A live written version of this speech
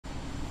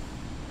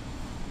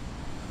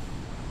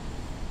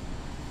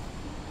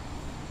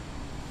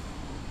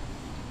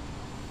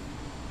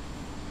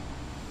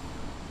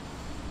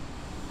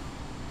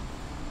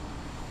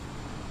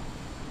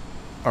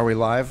Are we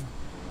live?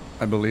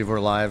 I believe we're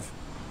live.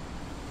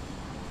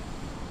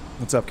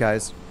 What's up,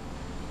 guys?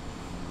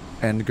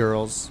 And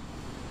girls.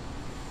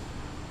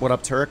 What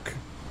up, Turk?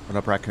 What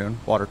up, Raccoon?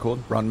 Watercooled.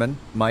 Runman.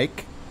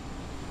 Mike.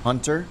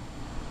 Hunter.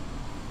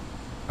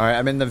 Alright,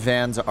 I'm in the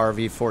Vans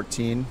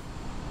RV14.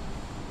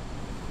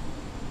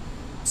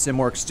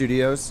 Simwork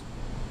Studios.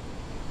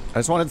 I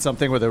just wanted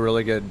something with a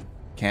really good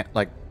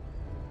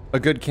a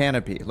good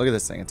canopy. Look at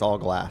this thing. It's all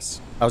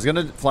glass. I was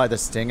gonna fly the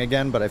Sting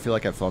again, but I feel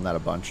like I've flown that a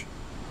bunch.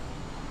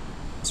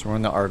 So we're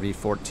in the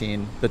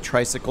RV14. The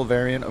tricycle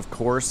variant, of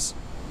course.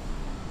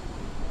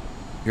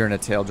 You're in a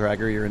tail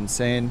dragger. You're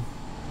insane.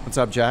 What's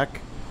up,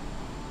 Jack?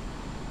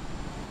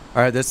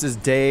 All right, this is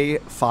day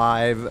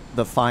 5,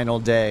 the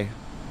final day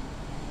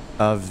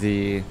of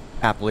the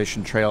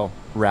Appalachian Trail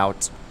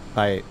route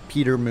by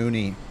Peter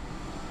Mooney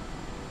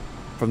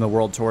from the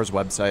World Tours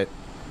website.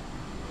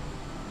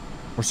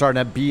 We're starting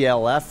at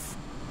BLF,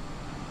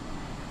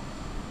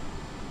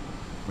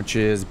 which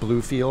is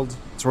Bluefield.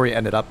 It's where we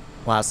ended up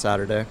last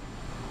Saturday.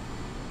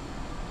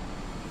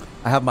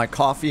 I have my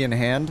coffee in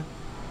hand.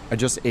 I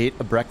just ate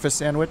a breakfast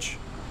sandwich.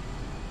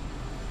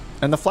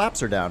 And the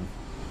flaps are down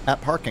at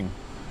parking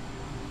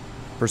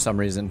for some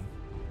reason.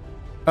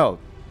 Oh,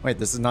 wait,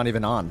 this is not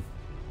even on.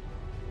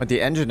 But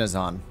the engine is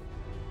on.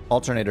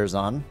 Alternator's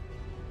on.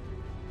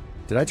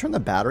 Did I turn the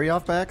battery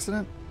off by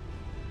accident?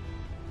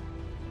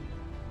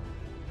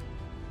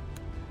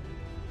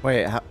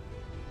 Wait,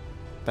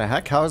 the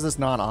heck? How is this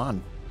not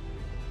on?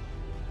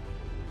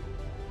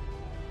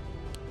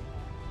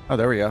 Oh,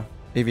 there we go.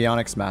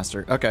 Avionics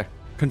master. Okay.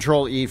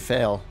 Control E,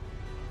 fail.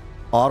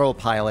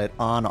 Autopilot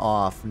on,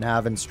 off.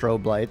 Nav and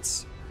strobe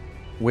lights.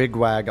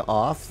 Wigwag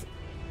off.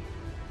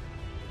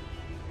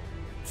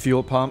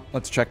 Fuel pump.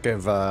 Let's check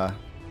if,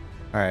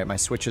 alright, my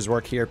switches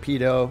work here.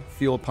 Pedo.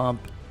 Fuel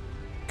pump.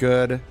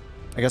 Good.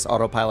 I guess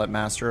autopilot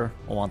master.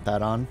 We'll want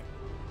that on.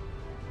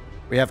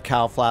 We have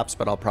cow flaps,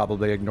 but I'll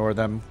probably ignore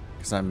them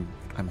because I'm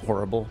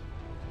horrible.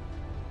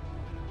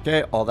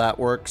 Okay, all that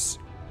works.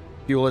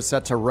 Fuel is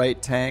set to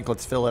right tank.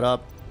 Let's fill it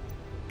up.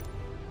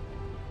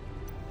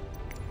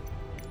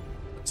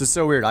 This is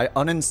so weird. I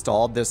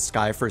uninstalled this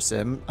Sky for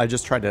Sim. I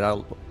just tried it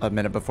out a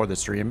minute before the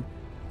stream.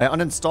 I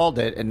uninstalled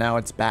it and now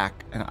it's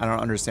back. And I don't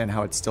understand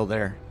how it's still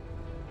there.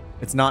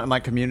 It's not in my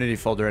community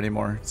folder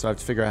anymore, so I have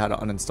to figure out how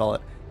to uninstall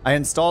it. I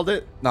installed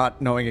it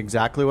not knowing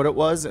exactly what it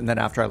was, and then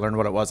after I learned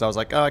what it was, I was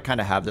like, oh, I kind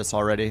of have this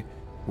already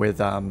with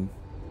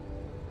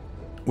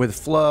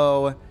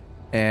Flow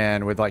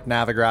and with like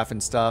Navigraph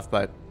and stuff,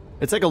 but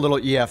it's like a little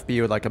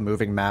EFB with like a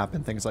moving map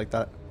and things like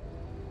that.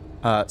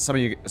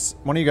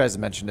 One of you guys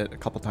mentioned it a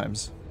couple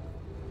times.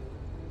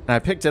 And I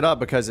picked it up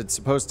because it's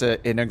supposed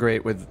to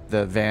integrate with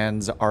the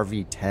Vans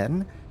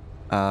RV10.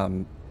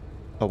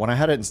 But when I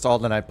had it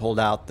installed and I pulled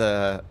out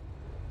the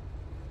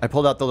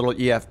little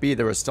EFB,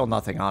 there was still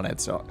nothing on it,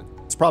 so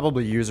it's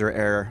probably user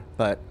error,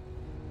 but...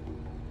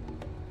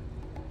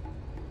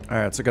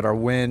 Alright, let's look at our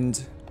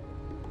wind.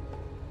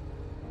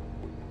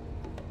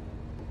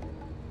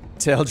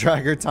 Tail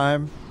dragger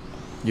time.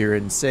 You're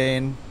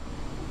insane.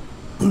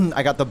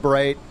 I got the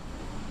bright...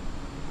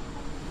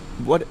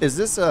 What, is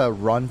this a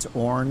runt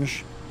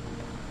orange?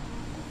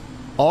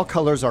 All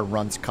colors are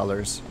runt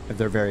colors, if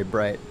they're very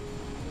bright.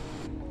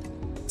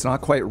 It's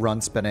not quite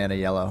runt's banana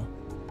yellow.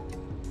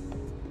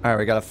 Alright,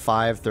 we got a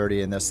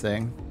 530 in this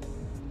thing.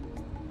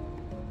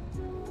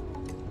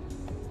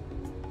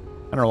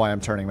 I don't know why I'm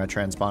turning my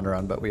transponder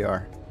on, but we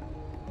are.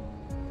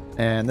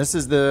 And this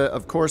is the,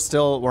 of course,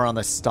 still, we're on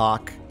the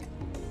stock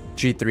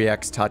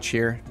G3X Touch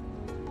here.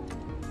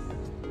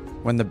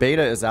 When the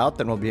beta is out,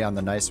 then we'll be on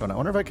the nice one. I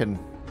wonder if I can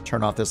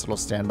turn off this little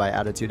standby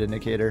attitude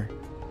indicator.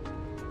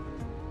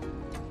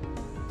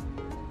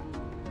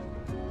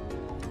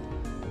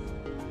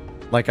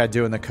 Like I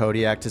do in the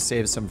Kodiak to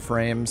save some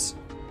frames.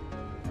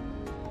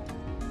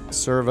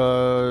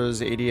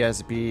 Servos,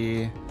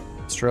 ADSB,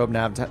 strobe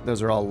nav,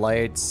 those are all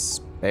lights,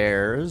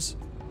 spares,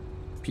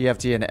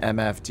 PFD and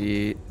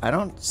MFD. I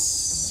don't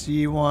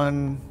see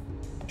one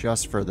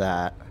just for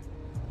that.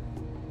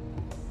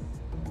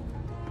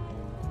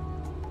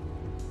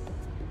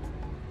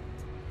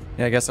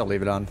 Yeah, I guess I'll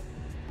leave it on.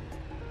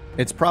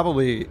 It's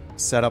probably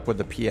set up with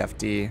the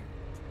PFD,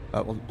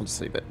 but we'll just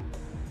leave it.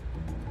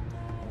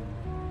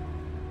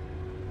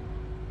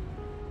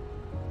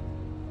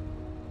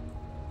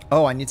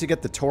 Oh, I need to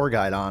get the tour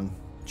guide on,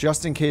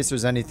 just in case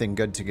there's anything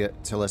good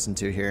to listen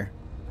to here.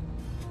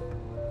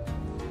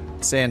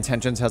 Say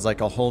Intentions has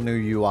like a whole new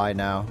UI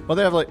now.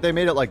 Well, they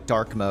made it like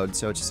dark mode,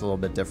 so it's just a little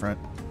bit different.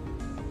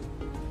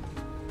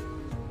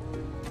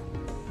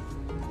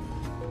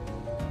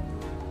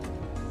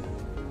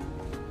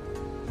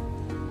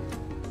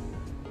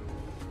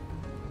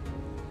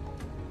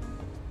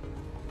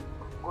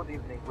 Good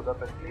evening,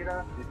 Budapest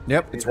Lira.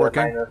 Yep, it's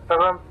working.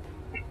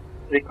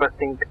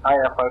 Requesting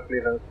IFR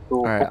clearance to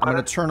Alright, I'm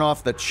going to turn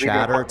off the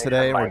chatter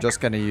today. We're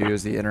just going to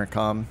use the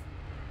intercom.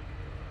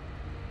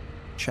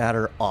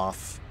 Chatter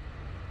off.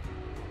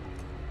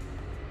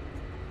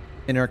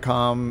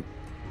 Intercom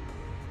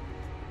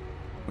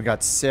We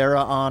got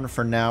Sarah on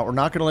for now. We're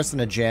not going to listen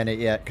to Janet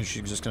yet because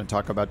she's just going to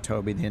talk about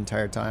Toby the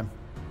entire time.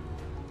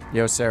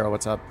 Yo, Sarah,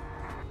 what's up?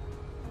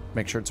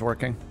 Make sure it's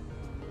working.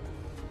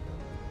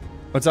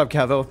 What's up,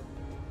 Kevo?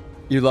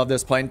 You love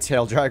this plane?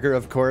 Tail dragger,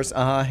 of course.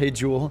 Hey,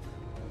 Jewel.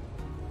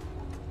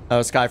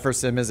 Oh, Sky for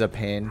Sim is a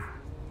pain.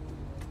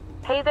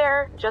 Hey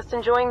there, just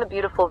enjoying the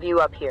beautiful view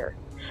up here.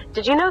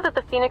 Did you know that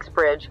the Phoenix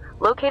Bridge,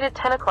 located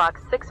 10 o'clock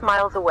 6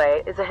 miles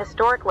away, is a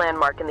historic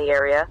landmark in the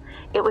area?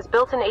 It was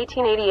built in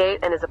 1888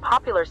 and is a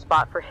popular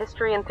spot for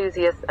history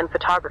enthusiasts and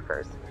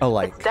photographers.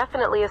 It's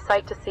definitely a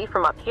sight to see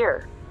from up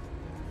here.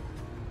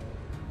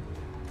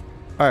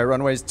 All right,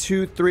 runways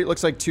 23.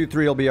 Looks like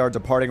 23 will be our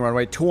departing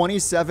runway.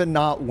 27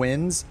 knot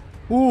winds.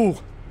 Ooh.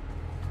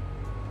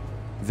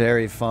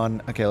 Very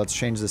fun. Okay, let's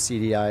change the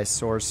CDI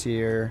source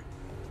here.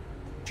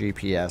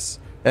 GPS.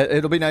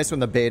 It'll be nice when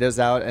the beta's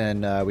out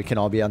and we can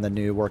all be on the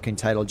new working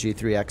title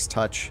G3X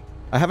Touch.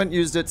 I haven't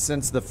used it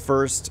since the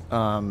first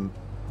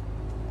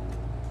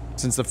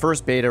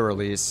beta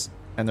release,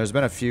 and there's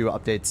been a few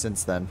updates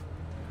since then.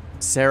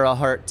 Sarah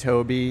Hart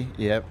Toby,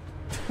 yep.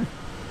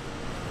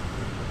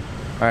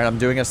 All right, I'm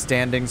doing a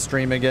standing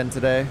stream again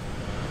today.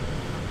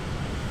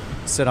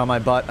 Sit on my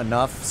butt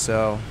enough,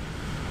 so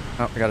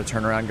I got to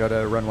turn around, go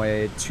to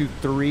runway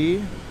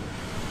 23.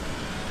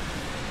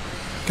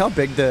 Look how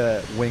big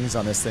the wings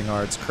on this thing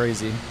are. It's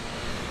crazy.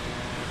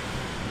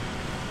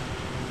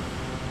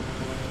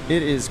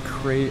 It is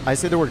crazy. I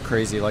say the word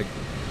crazy, like,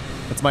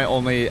 that's my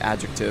only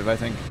adjective, I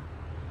think.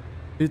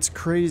 It's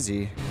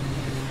crazy.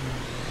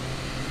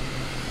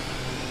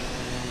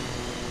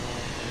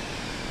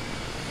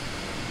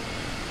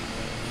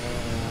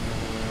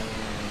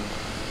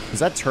 Is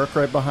that Turk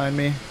right behind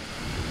me?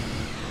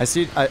 I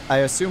see. I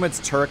assume it's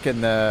Turk in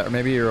the, or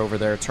maybe you're over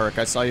there, Turk.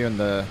 I saw you in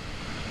the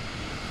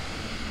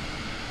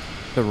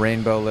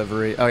rainbow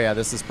livery. Oh yeah,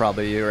 this is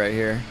probably you right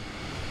here.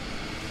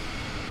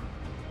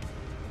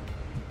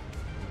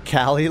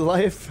 Cali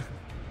life?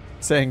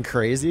 Saying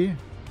crazy?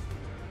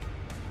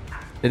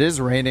 It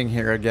is raining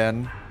here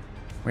again.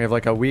 We have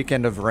like a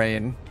weekend of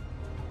rain.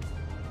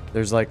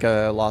 There's like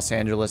a Los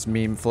Angeles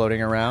meme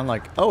floating around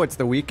like, oh, it's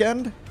the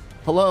weekend?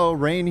 Hello,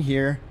 rain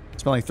here.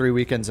 It's been like 3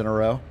 weekends in a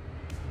row.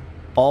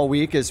 All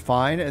week is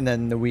fine, and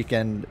then the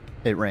weekend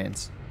it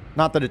rains.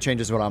 Not that it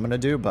changes what I'm gonna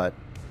do, but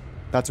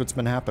that's what's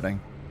been happening.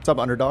 What's up,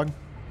 underdog?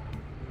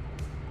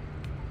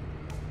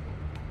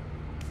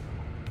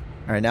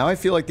 All right, now I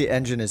feel like the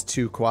engine is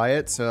too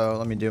quiet, so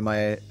let me do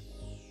my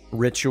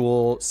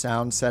ritual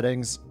sound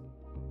settings.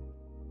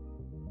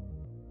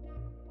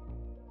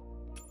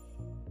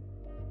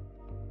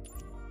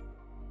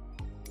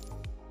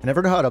 I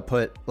never know how to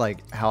put,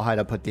 like, how high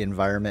to put the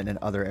environment and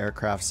other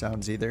aircraft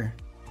sounds either.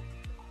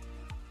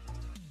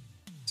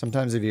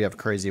 Sometimes if you have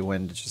crazy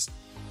wind, it's just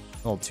a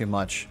little too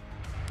much.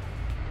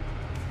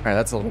 All right,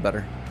 that's a little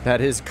better. That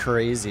is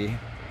crazy.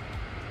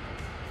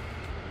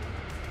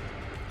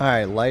 All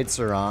right, lights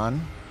are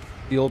on.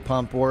 Fuel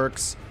pump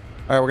works.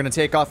 All right, we're going to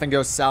take off and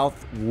go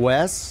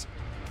southwest.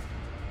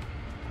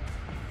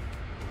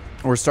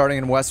 We're starting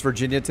in West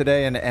Virginia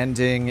today and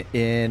ending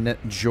in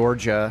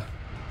Georgia.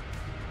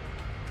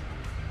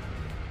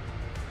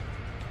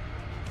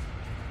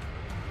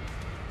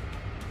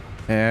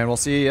 And we'll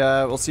see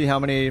how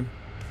many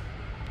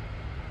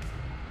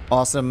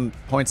awesome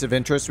points of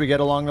interest we get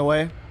along the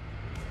way.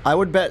 I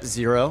would bet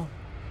 0.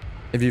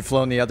 If you've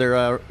flown the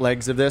other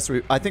legs of this,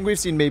 I think we've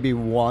seen maybe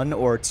 1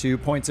 or 2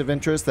 points of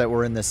interest that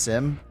were in the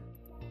sim.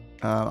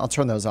 I'll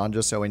turn those on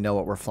just so we know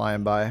what we're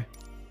flying by.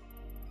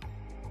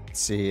 Let's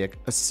see,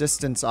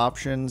 assistance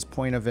options,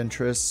 point of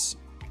interest.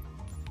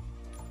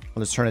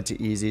 I'll just turn it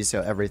to easy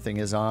so everything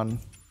is on.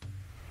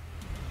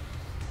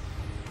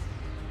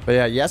 But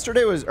yeah,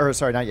 yesterday was, or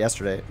sorry, not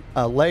yesterday.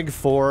 Leg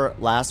 4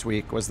 last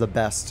week was the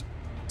best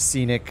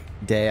scenic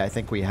day I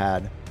think we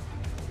had.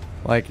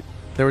 Like,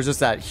 there was just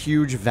that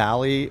huge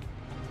valley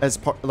as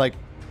part, like,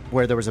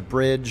 where there was a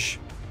bridge.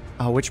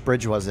 Oh, which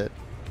bridge was it?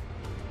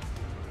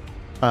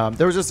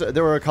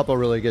 There were a couple of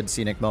really good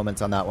scenic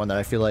moments on that one that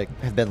I feel like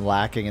have been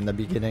lacking in the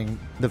beginning.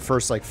 The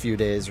first like few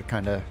days are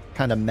kind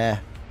of meh.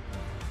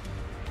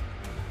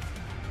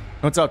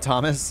 What's up,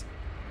 Thomas?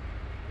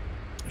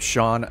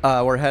 Sean,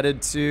 we're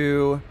headed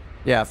to,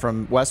 yeah,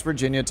 from West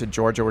Virginia to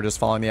Georgia. We're just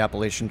following the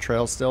Appalachian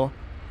Trail still.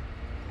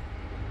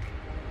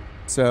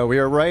 So we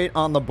are right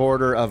on the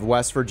border of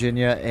West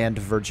Virginia and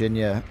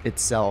Virginia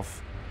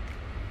itself.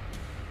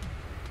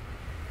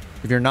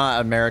 If you're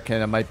not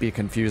American, it might be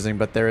confusing,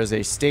 but there is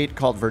a state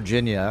called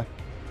Virginia,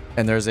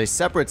 and there's a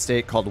separate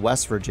state called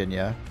West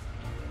Virginia.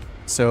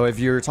 So if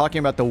you're talking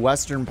about the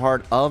western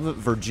part of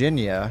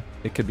Virginia,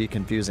 it could be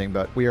confusing,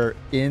 but we are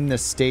in the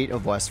state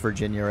of West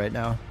Virginia right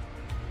now.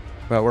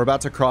 But we're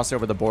about to cross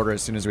over the border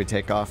as soon as we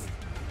take off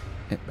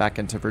back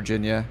into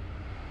Virginia.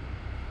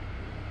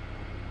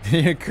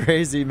 You're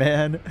crazy,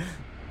 man.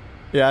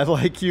 Yeah, I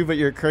like you, but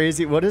you're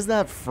crazy. What is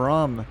that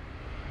from?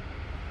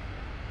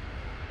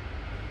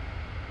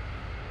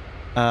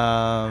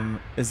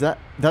 Is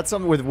that's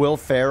something with Will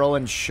Ferrell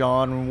and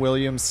Sean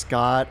William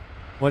Scott?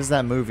 What is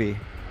that movie?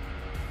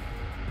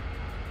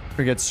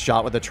 Who gets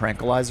shot with a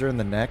tranquilizer in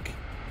the neck.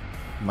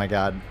 Oh my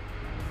god.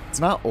 It's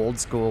not Old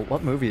School.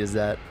 What movie is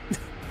that?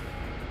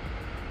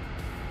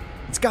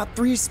 It's got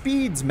 3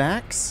 speeds,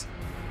 Max.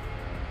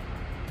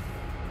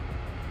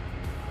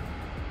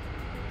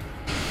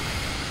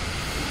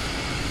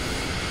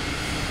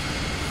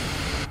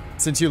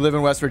 Since you live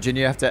in West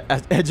Virginia, you have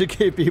to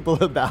educate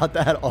people about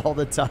that all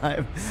the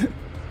time.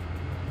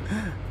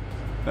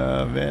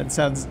 Oh man,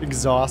 sounds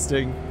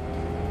exhausting.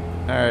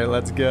 All right,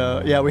 let's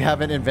go. Yeah, we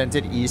haven't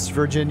invented East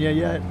Virginia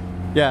yet.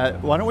 Yeah,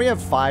 why don't we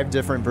have 5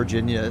 different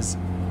Virginias?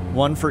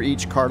 One for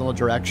each cardinal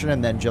direction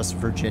and then just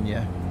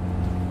Virginia.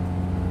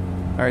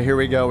 All right, here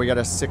we go. We got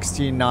a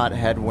 16 knot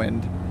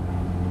headwind.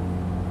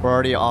 We're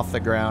already off the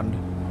ground.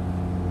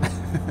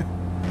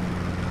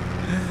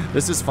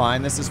 This is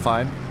fine. This is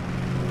fine.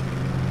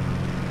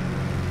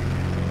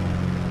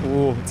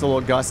 Ooh, it's a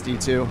little gusty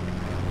too.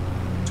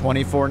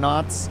 24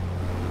 knots.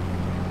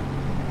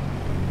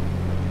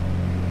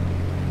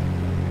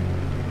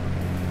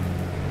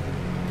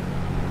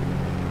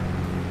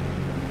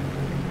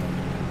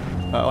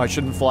 Oh, I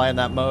shouldn't fly in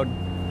that mode.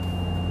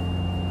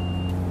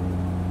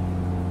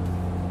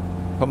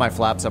 Put my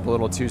flaps up a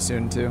little too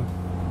soon too.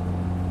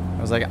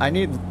 I was like,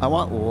 I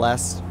want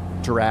less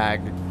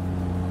drag.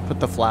 Put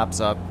the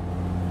flaps up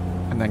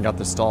and then got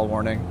the stall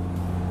warning.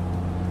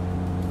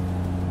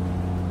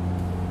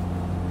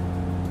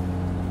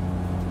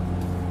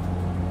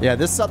 Yeah,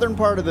 this southern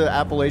part of the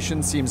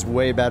Appalachian seems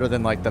way better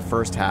than like the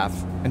first half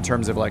in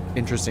terms of like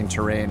interesting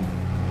terrain.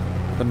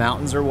 The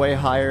mountains are way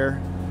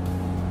higher.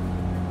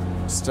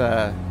 Just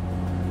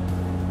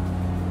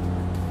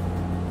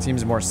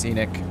seems more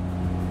scenic.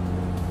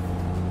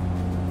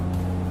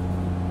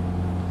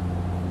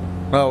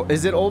 Oh,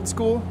 is it Old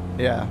School?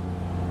 Yeah.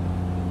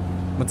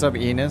 What's up,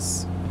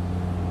 Enos?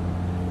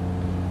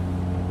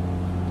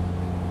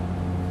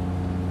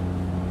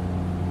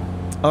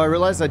 Oh, I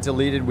realized I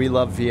deleted We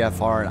Love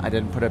VFR and I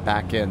didn't put it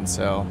back in,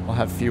 so we'll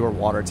have fewer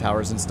water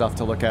towers and stuff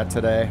to look at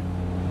today.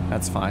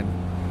 That's fine.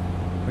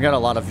 We got a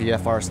lot of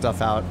VFR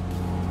stuff out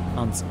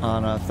on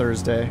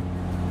Thursday,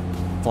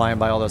 flying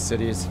by all those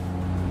cities.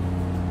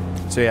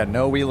 So yeah,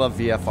 no We Love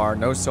VFR,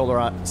 no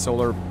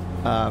solar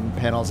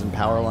panels and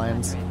power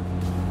lines.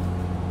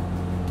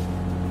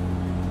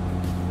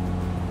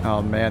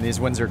 Oh man, these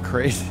winds are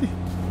crazy.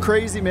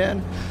 Crazy,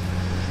 man.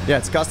 Yeah,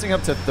 it's gusting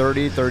up to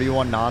 30,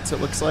 31 knots,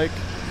 it looks like.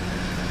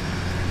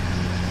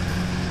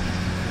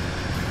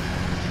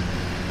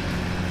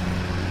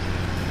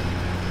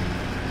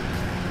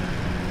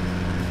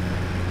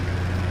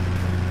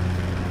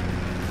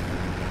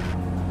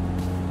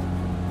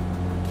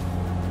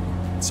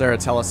 Sarah,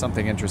 tell us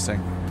something interesting.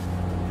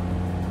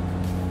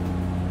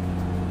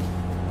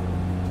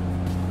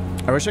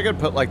 I wish I could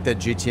put like the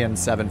GTN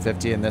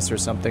 750 in this or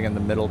something in the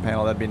middle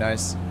panel. That'd be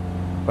nice.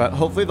 But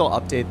hopefully they'll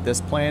update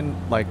this plane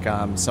like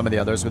some of the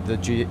others with the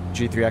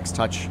G3X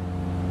Touch.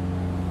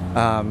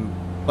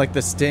 Like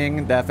the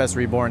Sting, the FS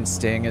Reborn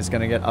Sting is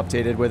going to get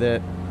updated with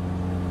it.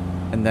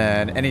 And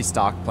then any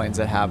stock planes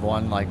that have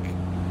one, like,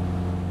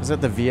 is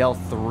it the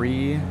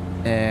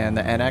VL3 and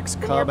the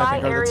NX Cub? The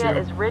I think are the two.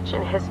 area is rich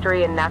in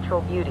history and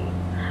natural beauty.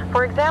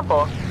 For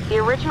example, the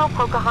original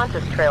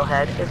Pocahontas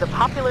Trailhead is a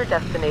popular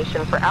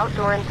destination for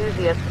outdoor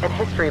enthusiasts and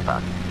history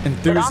buffs.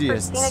 Enthusiasts. It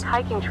offers scenic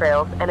hiking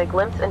trails and a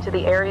glimpse into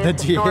the area's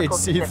historical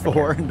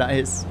DHC4,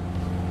 nice.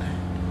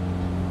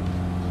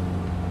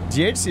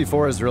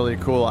 DHC4 is really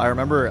cool. I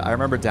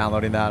remember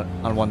downloading that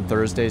on one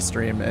Thursday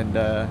stream, and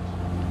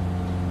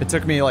it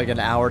took me like an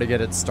hour to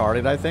get it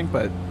started, I think,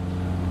 but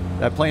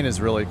that plane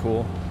is really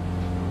cool.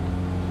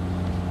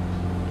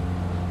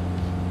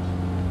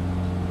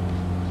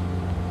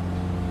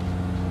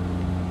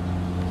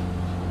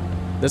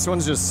 This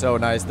one's just so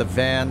nice. The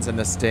Vans and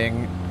the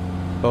Sting,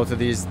 both of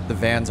these, the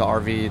Vans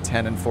RV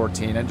 10 and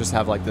 14, and just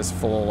have like this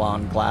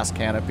full-on glass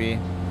canopy.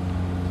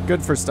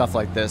 Good for stuff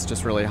like this,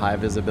 just really high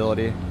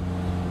visibility.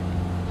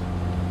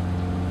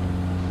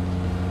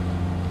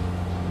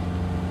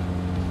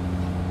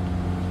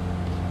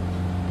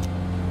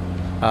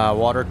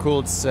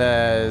 Water-cooled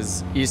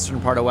says eastern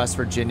part of West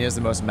Virginia is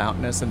the most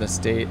mountainous in the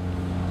state.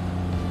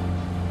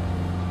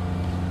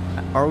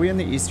 Are we in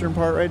the eastern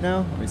part right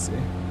now? Let me see.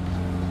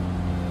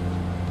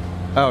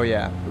 Oh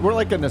yeah, we're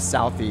like in the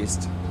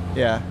southeast.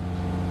 Yeah.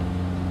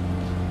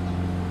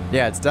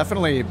 Yeah, it's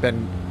definitely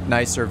been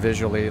nicer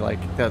visually. Like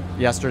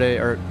yesterday,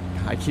 or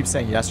I keep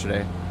saying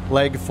yesterday,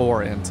 leg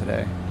 4 in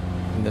today.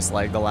 In this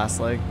leg, the last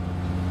leg.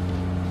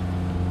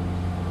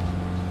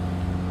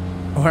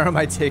 Where am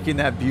I taking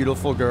that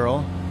beautiful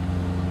girl?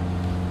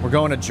 We're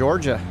going to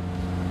Georgia.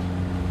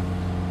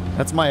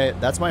 That's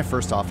my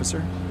first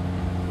officer.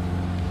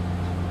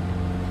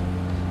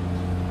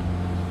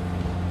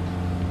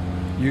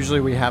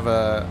 Usually we have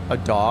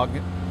a dog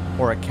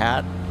or a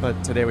cat,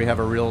 but today we have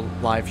a real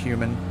live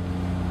human.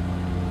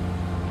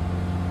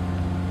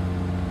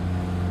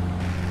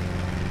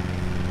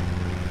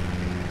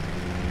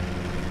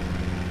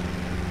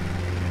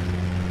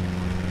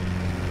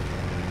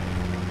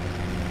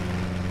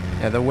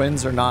 Yeah, the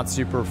winds are not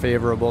super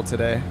favorable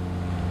today.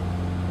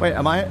 Wait,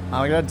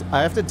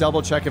 I have to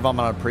double check if I'm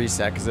on a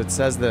preset because it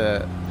says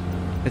the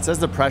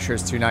pressure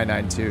is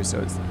 2992,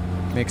 so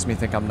it makes me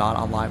think I'm not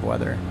on live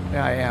weather.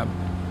 Yeah, I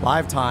am.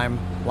 Live time,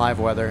 live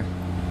weather.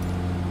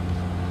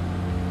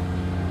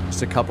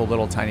 Just a couple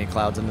little tiny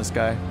clouds in the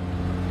sky.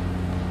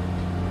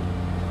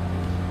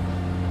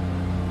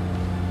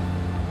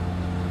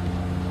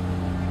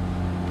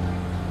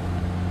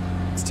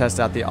 Let's test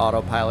out the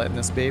autopilot in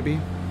this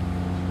baby.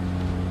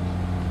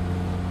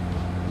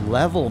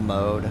 Level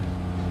mode.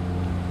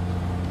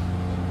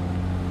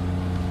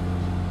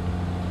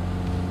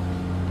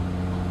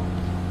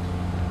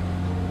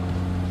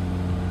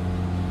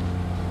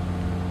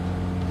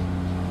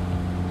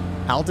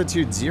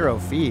 Altitude 0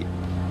 feet.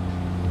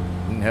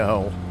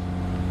 No.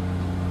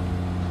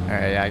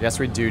 Alright, yeah, I guess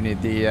we do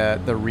need the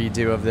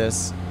redo of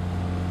this.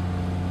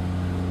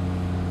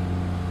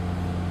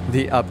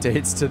 The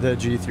updates to the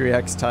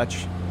G3X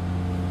Touch.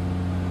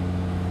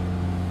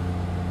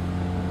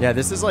 Yeah,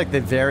 this is like the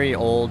very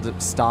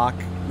old stock.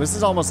 This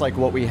is almost like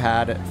what we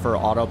had for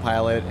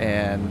autopilot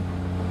and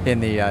in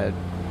the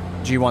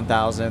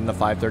G1000, the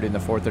 530 and the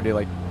 430,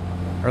 like,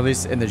 or at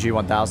least in the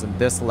G1000,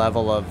 this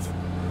level of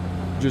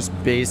just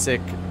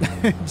basic,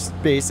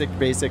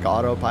 basic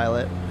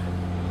autopilot.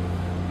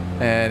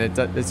 And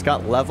it's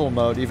got level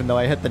mode, even though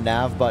I hit the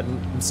nav button.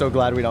 I'm so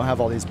glad we don't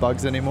have all these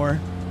bugs anymore.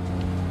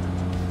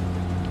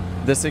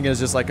 This thing is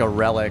just like a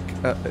relic.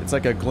 It's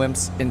like a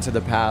glimpse into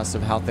the past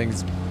of how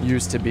things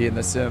used to be in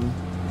the sim.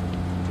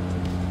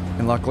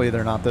 And luckily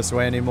they're not this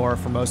way anymore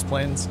for most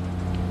planes.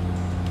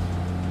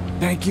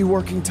 Thank you,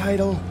 working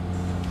title.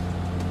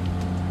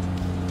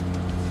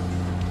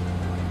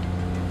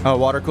 Oh,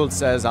 Watercooled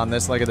says on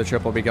this leg of the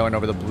trip we'll be going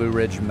over the Blue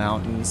Ridge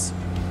Mountains.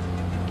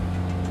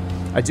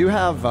 I do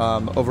have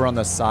over on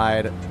the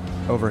side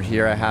over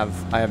here I have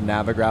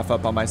Navigraph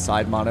up on my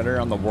side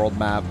monitor on the world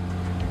map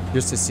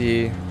just to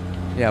see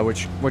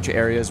which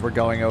areas we're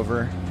going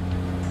over.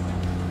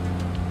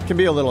 It can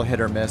be a little hit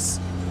or miss.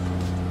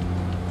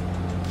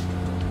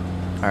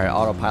 All right,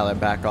 autopilot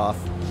back off.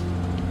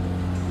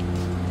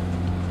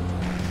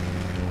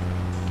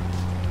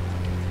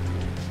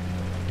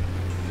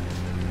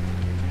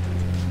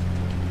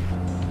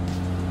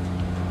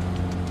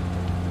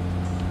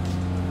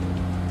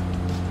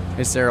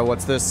 Hey Sarah,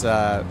 what's this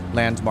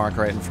landmark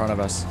right in front of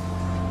us?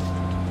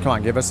 Come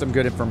on, give us some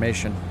good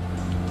information.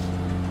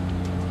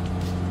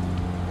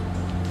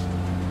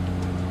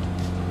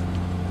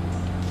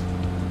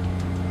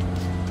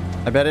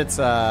 I bet it's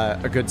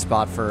a good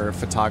spot for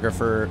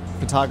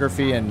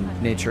photography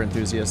and nature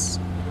enthusiasts.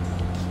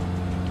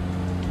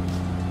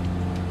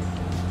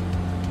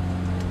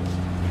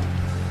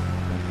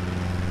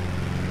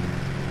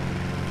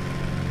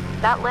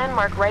 That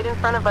landmark right in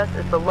front of us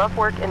is the Love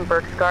Work in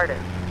Burke's Garden.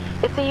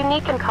 It's a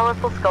unique and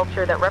colorful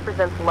sculpture that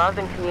represents love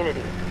and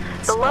community.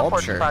 The Love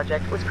Work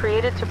project was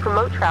created to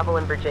promote travel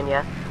in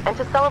Virginia and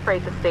to celebrate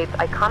the state's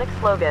iconic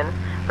slogan,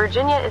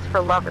 Virginia is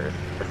for lovers.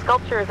 The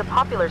sculpture is a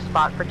popular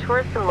spot for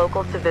tourists and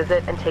locals to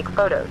visit and take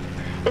photos.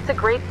 It's a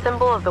great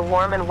symbol of the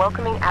warm and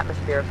welcoming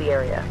atmosphere of the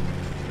area.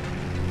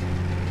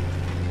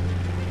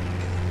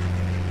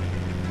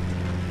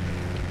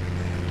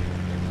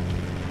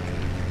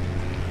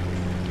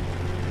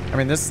 I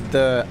mean,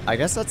 I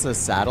guess that's a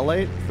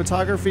satellite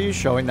photography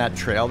showing that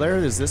trail there.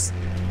 Is this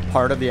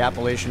part of the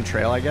Appalachian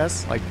Trail, I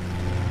guess? Like,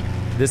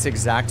 this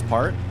exact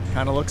part?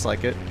 Kind of looks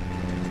like it.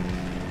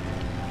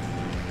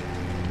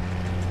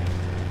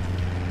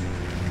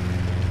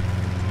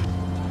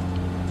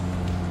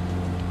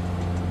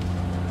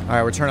 All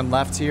right, we're turning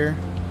left here.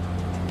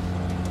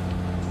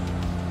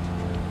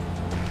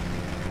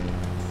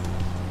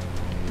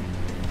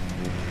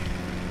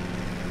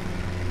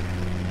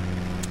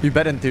 You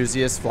bet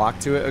enthusiasts flock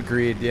to it.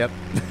 Agreed. Yep.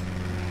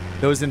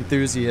 Those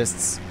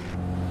enthusiasts.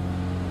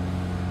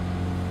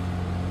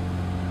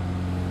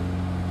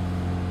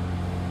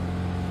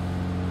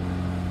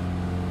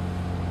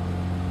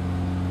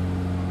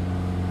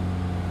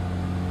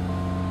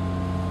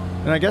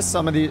 And I guess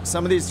some of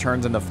these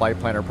turns in the flight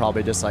plan are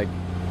probably just like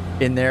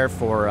in there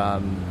for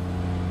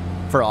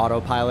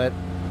autopilot.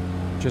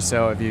 Just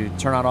so if you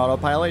turn on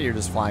autopilot, you're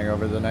just flying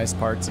over the nice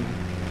parts. And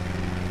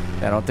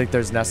I don't think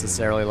there's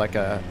necessarily like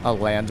a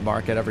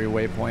landmark at every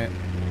waypoint.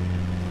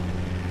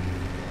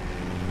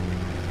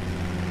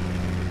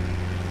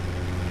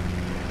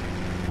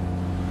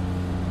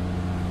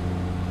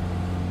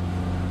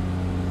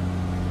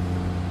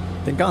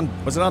 I think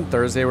was it on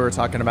Thursday we were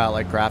talking about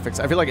like graphics?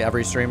 I feel like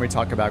every stream we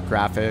talk about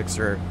graphics,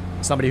 or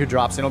somebody who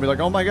drops in will be like,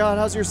 oh my god,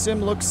 how's your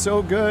sim look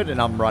so good?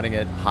 And I'm running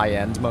it high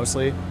end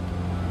mostly.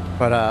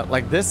 But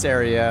like this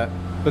area,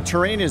 the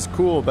terrain is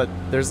cool, but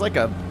there's like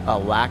a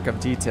lack of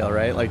detail,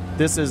 right? Like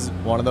this is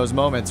one of those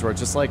moments where it's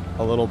just like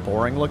a little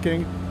boring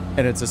looking,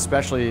 and it's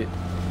especially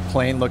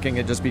plain looking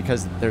just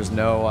because there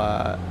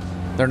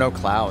are no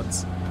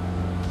clouds.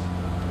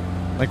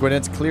 Like when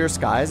it's clear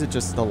skies,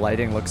 the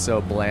lighting looks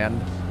so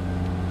bland.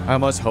 I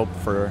almost hope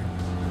for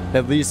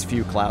at least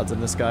few clouds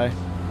in the sky.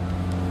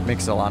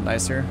 Makes it a lot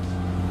nicer.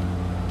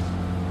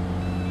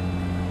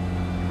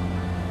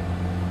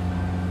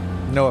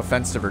 No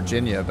offense to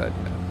Virginia, but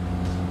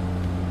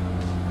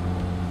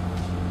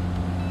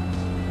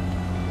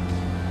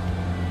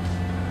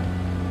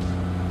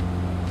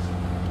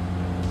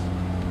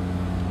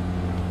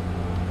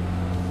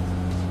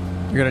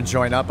You're gonna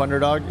join up,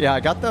 Underdog? Yeah, I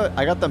got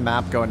the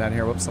map going down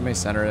here. Whoops, let me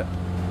center it.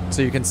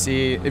 So you can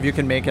see if you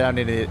can make it out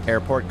into the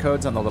airport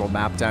codes on the little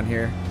map down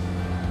here.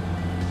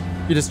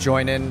 You just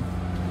join in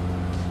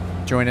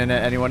at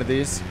any one of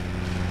these.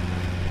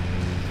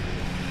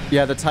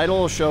 Yeah, the title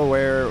will show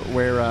where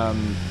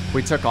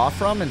we took off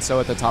from, and so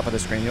at the top of the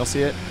screen you'll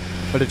see it.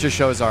 But it just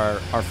shows our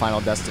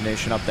final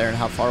destination up there and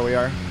how far we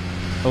are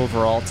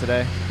overall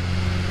today.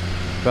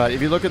 But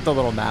if you look at the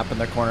little map in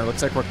the corner, it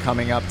looks like we're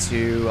coming up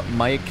to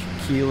Mike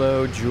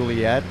Kilo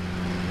Juliet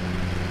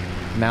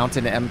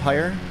Mountain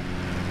Empire.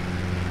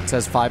 It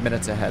says 5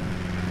 minutes ahead.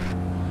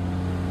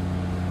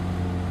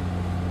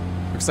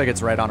 Looks like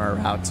it's right on our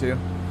route too.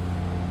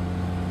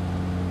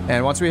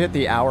 And once we hit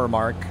the hour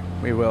mark,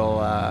 we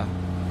will, or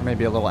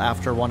maybe a little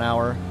after 1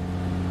 hour,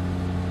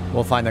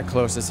 we'll find the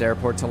closest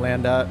airport to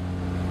land at.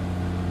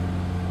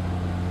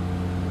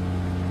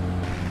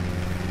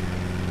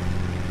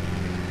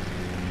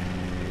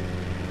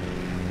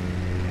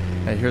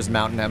 Okay, here's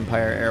Mountain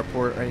Empire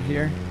Airport right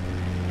here.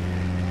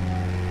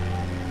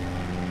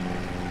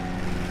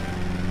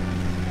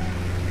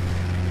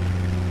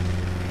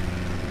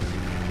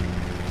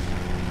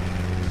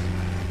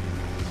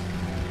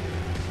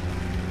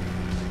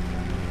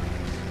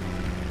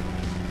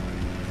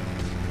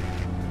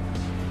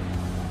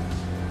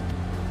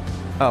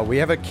 Oh, we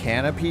have a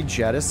canopy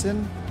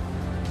jettison?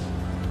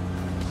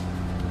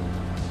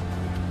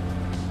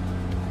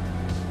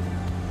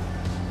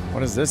 What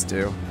does this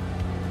do?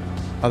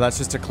 Oh, that's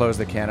just to close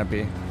the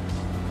canopy.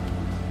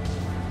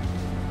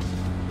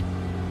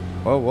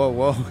 Whoa, whoa,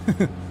 whoa.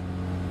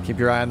 Keep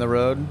your eye on the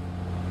road.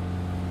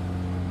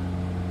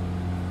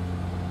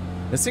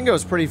 This thing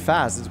goes pretty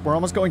fast. We're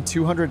almost going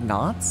 200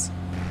 knots?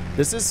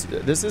 This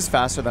is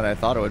faster than I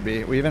thought it would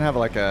be. We even have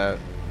like a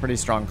pretty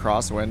strong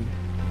crosswind.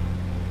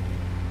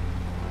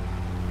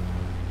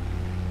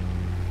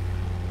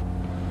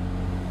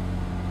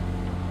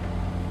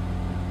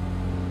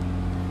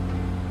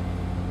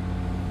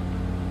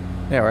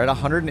 Yeah, we're at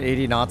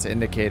 180 knots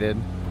indicated.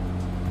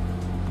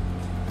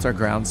 It's our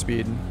ground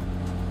speed.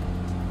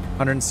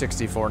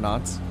 164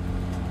 knots.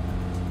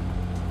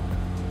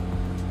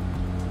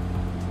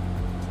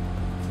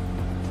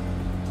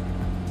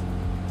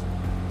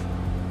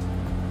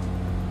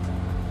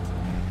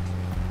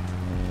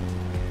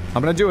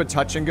 I'm gonna do a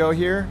touch and go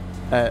here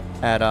at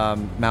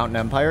Mountain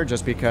Empire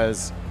just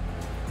because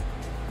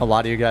a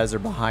lot of you guys are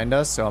behind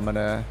us, so I'm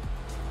gonna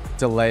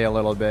delay a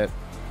little bit.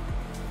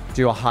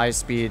 Do a high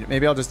speed.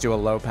 Maybe I'll just do a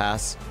low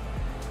pass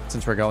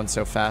since we're going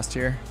so fast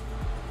here.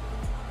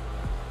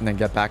 And then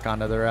get back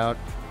onto the route.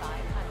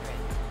 500.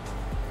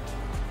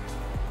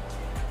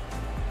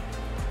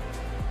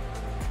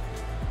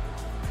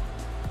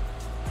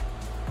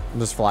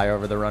 And just fly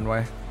over the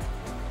runway.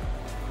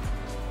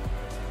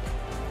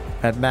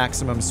 At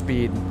maximum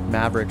speed,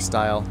 Maverick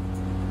style.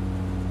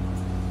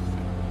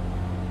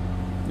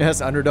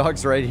 Yes,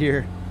 Underdog's right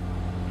here.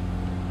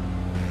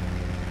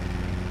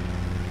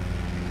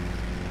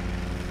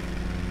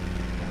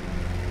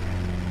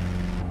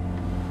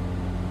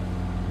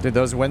 Dude,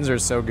 those winds are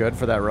so good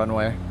for that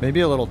runway.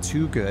 Maybe a little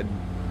too good.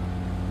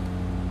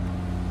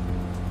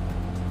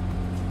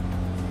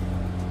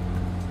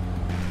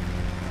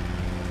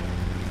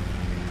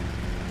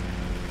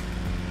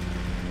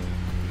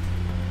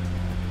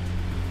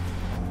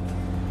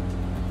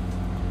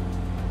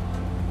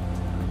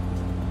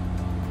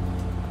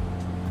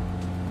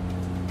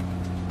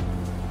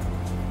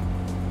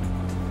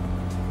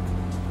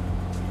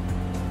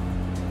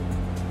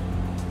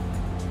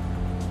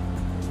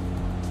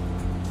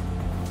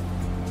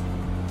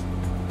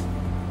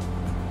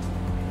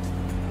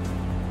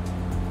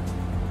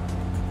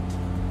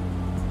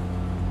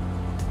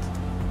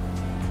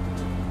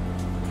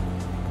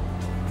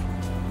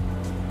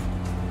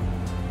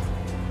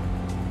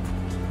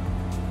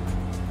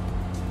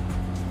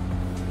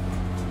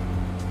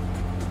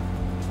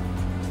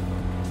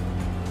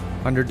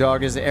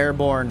 Underdog is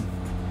airborne.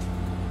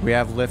 We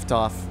have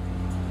liftoff.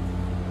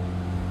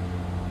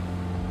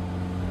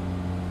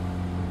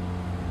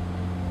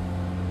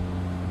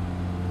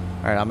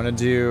 All right, I'm gonna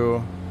do...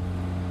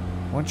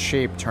 What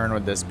shape turn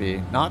would this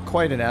be? Not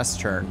quite an S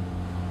turn.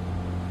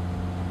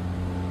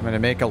 I'm gonna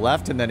make a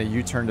left and then a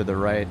U-turn to the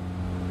right.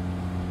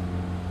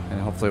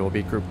 And hopefully we'll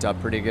be grouped up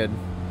pretty good.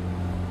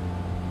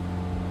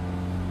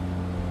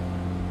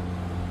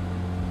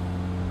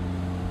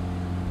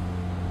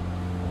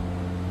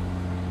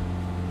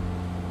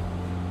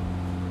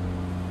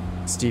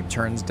 Steep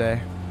turns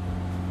day.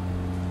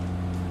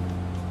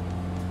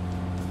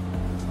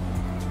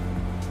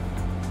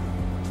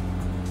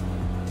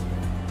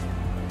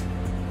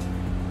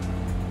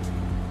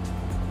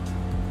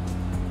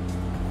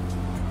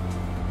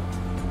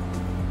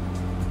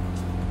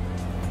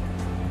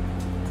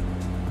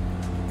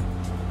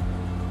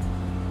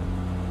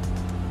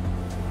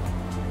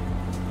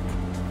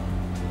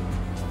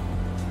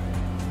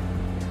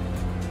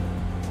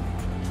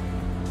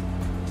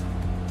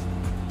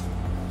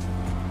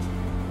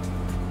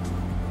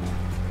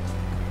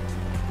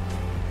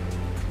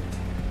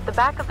 The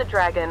back of the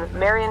Dragon,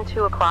 Marion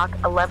 2 o'clock,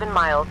 11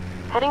 miles,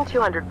 Heading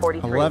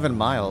 243. 11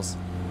 miles.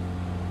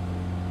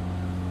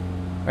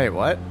 Wait,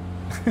 what?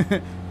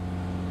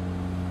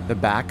 The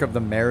back of the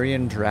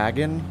Marian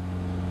Dragon?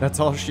 That's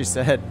all she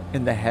said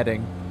in the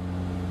heading.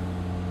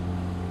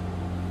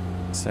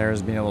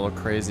 Sarah's being a little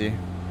crazy.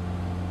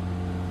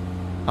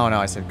 Oh no,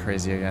 I said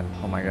crazy again.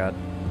 Oh my god.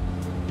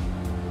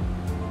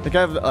 I think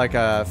I have like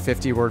a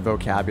 50-word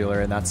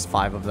vocabulary, and that's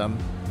 5 of them.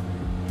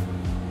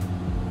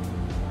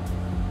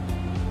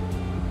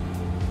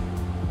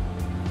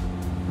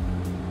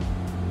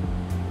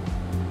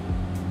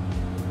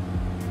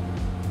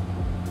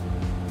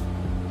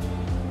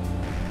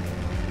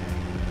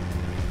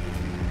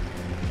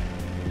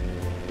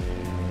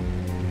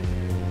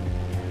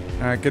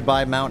 All right,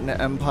 goodbye, Mountain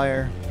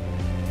Empire.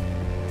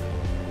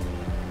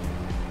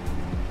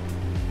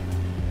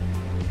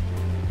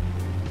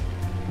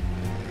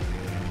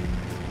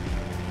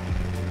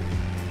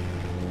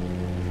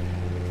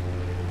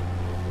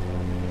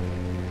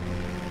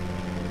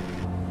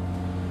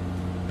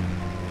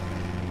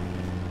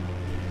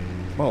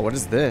 Whoa, what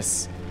is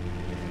this?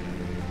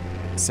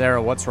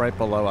 Sarah, what's right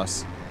below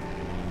us?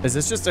 Is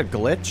this just a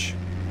glitch?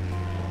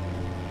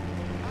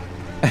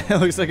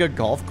 It looks like a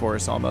golf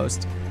course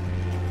almost.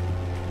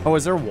 Oh,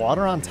 is there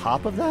water on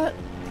top of that?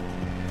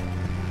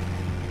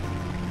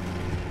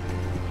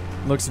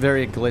 Looks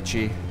very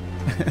glitchy.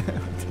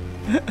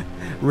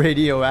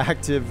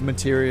 Radioactive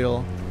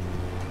material.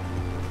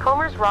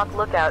 Comer's Rock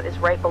Lookout is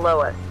right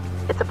below us.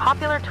 It's a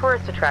popular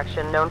tourist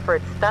attraction known for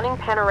its stunning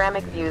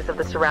panoramic views of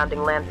the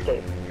surrounding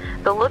landscape.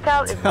 The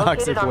lookout is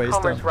located on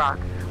Comer's Rock,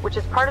 which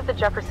is part of the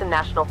Jefferson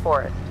National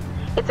Forest.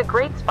 It's a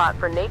great spot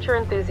for nature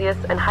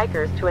enthusiasts and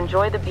hikers to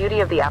enjoy the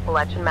beauty of the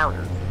Appalachian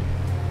Mountains.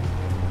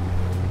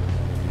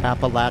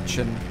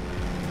 Appalachian.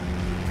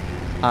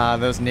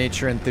 Those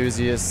nature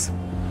enthusiasts.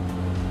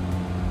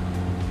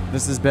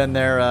 This has been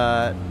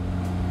their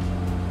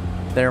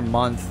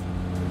month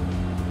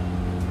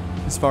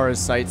as far as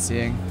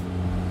sightseeing.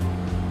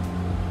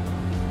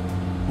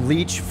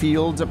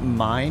 Leachfield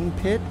Mine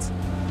Pit?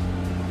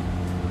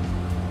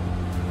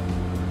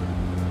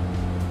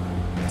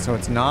 So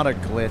it's not a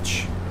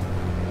glitch.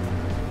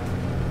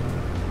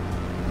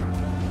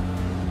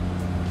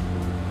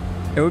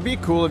 It would be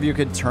cool if you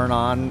could turn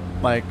on,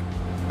 like,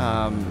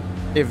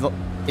 if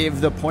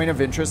the point of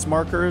interest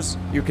markers,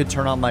 you could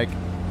turn on, like,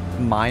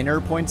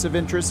 minor points of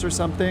interest or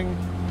something,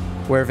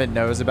 where if it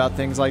knows about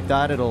things like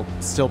that, it'll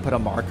still put a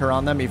marker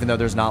on them, even though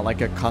there's not,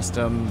 like, a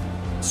custom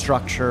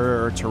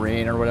structure or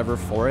terrain or whatever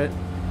for it.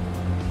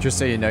 Just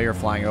so you know you're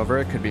flying over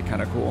it could be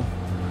kind of cool.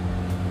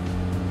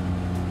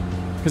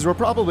 Because we're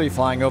probably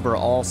flying over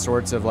all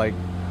sorts of, like,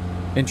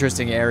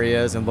 interesting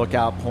areas and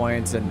lookout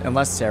points, and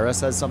unless Sarah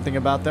says something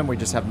about them, we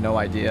just have no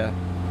idea.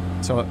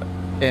 So,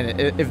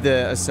 and if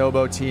the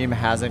Asobo team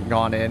hasn't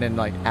gone in and,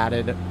 like,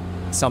 added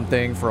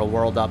something for a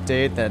world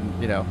update, then,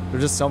 you know,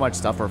 there's just so much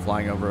stuff we're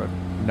flying over.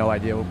 No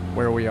idea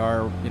where we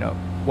are, you know,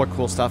 what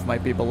cool stuff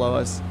might be below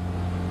us.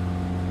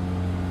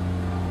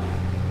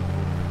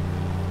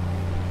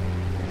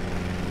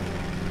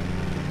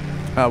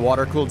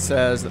 Watercooled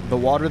says, the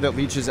water that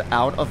leaches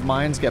out of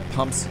mines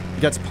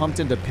gets pumped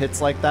into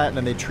pits like that, and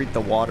then they treat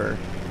the water.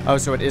 Oh,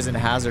 so it isn't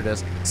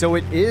hazardous. So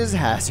it is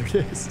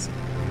hazardous.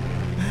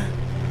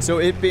 So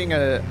it being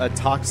a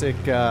toxic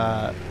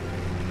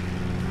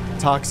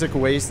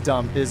waste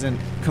dump isn't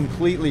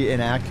completely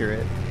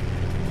inaccurate.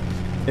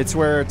 It's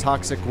where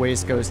toxic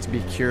waste goes to be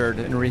cured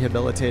and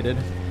rehabilitated.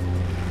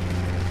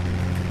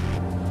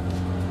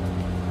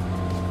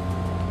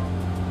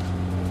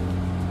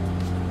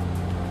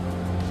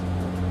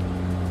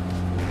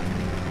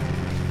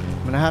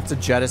 I'm gonna have to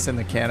jettison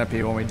the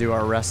canopy when we do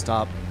our rest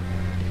stop.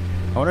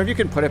 I wonder if you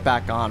can put it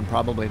back on.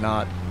 Probably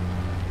not.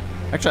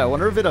 Actually, I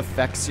wonder if it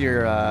affects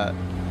your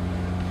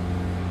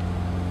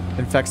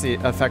affects the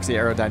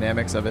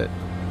aerodynamics of it.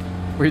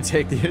 We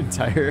take the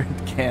entire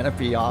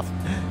canopy off.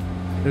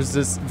 There's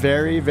this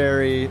very,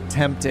 very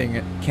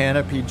tempting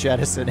canopy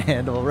jettison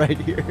handle right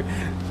here.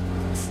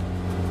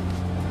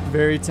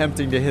 Very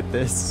tempting to hit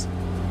this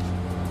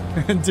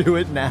and do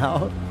it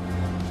now.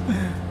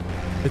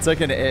 It's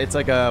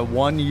like a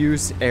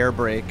one-use air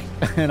brake,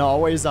 an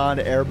always-on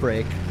air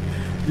brake.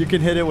 You can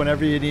hit it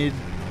whenever you need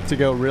to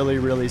go really,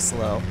 really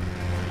slow.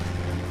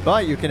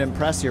 But you can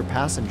impress your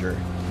passenger.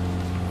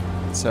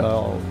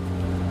 So,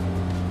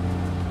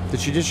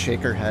 did she just shake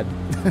her head?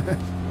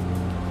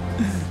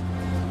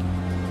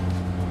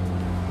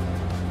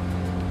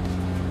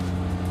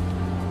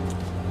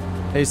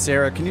 Hey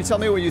Sarah, can you tell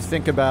me what you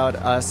think about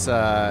us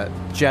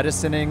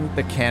jettisoning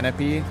the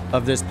canopy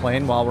of this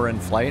plane while we're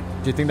in flight?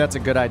 Do you think that's a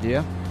good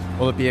idea?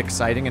 Will it be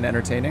exciting and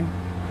entertaining?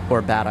 Or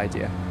a bad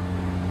idea?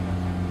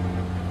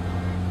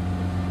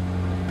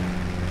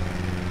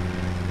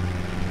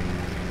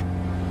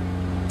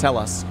 Tell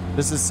us.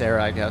 This is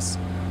Sarah, I guess.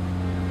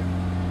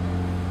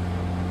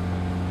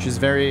 She's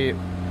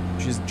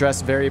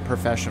dressed very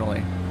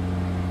professionally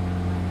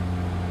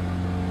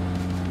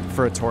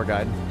for a tour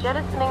guide.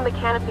 Jettisoning the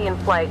canopy in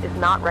flight is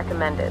not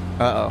recommended.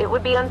 Uh-oh. It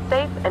would be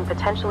unsafe and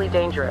potentially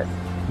dangerous.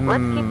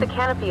 Let's keep the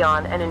canopy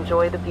on and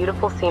enjoy the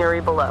beautiful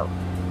scenery below.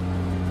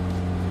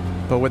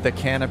 But with the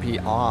canopy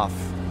off,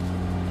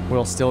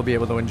 we'll still be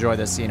able to enjoy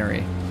the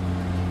scenery.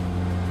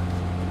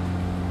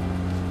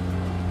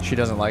 She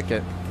doesn't like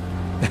it.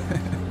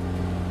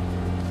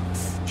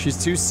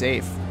 She's too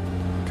safe.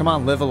 Come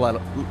on, live a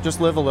little.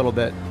 Just live a little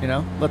bit, you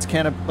know? Let's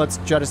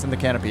jettison the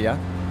canopy, yeah?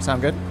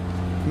 Sound good?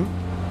 Hmm?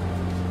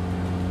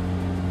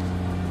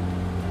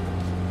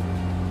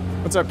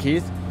 What's up,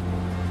 Keith?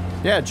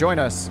 Yeah, join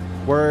us.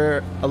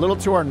 We're a little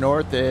to our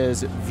north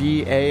is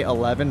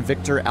VA11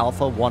 Victor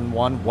Alpha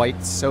 11 White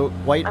I'm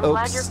Oaks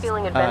glad you're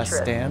feeling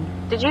adventurous. stand.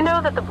 Did you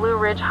know that the Blue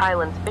Ridge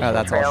Highlands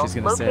Fishing Trail,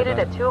 located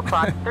at 2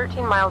 o'clock,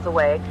 13 miles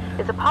away,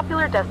 is a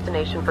popular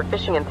destination for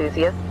fishing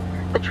enthusiasts?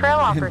 The trail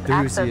offers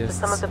access to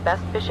some of the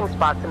best fishing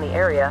spots in the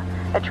area,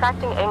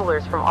 attracting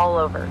anglers from all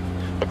over.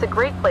 It's a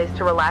great place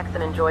to relax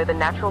and enjoy the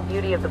natural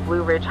beauty of the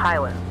Blue Ridge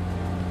Highlands.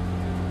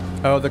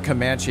 Oh, the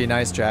Comanche,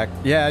 nice, Jack.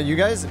 Yeah, you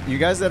guys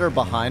that are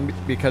behind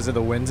because of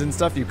the winds and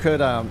stuff, you could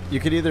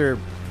either,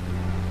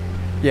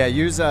 yeah,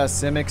 use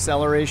sim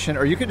acceleration,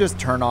 or you could just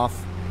turn off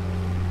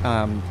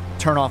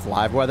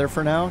live weather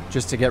for now,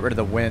 just to get rid of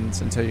the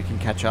winds until you can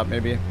catch up,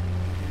 maybe.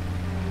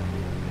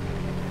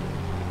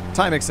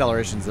 Time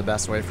acceleration's the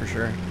best way for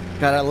sure.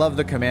 God, I love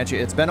the Comanche.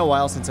 It's been a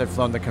while since I've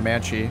flown the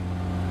Comanche,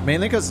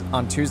 mainly because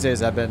on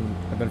Tuesdays I've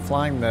been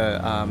flying the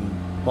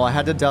well, I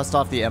had to dust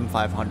off the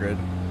M500.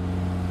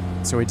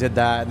 So we did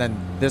that, and then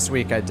this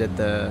week I did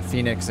the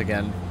Phoenix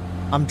again.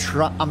 I'm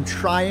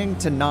trying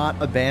to not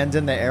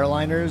abandon the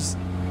airliners.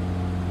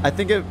 I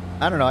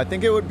don't know, I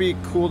think it would be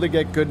cool to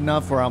get good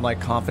enough where I'm like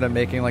confident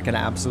making like an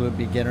absolute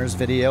beginner's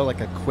video,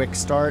 like a quick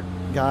start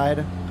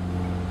guide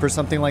for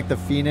something like the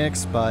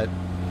Phoenix, but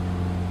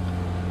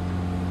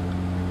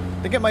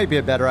I think it might be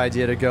a better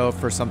idea to go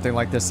for something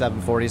like the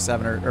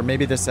 747 or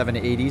maybe the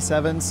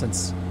 787,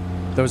 since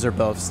those are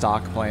both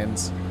stock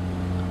planes.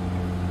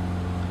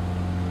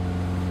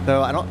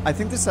 Though I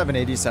think the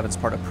 787 is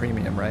part of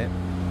premium, right?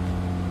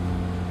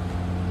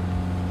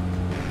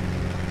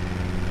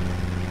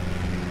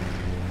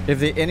 If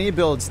the Innie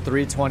Builds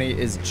 320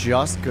 is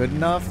just good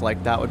enough,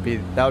 like that would be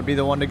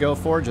the one to go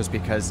for, just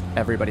because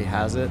everybody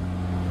has it.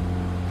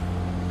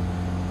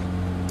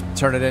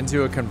 Turn it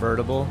into a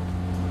convertible.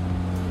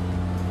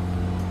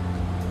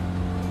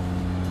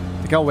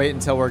 I think I'll wait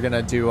until we're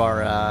gonna do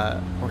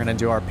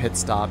our pit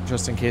stop,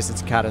 just in case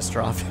it's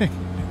catastrophic.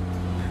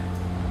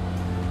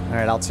 All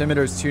right,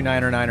 altimeter's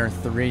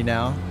 2993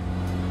 now.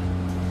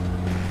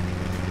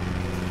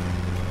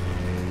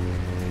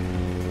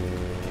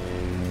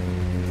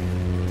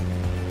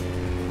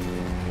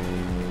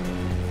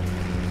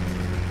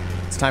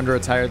 It's time to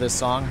retire this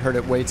song. Heard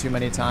it way too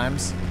many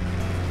times.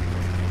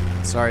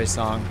 Sorry,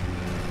 song.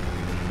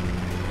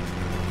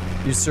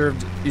 You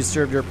served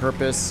your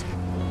purpose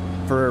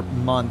for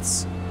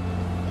months,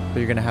 but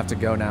you're gonna have to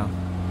go now.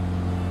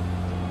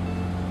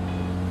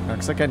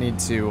 Looks like I need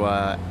to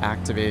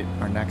activate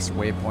our next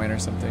waypoint or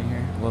something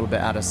here. A little bit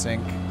out of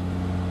sync.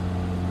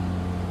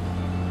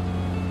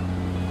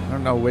 I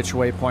don't know which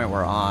waypoint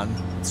we're on.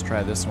 Let's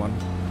try this one.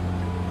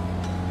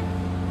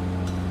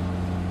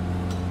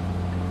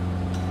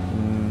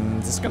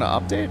 Is this gonna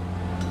update?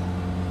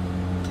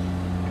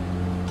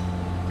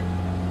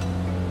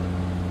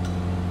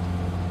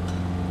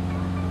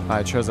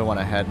 I chose the one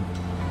ahead.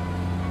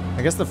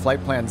 I guess the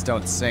flight plans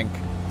don't sync.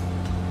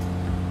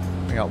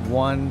 We got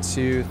 1,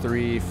 2,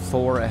 3,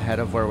 4 ahead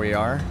of where we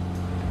are.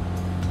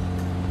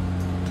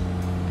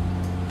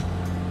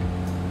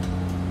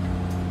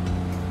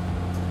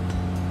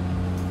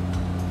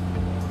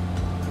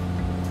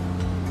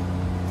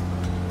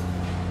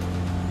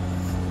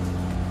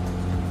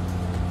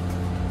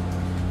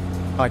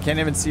 Oh, I can't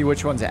even see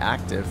which one's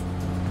active.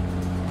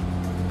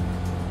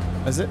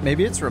 Is it?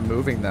 Maybe it's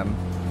removing them.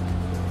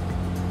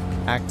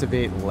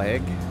 Activate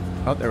leg.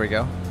 Oh, there we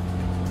go.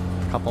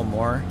 A couple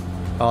more.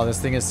 Oh,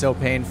 this thing is so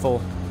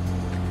painful.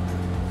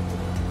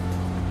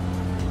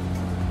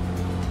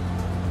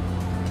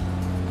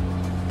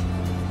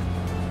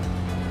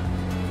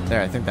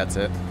 There, I think that's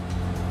it.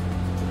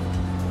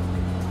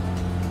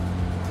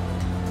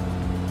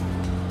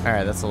 All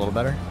right, that's a little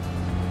better.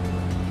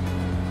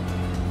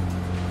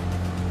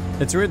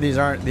 It's weird these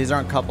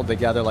aren't coupled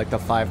together, like the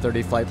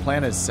 530 flight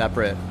plan is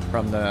separate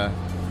from the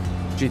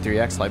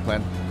G3X flight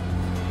plan.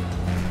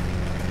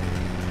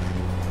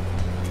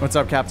 What's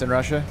up, Captain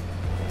Russia?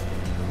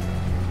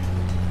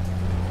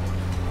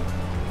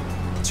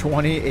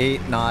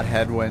 28 knot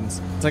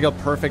headwinds. It's like a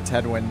perfect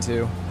headwind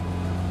too.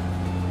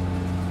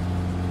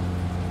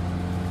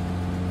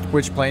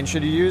 Which plane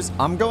should you use?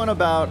 I'm going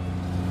about,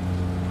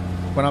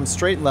 when I'm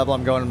straight level,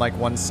 I'm going like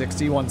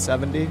 160,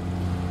 170.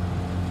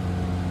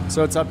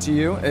 So it's up to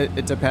you.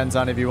 It depends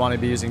on if you want to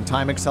be using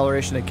time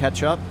acceleration to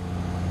catch up,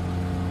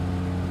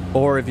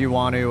 or if you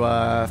want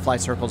to fly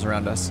circles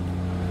around us.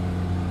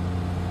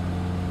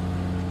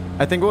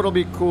 I think what'll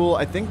be cool,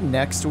 I think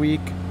next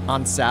week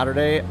on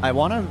Saturday, I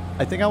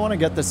think I want to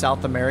get the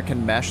South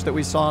American mesh that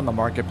we saw in the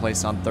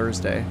marketplace on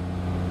Thursday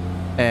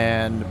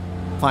and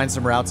find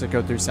some routes that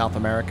go through South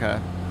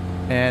America.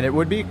 And it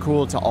would be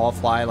cool to all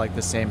fly like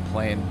the same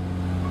plane,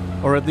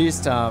 or at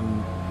least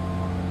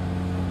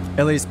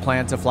at least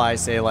plan to fly,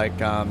 say, like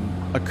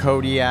a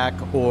Kodiak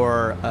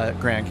or a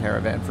Grand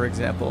Caravan, for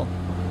example.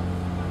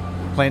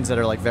 Planes that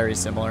are like very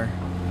similar.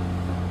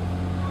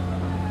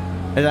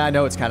 And I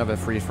know it's kind of a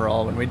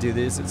free-for-all when we do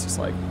these. It's just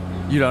like,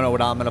 you don't know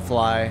what I'm going to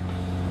fly,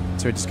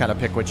 so we just kind of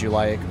pick what you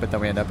like, but then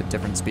we end up at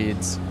different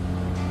speeds.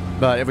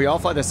 But if we all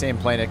fly the same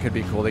plane, it could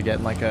be cool to get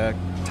in like a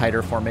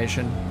tighter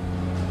formation.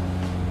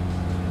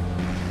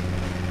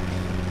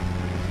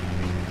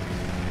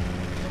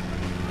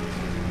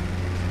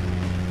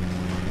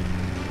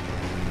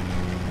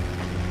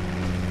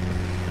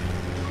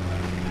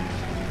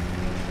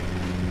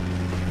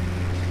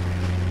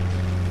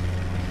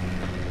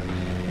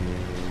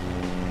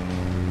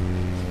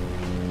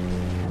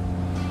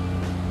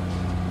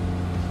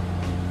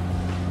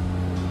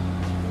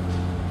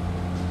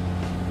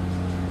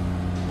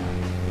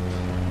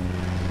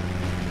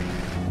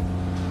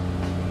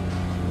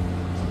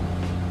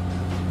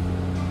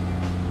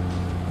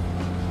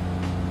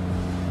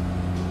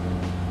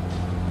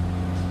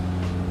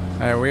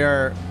 Alright, we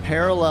are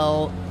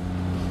parallel.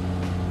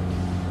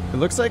 It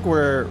looks like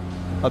we're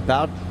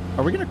about...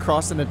 Are we going to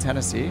cross into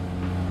Tennessee?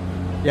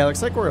 Yeah, it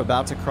looks like we're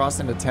about to cross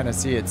into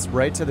Tennessee. It's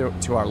right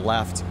to our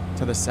left,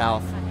 to the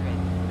south,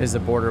 is the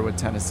border with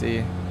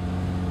Tennessee,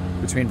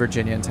 between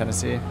Virginia and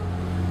Tennessee.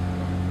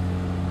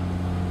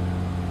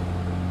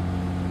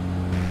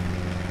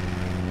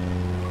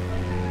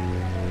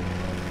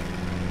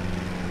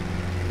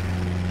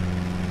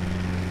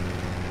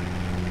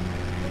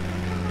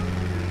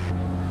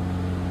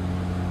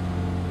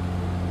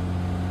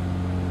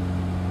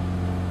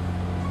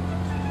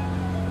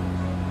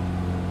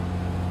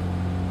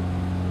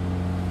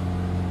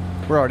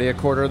 We're already a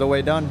quarter of the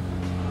way done.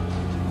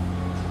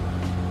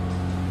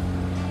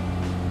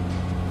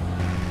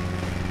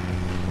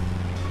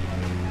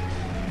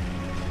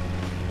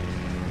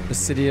 The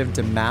city of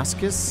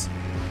Damascus.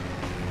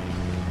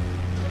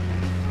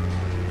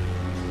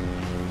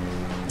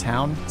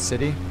 Town,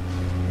 city.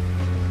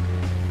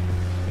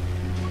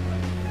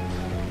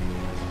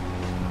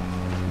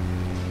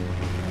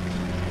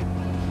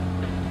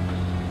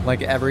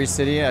 Like every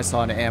city, I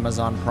saw an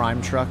Amazon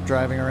Prime truck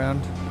driving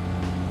around.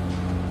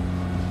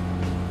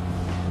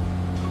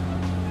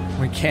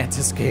 We can't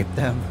escape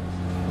them.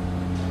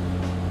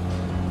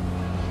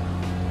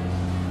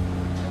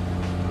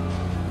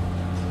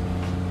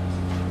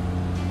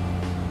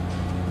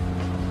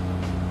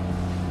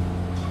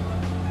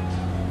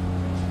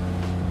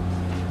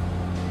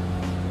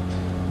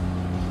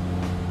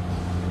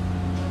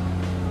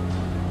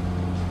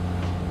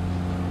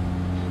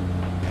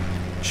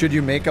 Should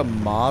you make a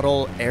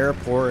model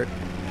airport?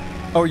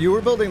 Oh, you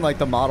were building like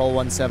the Model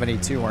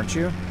 172, weren't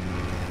you?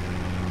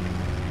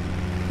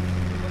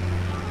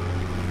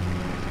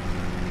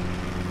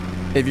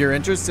 If you're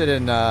interested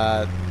in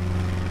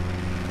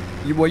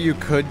what you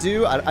could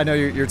do, I know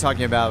you're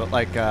talking about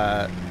like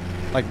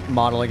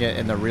modeling it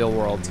in the real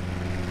world,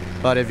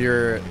 but if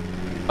you're,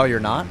 oh, you're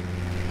not?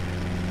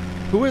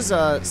 Who was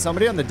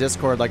somebody on the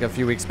Discord like a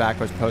few weeks back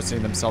was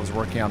posting themselves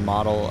working on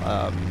model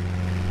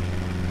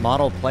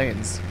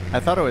planes. I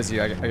thought it was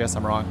you. I guess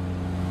I'm wrong.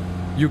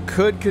 You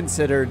could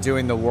consider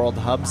doing the World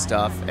Hub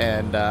stuff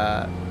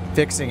and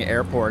fixing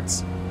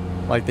airports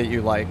like that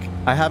you like.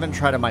 I haven't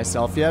tried it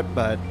myself yet,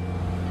 but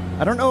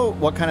I don't know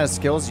what kind of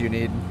skills you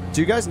need.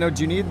 Do you guys know,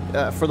 do you need,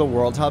 for the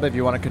World Hub, if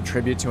you want to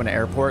contribute to an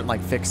airport and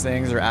like fix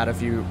things or add a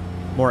few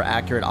more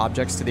accurate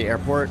objects to the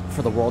airport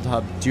for the World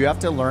Hub, do you have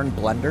to learn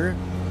Blender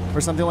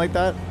or something like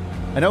that?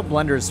 I know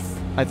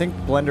I think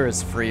Blender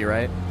is free,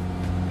 right?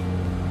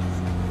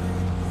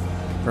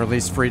 Or at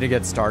least free to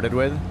get started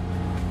with.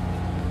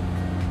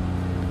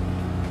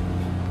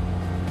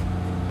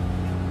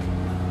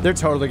 They're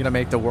totally going to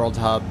make the World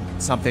Hub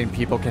something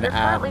people can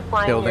add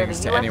buildings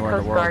to anywhere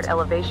in the world. Coast Guard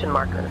elevation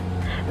marker.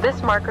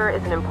 This marker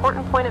is an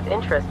important point of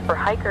interest for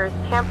hikers,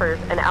 campers,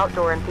 and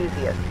outdoor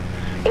enthusiasts.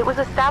 It was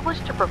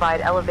established to provide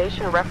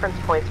elevation reference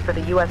points for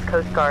the U.S.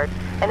 Coast Guard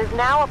and is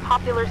now a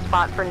popular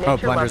spot for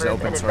nature lovers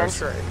and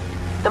adventurers.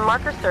 The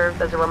marker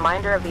serves as a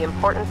reminder of the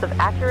importance of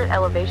accurate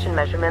elevation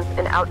measurements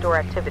in outdoor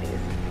activities.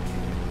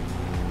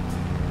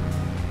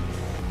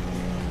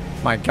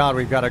 My God,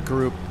 we've got a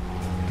group.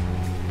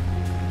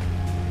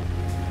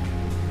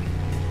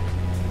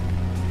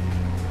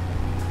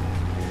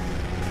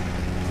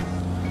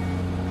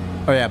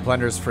 Oh yeah,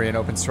 Blender's free and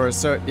open source.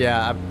 So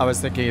yeah, I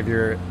was thinking if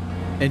you're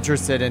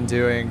interested in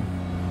doing,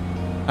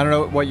 I don't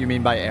know what you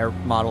mean by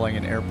modeling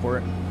an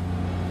airport,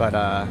 but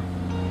are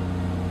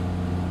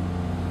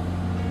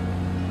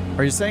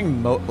you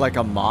saying like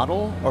a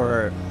model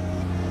or?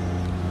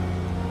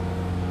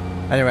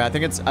 Anyway, I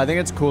think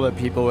it's cool that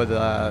people with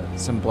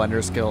some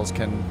Blender skills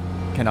can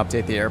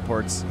update the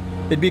airports.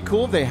 It'd be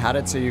cool if they had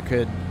it so you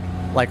could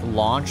like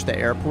launch the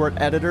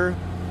airport editor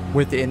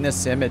within the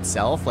sim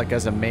itself, like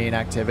as a main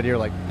activity, or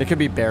like it could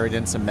be buried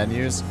in some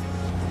menus.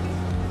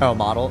 Oh,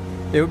 model.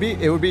 It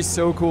would be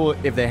so cool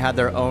if they had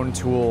their own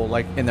tool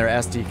like in their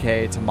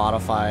SDK to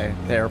modify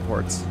the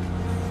airports.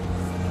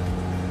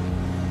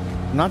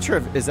 I'm not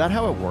sure is that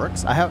how it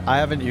works? I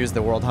haven't used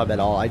the World Hub at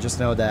all. I just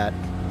know that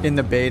in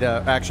the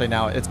beta, actually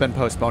now it's been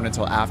postponed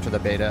until after the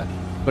beta,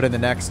 but in the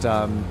next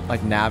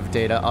like nav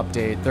data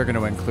update, they're going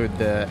to include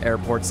the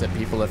airports that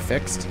people have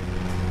fixed.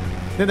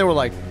 I think there were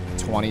like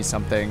 20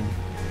 something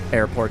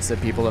airports that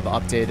people have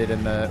updated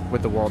in the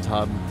with the World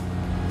Hub.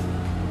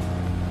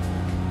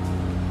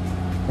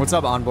 What's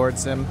up, onboard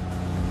sim?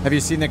 Have you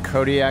seen the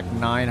Kodiak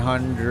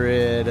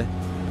 900?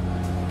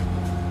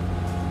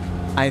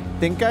 I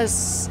think I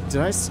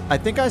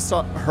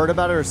heard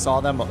about it or saw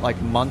them like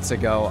months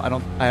ago.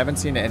 I haven't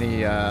seen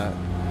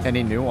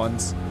any new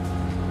ones.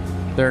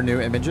 There are new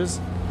images.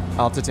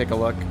 I'll have to take a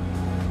look.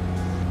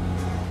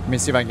 Let me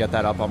see if I can get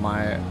that up on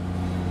my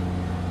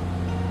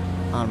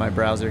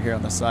browser here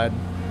on the side.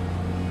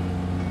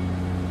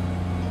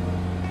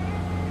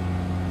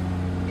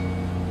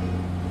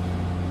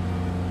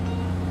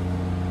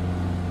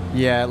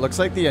 Yeah, it looks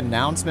like the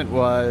announcement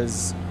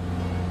was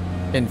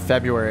in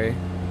February.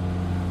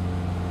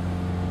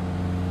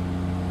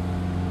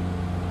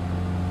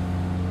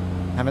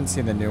 Haven't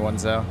seen the new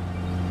ones though.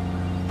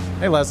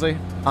 Hey Leslie,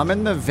 I'm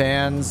in the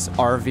Vans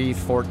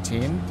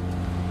RV14.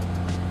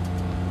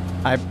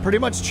 I pretty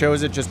much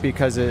chose it just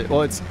because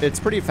it's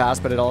pretty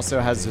fast, but it also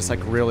has this like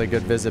really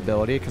good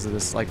visibility because of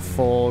this like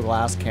full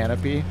glass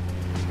canopy.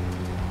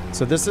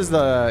 So this is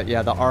the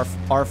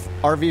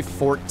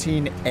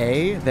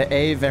RV14A. The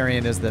A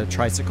variant is the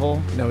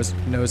tricycle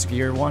nose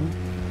gear one,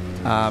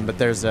 but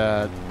there's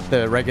the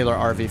regular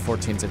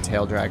RV14 is a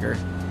tail dragger,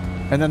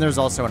 and then there's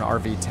also an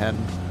RV10.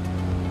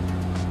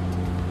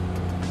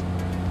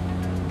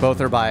 Both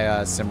are by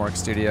Simworks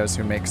Studios,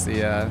 who makes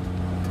the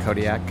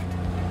Kodiak.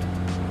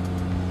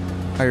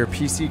 Oh, your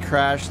PC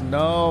crashed?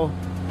 No,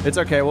 it's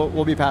okay.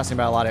 We'll be passing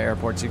by a lot of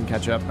airports. You can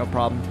catch up, no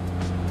problem.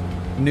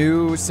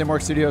 New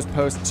Simworks Studios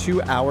post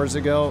 2 hours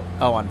ago.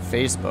 Oh, on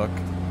Facebook.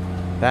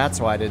 That's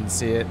why I didn't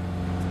see it.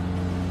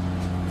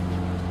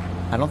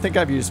 I don't think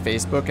I've used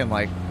Facebook in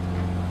like,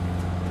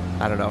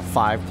 I don't know,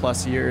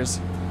 5+ years.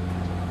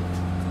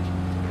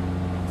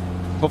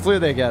 Hopefully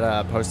they get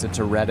posted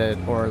to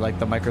Reddit or like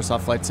the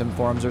Microsoft Flight Sim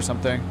forums or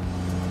something.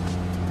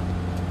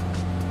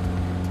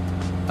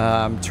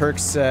 Turk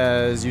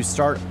says you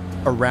start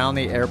around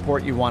the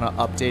airport you want to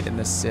update in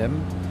the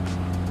sim.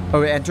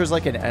 Oh, it enters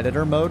like an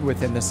editor mode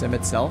within the sim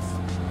itself.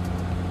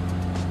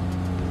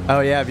 Oh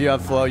yeah, if you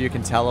have flow, you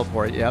can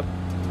teleport. Yep.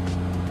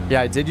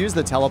 Yeah, I did use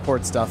the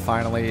teleport stuff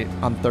finally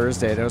on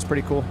Thursday. That was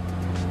pretty cool.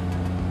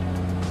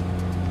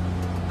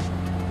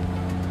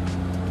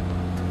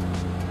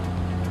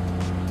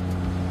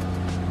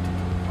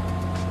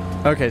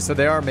 Okay, so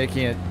they are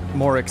making it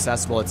more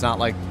accessible. It's not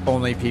like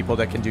only people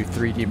that can do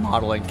 3D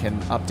modeling can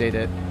update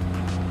it.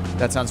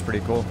 That sounds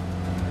pretty cool.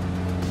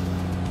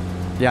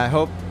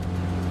 Yeah,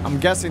 I'm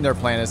guessing their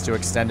plan is to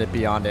extend it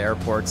beyond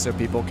airports so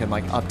people can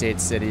like update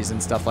cities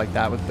and stuff like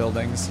that with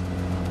buildings.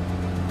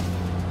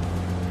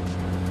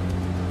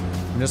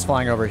 I'm just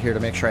flying over here to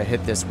make sure I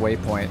hit this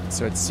waypoint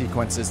so it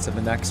sequences to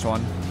the next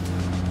one.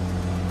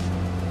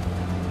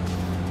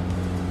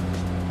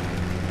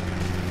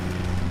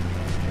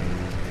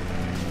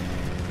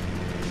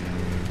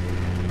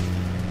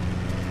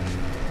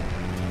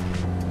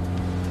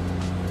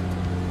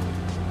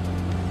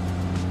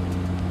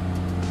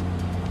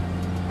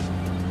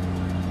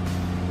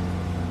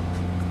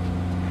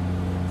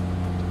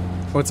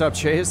 What's up,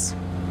 Chase?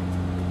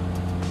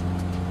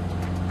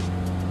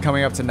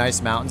 Coming up to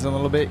nice mountains in a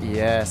little bit?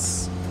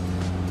 Yes.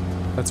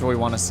 That's what we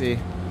want to see.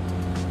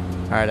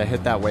 Alright, I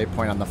hit that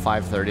waypoint on the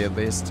 530 at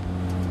least.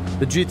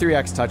 The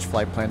G3X touch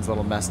flight plan's a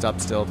little messed up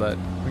still, but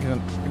we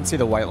can see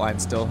the white line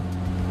still.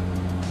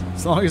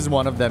 As long as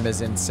one of them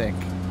is in sync,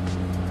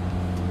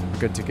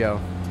 good to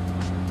go.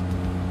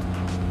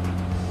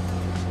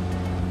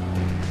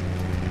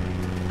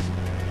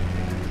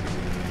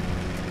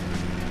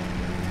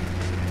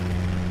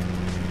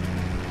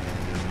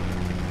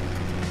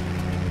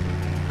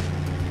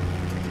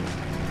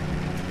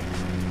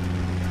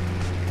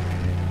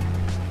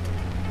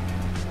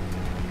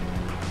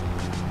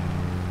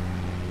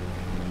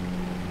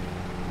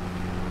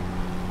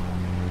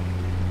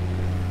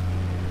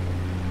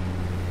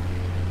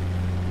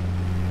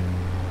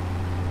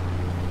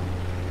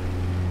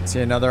 See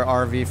another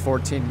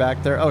RV14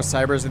 back there. Oh,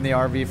 Cyber's in the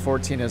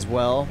RV14 as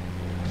well.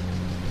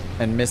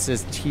 And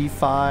Mrs.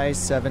 T-Fi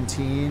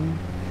 17.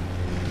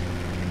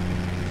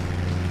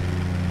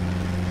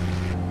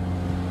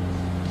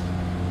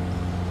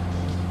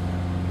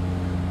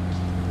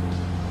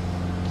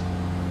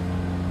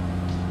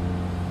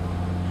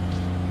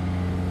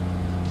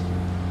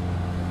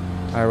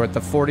 All right, we're at the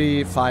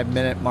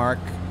 45-minute mark.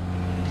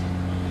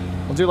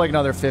 We'll do like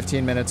another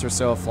 15 minutes or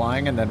so of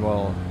flying, and then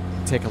we'll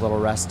take a little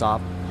rest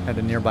stop at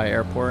a nearby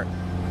airport.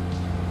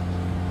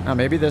 Now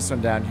maybe this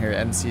one down here,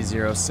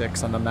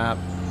 NC06 on the map.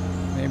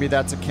 Maybe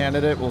that's a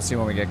candidate. We'll see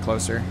when we get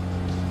closer.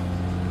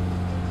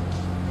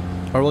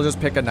 Or we'll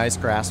just pick a nice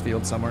grass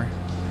field somewhere.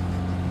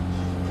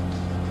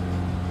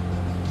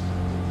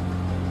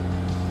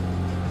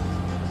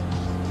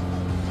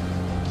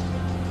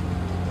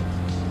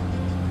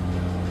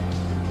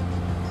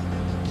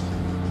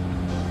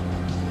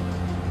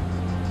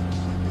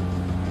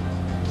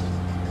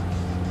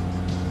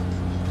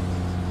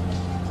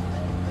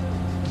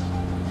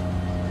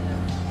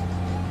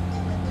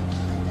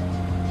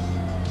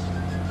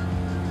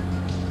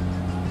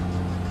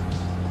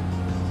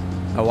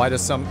 Oh, why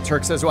does some...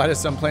 Turk says, why does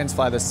some planes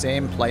fly the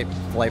same flight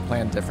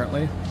plan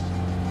differently?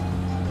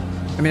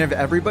 I mean, if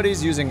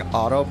everybody's using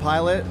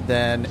autopilot,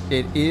 then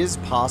it is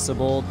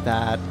possible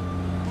that...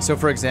 So,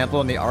 for example,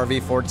 in the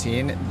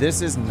RV-14,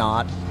 this is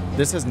not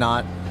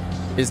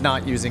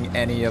using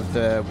any of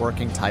the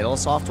working title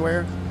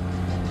software.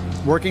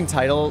 Working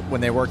title,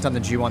 when they worked on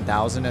the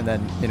G1000 and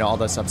then, you know, all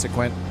the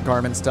subsequent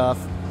Garmin stuff,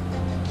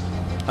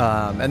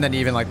 and then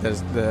even like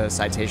the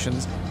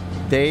citations,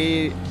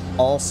 they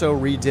also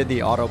redid the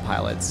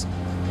autopilots.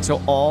 So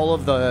all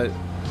of the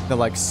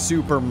like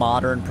super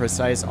modern,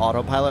 precise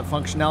autopilot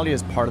functionality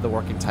is part of the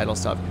working title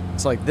stuff.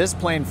 So like this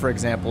plane, for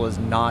example, is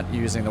not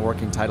using the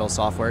working title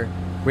software.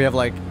 We have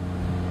like,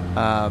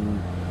 I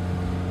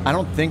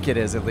don't think it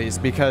is, at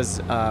least, because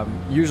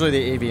usually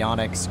the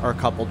avionics are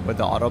coupled with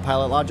the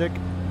autopilot logic.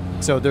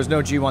 So there's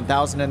no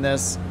G1000 in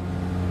this.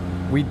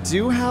 We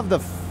do have the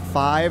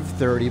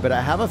 530, but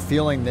I have a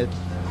feeling that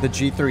the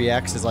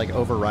G3X is like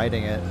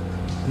overriding it.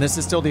 And this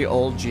is still the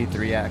old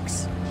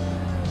G3X.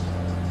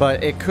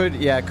 But it could,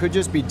 yeah, it could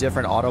just be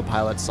different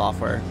autopilot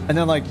software. And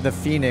then like the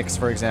Phoenix,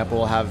 for example,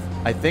 will have,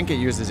 I think it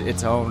uses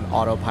its own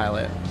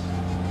autopilot.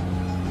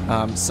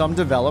 Some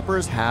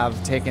developers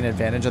have taken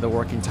advantage of the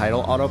working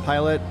title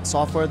autopilot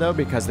software though,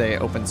 because they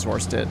open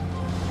sourced it.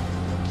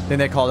 I think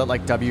they called it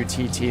like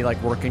WTT,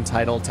 like working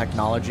title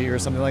technology or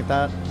something like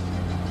that.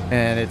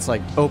 And it's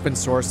like open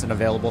source and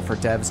available for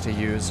devs to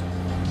use.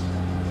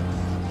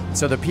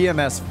 So the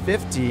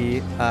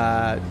PMS-50,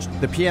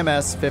 the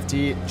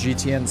PMS-50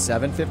 GTN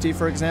 750,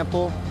 for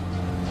example,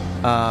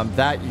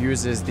 that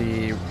uses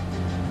the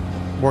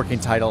working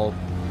title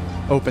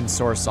open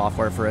source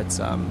software for its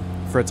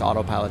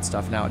autopilot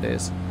stuff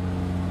nowadays.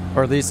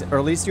 Or at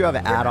least you have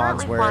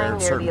add-ons where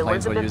certain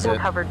planes will use it.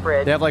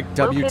 They have like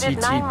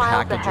WTT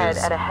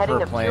packages at a heading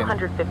per of plane.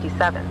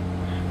 257.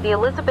 The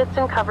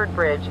Elizabethton Covered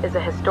Bridge is a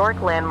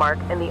historic landmark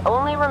and the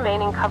only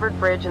remaining covered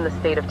bridge in the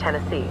state of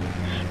Tennessee.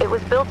 It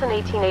was built in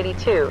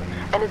 1882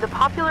 and is a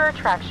popular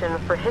attraction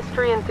for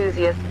history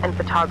enthusiasts and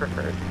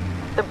photographers.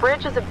 The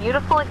bridge is a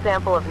beautiful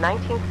example of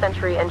 19th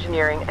century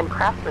engineering and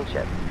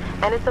craftsmanship,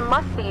 and it's a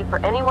must-see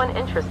for anyone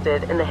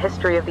interested in the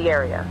history of the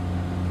area.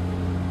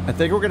 I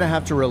think we're going to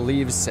have to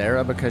relieve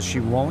Sarah because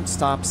she won't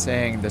stop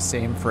saying the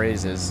same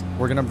phrases.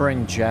 We're going to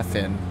bring Jeff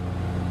in.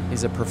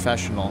 He's a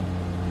professional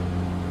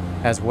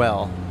as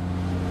well.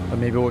 But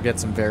maybe we'll get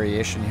some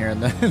variation here in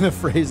the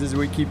phrases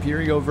we keep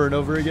hearing over and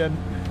over again.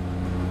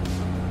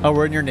 Oh,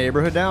 we're in your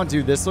neighborhood now?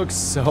 Dude, this looks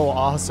so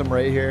awesome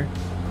right here.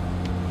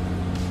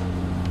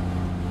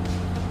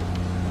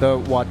 The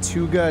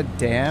Watauga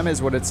Dam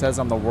is what it says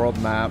on the world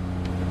map.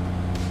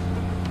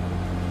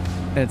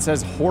 And it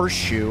says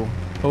Horseshoe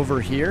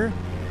over here.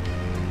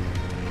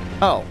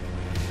 Oh.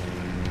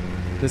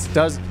 This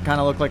does kind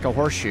of look like a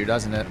horseshoe,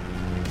 doesn't it?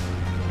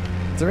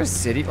 Is there a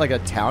city, like a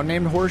town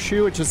named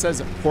Horseshoe? It just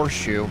says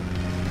Horseshoe.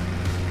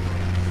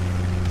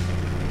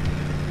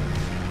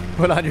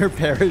 Put on your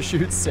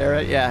parachute,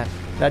 Sarah. Yeah,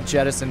 that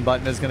jettison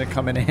button is going to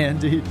come in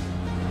handy.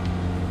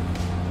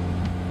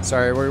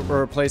 Sorry, we're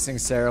replacing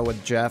Sarah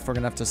with Jeff. We're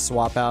going to have to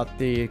swap out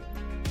the...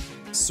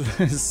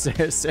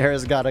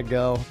 Sarah's got to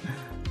go.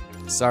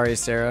 Sorry,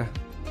 Sarah.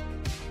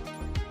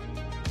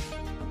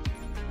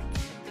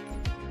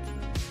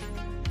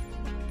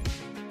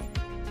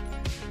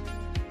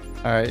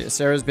 Alright,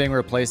 Sarah's being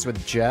replaced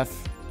with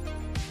Jeff.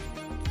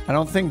 I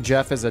don't think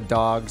Jeff is a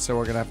dog, so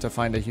we're going to have to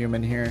find a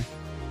human here.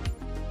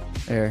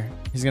 There.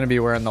 He's going to be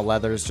wearing the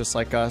leathers just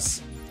like us.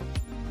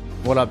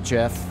 What up,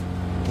 Jeff?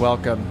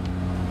 Welcome.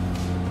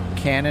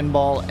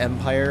 Cannonball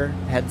Empire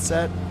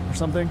headset or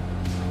something?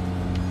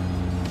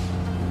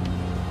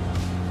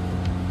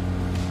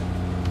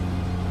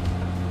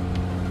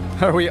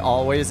 Are we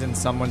always in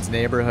someone's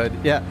neighborhood?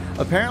 Yeah,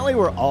 apparently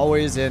we're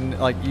always in,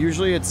 like,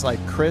 usually it's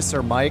like Chris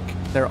or Mike,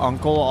 their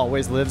uncle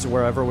always lives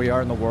wherever we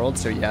are in the world,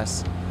 so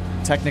yes,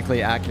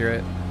 technically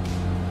accurate.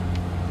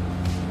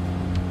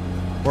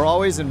 We're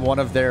always in one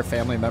of their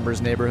family members'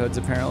 neighborhoods,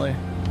 apparently.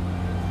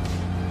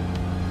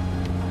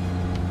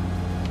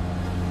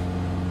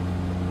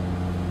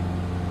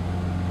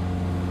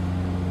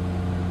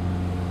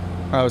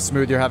 Oh,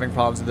 Smooth, you're having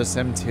problems with the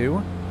sim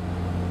too?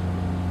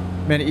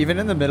 Man, even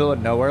in the middle of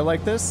nowhere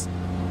like this,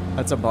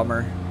 that's a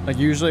bummer. Like,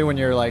 usually when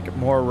you're, like,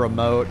 more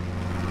remote,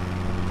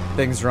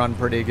 things run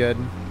pretty good.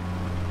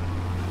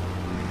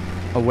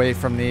 Away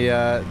from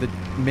the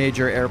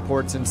major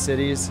airports and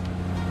cities.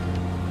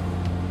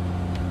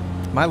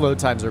 My load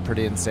times are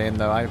pretty insane,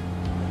 though. I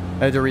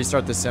had to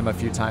restart the sim a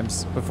few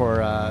times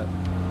before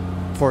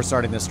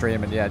starting the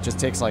stream, and yeah, it just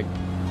takes, like,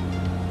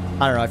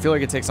 I don't know, I feel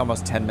like it takes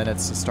almost 10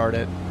 minutes to start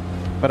it.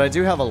 But I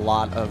do have a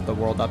lot of the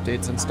world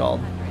updates installed.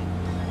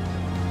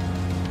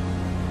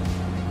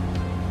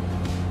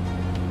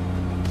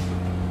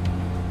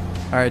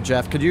 All right,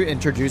 Jeff, could you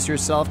introduce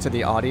yourself to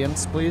the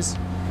audience, please?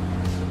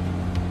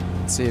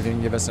 Let's see if you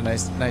can give us a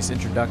nice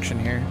introduction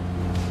here.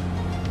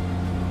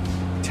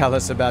 Tell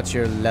us about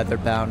your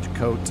leather-bound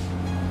coat.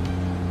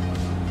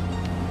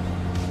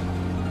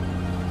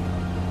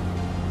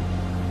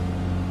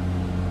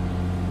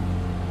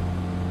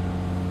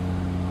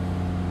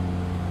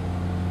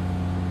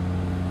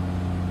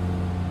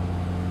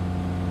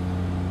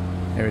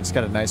 we just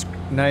got a nice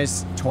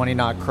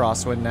 20-knot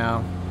crosswind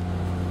now.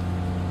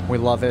 We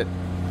love it.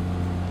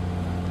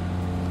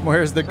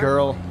 Where's the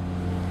girl?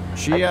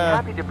 She, I'd be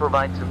happy to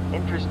provide some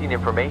interesting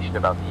information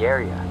about the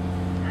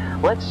area.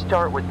 Let's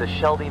start with the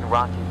Sheldon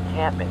Rock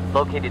encampment,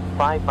 located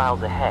 5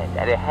 miles ahead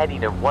at a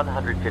heading of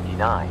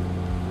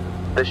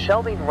 159. The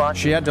Sheldon Rock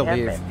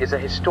encampment is a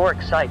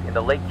historic site in the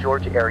Lake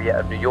George area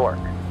of New York.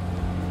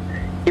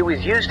 It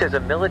was used as a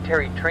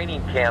military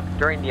training camp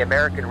during the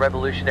American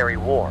Revolutionary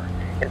War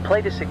and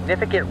played a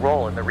significant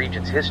role in the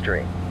region's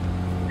history.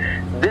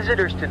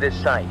 Visitors to this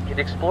site can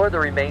explore the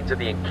remains of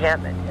the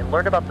encampment and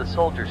learn about the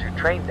soldiers who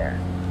trained there.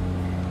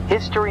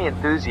 History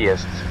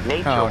enthusiasts,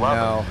 nature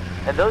lovers,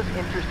 and those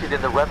interested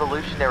in the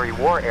Revolutionary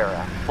War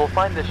era will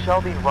find the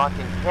Sheldon Rock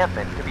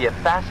encampment to be a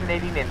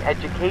fascinating and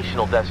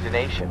educational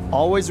destination.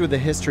 Always with the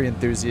history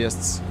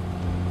enthusiasts.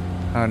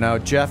 Oh no,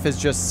 Jeff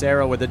is just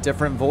Sarah with a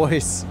different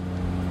voice.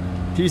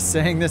 He's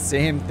saying the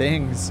same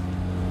things.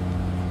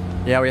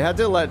 Yeah, we had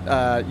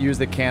to use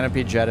the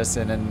canopy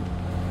jettison and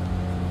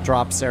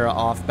drop Sarah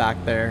off back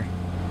there.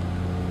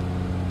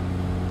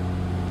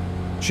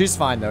 She's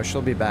fine though,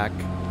 she'll be back.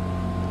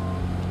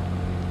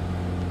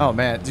 Oh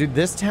man, dude,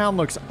 this town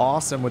looks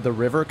awesome with the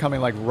river coming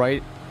like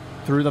right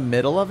through the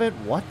middle of it.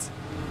 What?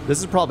 This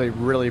is probably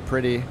really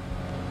pretty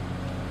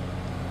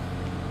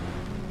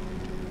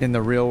in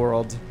the real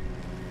world.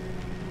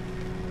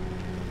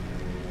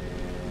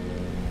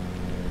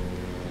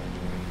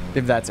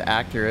 If that's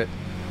accurate.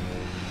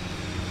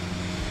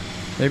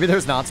 Maybe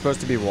there's not supposed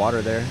to be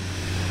water there.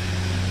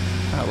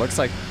 Oh, looks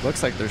like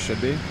there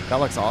should be. That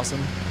looks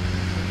awesome.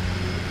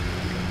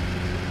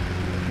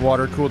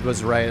 Water cooled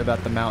was right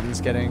about the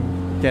mountains getting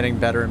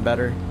better and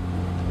better.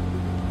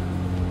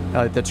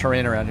 The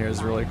terrain around here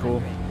is really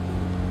cool.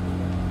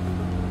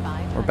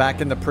 We're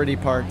back in the pretty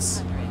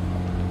parts.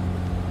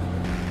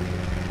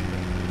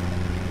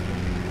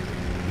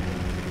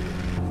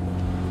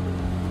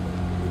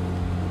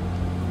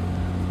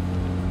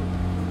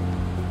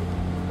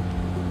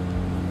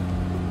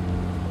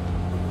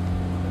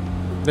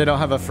 They don't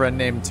have a friend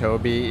named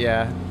Toby.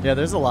 Yeah,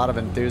 there's a lot of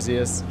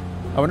enthusiasts.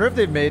 I wonder if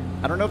they've made,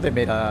 I don't know if they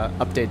made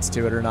updates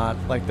to it or not,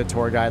 like the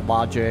tour guide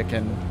logic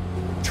and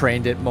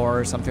trained it more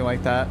or something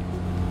like that.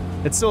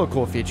 It's still a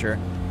cool feature.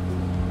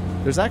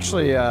 There's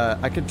actually,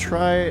 I could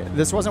try,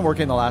 this wasn't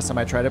working the last time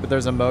I tried it, but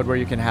there's a mode where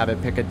you can have it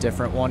pick a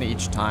different one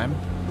each time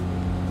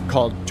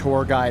called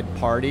Tour Guide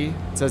Party.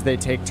 It says they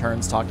take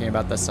turns talking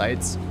about the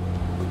sites.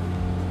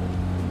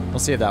 We'll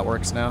see if that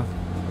works now.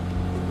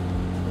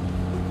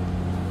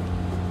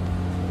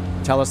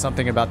 Tell us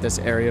something about this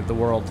area of the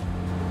world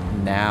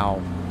now.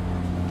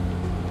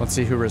 Let's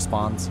see who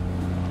responds.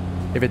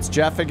 If it's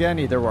Jeff again,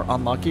 either we're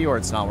unlucky or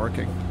it's not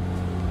working.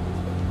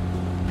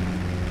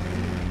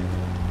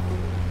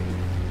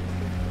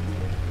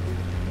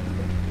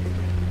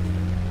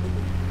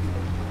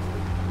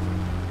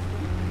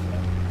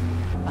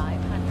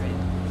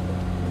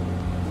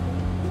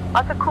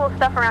 Lots of cool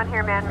stuff around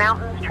here, man.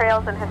 Mountains,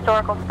 trails, and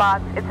historical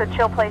spots. It's a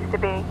chill place to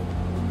be.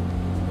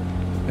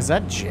 Is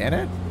that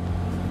Janet?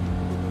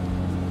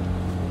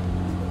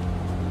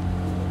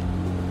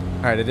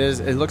 All right, it is.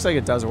 It looks like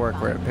it does work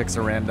where it picks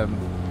a random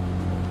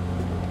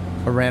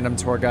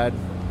tour guide.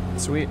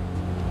 Sweet.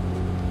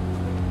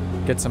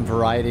 Get some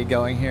variety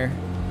going here.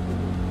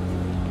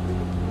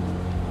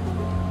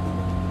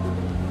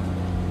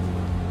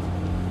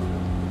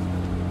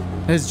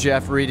 Is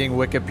Jeff reading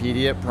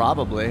Wikipedia?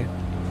 Probably.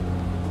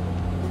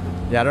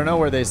 Yeah, I don't know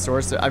where they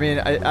sourced it. I mean,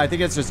 I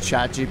think it's just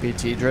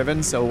ChatGPT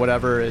driven, so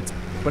whatever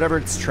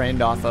it's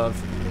trained off of,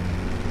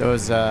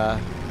 those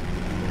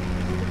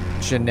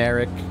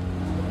generic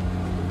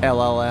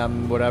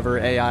LLM, whatever,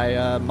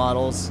 AI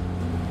models.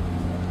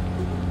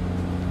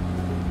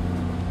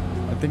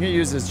 I think it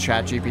uses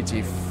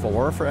ChatGPT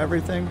 4 for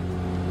everything.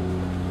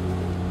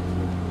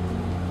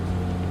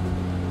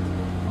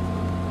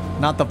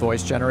 Not the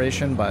voice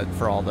generation, but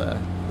for all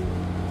the,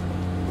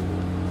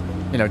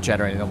 you know,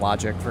 generating the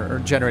logic or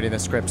generating the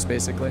scripts,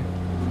 basically.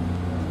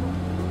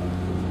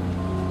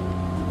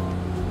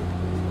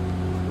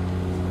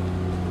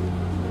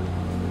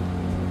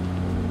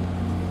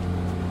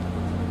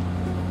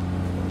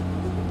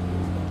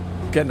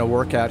 Getting a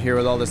workout here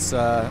with all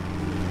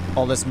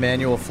this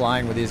manual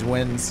flying with these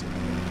winds.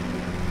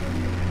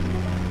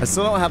 I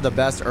still don't have the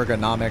best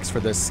ergonomics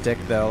for this stick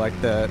though. Like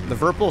the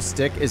Virpil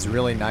stick is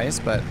really nice,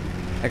 but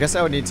I guess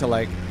I would need to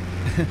like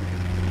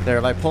there,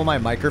 if I pull my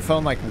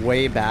microphone like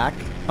way back,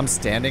 I'm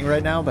standing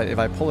right now, but if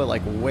I pull it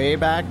like way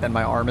back, then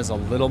my arm is a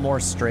little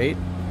more straight.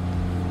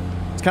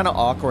 It's kind of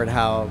awkward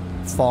how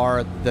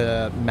far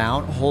the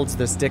mount holds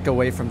the stick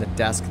away from the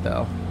desk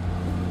though.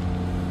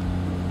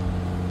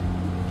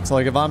 So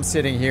like if I'm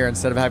sitting here,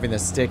 instead of having the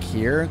stick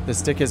here, the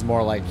stick is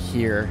more like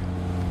here.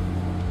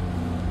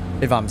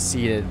 If I'm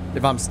seated.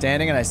 If I'm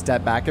standing and I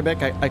step back a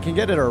bit, I can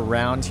get it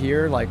around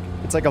here. Like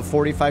it's like a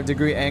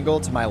 45-degree angle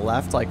to my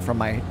left, like from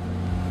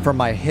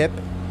my hip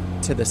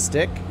to the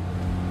stick.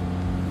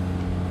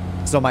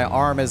 So my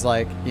arm is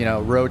like, you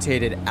know,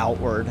 rotated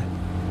outward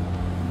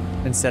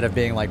instead of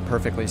being like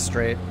perfectly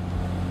straight.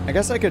 I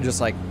guess I could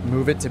just like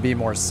move it to be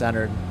more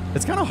centered.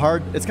 It's kind of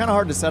hard. It's kind of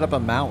hard to set up a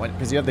mount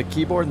because you have the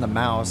keyboard and the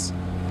mouse.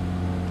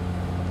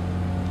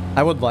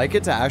 I would like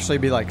it to actually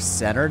be like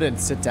centered and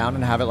sit down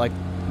and have it like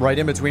right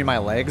in between my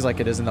legs like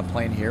it is in the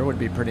plane here would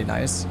be pretty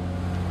nice.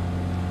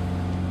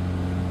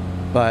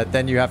 But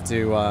then you have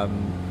to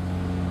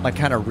like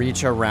kind of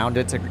reach around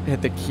it to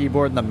hit the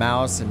keyboard and the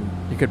mouse, and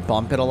you could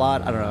bump it a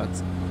lot. I don't know.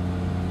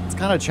 It's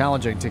kind of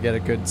challenging to get a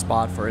good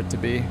spot for it to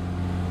be.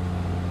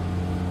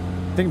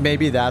 I think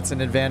maybe that's an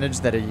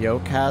advantage that a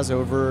yoke has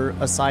over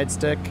a side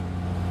stick.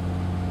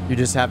 You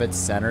just have it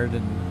centered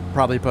and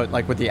probably put,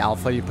 like with the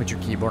Alpha, you put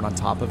your keyboard on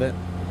top of it.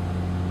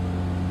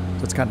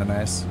 So it's kind of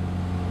nice.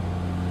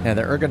 Yeah,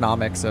 the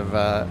ergonomics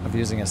of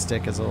using a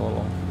stick is a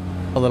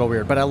little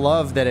weird, but I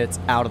love that it's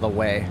out of the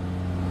way.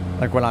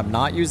 Like when I'm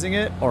not using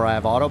it or I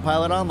have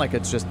autopilot on, like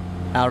it's just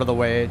out of the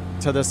way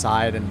to the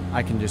side and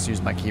I can just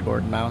use my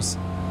keyboard and mouse.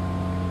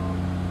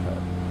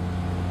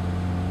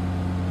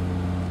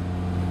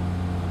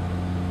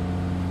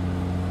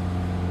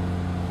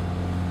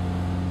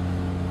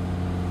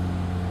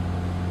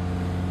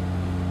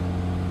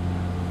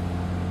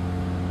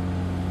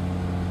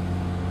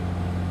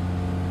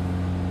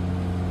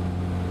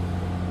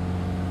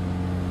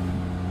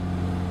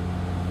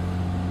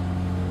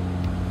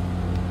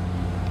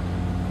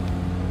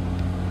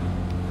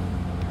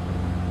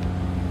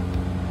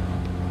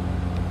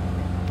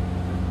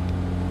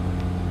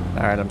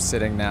 All right, I'm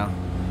sitting now.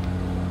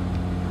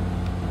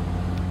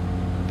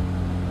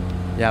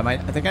 Yeah, I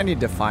think I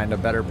need to find a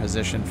better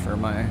position for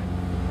my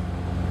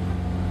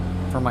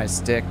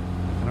stick.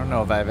 I don't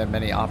know if I have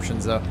many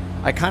options though.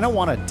 I kind of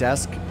want a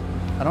desk.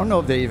 I don't know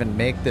if they even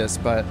make this,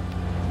 but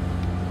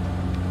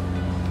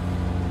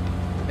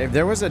if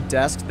there was a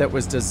desk that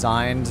was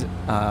designed,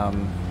 how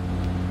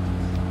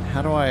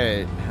do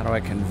I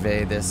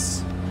convey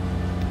this?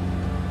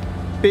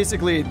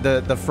 Basically,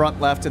 the front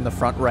left and the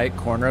front right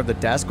corner of the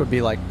desk would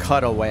be like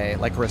cut away,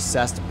 like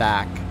recessed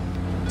back.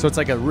 So it's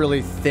like a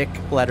really thick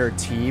letter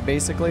T,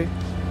 basically.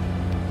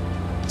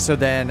 So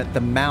then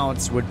the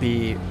mounts would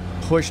be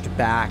pushed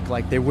back,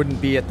 like they wouldn't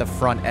be at the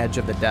front edge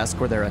of the desk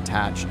where they're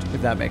attached,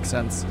 if that makes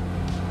sense.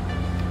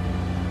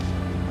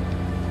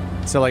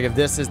 So like if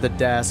this is the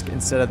desk,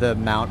 instead of the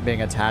mount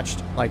being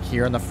attached like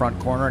here in the front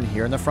corner and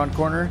here in the front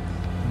corner,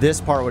 this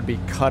part would be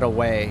cut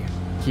away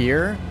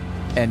here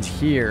and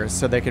here,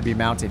 so they could be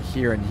mounted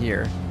here and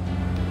here.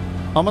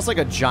 Almost like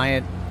a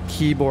giant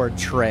keyboard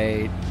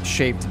tray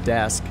shaped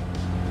desk.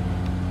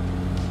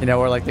 You know,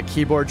 where like the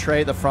keyboard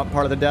tray, the front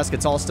part of the desk,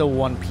 it's all still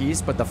one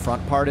piece, but the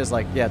front part is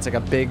like, yeah, it's like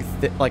a big,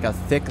 like a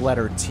thick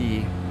letter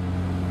T.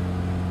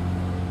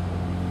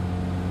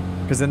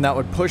 Because then that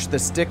would push the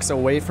sticks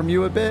away from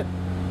you a bit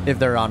if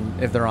they're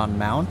on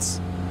mounts.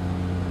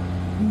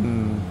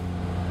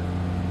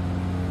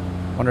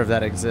 Wonder if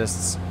that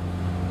exists.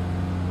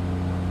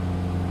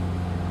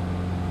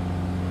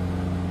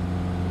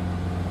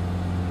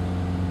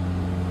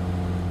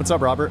 What's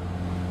up, Robert?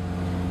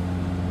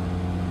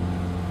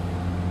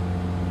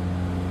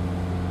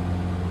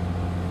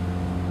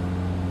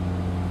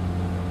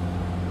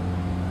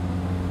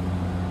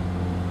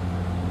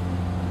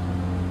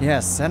 Yeah,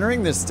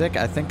 centering this stick,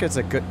 I think it's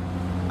a good...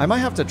 I might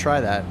have to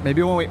try that.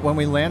 Maybe when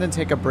we land and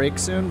take a break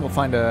soon, we'll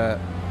find a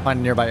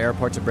nearby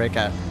airport to break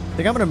at. I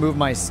think I'm gonna move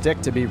my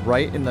stick to be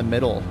right in the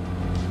middle.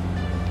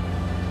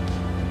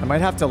 I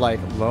might have to like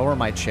lower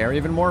my chair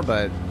even more,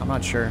 but I'm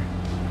not sure.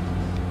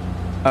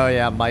 Oh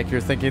yeah, Mike,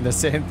 you're thinking the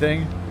same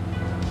thing?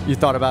 You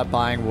thought about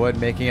buying wood,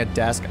 making a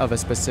desk of a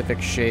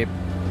specific shape.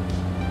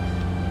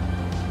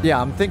 Yeah,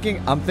 I'm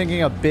thinking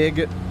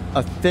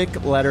a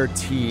thick letter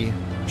T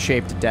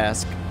shaped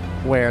desk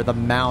where the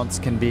mounts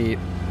can be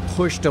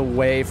pushed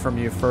away from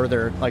you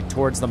further, like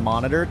towards the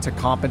monitor, to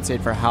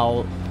compensate for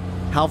how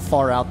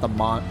far out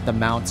the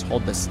mounts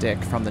hold the stick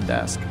from the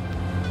desk.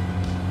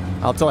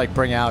 I'll have to like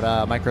bring out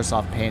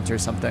Microsoft Paint or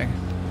something.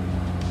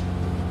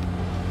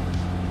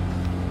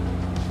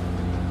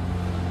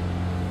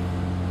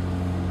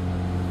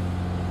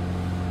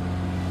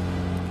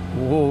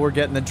 Whoa, we're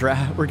getting the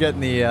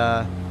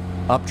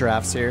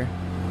updrafts here.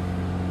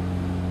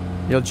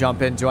 You'll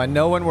jump into. I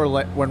know when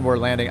we're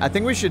landing. I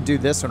think we should do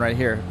this one right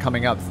here.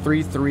 Coming up,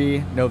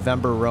 3-3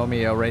 November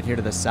Romeo, right here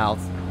to the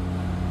south.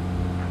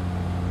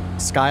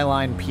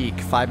 Skyline Peak,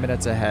 5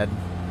 minutes ahead.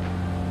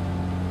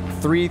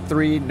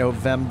 3-3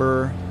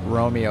 November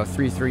Romeo,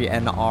 3-3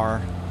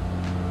 NR.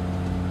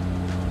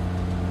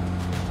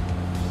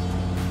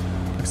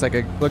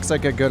 Looks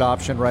like a good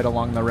option right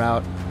along the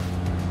route.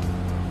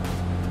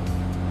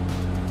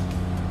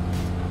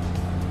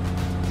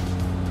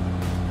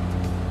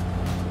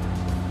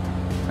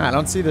 I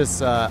don't see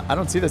this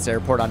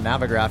airport on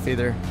Navigraph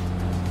either.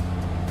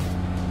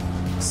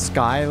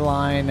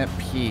 Skyline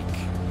Peak.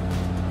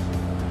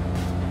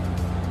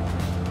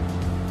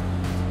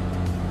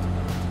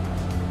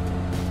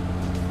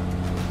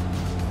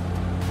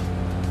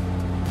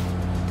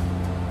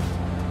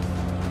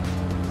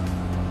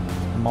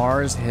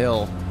 Mars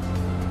Hill.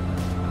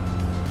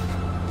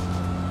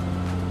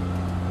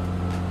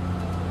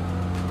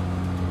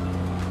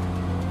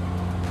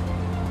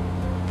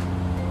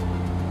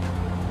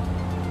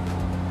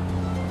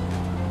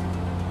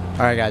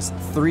 Alright guys,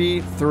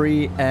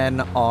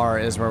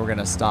 33NR is where we're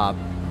gonna stop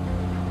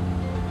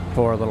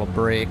for a little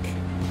break.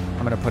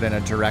 I'm gonna put in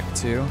a direct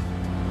to.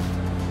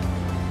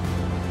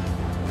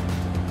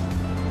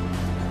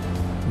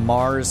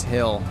 Mars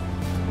Hill.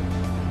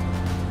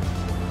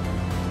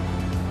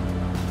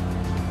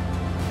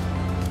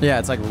 Yeah,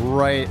 it's like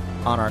right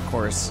on our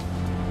course.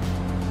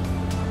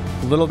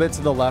 A little bit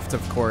to the left,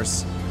 of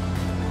course.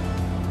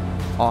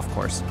 Off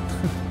course.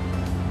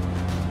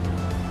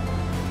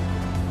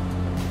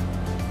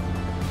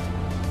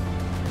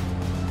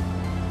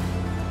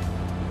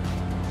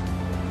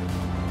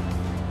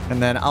 And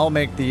then I'll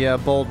make the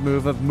bold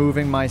move of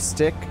moving my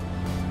stick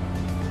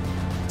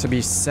to be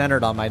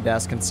centered on my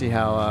desk and see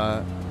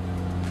how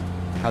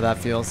that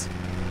feels.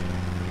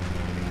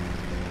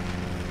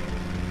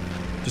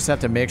 Just have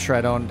to make sure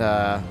I don't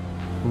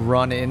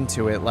run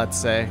into it, let's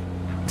say,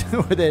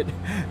 with it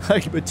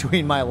like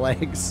between my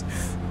legs.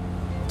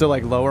 To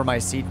like lower my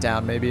seat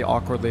down, maybe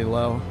awkwardly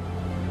low,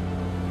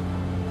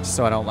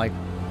 so I don't like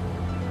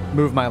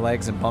move my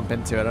legs and bump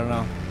into it. I don't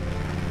know.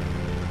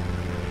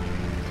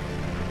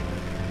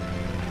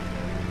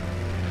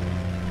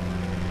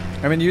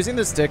 I mean, using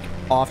the stick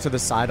off to the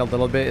side a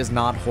little bit is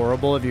not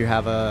horrible if you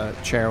have a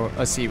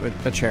seat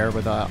with a chair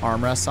with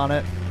armrests on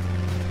it.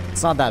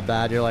 It's not that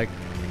bad. You're like,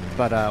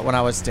 but when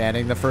I was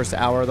standing the first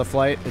hour of the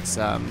flight, it's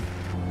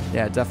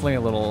yeah, definitely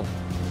a little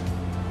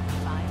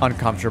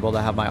uncomfortable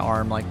to have my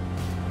arm like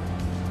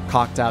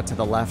cocked out to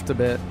the left a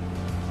bit.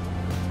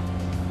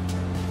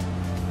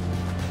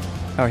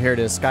 Oh, here it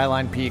is.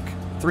 Skyline Peak.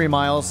 3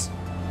 miles.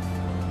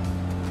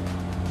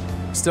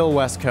 Still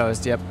West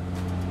Coast, yep.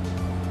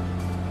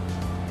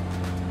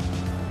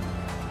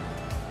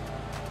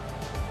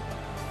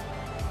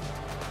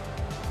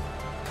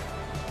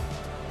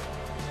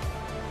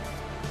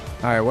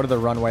 Alright, what are the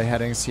runway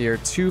headings here?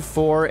 2,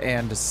 4,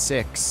 and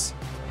 6.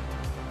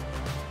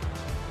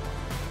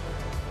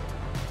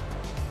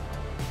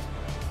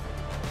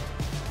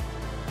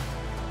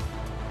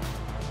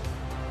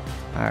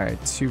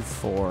 Alright, 2,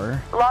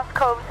 4. Lost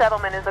Cove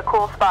Settlement is a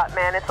cool spot,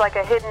 man. It's like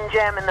a hidden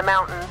gem in the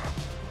mountains.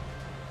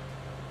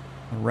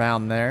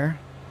 Around there.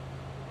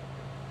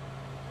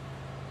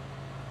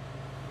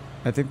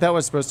 I think that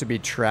was supposed to be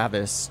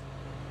Travis.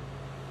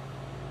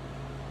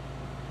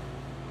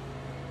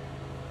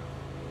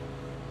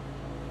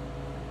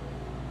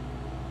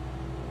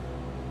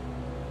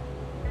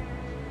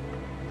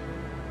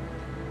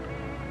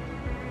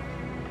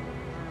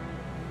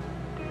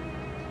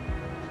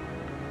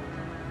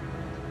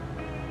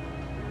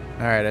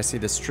 Alright, I see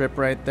the strip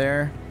right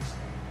there.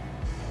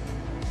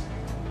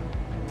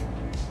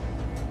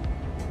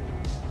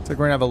 Looks like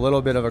we're gonna have a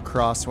little bit of a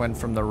crosswind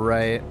from the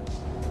right.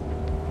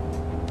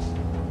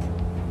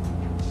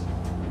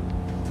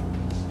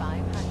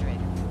 500.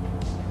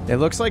 It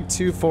looks like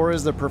 2-4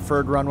 is the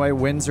preferred runway.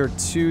 Winds are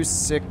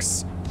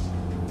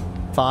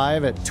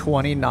 265 at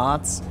 20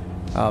 knots.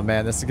 Oh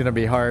man, this is gonna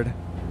be hard.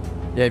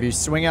 Yeah, if you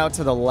swing out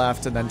to the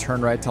left and then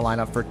turn right to line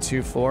up for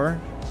 2-4.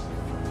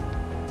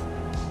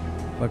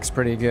 Looks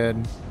pretty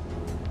good.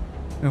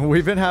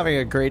 We've been having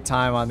a great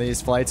time on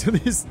these flights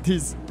with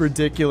these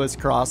ridiculous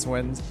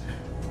crosswinds.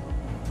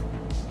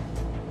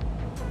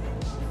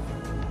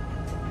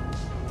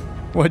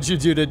 What'd you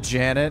do to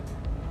Janet?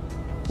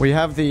 We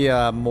have the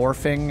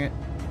morphing,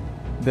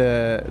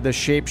 the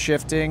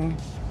shape-shifting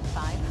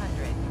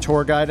 500.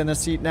 tour guide in the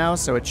seat now,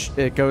 so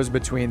it goes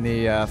between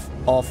the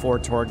all 4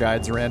 tour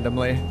guides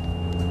randomly.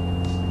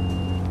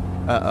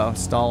 Uh-oh,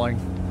 stalling.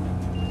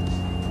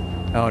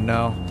 Oh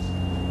no.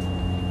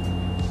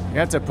 You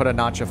have to put a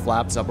notch of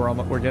flaps up.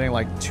 We're getting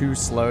like too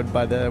slowed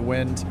by the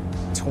wind.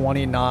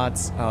 20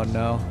 knots. Oh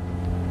no.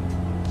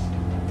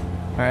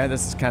 All right,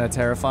 this is kind of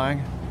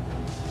terrifying.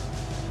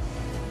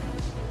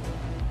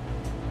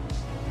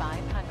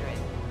 500.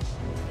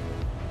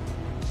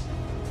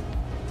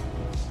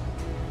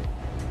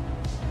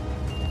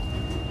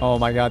 Oh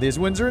my god, these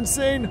winds are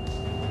insane.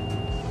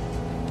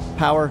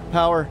 Power,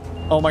 power.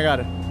 Oh my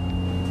god.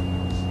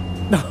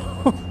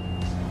 No.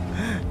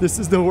 This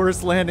is the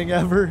worst landing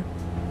ever.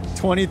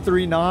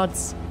 23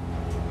 knots.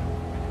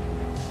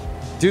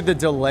 Dude, the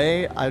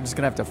delay, I'm just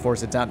gonna have to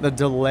force it down. The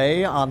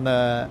delay on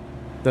the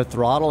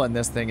throttle in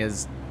this thing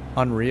is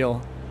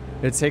unreal.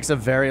 It takes a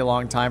very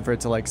long time for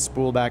it to like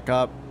spool back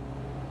up.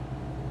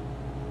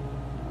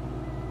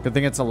 Good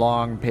thing it's a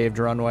long paved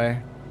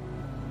runway.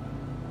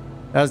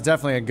 That was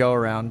definitely a go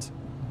around.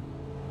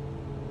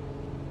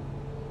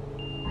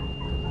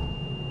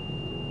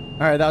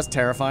 All right, that was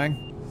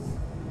terrifying.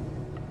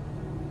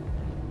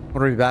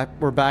 What are we back?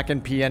 We're back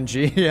in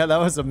PNG. Yeah, that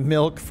was a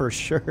milk for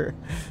sure.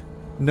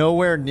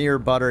 Nowhere near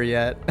butter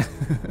yet.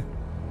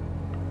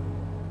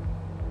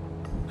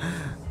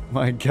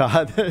 My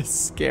god, that is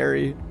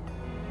scary.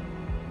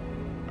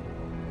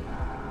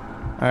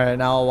 Alright,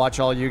 now I'll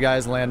watch all you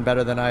guys land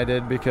better than I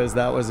did because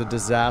that was a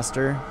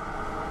disaster.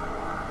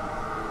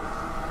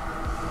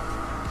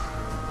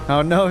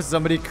 Oh no,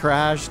 somebody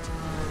crashed.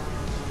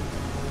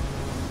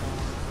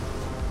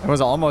 It was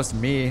almost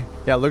me.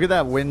 Yeah, look at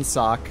that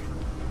windsock.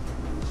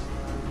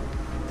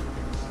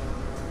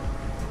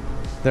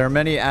 There are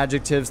many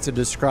adjectives to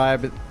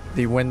describe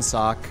the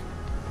windsock.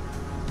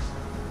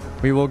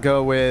 We will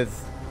go with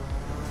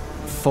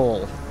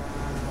full.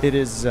 It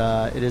is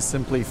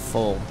simply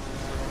full.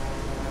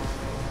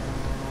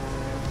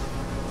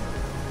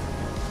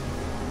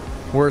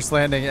 Worst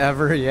landing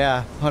ever?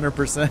 Yeah,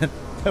 100%.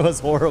 That was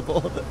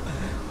horrible.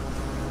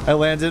 I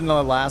landed in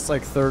the last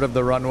like third of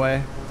the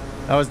runway.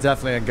 That was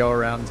definitely a go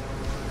around.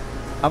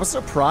 I was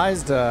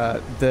surprised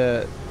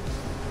the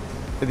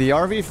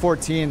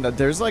RV14 that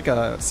there's like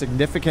a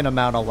significant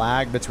amount of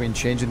lag between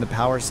changing the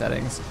power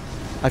settings.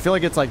 I feel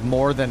like it's like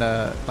more than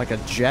a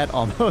jet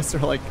almost, or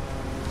like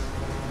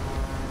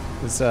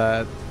it's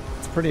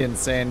pretty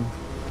insane.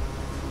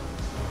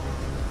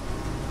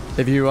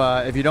 If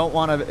you don't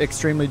want an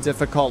extremely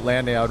difficult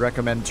landing, I would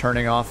recommend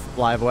turning off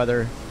live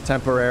weather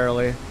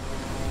temporarily.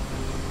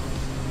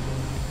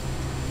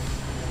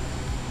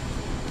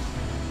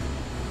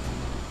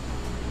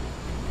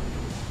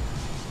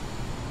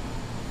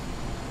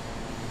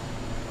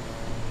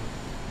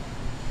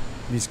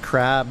 These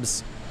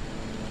crabs.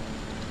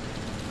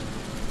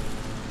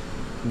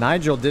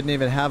 Nigel didn't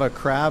even have a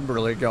crab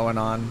really going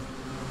on.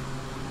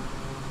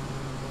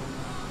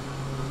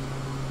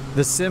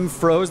 The sim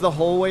froze the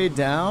whole way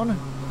down?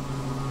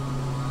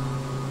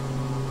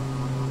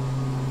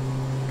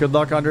 Good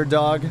luck,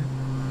 underdog.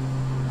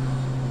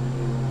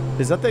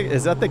 Is that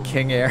the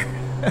King Air?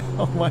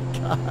 Oh my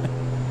god.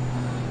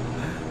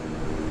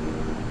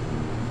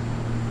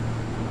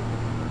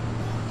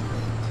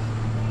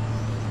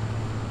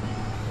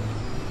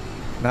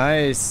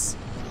 Nice.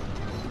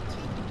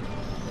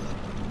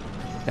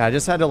 Yeah, I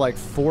just had to like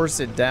force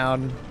it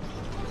down.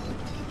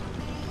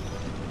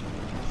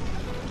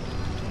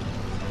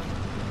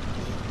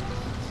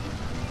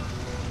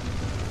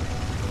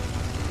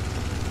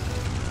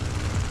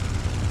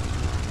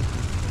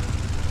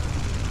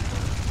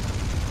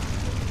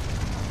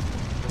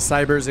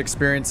 Cyber's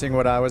experiencing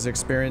what I was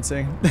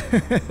experiencing.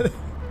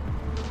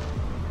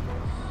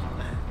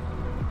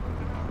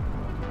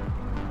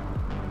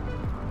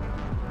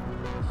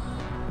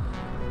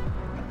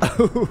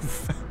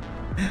 Oof.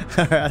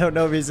 I don't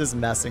know if he's just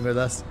messing with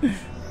us.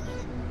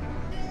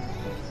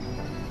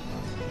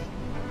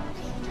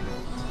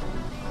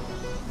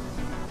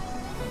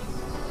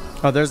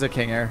 Oh, there's a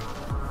King Air.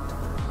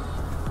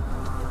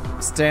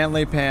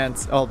 Stanley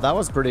pants. Oh, that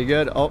was pretty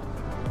good. Oh,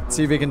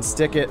 see if he can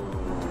stick it.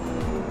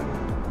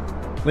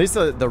 At least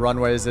the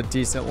runway is a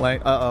decent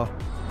length. Uh-oh.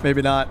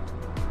 Maybe not.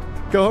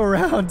 Go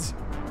around.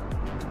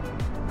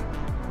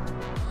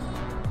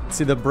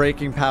 See the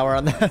braking power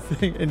on that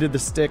thing into the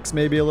sticks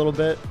maybe a little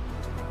bit.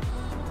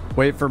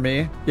 Wait for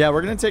me. Yeah,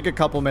 we're going to take a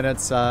couple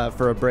minutes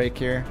for a break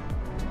here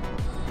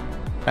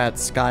at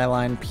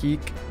Skyline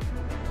Peak.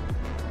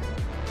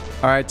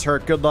 All right,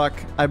 Turk, good luck.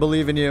 I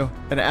believe in you.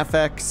 An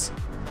FX.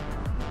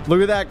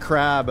 Look at that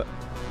crab.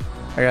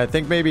 Okay, I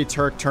think maybe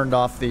Turk turned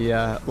off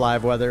the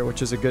live weather,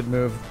 which is a good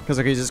move because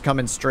like, he's just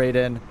coming straight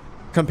in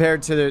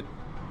compared to the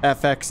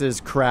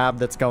FX's crab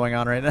that's going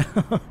on right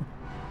now.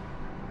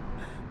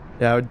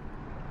 Yeah,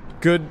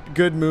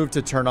 good move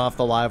to turn off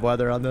the live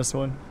weather on this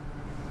one.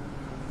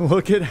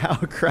 Look at how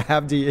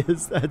crabbed he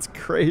is. That's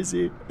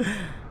crazy.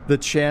 The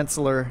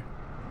Chancellor.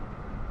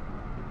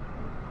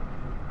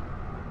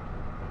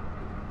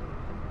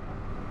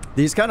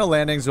 These kind of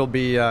landings will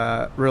be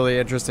really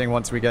interesting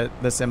once we get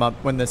the sim up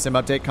when the sim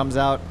update comes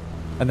out,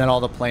 and then all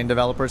the plane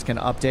developers can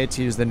update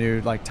to use the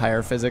new like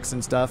tire physics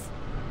and stuff.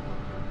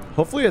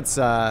 Hopefully it's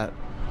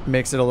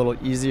makes it a little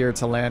easier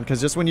to land,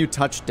 because just when you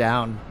touch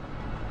down,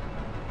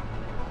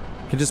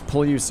 it can just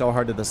pull you so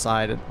hard to the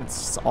side.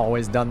 It's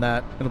always done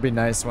that. It'll be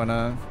nice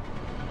when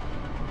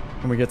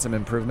we get some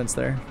improvements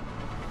there.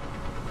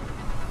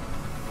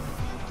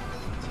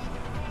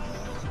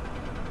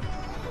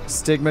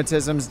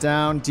 Stigmatism's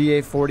down.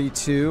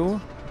 DA42.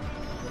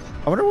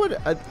 I wonder what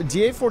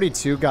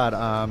DA42 got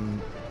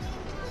an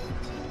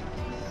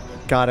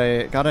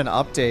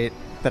update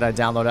that I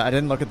downloaded. I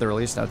didn't look at the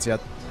release notes yet.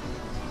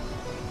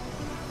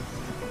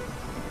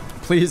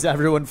 Please,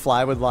 everyone,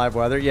 fly with live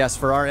weather. Yes,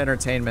 for our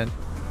entertainment.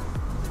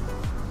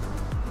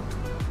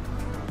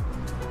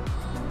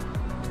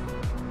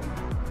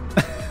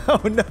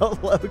 Oh no,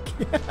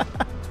 Loki.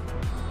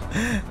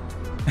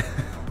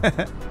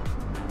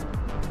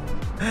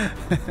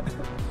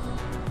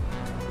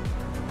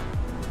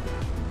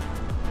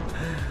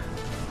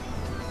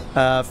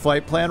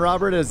 Flight plan,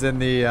 Robert, is in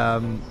the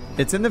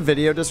it's in the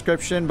video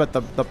description, but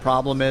the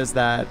problem is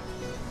that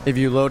if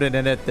you load it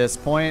in at this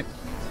point,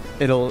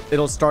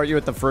 it'll start you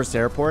at the first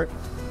airport.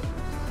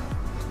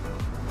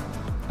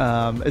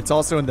 It's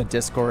also in the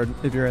Discord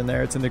if you're in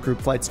there. It's in the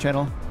group flights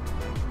channel,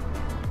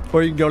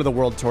 or you can go to the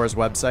World Tour's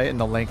website and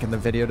the link in the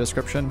video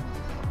description.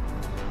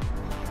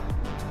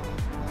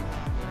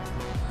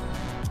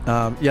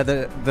 Yeah,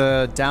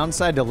 the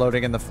downside to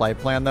loading in the flight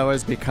plan though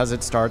is because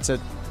it starts at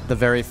the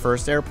very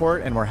first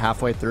airport and we're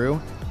halfway through.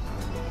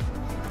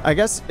 I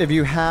guess if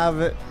you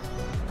have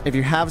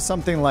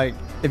something like,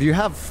 if you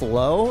have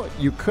flow,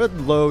 you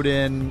could load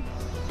in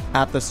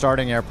at the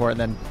starting airport and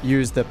then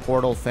use the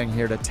portal thing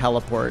here to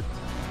teleport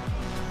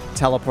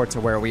to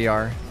where we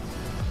are.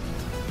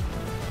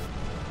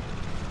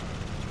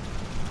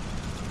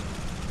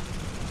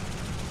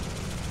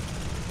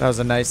 That was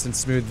a nice and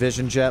smooth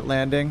Vision Jet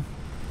landing.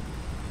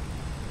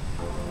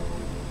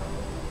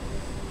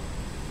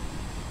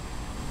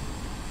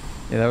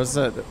 Yeah, that was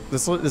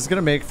this is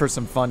gonna make for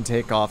some fun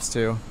takeoffs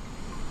too.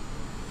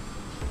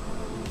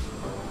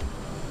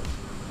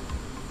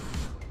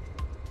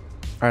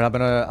 All right, I'm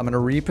gonna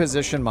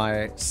reposition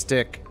my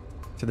stick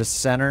to the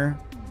center.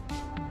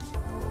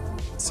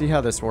 See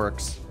how this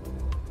works.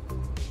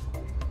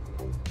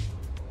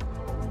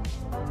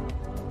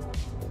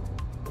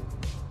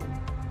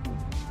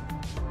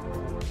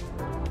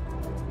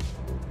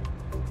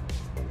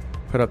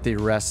 Put up the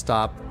rest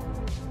stop.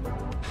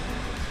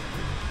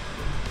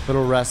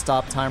 Little rest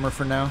stop timer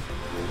for now.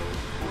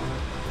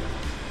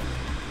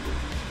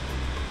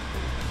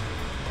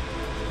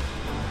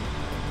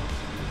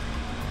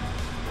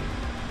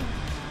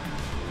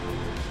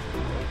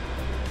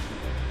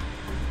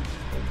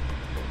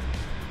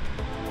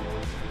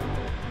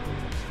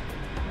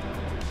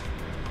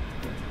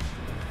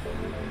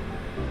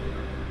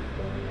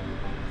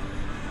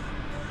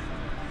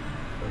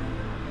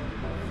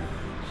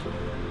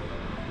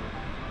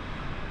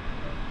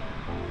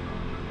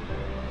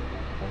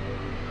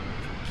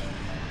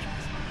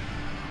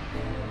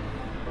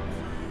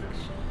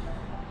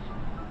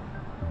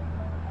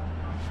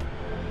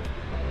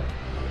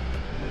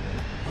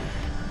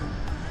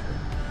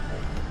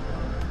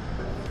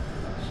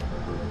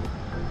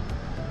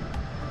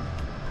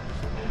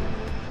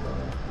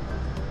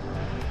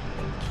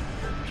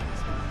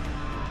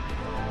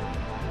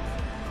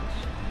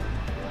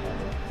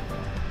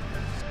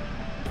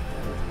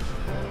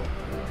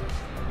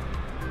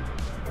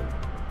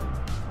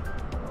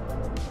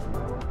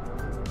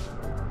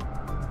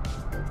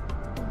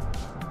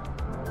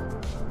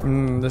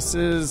 This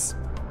is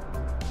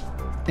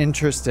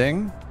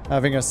interesting,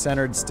 having a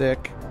centered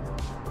stick.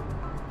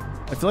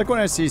 I feel like when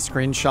I see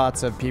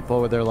screenshots of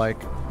people with their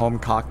like home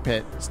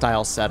cockpit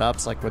style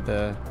setups, like with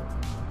the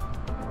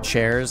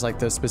chairs, like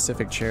the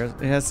specific chairs,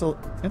 it's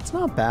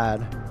not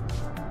bad.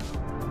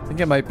 I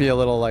think it might be a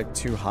little like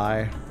too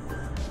high.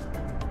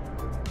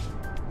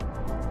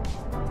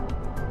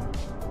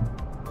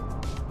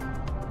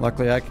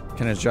 Luckily I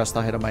can adjust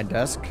the height of my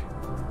desk.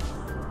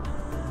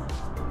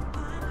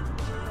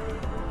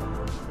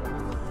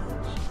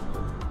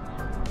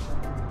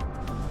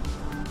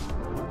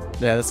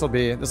 Yeah, this will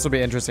be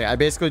interesting. I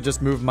basically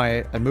just moved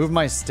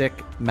my stick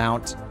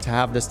mount to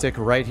have the stick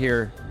right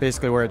here,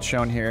 basically where it's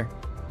shown here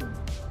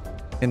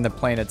in the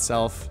plane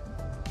itself.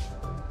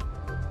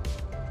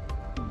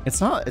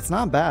 It's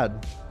not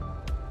bad.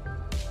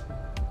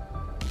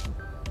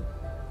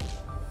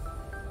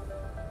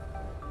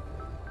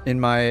 In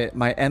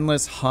my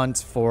endless hunt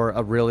for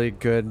a really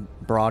good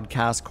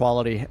broadcast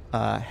quality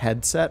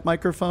headset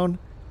microphone,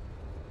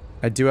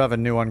 I do have a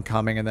new one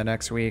coming in the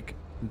next week.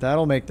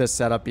 That'll make this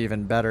setup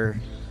even better.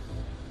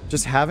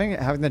 Just having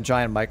the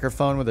giant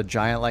microphone with a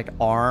giant like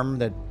arm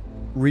that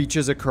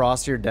reaches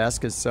across your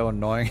desk is so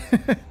annoying.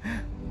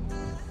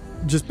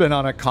 Just been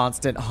on a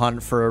constant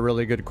hunt for a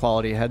really good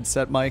quality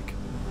headset mic.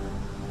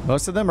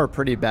 Most of them are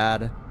pretty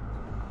bad.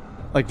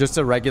 Like just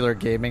a regular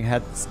gaming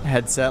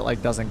headset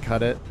like doesn't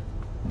cut it.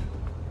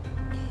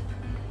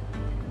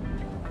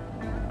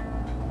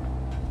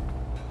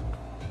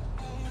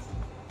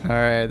 All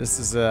right, this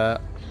is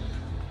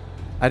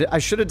I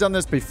should have done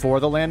this before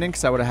the landing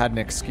because I would have had an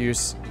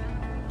excuse.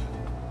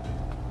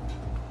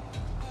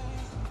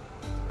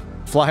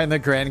 Fly in the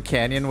Grand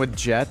Canyon with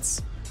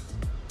jets.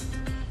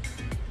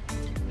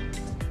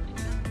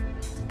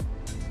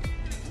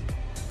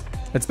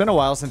 It's been a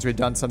while since we've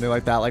done something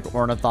like that, like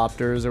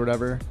ornithopters or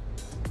whatever.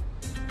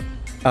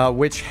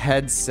 Which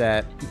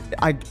headset?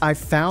 I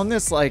found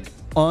this like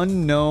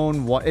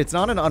unknown one. It's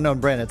not an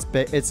unknown brand.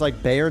 It's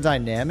like Bayer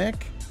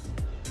Dynamic.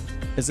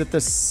 Is it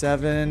the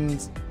 7?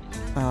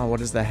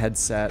 What is the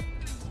headset?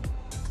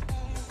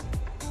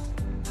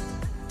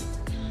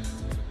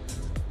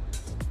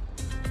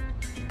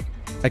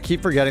 I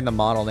keep forgetting the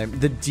model name.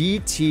 The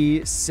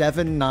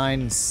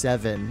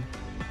DT797.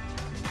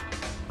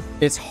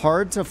 It's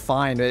hard to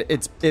find.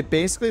 It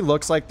basically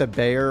looks like the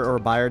Bayer or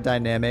Bayer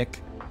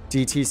Dynamic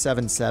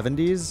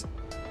DT770s.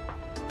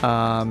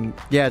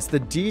 Yeah, it's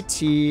the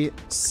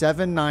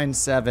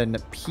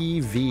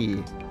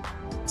DT797PV.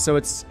 So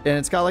it's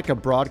got like a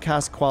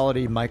broadcast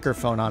quality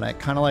microphone on it.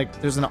 Kind of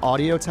like there's an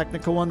Audio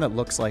Technica one that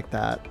looks like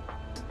that.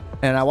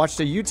 And I watched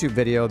a YouTube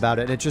video about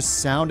it and it just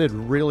sounded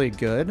really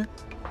good.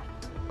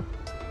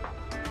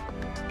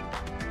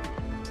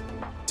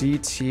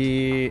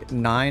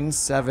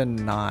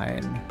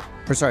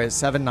 DT979. Or sorry,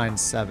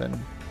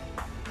 797.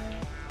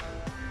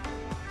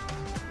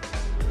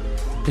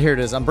 Here it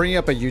is. I'm bringing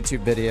up a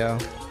YouTube video.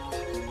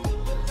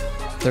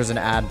 There's an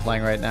ad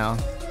playing right now.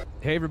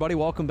 Hey everybody,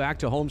 welcome back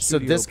to Home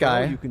Studio. So this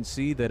guy, you can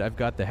see that I've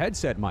got the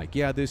headset mic.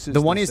 Yeah, this is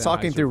the one he's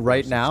talking through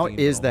right now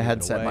is the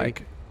headset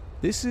mic.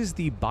 This is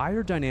the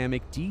Bayer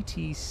Dynamic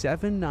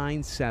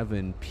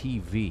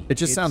DT797PV. It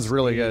just sounds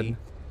really good.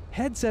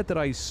 Headset that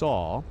I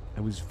saw,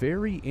 I was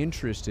very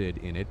interested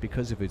in it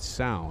because of its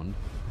sound.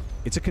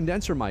 It's a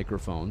condenser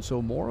microphone,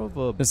 so more of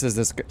a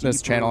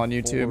this channel on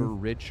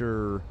YouTube.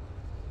 Richer.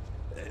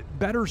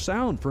 better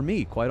sound for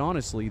me, quite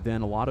honestly,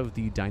 than a lot of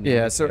the dynamic.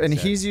 Yeah, so and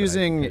headsets he's that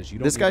using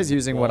this guy's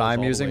using what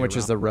I'm using, which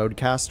is the road.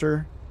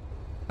 Roadcaster.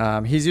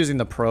 He's using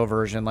the Pro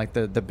version, like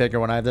the bigger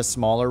one. I have the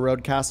smaller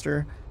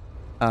Roadcaster.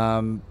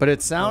 But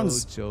it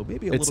sounds So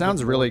maybe a it little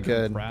sounds bit really more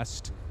good.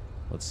 compressed.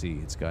 Let's see,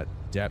 it's got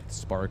depth,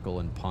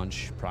 sparkle, and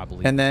punch,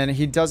 probably. And then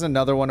he does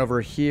another one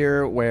over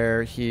here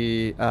where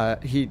he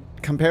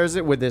compares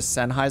it with this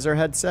Sennheiser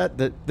headset.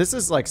 This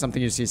is like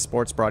something you see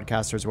sports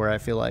broadcasters where I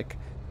feel like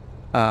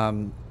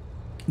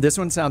this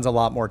one sounds a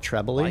lot more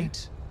trebly.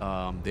 Light.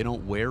 They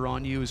don't wear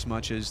on you as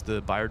much as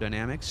the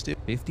Biodynamics do.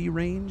 50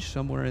 range,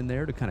 somewhere in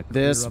there to kind of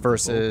clear This up the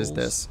versus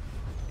vocals. this.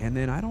 And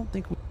then I don't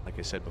think, like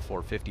I said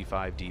before,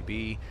 55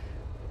 dB,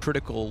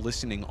 critical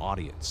listening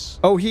audience.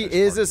 Oh, he as is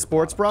part a of your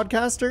sports product.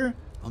 broadcaster?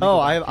 Let me Oh,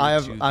 go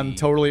back here to I'm the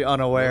totally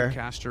unaware.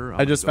 Roadcaster.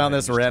 I just I'm found gonna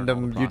this go ahead and just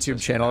turn all random the YouTube processing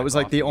channel. It back was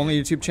like off the only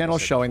again, YouTube channel like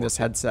I said showing before. this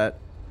headset.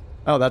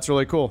 Oh, that's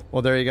really cool.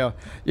 Well, there you go.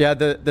 Yeah,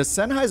 the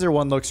Sennheiser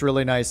one looks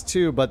really nice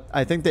too, but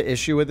I think the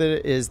issue with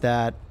it is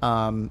that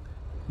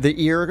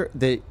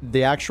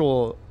the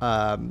actual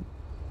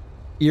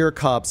ear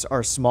cups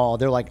are small.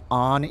 They're like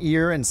on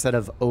ear instead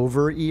of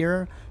over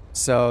ear.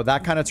 So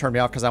that kind of turned me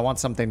off because I want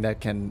something that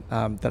can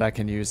that I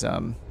can use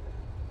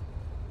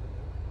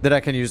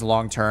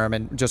long term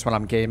and just when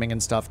I'm gaming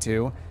and stuff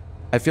too.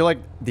 I feel like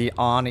the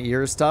on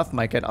ear stuff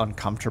might get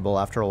uncomfortable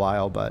after a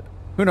while, but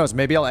who knows?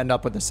 Maybe I'll end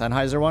up with the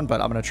Sennheiser one, but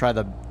I'm gonna try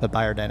the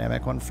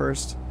Biodynamic one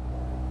first.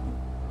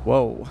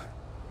 Whoa.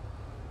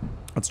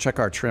 Let's check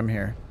our trim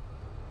here.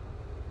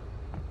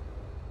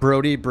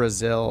 Brody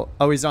Brazil.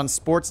 Oh, he's on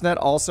Sportsnet,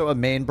 also a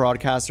main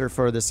broadcaster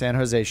for the San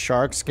Jose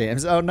Sharks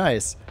games. Oh,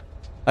 nice.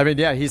 I mean,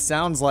 yeah, he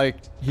sounds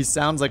like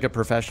a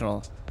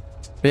professional.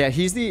 But yeah,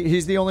 he's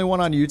the only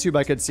one on YouTube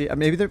I could see.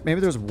 Maybe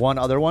there's one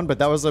other one, but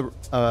that was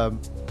a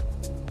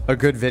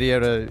good video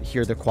to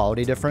hear the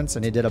quality difference,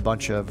 and he did a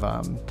bunch of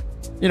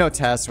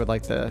tests with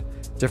like the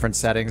different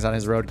settings on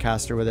his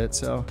Roadcaster with it.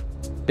 So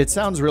it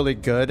sounds really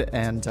good.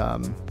 And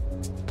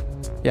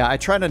yeah, I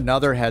tried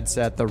another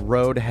headset, the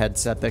Rode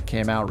headset that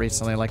came out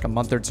recently, like a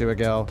month or two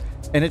ago,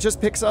 and it just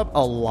picks up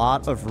a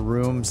lot of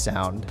room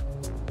sound.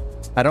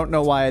 I don't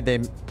know why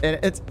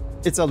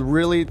it's a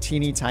really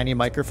teeny tiny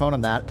microphone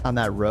on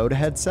that Rode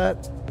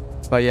headset.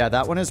 But yeah,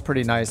 that one is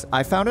pretty nice.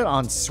 I found it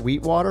on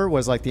Sweetwater,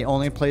 was like the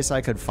only place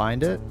I could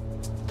find it.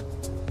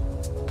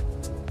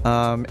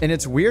 And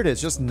it's weird,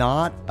 it's just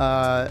not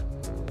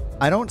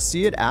I don't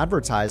see it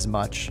advertised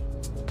much.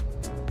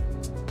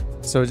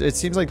 So it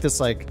seems like this,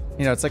 like,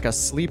 it's like a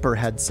sleeper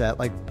headset.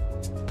 Like,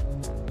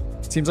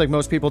 it seems like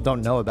most people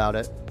don't know about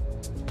it.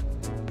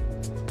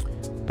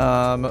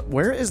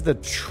 Where is the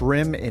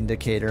trim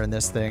indicator in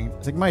this thing?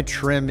 I think my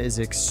trim is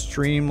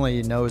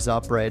extremely nose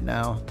up right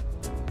now.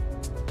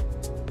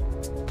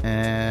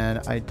 And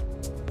I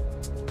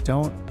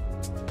don't...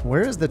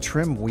 Where is the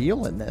trim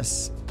wheel in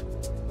this?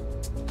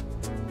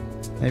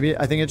 Maybe,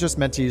 I think it's just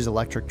meant to use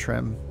electric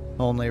trim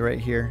only right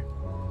here.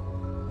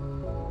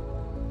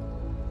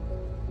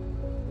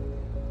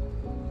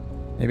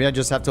 Maybe I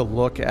just have to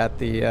look at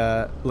the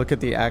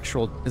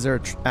actual, is there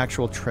an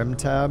actual trim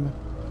tab?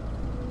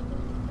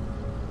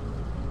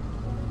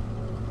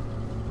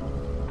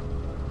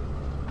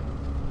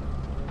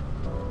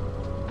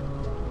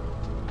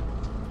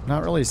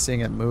 Not really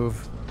seeing it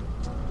move.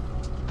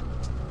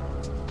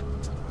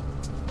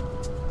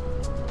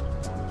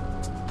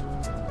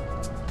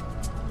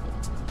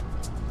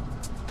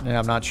 Yeah,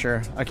 I'm not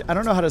sure. I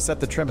don't know how to set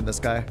the trim in this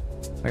guy.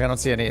 Like, I don't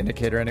see any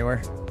indicator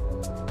anywhere.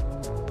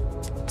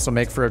 This will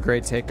make for a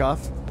great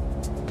takeoff.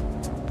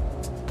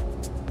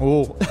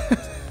 Ooh.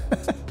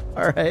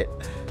 All right.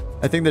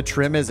 I think the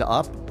trim is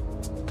up.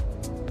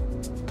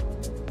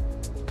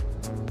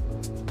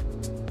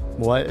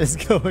 What is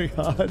going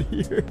on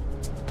here?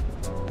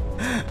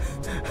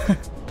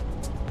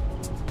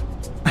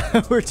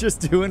 We're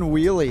just doing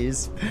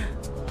wheelies.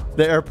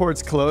 The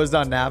airport's closed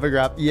on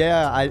Navigraph.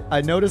 Yeah,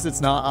 I noticed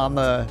it's not in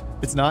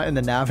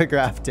the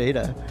Navigraph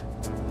data.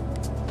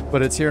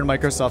 But it's here in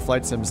Microsoft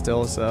Flight Sim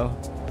still, so.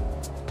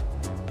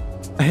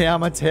 Hey,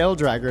 I'm a tail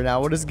dragger now.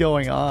 What is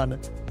going on?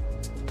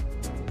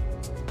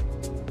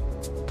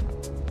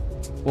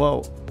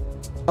 Whoa.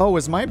 Oh,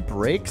 is my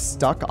brake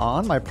stuck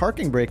on? My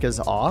parking brake is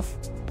off.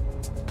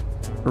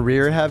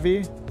 Rear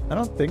heavy? I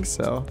don't think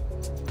so.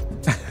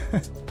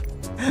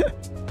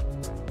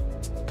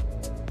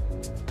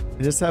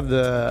 I just have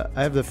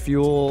the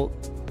fuel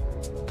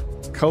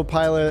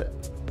co-pilot.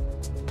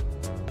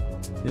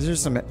 These are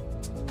some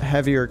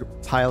heavier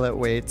pilot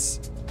weights.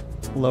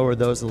 Lower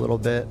those a little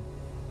bit.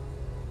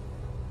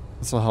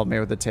 This will help me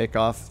with the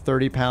takeoff.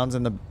 30 pounds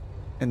in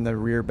the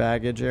rear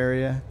baggage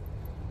area.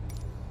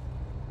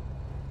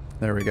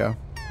 There we go.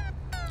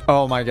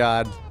 Oh my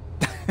god.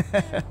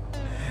 This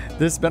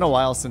has been a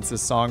while since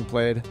this song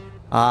played.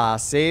 Ah,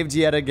 saved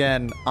yet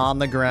again. On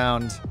the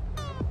ground.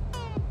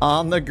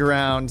 On the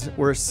ground.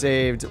 We're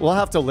saved. We'll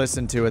have to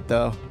listen to it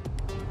though.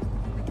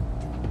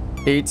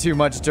 Ate too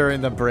much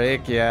during the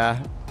break.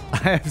 Yeah.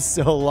 I am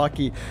so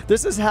lucky.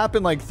 This has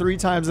happened like 3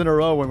 times in a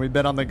row when we've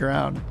been on the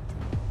ground.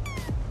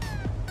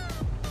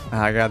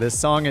 Oh god, this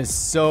song is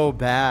so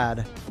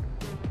bad.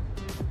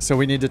 So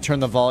we need to turn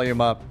the volume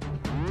up.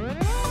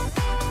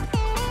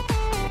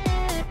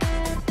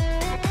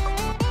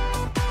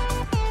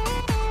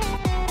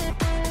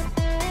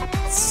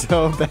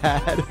 So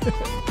bad.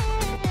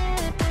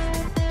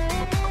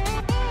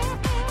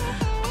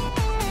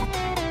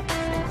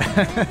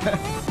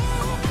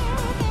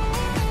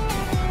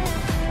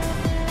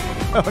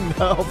 Oh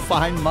no,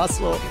 fine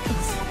muscle.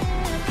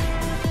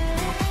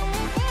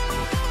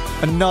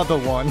 Another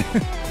one.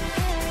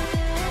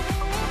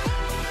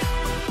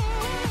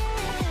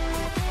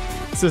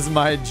 This is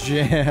my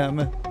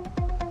jam.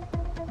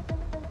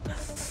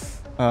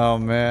 Oh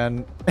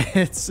man,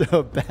 it's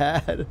so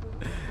bad.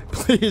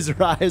 Please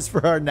rise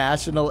for our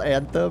national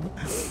anthem.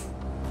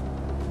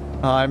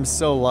 Oh, I'm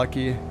so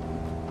lucky.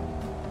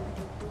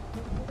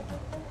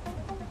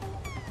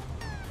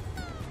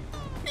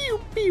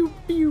 Pew, pew,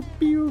 pew,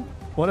 pew.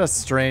 What a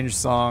strange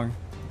song.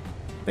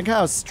 Think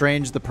how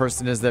strange the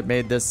person is that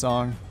made this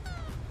song.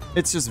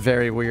 It's just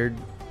very weird.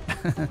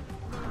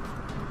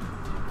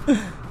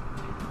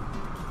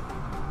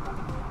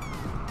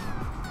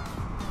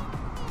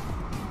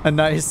 A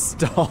nice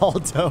stall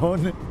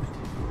tone.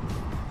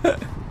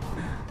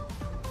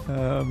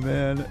 Oh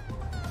man.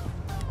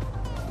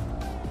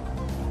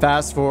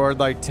 Fast forward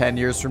like 10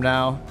 years from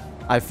now,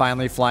 I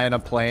finally fly in a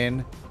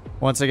plane.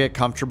 Once I get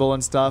comfortable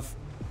and stuff,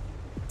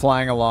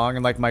 flying along,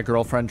 and like my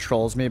girlfriend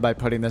trolls me by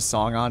putting this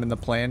song on in the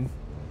plane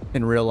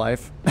in real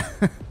life.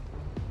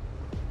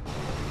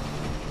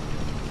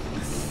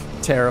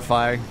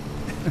 Terrifying.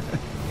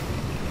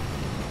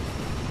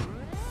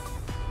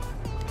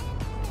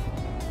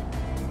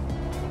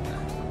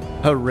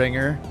 A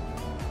ringer.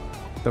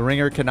 The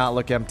ringer cannot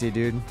look empty,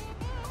 dude.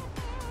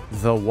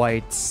 The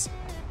whites.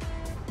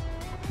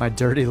 My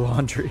dirty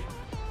laundry.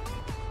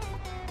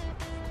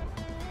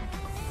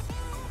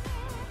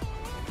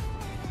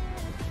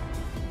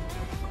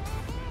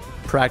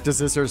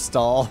 Practices her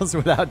stalls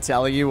without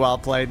telling you while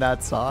playing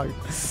that song.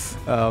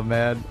 Oh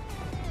man.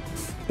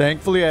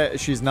 Thankfully,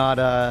 she's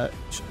not.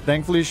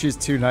 Thankfully, she's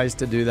too nice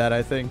to do that.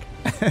 I think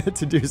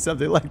to do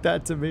something like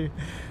that to me.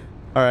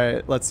 All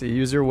right, let's see.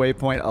 User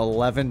waypoint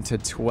 11 to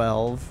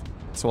 12.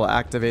 So we'll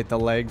activate the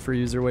leg for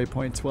user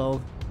waypoint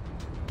 12.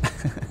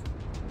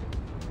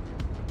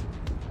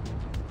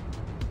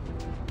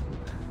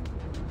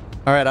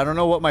 All right, I don't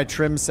know what my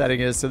trim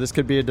setting is, so this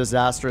could be a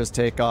disastrous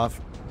takeoff.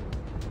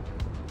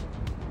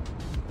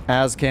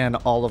 As can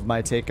all of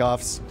my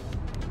takeoffs.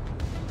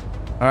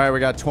 All right, we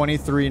got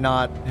 23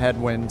 knot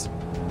headwind.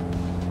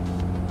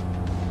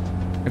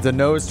 If the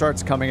nose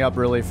starts coming up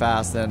really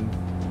fast, then,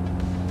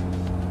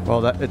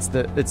 well, it's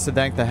to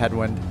thank the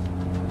headwind.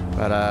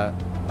 But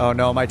oh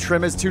no, my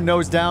trim is too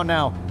nose down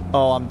now.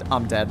 Oh,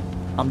 I'm dead.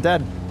 I'm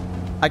dead.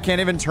 I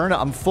can't even turn it.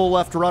 I'm full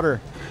left rudder.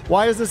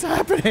 Why is this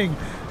happening?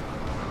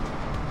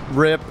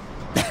 Rip.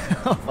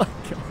 Oh my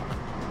god.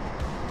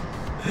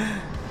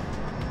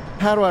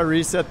 How do I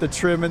reset the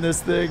trim in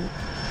this thing?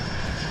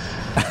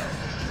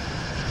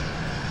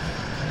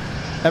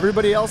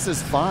 Everybody else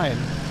is fine.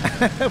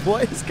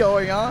 What is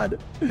going on?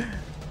 All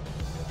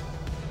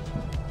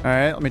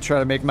right, let me try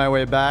to make my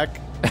way back.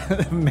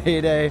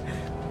 Mayday.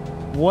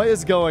 What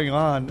is going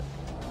on?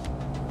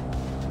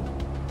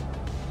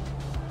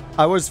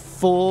 I was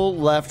full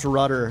left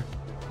rudder.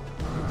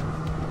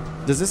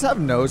 Does this have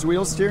nose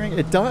wheel steering?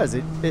 It does.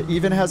 It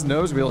even has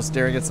nose wheel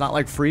steering. It's not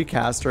like free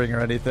castering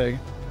or anything.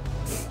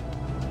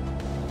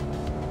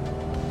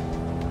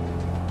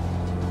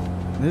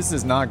 This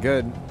is not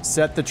good.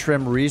 Set the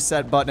trim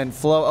reset button and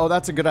flow. Oh,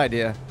 that's a good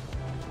idea.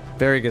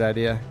 Very good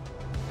idea.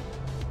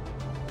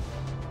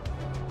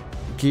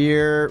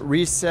 Gear,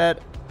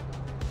 reset,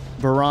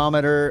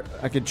 barometer.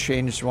 I could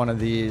change one of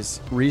these.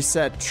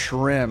 Reset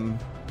trim.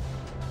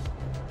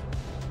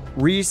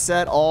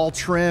 Reset all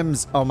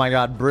trims. Oh my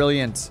god,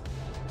 brilliant.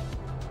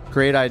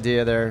 Great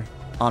idea there,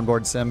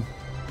 onboard sim.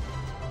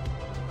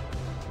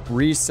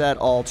 Reset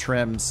all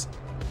trims.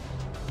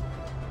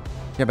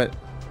 Yeah, but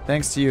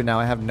thanks to you, now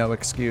I have no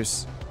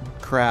excuse.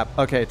 Crap.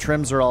 Okay,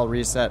 trims are all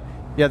reset.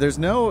 Yeah, there's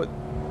no...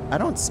 I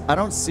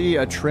don't see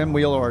a trim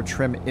wheel or a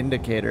trim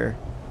indicator.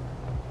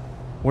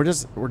 We're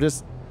just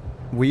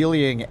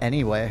wheeling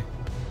anyway.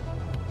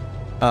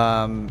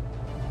 Yeah,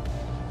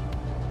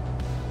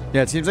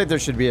 it seems like there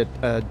should be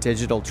a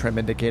digital trim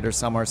indicator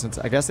somewhere, since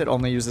I guess it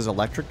only uses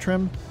electric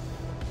trim.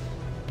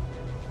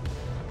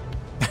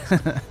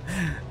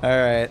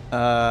 Alright,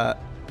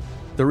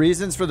 the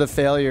reasons for the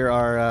failure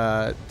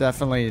are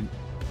definitely...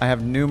 I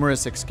have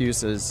numerous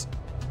excuses.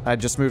 I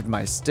just moved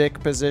my stick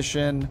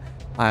position.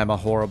 I'm a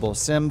horrible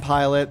sim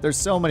pilot. There's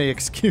so many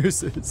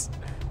excuses.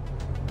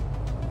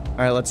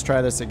 Alright, let's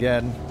try this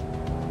again.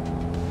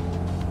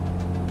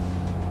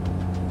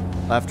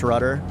 Left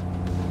rudder.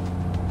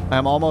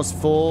 I'm almost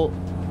full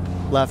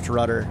left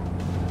rudder.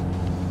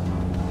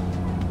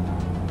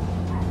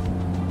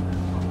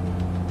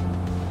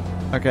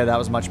 Okay, that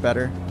was much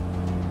better.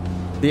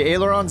 The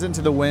ailerons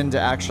into the wind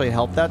actually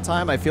helped that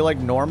time. I feel like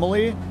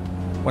normally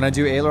when I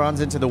do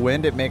ailerons into the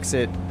wind, it makes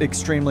it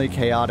extremely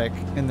chaotic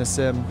in the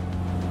sim.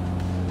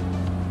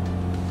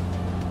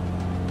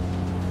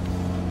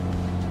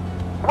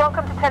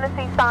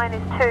 Tennessee sign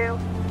is 2.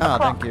 Ah,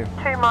 Clock, thank you.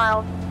 2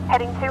 miles,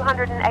 heading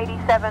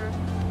 287.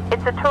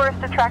 It's a tourist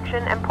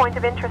attraction and point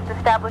of interest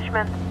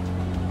establishment.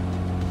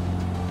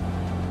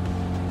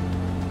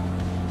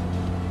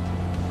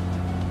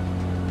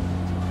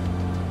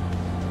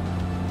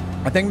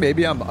 I think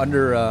maybe I'm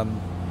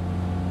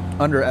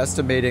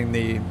underestimating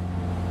the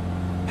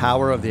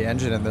power of the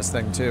engine in this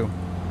thing too.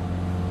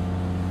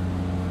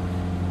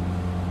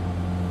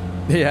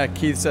 Yeah,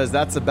 Keith says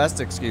that's the best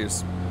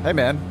excuse. Hey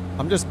man,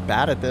 I'm just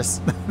bad at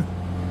this.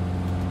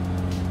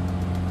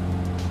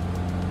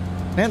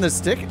 Man, the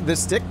stick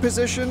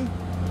position.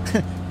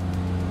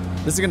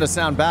 This is gonna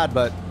sound bad,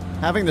 but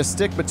having the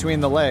stick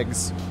between the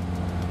legs,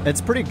 it's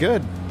pretty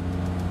good.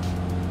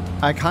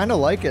 I kind of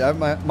like it.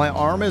 My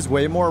arm is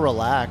way more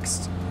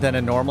relaxed than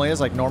it normally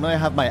is. Like normally I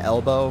have my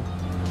elbow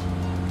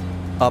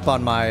up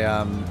on my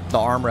the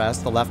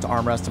armrest, the left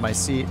armrest of my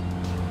seat.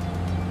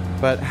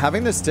 But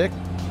having the stick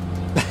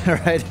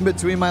right in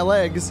between my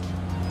legs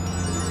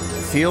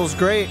feels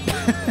great.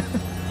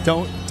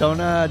 Don't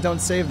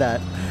save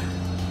that.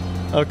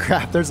 Oh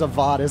crap, there's a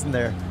VOD, isn't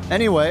there?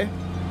 Anyway,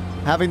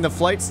 having the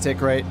flight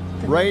stick right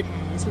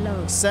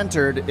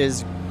centered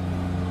is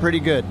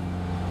pretty good.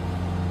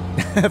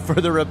 For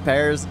the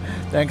repairs,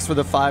 thanks for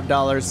the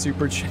 $5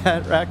 super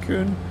chat,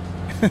 Raccoon.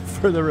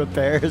 For the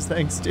repairs,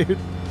 thanks, dude.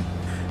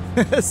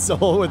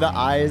 Soul with the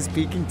eyes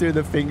peeking through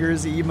the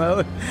fingers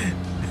emote.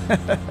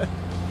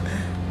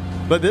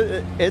 But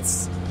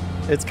it's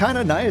kind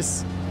of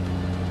nice.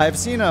 I've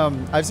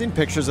seen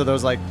pictures of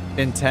those like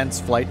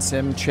intense flight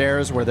sim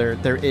chairs where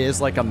there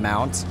is like a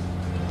mount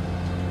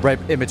right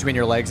in between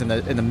your legs in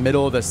the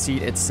middle of the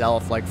seat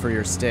itself, like for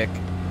your stick.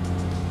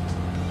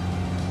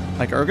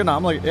 Like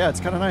ergonomic, yeah, it's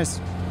kind of nice.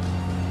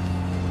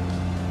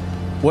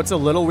 What's a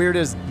little weird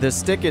is the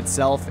stick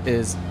itself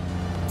is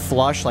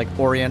flush, like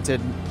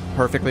oriented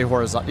perfectly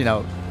horizontal, you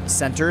know,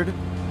 centered,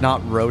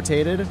 not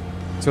rotated.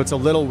 So it's a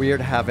little weird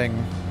having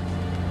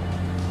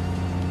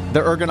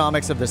the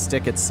ergonomics of the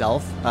stick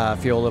itself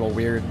feel a little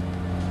weird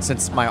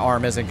since my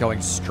arm isn't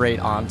going straight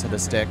onto the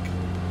stick.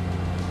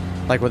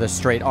 Like with a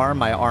straight arm,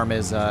 my arm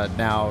is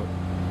now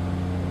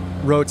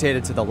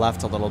rotated to the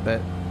left a little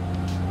bit.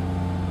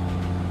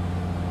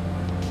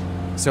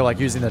 So like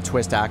using the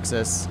twist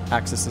axis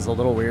is a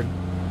little weird.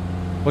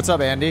 What's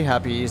up, Andy?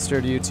 Happy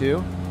Easter to you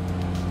too.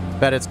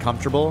 Bet it's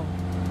comfortable.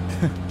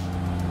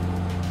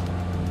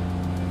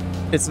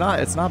 It's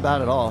not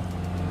bad at all.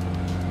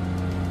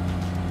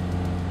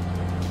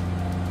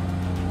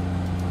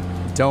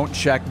 Don't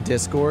check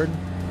Discord.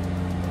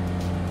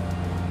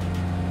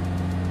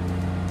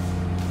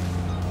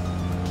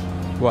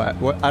 What?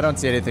 I don't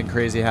see anything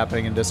crazy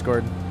happening in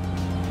Discord.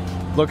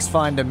 Looks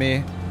fine to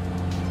me.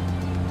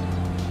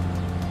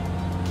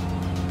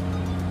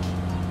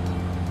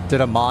 Did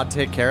a mod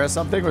take care of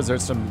something? Was there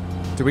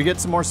did we get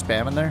some more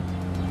spam in there?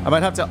 I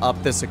might have to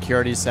up the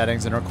security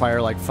settings and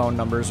require like phone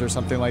numbers or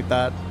something like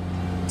that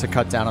to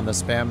cut down on the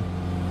spam.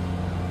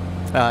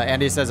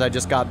 Andy says, I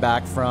just got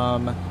back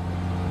from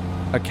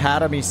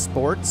Academy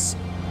Sports.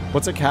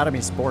 What's Academy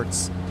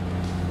Sports?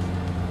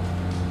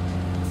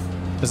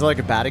 Is it like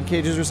a batting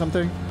cages or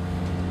something?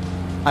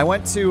 I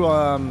went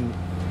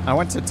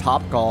to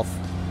Top Golf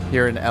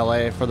here in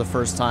LA for the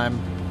first time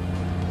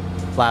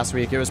last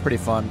week. It was pretty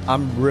fun.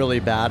 I'm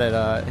really bad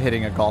at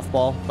hitting a golf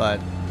ball,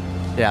 but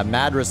yeah,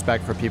 mad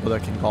respect for people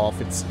that can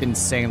golf. It's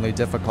insanely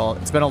difficult.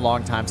 It's been a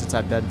long time since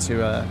I've been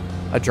to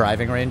a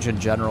driving range in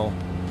general.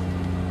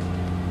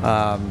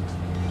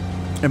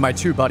 And my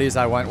two buddies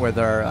I went with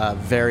are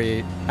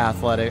very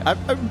athletic.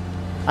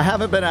 I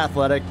haven't been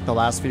athletic the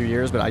last few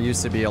years, but I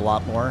used to be a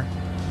lot more.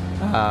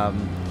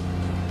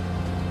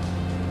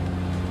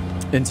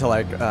 Into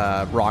like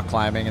rock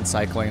climbing and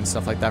cycling and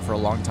stuff like that for a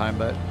long time,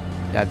 but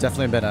yeah, I've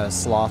definitely been a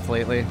sloth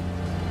lately.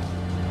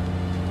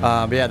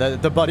 But yeah,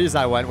 the buddies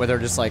I went with are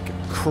just like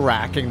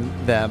cracking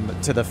them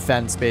to the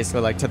fence,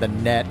 basically like to the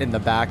net in the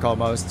back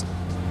almost.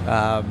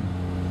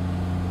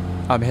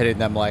 I'm hitting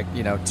them like,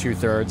 you know,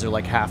 2/3 or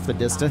like half the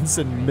distance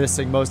and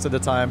missing most of the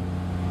time.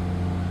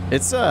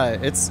 It's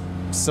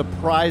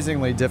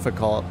surprisingly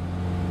difficult.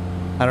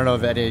 I don't know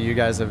if any of you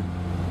guys have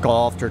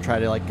golfed or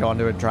tried to like go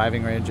onto a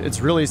driving range. It's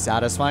really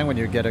satisfying when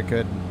you get a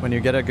good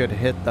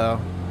hit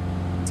though.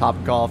 Top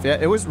Golf, yeah,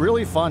 it was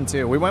really fun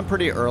too. We went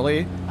pretty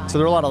early, so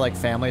there were a lot of like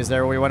families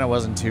there. We went, it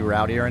wasn't too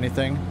rowdy or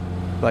anything,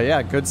 but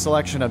yeah, good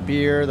selection of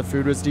beer. The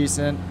food was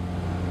decent,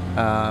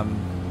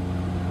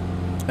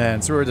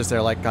 and so we were just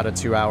there, like got a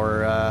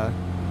 2-hour,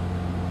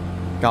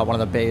 got one of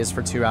the bays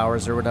for 2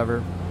 hours or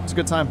whatever. It's a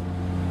good time.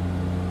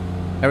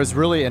 It was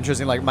really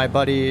interesting. Like my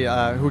buddy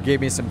who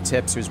gave me some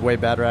tips, who's way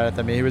better at it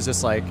than me, he was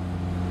just like,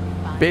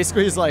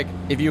 basically he's like,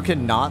 if you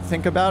can not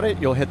think about it,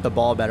 you'll hit the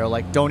ball better.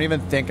 Like, don't even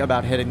think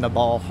about hitting the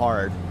ball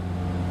hard.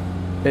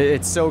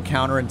 It's so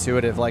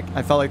counterintuitive. Like,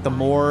 I felt like the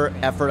more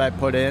effort I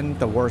put in,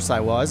 the worse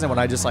I was. And when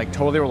I just like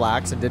totally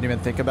relaxed and didn't even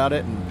think about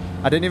it, and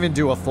I didn't even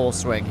do a full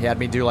swing. He had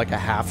me do like a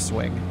half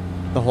swing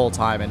the whole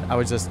time, and I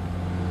was just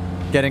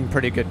getting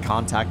pretty good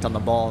contact on the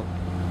ball.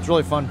 It's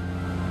really fun.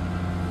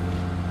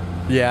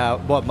 Yeah,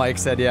 what Mike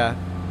said, yeah.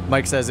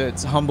 Mike says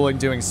it's humbling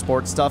doing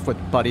sports stuff with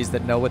buddies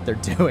that know what they're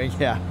doing.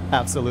 Yeah,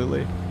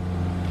 absolutely.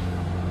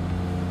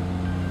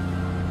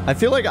 I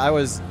feel like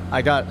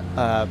I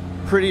got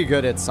pretty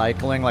good at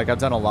cycling. Like I've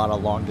done a lot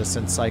of long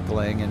distance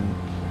cycling and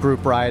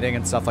group riding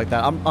and stuff like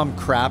that. I'm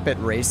crap at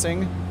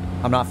racing.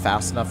 I'm not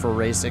fast enough for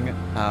racing,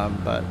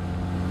 but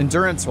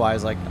endurance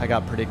wise, like I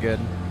got pretty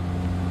good.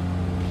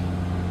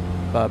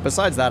 But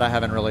besides that, I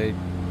haven't really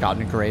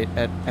gotten great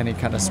at any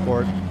kind of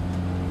sport.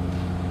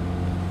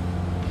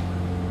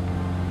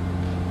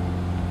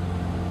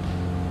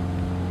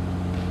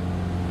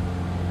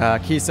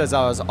 Key says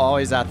I was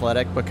always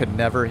athletic but could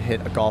never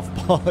hit a golf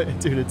ball.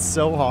 Dude, it's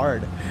so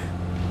hard.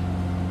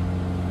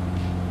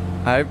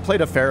 I played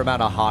a fair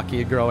amount of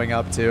hockey growing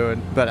up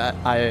too, but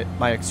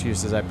my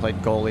excuse is I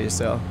played goalie,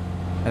 so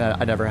and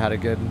I never had a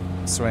good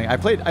swing. I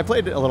played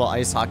a little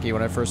ice hockey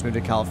when I first moved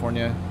to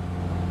California.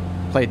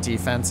 Played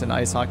defense in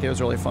ice hockey. It was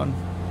really fun.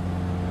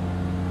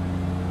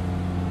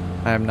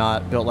 I am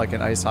not built like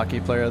an ice hockey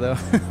player though.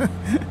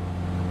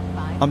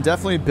 I'm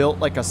definitely built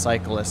like a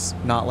cyclist,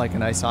 not like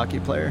an ice hockey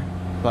player.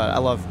 But I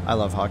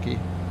love hockey.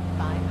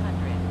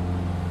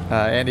 500.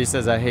 Andy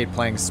says I hate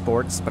playing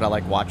sports, but I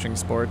like watching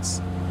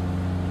sports.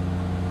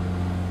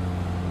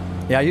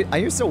 Yeah, I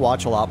used to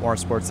watch a lot more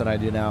sports than I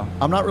do now.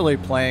 I'm not really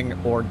playing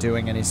or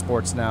doing any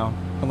sports now,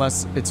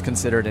 unless it's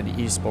considered an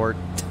e-sport.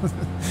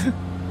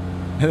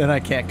 And then I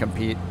can't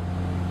compete.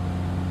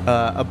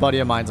 A buddy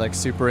of mine's like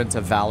super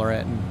into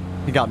Valorant, and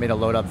he got me to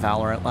load up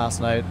Valorant last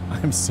night.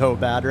 I'm so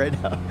bad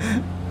right now.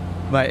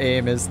 My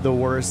aim is the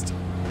worst.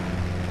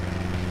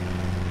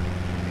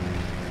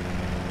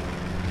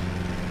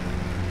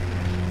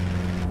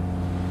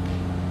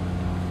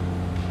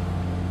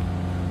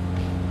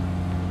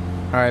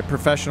 All right,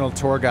 professional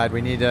tour guide.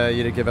 We need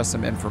you to give us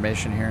some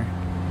information here.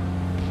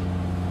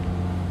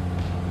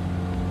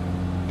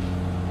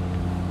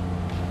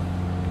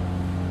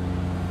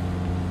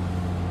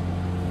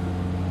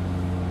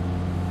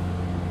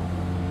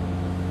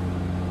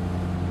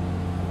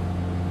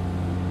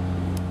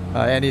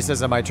 Andy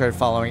says I might try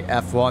following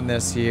F1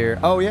 this year.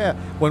 Oh yeah,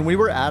 when we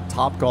were at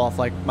Topgolf,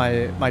 like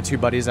my two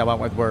buddies I went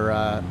with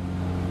were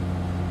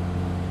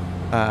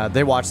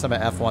they watched some of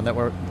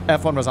F1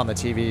 F1 was on the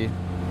TV.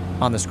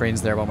 On the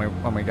screens there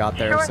when we got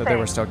there, so they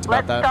were stoked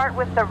about that. Let's start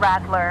with the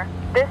Rattler.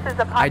 This is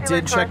a popular I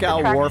did check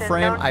out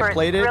Warframe. I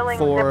played it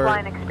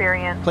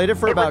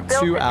for about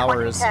 2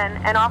 hours.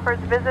 2010 and offers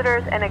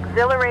visitors an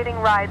exhilarating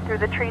ride through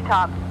the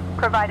treetops,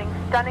 providing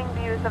stunning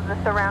views of the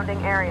surrounding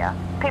area.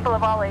 People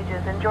of all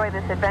ages enjoy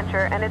this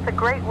adventure, and it's a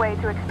great way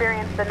to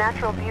experience the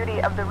natural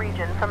beauty of the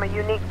region from a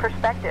unique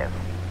perspective.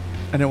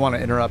 I didn't want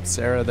to interrupt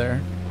Sarah there.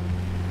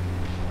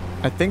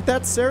 I think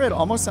that's Sarah. It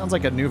almost sounds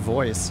like a new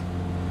voice.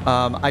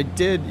 So I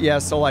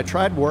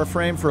tried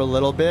Warframe for a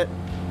little bit,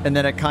 and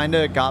then it kind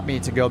of got me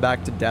to go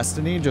back to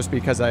Destiny just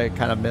because I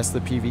kind of missed the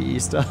PvE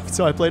stuff.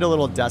 So I played a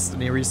little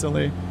Destiny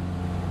recently.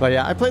 But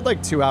yeah, I played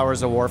like 2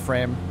 hours of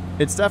Warframe.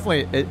 It's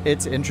definitely,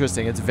 it's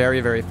interesting. It's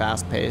very, very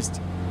fast paced.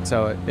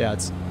 So yeah,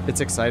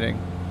 it's exciting.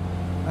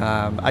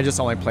 I just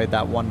only played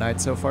that one night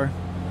so far.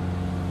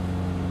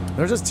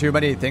 There's just too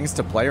many things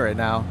to play right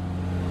now.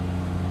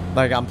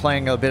 Like, I'm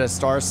playing a bit of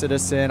Star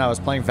Citizen. I was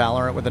playing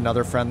Valorant with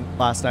another friend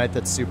last night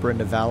that's super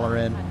into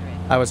Valorant.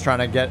 I was trying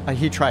to get...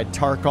 he tried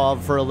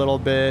Tarkov for a little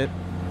bit.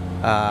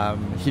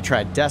 He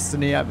tried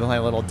Destiny. I've been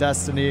playing a little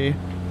Destiny.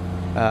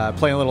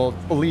 Playing a little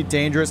Elite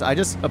Dangerous. I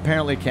just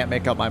apparently can't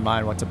make up my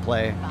mind what to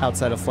play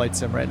outside of Flight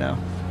Sim right now.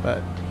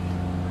 But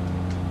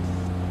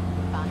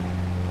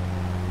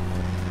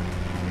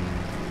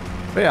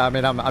yeah, I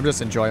mean, I'm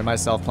just enjoying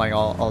myself playing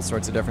all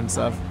sorts of different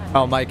stuff.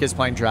 Oh, Mike is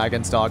playing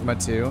Dragon's Dogma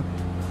too.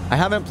 I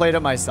haven't played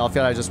it myself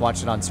yet. I just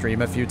watched it on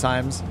stream a few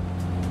times.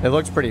 It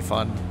looks pretty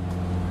fun.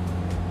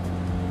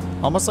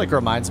 Almost like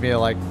reminds me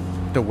of like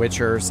The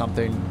Witcher or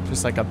something.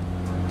 Just like a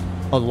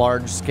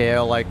large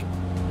scale like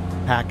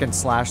hack and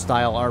slash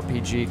style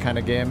RPG kind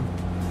of game.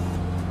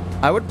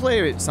 I would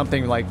play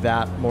something like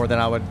that more than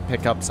I would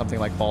pick up something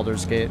like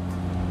Baldur's Gate.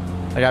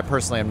 Like I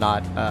personally am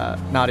not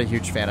a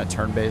huge fan of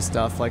turn-based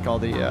stuff like all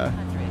the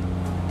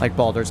like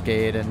Baldur's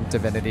Gate and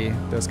Divinity,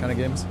 those kind of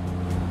games.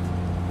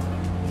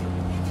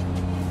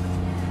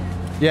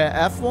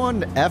 Yeah,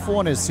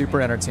 F1 is super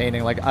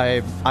entertaining. Like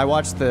I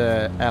watched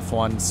the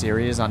F1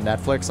 series on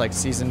Netflix, like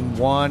season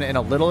 1 and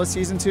a little of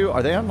season 2.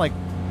 Are they on like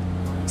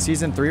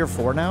season 3 or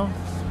 4 now?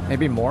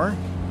 Maybe more.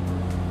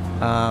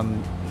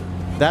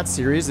 That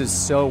series is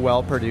so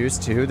well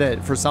produced too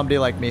that for somebody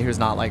like me who's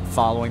not like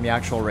following the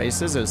actual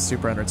races, it was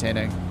super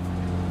entertaining.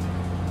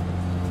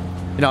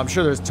 You know, I'm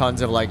sure there's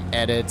tons of like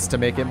edits to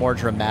make it more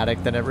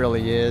dramatic than it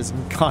really is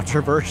and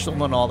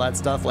controversial and all that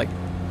stuff, like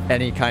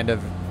any kind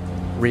of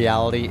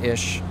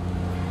reality-ish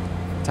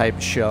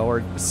type show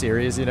or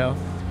series, you know.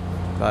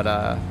 But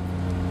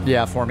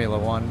yeah, Formula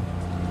 1.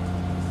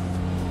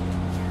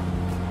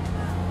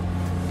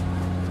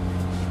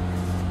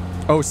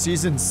 Oh,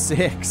 season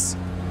 6.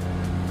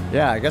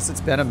 Yeah, I guess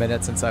it's been a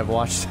minute since I've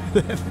watched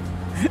it.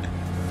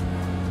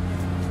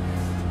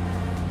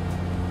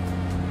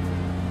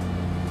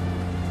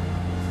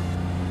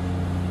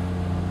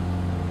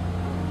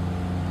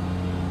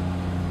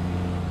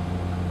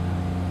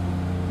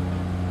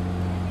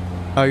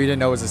 Oh, you didn't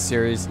know it was a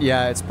series?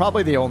 Yeah, it's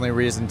probably the only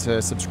reason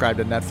to subscribe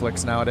to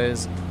Netflix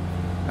nowadays.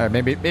 Or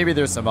maybe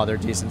there's some other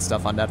decent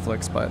stuff on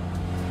Netflix, but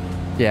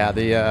yeah,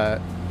 the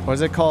what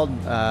is it called?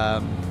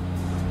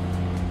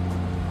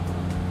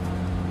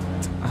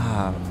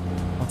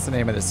 What's the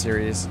name of the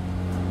series?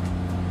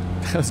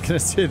 I was gonna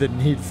say the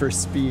Need for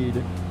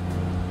Speed.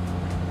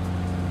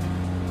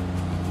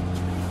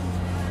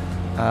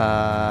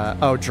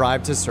 Oh,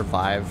 Drive to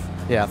Survive.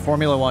 Yeah,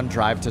 Formula One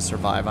Drive to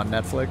Survive on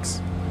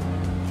Netflix.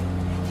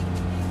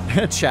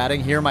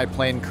 Chatting here, my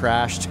plane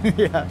crashed.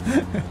 Yeah.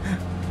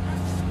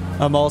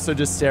 I'm also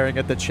just staring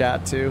at the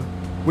chat too.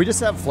 We just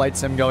have flight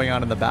sim going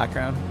on in the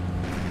background.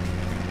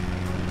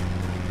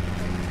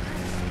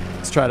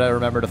 Let's try to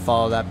remember to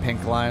follow that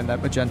pink line,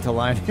 that magenta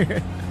line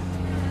here.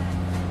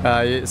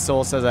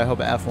 Soul says, I hope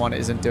F1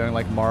 isn't doing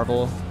like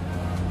Marvel.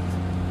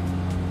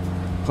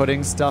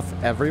 Putting stuff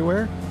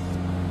everywhere?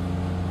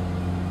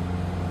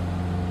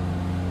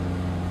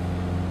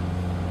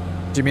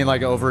 Do you mean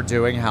like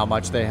overdoing how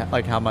much they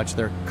how much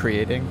they're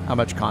creating, how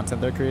much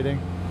content they're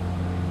creating?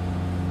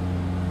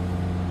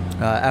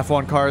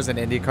 F1 cars and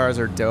Indy cars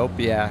are dope.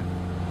 Yeah,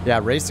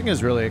 racing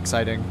is really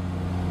exciting.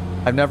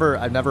 I've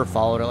never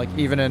followed it. Like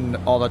even in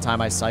all the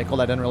time I cycled,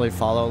 I didn't really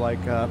follow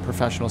like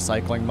professional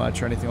cycling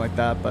much or anything like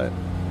that. But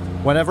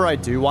whenever I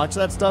do watch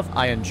that stuff,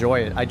 I enjoy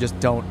it. I just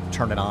don't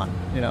turn it on.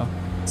 You know,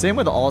 same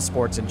with all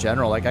sports in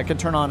general. Like I could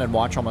turn on and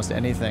watch almost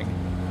anything,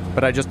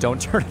 but I just don't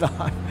turn it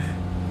on.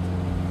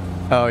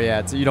 Oh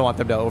yeah, you don't want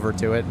them to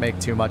overdo it, make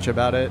too much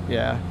about it.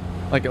 Yeah,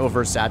 like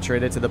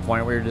oversaturate it to the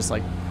point where you're just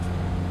like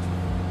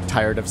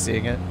tired of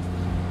seeing it.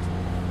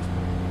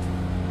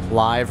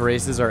 Live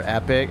races are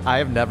epic. I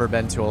have never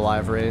been to a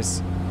live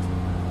race.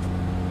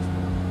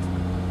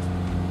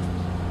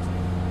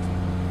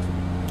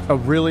 A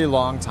really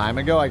long time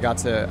ago, I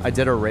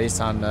did a race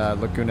on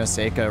Laguna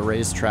Seca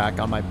racetrack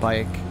on my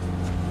bike.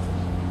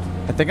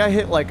 I think I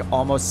hit like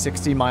almost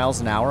 60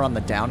 miles an hour on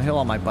the downhill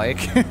on my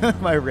bike,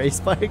 my race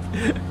bike.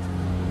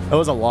 That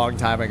was a long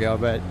time ago,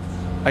 but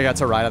I got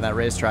to ride on that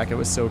racetrack. It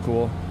was so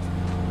cool.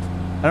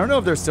 I don't know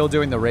if they're still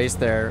doing the race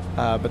there,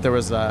 but there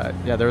was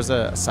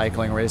a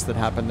cycling race that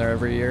happened there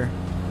every year.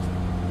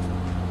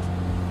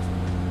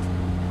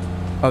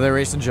 Oh, they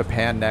race in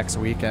Japan next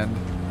weekend.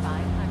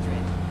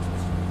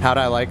 500. How'd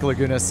I like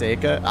Laguna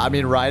Seca? I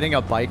mean, riding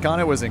a bike on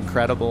it was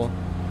incredible.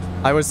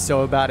 I was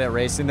so bad at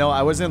racing though.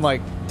 I was in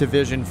like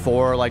Division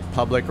 4, like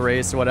public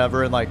race or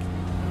whatever, and like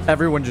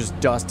everyone just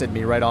dusted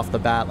me right off the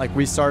bat. Like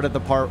we started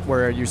the part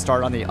where you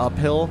start on the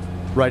uphill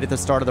right at the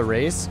start of the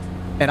race.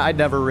 And I'd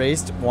never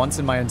raced once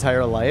in my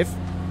entire life.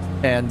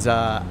 And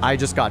I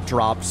just got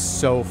dropped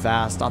so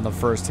fast on the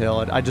first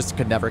hill. And I just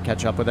could never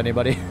catch up with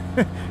anybody.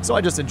 So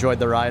I just enjoyed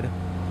the ride.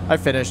 I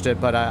finished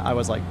it, but I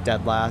was like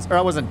dead last. Or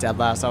I wasn't dead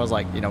last. I was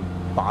like, you know,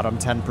 bottom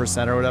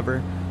 10% or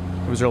whatever.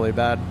 It was really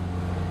bad.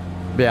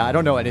 But yeah, I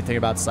don't know anything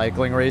about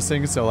cycling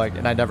racing. So like,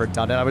 and I'd never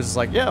done it. I was just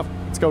like, yeah,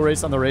 let's go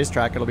race on the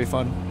racetrack. It'll be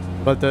fun.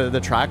 But the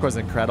track was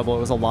incredible. It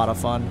was a lot of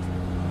fun.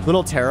 A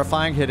little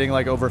terrifying hitting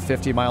like over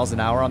 50 miles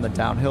an hour on the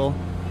downhill.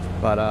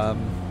 But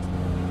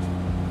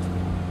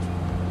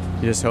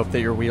you just hope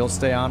that your wheels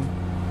stay on.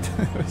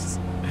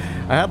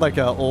 I had like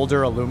an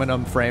older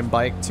aluminum frame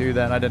bike too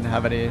then. I didn't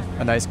have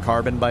a nice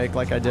carbon bike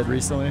like I did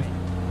recently.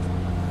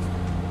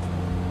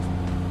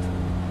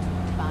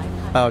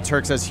 Oh,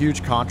 Turk says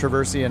huge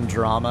controversy and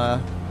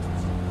drama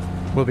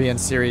will be in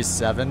Series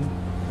 7.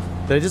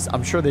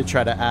 I'm sure they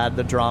try to add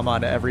the drama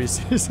on every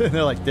season.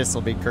 They're like, this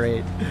will be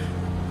great.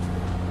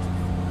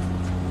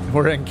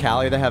 We're in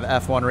Cali. They have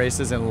F1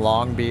 races in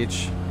Long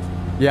Beach.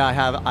 Yeah, I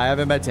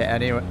haven't been to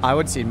any. I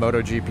would see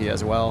MotoGP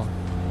as well.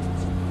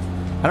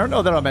 I don't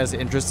know that I'm as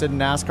interested in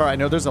NASCAR. I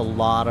know there's a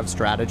lot of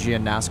strategy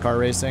in NASCAR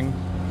racing.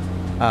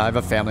 I have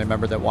a family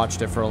member that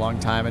watched it for a long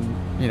time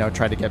and, you know,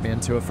 tried to get me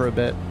into it for a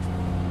bit.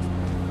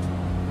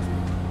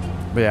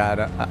 But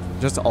yeah,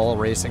 just all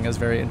racing is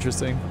very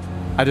interesting.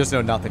 I just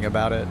know nothing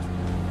about it.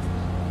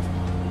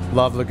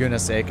 Love Laguna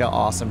Seca,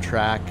 awesome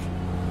track.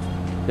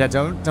 Yeah,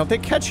 don't they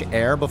catch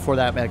air before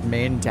that like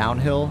main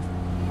downhill?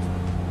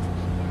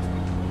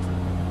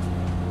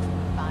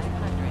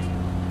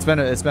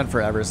 It's been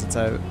forever since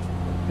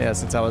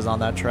I was on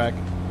that track.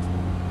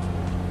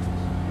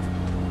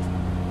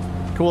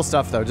 Cool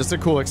stuff though, just a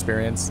cool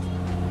experience.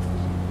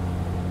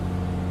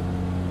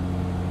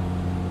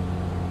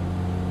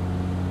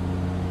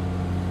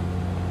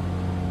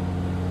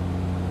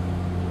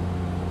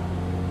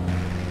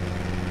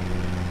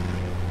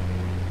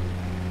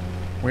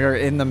 We are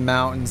in the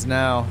mountains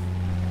now.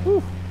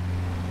 Whew.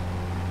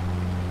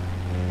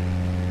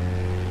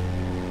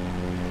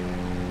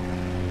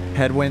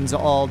 Headwinds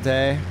all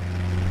day.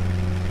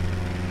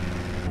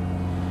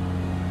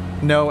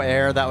 No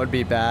air, that would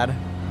be bad.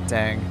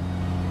 Dang.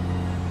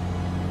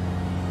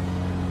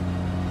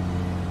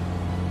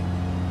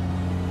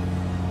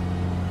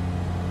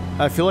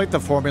 I feel like the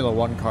Formula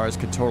 1 cars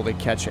could totally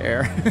catch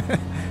air.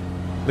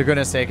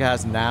 Laguna Seca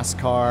has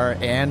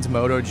NASCAR and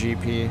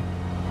MotoGP.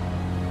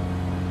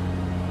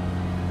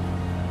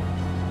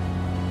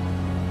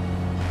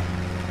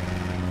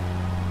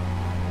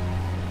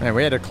 Man,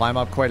 we had to climb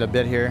up quite a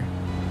bit here.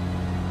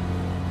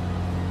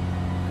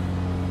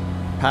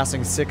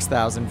 Passing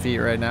 6,000 feet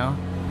right now.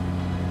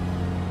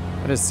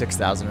 What is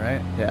 6,000,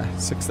 right? Yeah,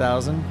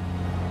 6,000.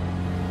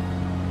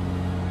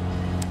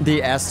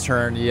 The S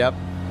turn, yep.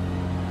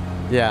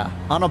 Yeah,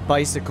 on a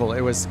bicycle,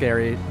 it was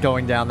scary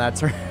going down that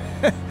turn.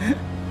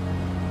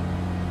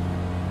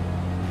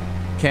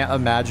 Can't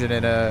imagine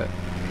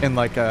in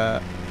like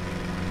a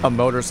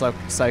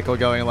motorcycle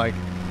going like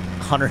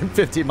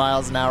 150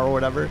 miles an hour or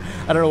whatever.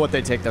 I don't know what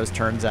they take those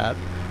turns at.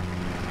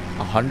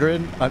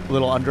 100? A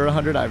little under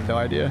 100? I have no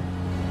idea.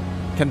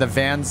 Can the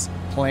van's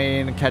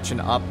plane catch an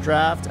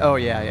updraft? Oh,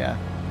 yeah, yeah.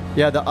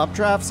 Yeah, the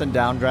updrafts and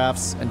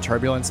downdrafts and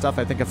turbulent stuff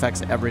I think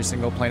affects every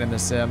single plane in the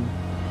sim.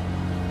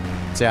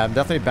 So yeah, I'm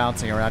definitely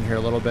bouncing around here a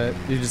little bit.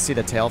 You just see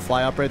the tail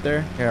fly up right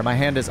there. Here, my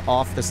hand is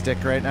off the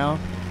stick right now.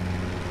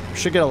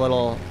 Should get a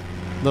little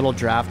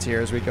draft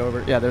here as we go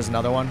over. Yeah, there's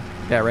another one.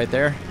 Yeah, right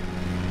there.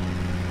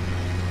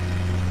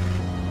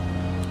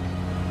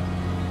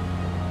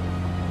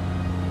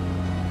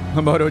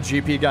 The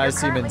MotoGP guys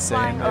seem insane.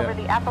 Flying over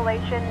the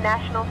Appalachian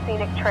National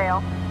Scenic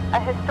Trail, a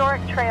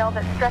historic trail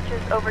that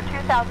stretches over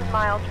 2,000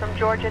 miles from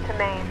Georgia to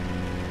Maine.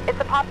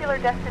 It's a popular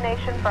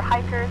destination for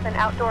hikers and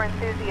outdoor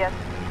enthusiasts,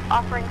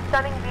 offering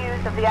stunning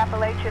views of the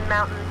Appalachian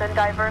Mountains and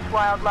diverse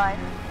wildlife.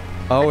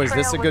 Oh, is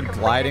this a good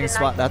gliding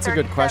spot? That's a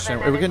good question.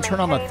 We can turn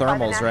on the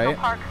thermals, right?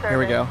 Here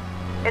we go.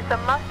 It's a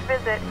must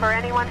visit for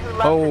anyone who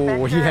loves Oh,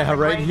 adventure yeah, and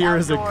right great here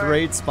is a outdoors.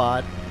 great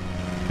spot.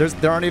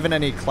 There aren't even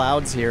any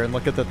clouds here, and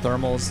look at the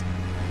thermals.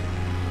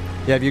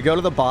 Yeah, if you go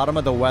to the bottom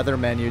of the weather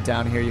menu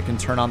down here, you can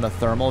turn on the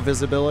thermal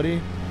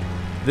visibility.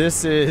 This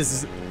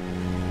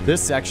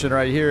section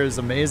right here is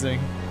amazing.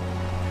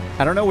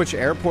 I don't know which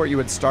airport you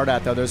would start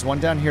at, though. There's one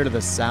down here to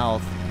the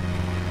south.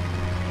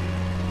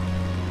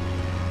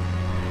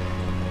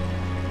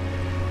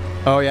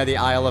 Oh, yeah, the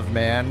Isle of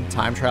Man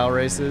time trial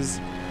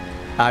races.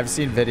 I've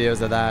seen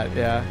videos of that,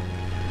 yeah.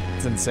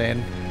 It's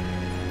insane.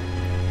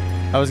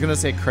 I was going to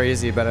say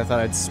crazy, but I thought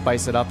I'd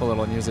spice it up a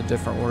little and use a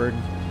different word.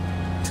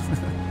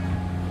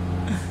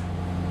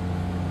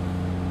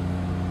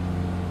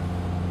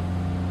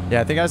 Yeah,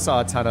 I think I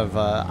saw a ton of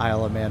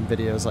Isle of Man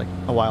videos like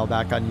a while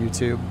back on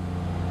YouTube,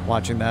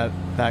 watching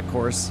that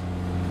course.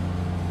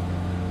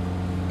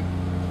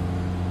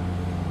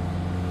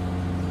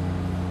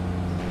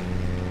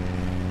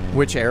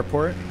 Which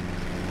airport?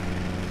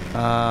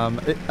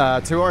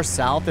 To our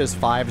south is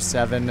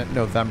 57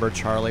 November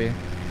Charlie,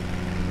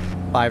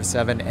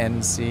 57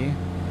 NC.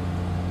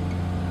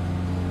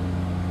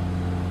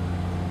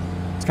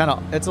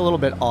 It's a little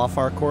bit off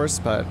our course,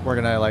 but we're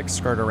gonna like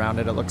skirt around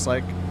it. It looks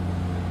like.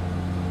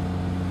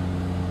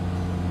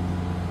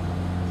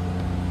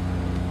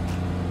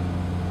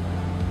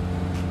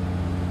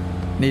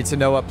 Need to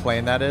know what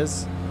plane that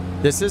is.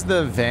 This is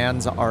the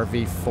Vans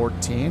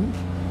RV14.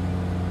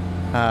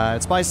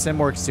 It's by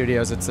Simworks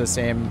Studios. It's the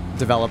same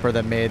developer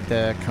that made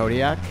the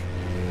Kodiak.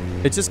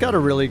 It just got a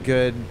really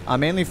good.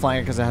 I'm mainly flying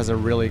it because it has a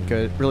really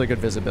good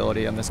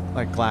visibility on this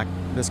like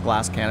this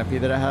glass canopy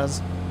that it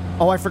has.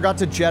 Oh, I forgot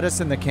to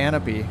jettison the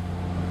canopy.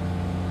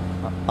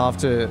 I'll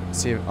have to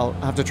see. I'll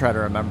have to try to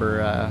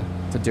remember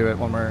to do it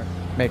when we're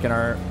making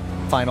our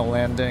final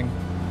landing.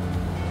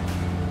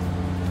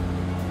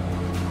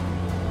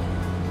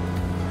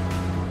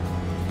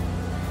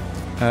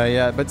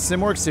 Yeah, but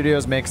Simworks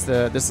Studios makes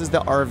this is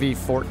the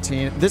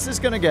RV14. This is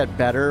going to get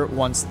better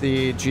once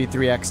the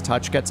G3X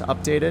Touch gets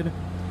updated.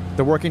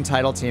 The working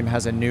title team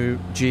has a new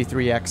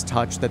G3X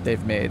Touch that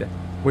they've made,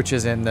 which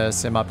is in the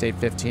Sim Update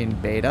 15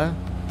 beta.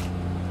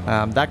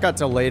 That got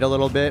delayed a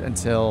little bit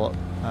until,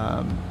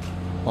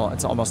 well,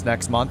 it's almost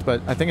next month, but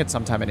I think it's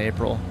sometime in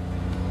April.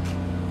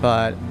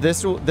 But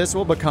this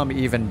will become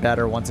even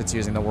better once it's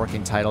using the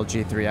working title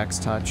G3X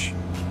Touch.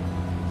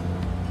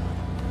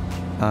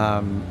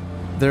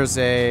 The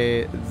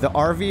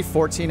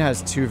RV14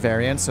 has two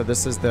variants, so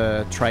this is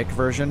the trike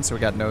version. So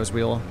we got nose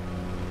wheel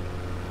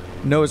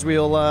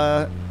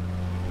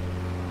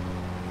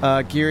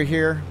gear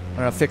here, I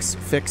don't know,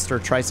 fixed or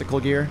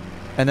tricycle gear,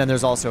 and then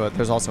there's also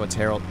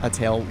a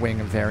tail wing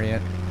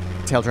variant,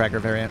 tail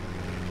dragger variant,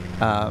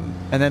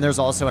 and then there's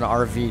also an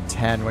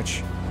RV10,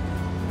 which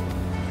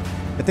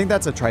I think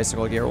that's a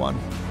tricycle gear one.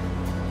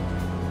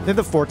 I think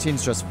the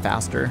 14's just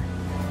faster.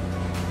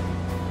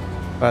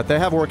 But they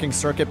have working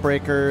circuit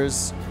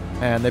breakers,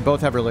 and they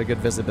both have really good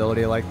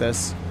visibility like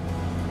this.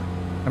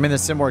 I mean, the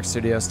Simworks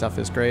Studio stuff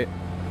is great.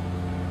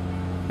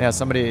 Yeah,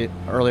 somebody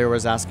earlier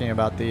was asking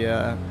about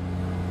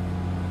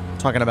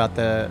talking about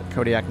the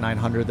Kodiak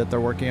 900 that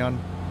they're working on.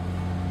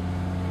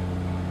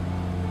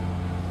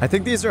 I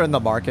think these are in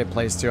the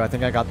marketplace too. I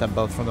think I got them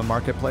both from the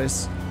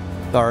marketplace.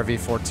 The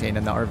RV14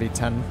 and the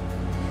RV10.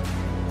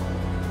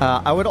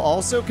 I would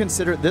also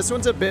consider, this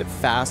one's a bit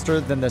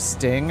faster than the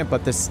Sting,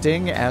 but the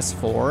Sting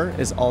S4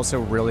 is also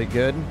really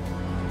good.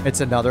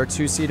 It's another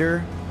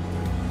two-seater,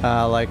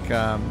 light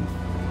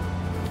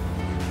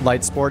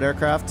sport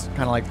aircraft,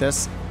 kind of like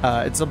this.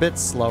 It's a bit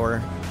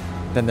slower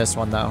than this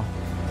one though.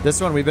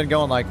 This one we've been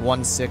going like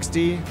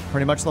 160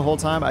 pretty much the whole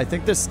time. I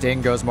think the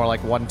Sting goes more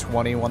like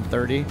 120,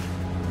 130.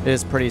 It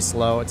is pretty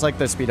slow. It's like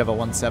the speed of a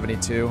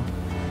 172.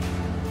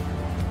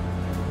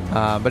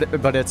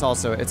 But it's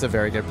also, it's a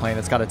very good plane.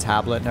 It's got a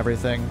tablet and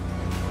everything.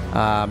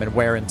 And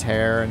wear and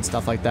tear and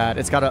stuff like that.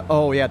 It's got a,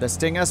 oh yeah, the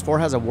Sting S4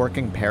 has a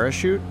working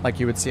parachute like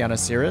you would see on a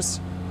Cirrus.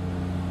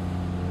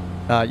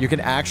 You can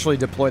actually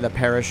deploy the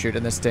parachute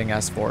in the Sting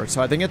S4.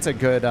 So I think it's a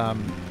good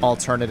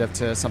alternative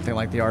to something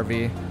like the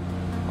RV,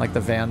 like the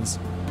Vans.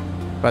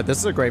 But this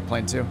is a great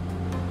plane too.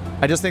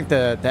 I just think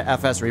the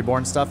FS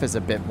Reborn stuff is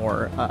a bit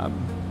more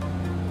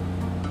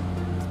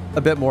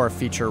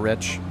feature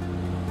rich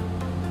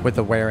with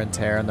the wear and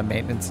tear and the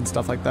maintenance and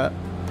stuff like that.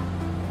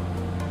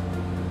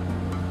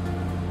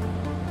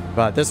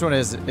 But this one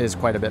is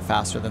quite a bit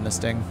faster than the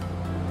Sting.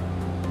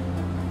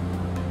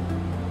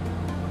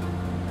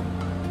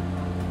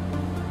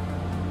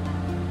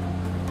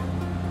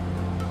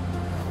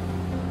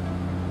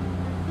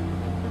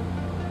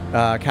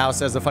 Cow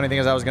says the funny thing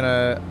is I was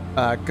gonna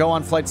go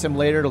on Flight Sim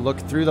later to look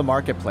through the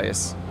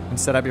marketplace and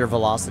set up your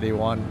Velocity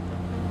one.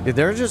 Dude,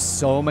 there are just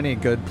so many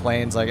good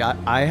planes. Like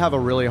I have a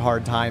really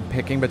hard time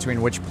picking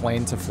between which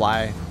plane to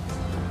fly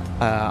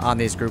on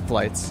these group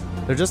flights.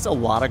 There's just a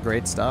lot of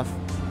great stuff.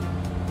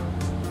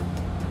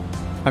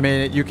 I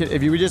mean, you could,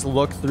 if you would just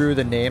look through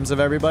the names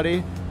of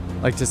everybody,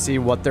 like to see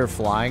what they're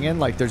flying in,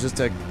 like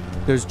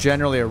there's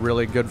generally a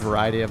really good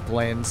variety of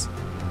planes.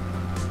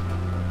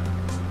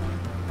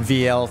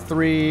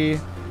 VL3,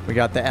 we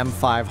got the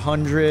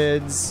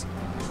M500s,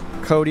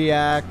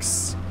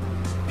 Kodiaks,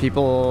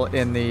 people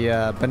in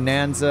the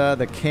Bonanza,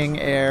 the King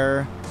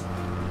Air.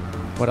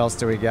 What else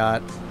do we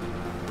got?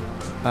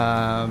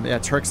 Yeah,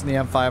 Turks in the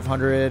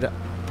M500.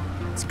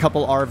 It's a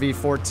couple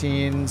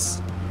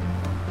RV-14s.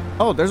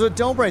 Oh, there's a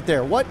dome right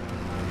there. What?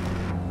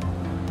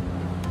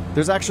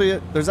 There's actually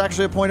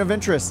a point of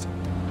interest.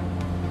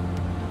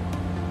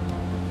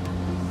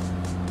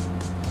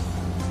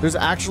 There's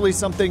actually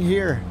something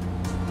here.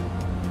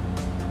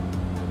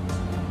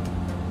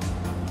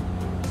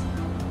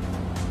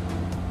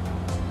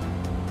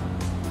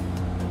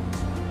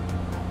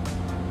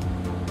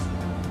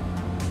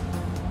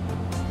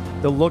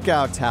 The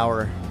lookout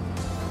tower.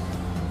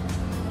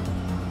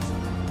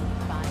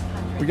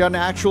 We got an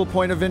actual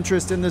point of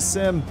interest in this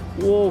sim.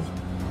 Whoa.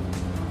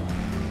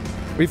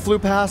 We flew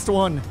past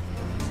one.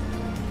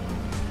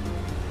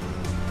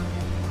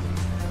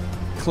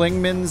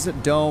 Klingman's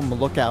Dome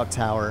Lookout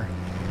Tower.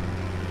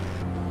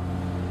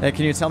 Hey,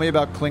 can you tell me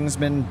about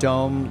Klingsman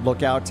Dome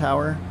Lookout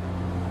Tower?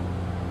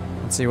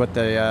 Let's see what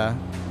the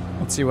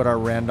let's see what our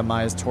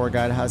randomized tour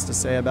guide has to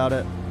say about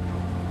it.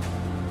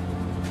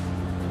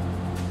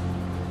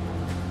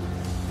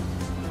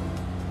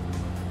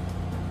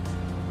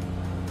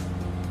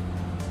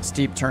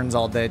 Steep turns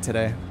all day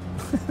today.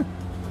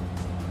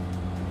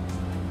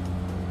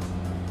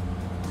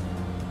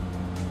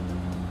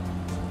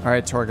 All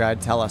right, tour guide,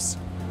 tell us.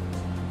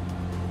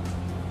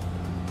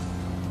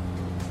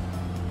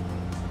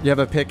 You have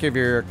a pic of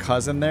your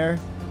cousin there?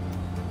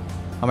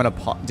 I'm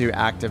gonna do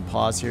active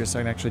pause here so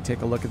I can actually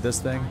take a look at this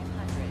thing.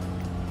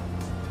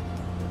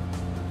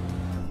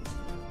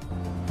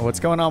 Oh,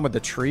 what's going on with the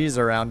trees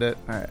around it?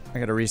 All right, I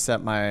gotta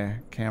reset my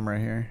camera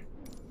here.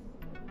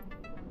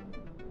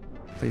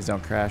 Please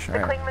don't crash. All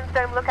right. The Klingman's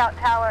Dome Lookout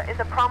Tower is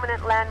a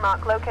prominent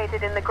landmark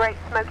located in the Great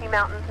Smoky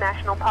Mountains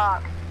National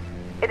Park.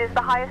 It is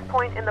the highest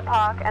point in the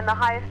park and the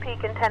highest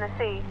peak in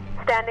Tennessee,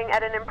 standing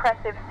at an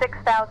impressive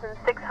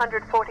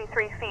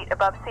 6,643 feet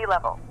above sea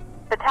level.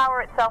 The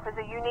tower itself is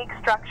a unique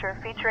structure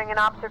featuring an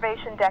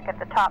observation deck at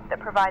the top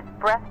that provides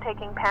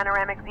breathtaking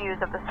panoramic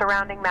views of the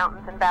surrounding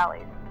mountains and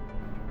valleys.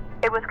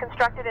 It was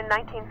constructed in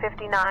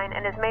 1959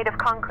 and is made of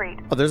concrete.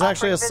 Oh, there's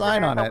actually a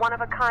sign on it. A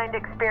one-of-a-kind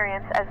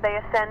experience as they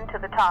ascend to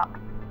the top.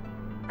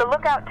 The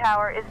lookout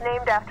tower is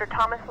named after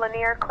Thomas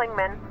Lanier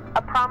Klingman,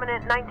 a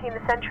prominent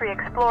 19th century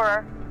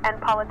explorer and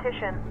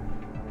politician.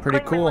 Pretty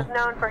cool. Klingman was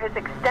known for his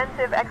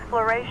extensive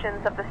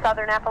explorations of the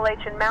southern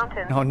Appalachian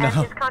Mountains and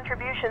his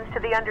contributions to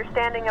the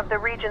understanding of the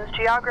region's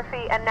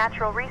geography and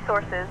natural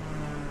resources.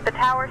 The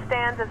tower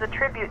stands as a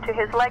tribute to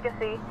his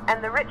legacy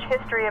and the rich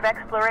history of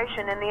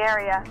exploration in the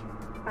area.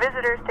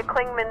 Visitors to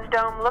Klingman's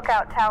Dome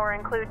Lookout Tower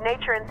include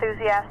nature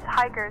enthusiasts,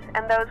 hikers,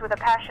 and those with a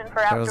passion for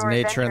outdoor adventure.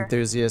 Those nature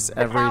enthusiasts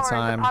every time. The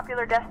tower is a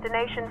popular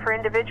destination for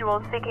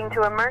individuals seeking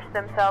to immerse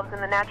themselves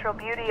in the natural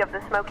beauty of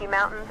the Smoky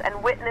Mountains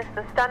and witness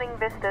the stunning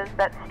vistas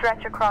that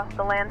stretch across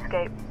the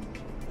landscape.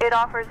 It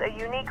offers a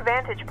unique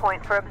vantage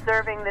point for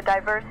observing the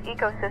diverse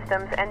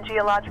ecosystems and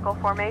geological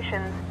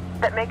formations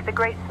that make the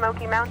Great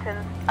Smoky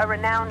Mountains a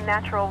renowned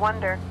natural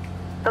wonder.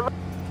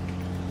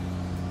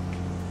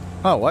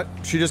 Oh, what?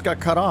 She just got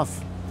cut off.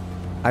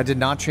 I did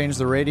not change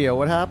the radio.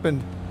 What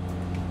happened?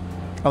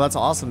 Oh, that's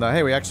awesome, though.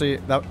 Hey, we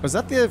actually... was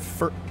that the...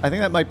 I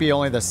think that might be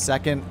only the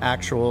second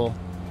actual,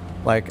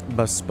 like,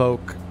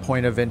 bespoke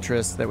point of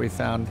interest that we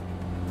found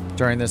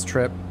during this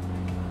trip.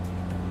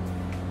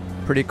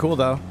 Pretty cool,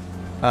 though.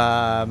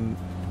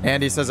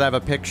 Andy says, I have a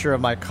picture of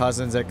my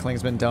cousins at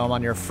Klingsman Dome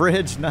on your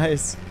fridge.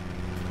 Nice.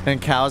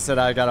 And Cal said,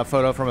 I got a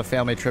photo from a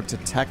family trip to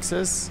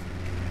Texas.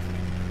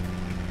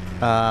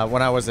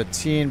 When I was a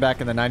teen back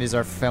in the 90s,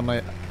 our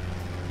family...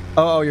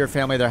 Oh, your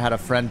family there had a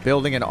friend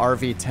building an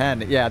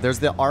RV10. Yeah, there's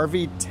the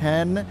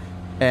RV10,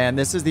 and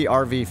this is the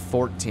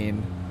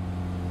RV14.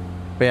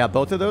 But yeah,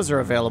 both of those are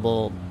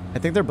available. I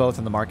think they're both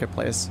in the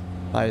marketplace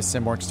by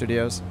SimWorks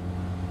Studios.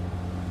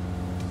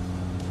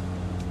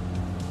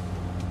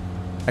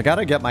 I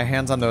gotta get my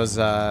hands on those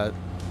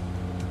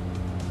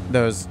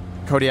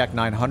Kodiak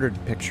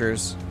 900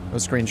 pictures,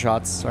 those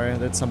screenshots. Sorry,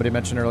 that somebody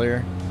mentioned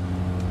earlier.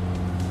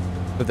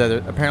 But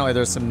apparently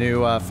there's some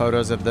new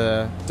photos of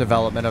the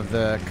development of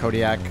the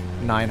Kodiak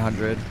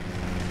 900,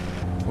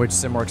 which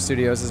SimWorks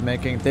Studios is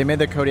making. They made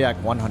the Kodiak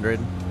 100.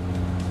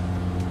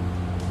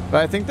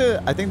 But I think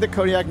the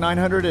Kodiak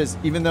 900 is,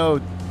 even though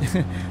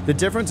the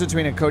difference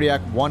between a Kodiak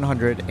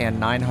 100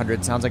 and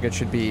 900 sounds like it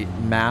should be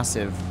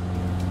massive.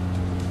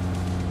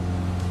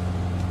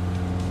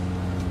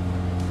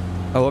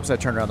 Oh, whoops, I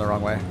turned around the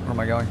wrong way. Where am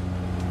I going?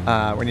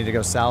 We need to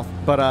go south.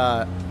 But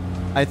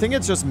I think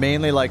it's just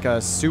mainly like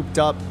a souped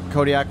up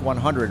Kodiak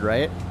 100,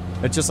 right?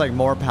 It's just like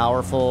more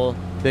powerful,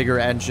 bigger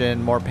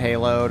engine, more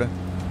payload.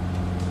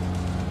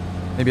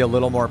 Maybe a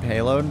little more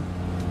payload.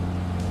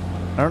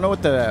 I don't know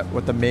what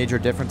the major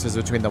differences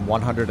between the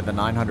 100 and the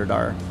 900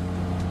 are.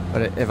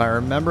 But if I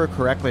remember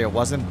correctly, it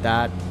wasn't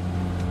that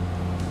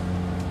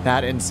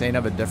insane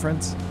of a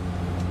difference.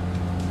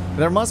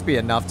 There must be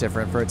enough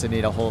different for it to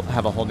need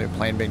have a whole new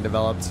plane being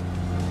developed.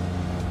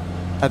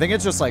 I think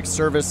it's just like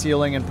service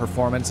ceiling and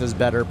performance is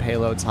better,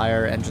 payload's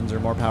higher, engines are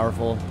more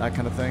powerful, that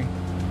kind of thing.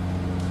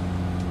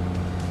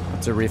 I have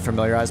to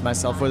refamiliarize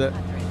myself with it.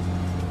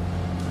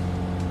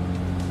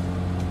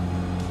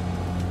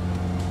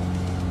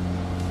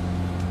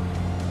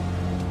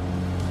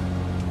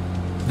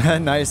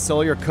 Nice,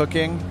 Soul, you're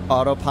cooking.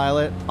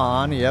 Autopilot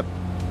on, yep.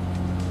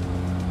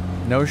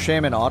 No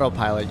shame in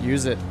autopilot,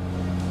 use it.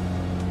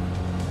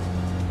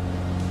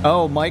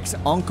 Oh, Mike's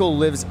uncle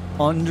lives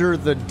under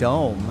the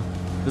dome.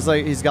 It's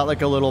like he's got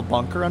like a little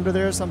bunker under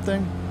there or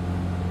something.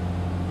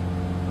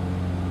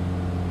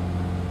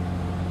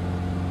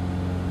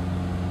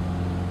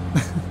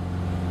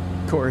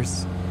 Of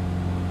course.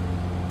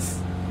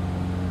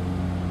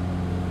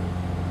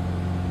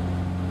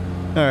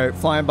 All right,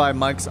 flying by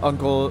Mike's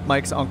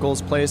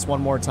uncle's place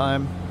one more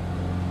time.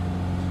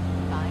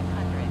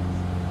 500.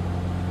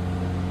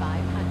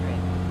 500.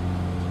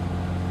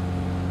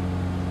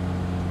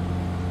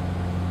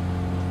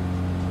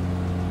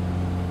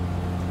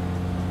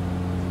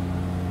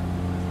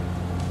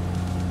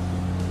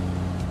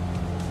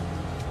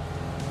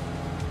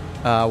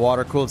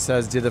 Watercooled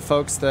says, do the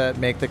folks that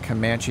make the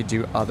Comanche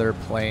do other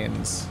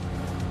planes?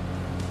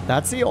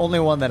 That's the only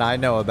one that I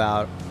know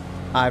about.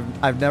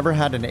 I've never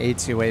had an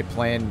A2A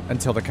plane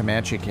until the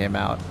Comanche came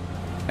out.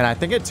 And I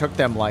think it took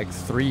them like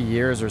 3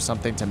 years or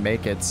something to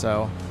make it,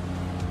 so.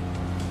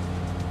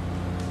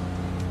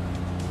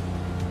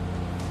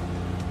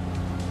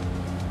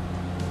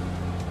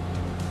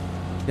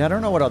 Yeah, I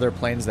don't know what other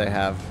planes they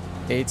have.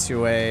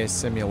 A2A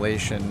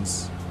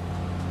simulations.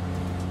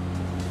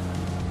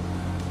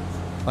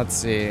 Let's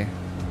see.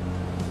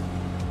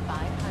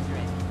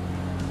 500.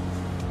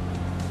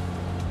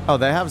 Oh,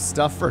 they have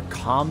stuff for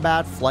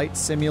Combat Flight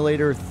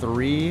Simulator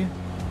 3.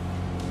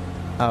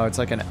 Oh, it's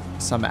like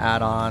some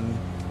add-on.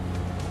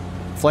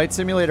 Flight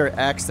Simulator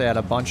X, they had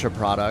a bunch of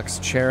products.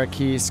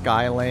 Cherokee,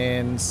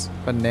 Skylanes,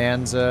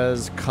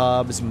 Bonanzas,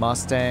 Cubs,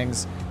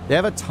 Mustangs. They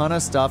have a ton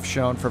of stuff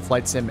shown for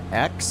Flight Sim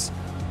X.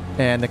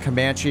 And the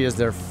Comanche is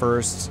their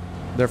first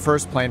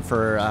plane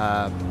for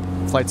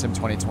Flight Sim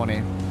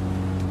 2020.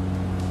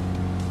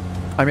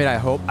 I mean, I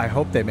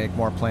hope they make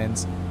more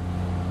planes.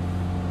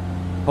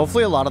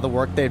 Hopefully a lot of the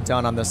work they've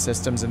done on the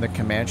systems in the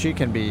Comanche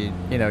can be,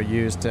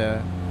 used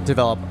to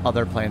develop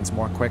other planes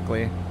more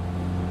quickly.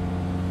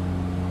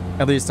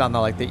 At least on the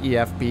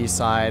EFB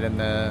side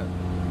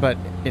but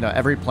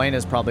every plane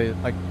is probably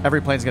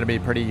every plane's going to be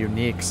pretty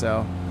unique,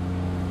 so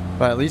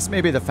but at least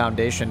maybe the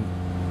foundation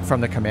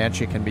from the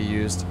Comanche can be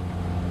used.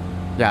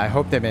 Yeah, I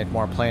hope they make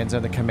more planes,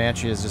 and the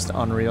Comanche is just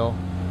unreal.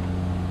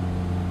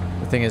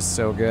 The thing is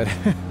so good.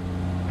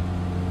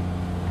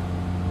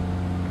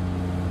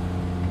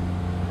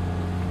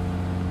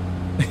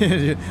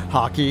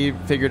 Hockey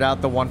figured out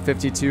the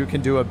 152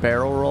 can do a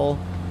barrel roll.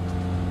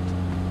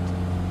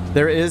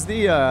 There is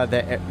the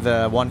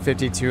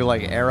 152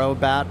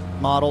 Aerobat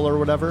model or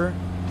whatever.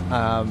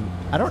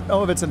 I don't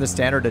know if it's in the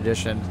standard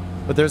edition,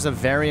 but there's a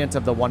variant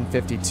of the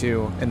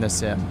 152 in the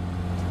sim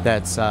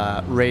that's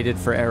rated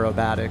for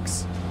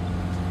aerobatics.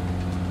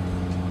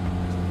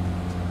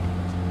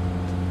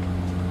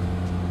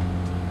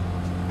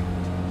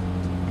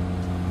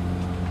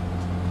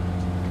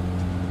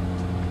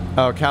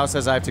 Oh, Cow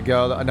says I have to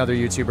go. Another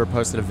YouTuber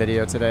posted a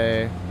video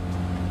today.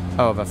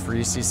 Oh, of a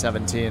free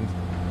C-17.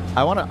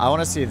 I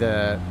wanna see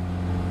the.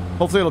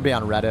 Hopefully it'll be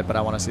on Reddit, but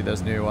I want to see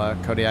those new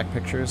Kodiak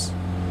pictures,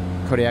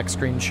 Kodiak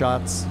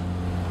screenshots.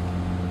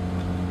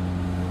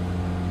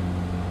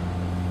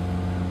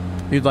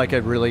 You'd like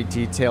a really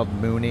detailed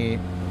Mooney.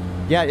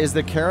 Yeah, is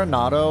the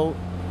Coronado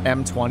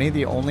M20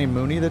 the only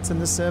Mooney that's in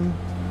the sim?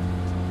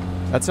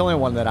 That's the only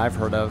one that I've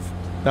heard of.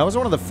 That was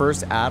one of the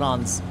first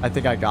add-ons I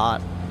think I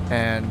got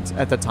and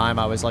at the time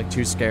I was like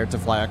too scared to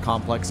fly a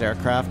complex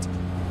aircraft.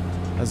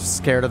 I was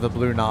scared of the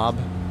blue knob,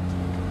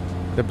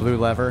 the blue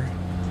lever.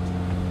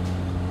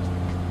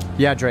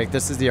 Yeah, Drake,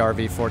 this is the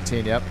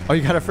RV14, yep. Oh,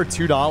 you got it for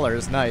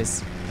 $2,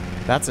 nice.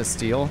 That's a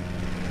steal.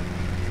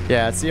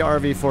 Yeah, it's the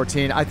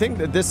RV14. I think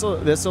that this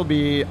will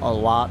be a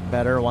lot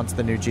better once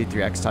the new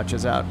G3X Touch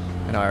is out.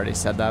 I know I already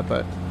said that,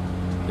 but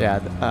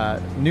yeah,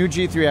 new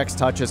G3X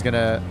Touch is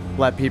gonna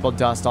let people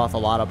dust off a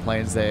lot of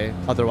planes they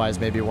otherwise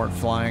maybe weren't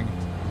flying.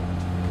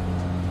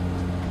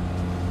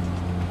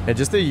 And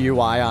just the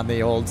UI on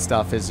the old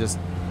stuff is just,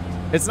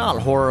 it's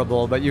not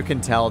horrible, but you can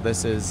tell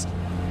this is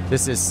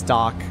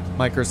stock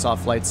Microsoft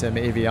Flight Sim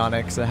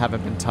avionics that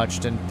haven't been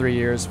touched in 3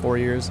 years, 4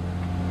 years.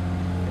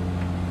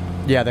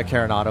 Yeah, the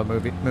Coronado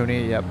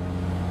Mooney, yep.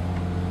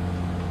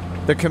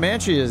 The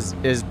Comanche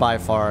is by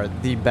far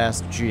the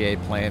best GA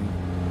plane.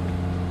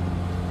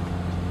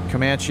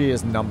 Comanche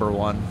is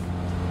 #1.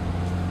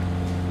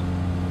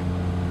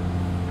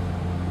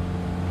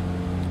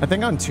 I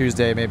think on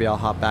Tuesday maybe I'll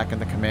hop back in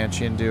the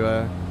Comanche and do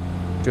a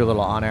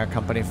little on-air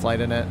company flight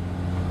in it.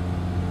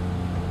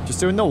 Just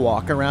doing the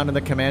walk around in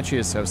the Comanche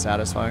is so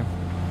satisfying.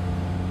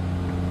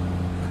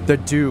 The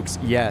Dukes,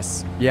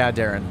 yes. Yeah,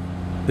 Darren.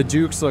 The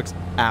Dukes looks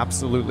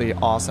absolutely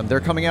awesome.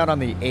 They're coming out on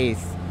the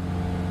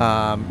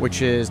 8th,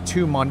 which is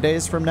 2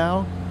 Mondays from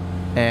now.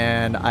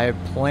 And I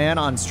plan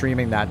on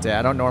streaming that day.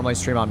 I don't normally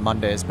stream on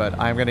Mondays, but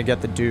I'm going to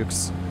get the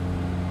Dukes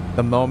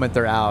the moment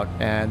they're out.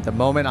 And the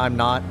moment I'm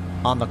not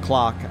on the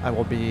clock, I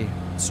will be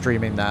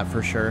streaming that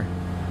for sure.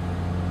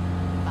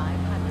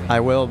 500.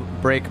 I will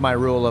break my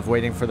rule of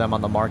waiting for them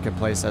on the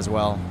marketplace as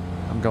well.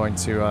 I'm going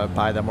to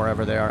buy them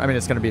wherever they are. I mean,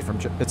 it's going to be from,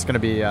 it's going to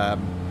be, I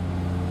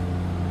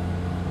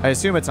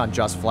assume it's on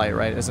Just Flight,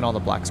 right? Isn't all the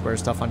Black Square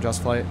stuff on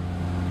Just Flight?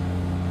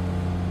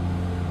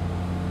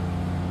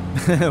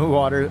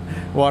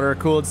 Water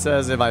Cooled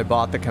says, if I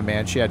bought the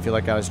Comanche, I'd feel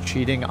like I was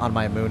cheating on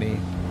my Mooney.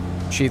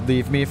 She'd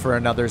leave me for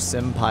another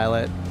sim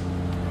pilot.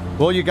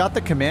 Well, you got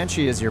the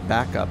Comanche as your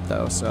backup,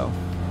 though, so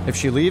if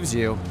she leaves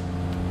you,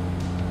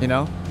 you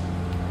know,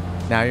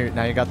 now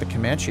you got the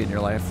Comanche in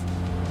your life.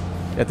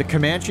 Yeah, the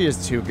Comanche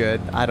is too good.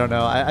 I don't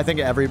know. I think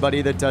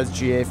everybody that does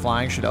GA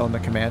flying should own the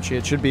Comanche.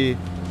 It should be,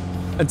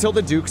 until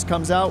the Dukes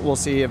comes out, we'll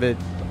see if it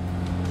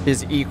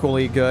is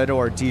equally good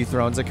or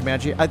dethrones a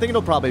Comanche. I think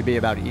it'll probably be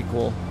about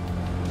equal.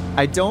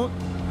 I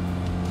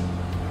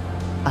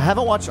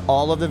haven't watched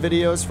all of the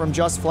videos from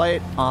Just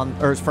Flight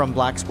or from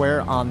Black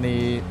Square on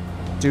the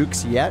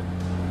Dukes yet,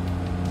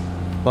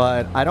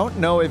 but I don't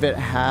know if it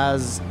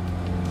has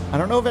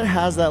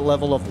that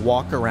level of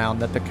walk around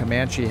that the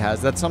Comanche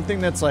has. That's something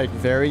that's like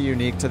very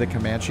unique to the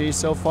Comanche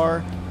so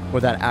far,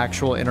 with that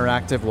actual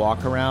interactive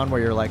walk around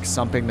where you're like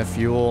sumping the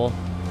fuel,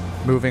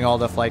 moving all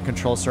the flight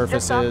control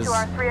surfaces. Just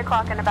off to our 3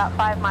 o'clock and about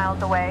 5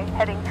 miles away,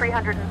 heading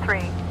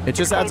 303. It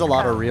just adds a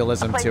lot of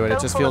realism to it. It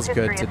just feels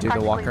good to do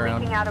the walk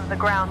around. Leaking out of the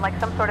ground like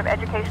some sort of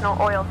educational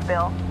oil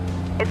spill.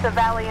 It's a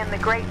valley in the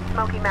Great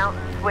Smoky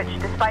Mountains, which,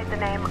 despite the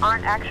name,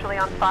 aren't actually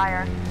on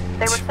fire.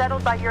 They were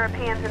settled by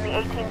Europeans in the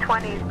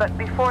 1820s, but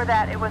before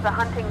that it was a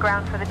hunting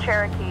ground for the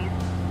Cherokees,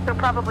 who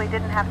probably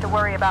didn't have to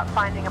worry about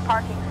finding a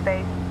parking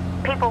space.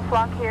 People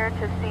flock here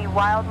to see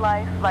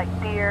wildlife like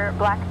deer,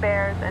 black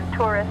bears, and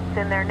tourists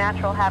in their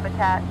natural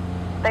habitat.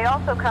 They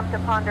also come to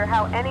ponder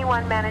how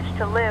anyone managed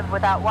to live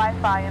without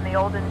Wi-Fi in the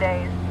olden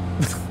days.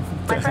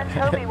 My friend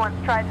Toby once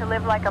tried to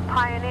live like a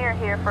pioneer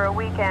here for a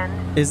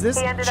weekend. Is this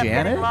He ended up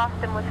Janet? getting lost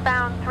and was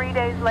found 3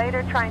 days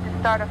later trying to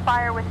start a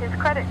fire with his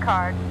credit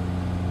card.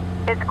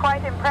 It's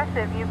quite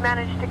impressive you've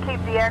managed to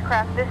keep the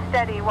aircraft this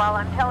steady while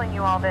I'm telling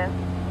you all this.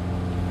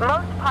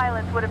 Most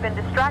pilots would have been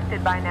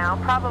distracted by now,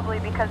 probably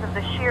because of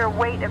the sheer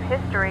weight of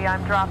history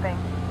I'm dropping.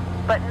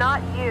 But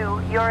not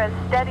you. You're as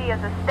steady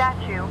as a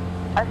statue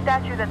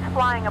that's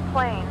flying a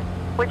plane,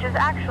 which is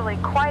actually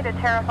quite a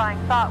terrifying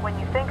thought when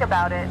you think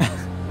about it.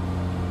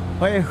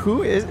 Wait,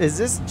 who is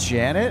this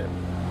Janet?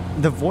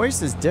 The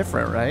voice is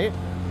different, right?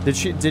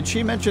 Did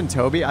she mention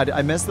Toby?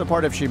 I missed the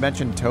part if she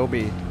mentioned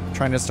Toby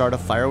trying to start a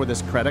fire with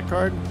his credit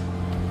card.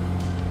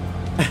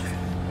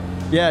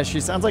 Yeah, she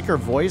sounds like her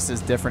voice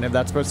is different if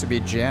that's supposed to be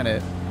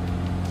Janet.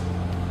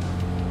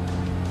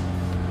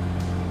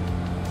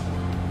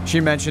 She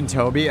mentioned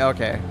Toby?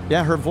 Okay.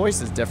 Yeah, her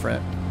voice is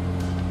different.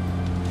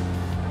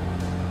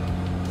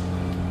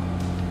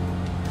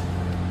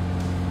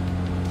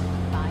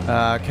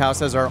 Cow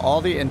says, are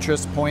all the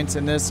interest points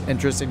in this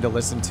interesting to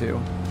listen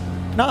to?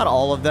 Not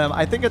all of them.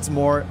 I think it's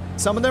more,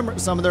 some of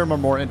them are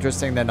more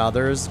interesting than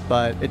others,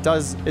 but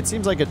it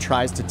seems like it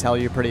tries to tell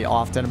you pretty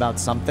often about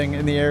something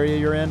in the area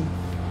you're in.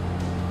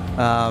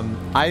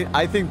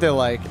 I think that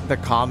like the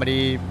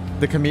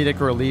comedic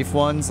relief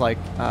ones like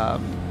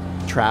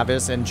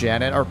Travis and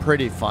Janet are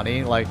pretty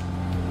funny. Like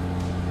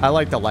I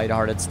like the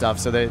lighthearted stuff,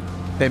 so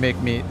they make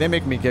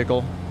me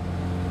giggle.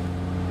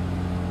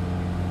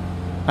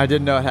 I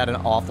didn't know it had an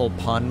awful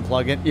pun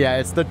plugin. Yeah,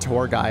 it's the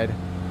tour guide.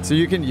 So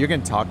you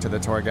can talk to the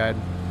tour guide.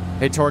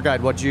 Hey tour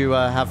guide, what'd you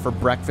have for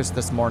breakfast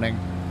this morning?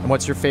 And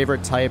what's your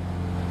favorite type?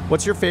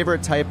 What's your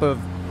favorite type of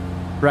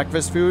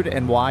breakfast food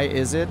and why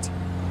is it?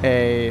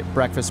 a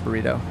breakfast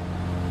burrito.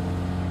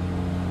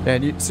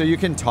 And so you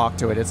can talk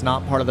to it. It's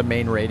not part of the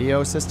main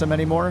radio system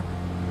anymore.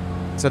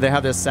 So they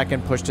have this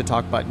second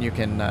push-to-talk button you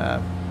can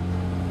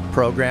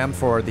program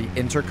for the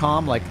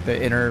intercom, like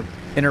the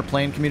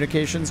interplane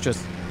communications,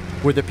 just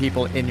with the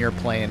people in your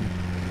plane.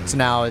 So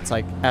now it's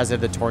like as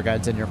if the tour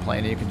guide's in your plane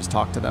and you can just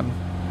talk to them.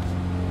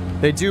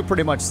 They do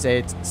pretty much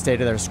stay to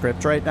their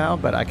script right now,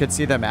 but I could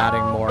see them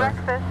adding more.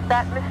 Breakfast,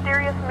 that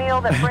mysterious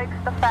meal that breaks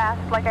the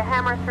fast like a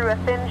hammer through a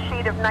thin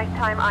sheet of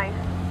nighttime ice.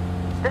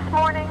 This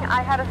morning,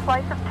 I had a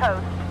slice of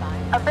toast,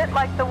 a bit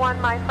like the one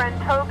my friend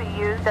Toby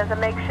used as a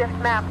makeshift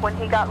map when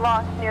he got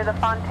lost near the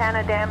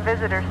Fontana Dam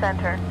Visitor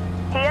Center.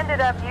 He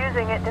ended up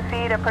using it to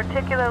feed a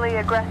particularly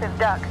aggressive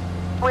duck,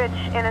 which,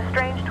 in a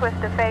strange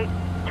twist of fate,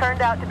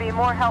 turned out to be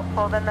more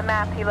helpful than the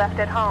map he left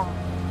at home.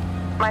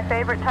 My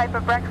favorite type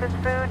of breakfast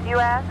food, you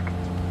ask?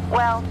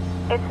 Well,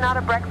 it's not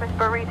a breakfast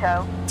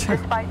burrito,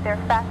 despite their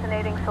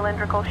fascinating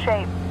cylindrical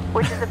shape,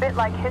 which is a bit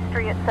like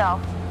history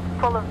itself,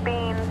 full of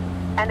beans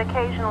and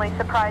occasionally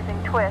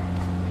surprising twists.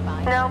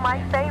 No,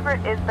 my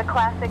favorite is the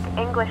classic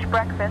English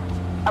breakfast,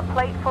 a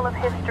plate full of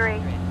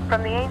history,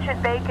 from the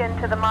ancient bacon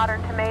to the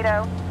modern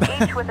tomato,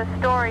 each with a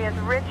story as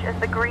rich as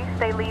the grease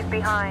they leave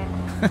behind.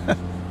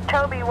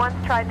 Toby once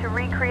tried to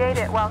recreate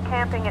it while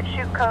camping at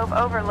Chute Cove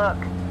Overlook,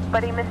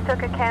 but he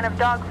mistook a can of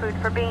dog food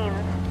for beans.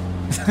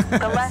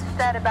 The less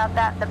said about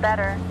that, the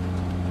better.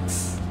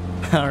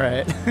 All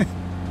right.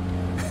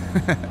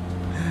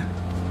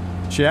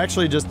 She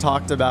actually just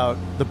talked about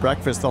the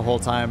breakfast the whole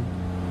time.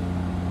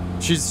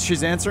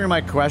 She's answering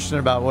my question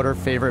about what her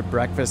favorite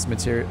breakfast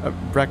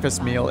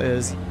meal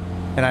is,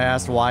 and I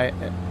asked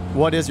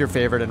what is your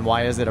favorite and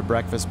why is it a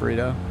breakfast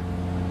burrito?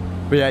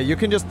 But yeah, you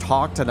can just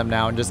talk to them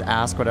now and just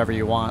ask whatever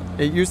you want.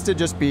 It used to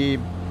just be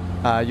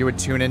you would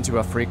tune into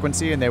a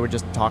frequency and they would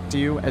just talk to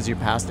you as you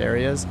passed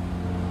areas.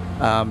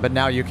 But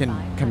now you can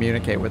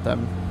communicate with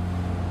them.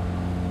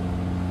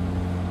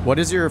 What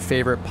is your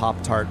favorite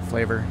Pop-Tart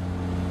flavor?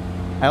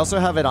 I also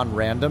have it on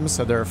random,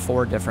 so there are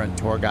 4 different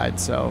tour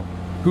guides. So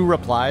who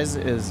replies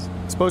is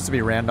supposed to be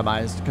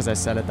randomized because I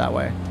set it that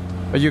way.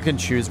 But you can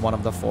choose one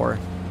of the 4.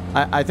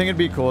 I think it'd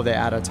be cool if they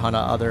add a ton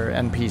of other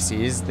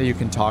NPCs that you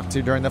can talk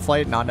to during the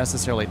flight, not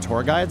necessarily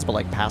tour guides, but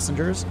like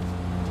passengers.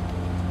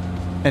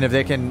 And if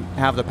they can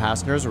have the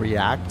passengers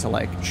react to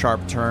like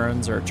sharp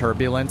turns or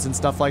turbulence and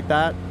stuff like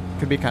that,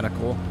 could be kind of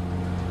cool.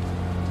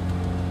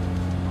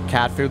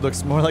 Cat food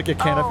looks more like a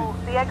can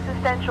of... the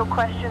existential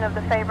question of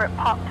the favorite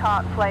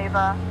Pop-Tart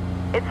flavor.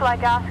 It's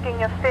like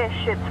asking a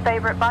fish its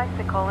favorite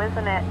bicycle,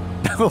 isn't it?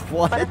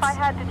 What? But if I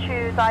had to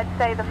choose, I'd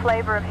say the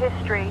flavor of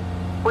history,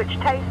 which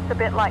tastes a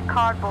bit like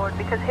cardboard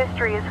because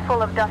history is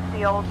full of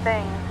dusty old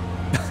things.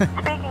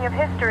 Speaking of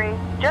history,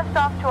 just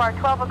off to our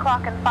 12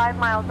 o'clock and 5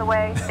 miles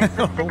away is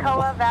the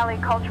Stokoa Valley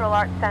Cultural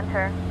Arts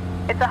Center.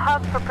 It's a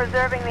hub for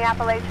preserving the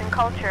Appalachian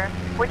culture,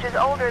 which is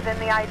older than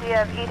the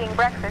idea of eating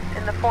breakfast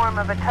in the form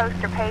of a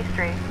toast or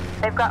pastry.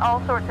 They've got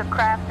all sorts of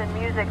crafts and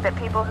music that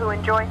people who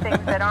enjoy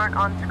things that aren't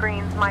on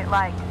screens might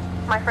like.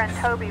 My friend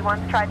Toby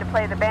once tried to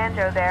play the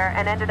banjo there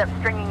and ended up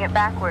stringing it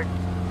backwards.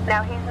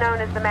 Now he's known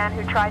as the man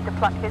who tried to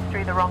pluck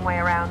history the wrong way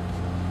around.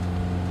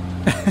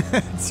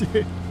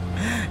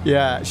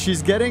 Yeah,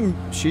 she's getting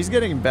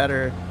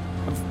better.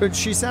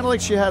 She sounded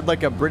like she had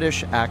like a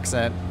British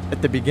accent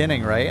at the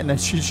beginning, right? And then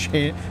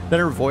then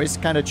her voice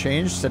kind of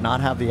changed to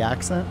not have the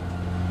accent.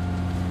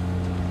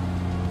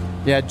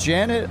 Yeah,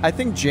 Janet, I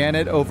think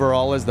Janet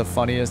overall is the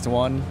funniest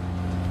one.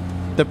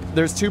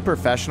 There's 2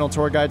 professional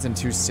tour guides and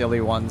 2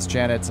 silly ones.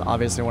 Janet's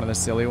obviously one of the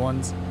silly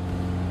ones.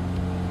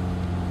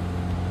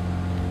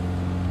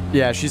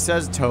 Yeah, she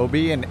says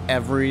Toby in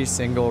every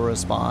single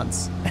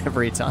response,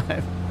 every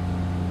time.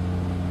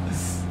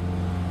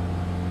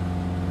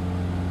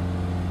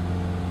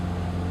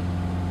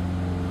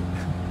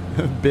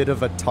 A bit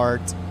of a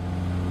tart.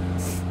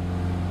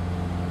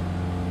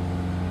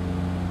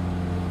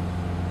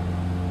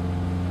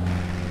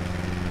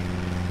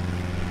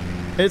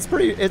 It's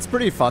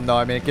pretty fun though.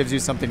 I mean, it gives you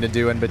something to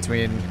do in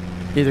between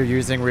either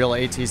using real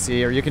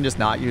ATC or you can just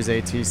not use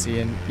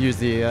ATC and use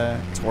the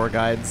tour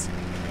guides.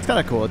 It's kind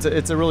of cool.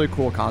 It's a really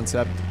cool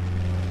concept.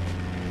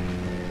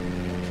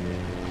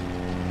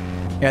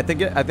 Yeah,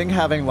 I think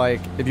having like,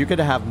 if you could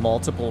have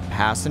multiple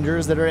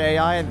passengers that are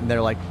AI and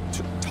they're like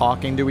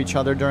talking to each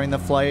other during the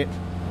flight,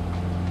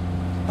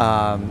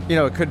 you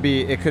know, it could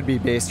be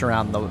based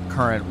around the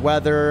current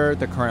weather,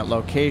 the current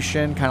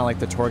location, kind of like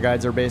the tour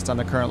guides are based on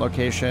the current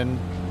location.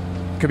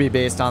 It could be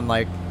based on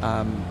like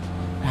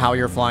how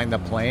you're flying the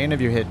plane. If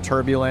you hit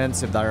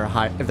turbulence, if there are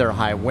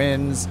high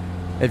winds,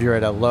 if you're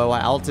at a low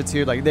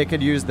altitude, like they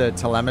could use the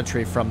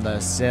telemetry from the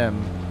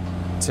sim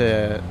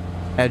to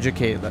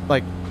educate,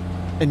 like,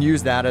 and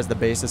use that as the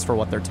basis for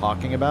what they're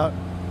talking about.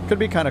 Could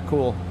be kind of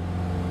cool.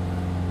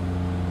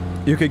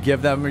 You could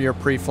give them your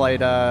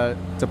pre-flight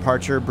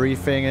departure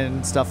briefing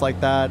and stuff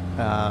like that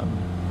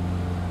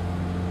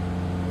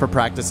for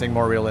practicing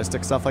more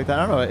realistic stuff like that.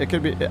 I don't know. It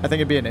could be. I think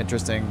it'd be an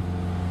interesting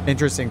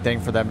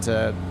thing for them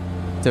to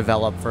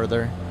develop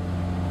further.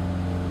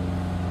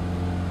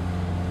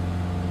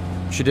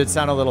 She did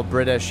sound a little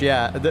British.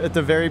 Yeah, at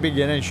the very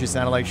beginning, she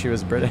sounded like she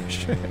was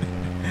British.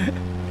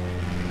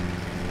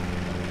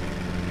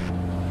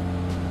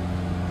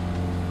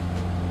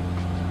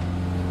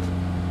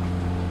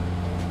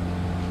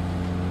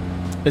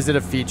 Is it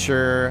a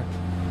feature?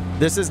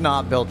 This is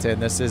not built in.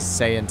 This is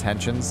Say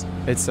Intentions.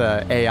 It's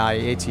a AI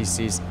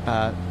ATC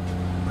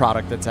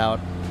product that's out.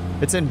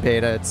 It's in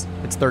beta. It's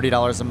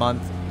 $30 a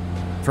month.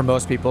 For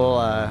most people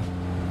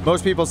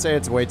say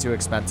it's way too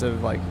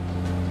expensive. Like,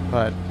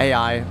 but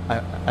AI,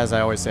 as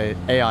I always say,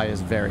 AI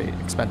is very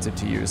expensive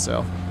to use.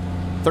 So,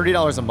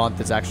 $30 a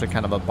month is actually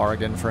kind of a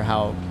bargain for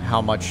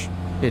how much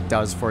it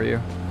does for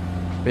you.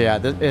 But yeah,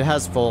 it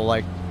has full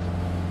like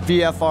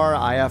VFR,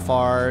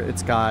 IFR.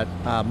 It's got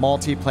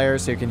multiplayer,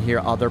 so you can hear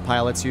other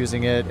pilots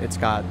using it. It's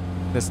got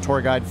this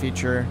tour guide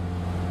feature.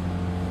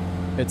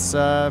 It's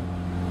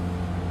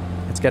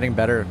getting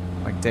better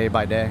like day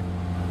by day.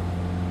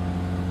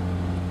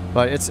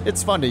 But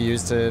it's fun to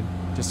use to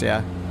just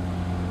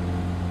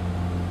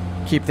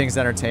keep things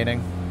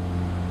entertaining.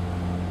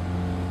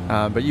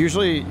 But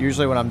usually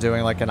when I'm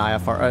doing like an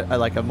IFR,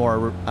 like a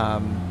more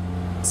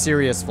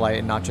serious flight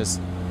and not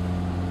just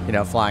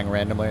flying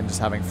randomly and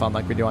just having fun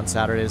like we do on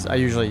Saturdays, I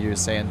usually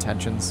use Say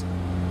Intentions.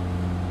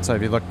 So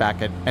if you look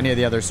back at any of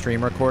the other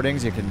stream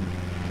recordings, you can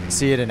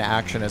see it in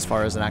action as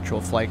far as an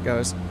actual flight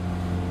goes.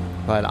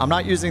 But I'm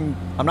not using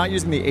the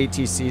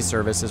ATC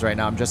services right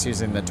now. I'm just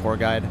using the tour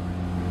guide.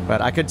 But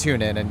I could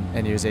tune in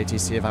and use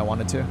ATC if I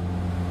wanted to.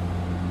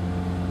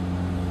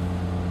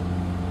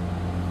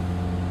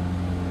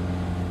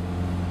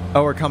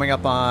 Oh, we're coming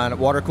up on,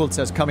 Watercooled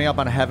says, coming up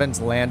on Heaven's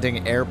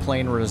Landing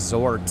Airplane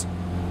Resort.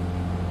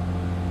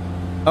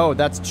 Oh,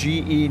 that's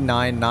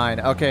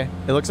GE99. Okay,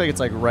 it looks like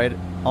it's like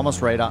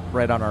almost right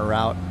on our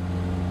route.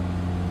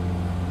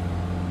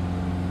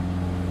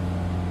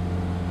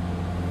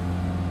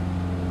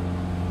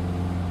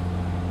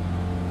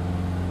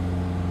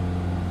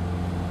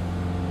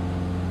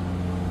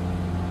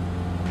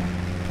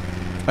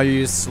 Oh, you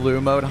use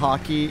slew mode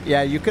hockey?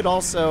 Yeah, you could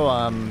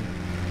also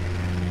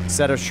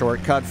set a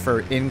shortcut for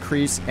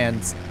increase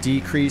and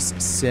decrease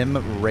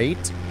sim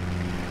rate,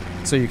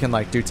 so you can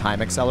like do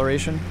time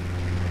acceleration.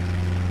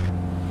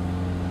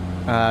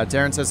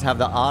 Darren says, have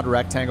the odd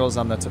rectangles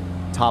on the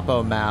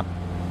topo map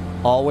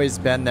always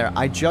been there?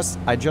 I just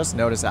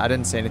noticed it. I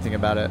didn't say anything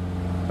about it,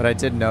 but I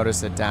did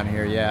notice it down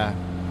here. Yeah,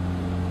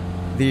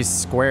 these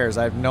squares,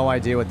 I have no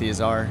idea what these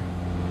are.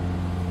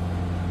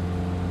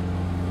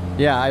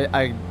 Yeah,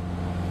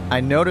 I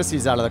noticed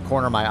these out of the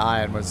corner of my eye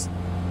and was,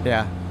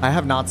 yeah, I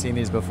have not seen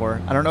these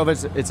before. I don't know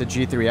if it's a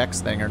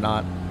G3X thing or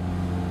not.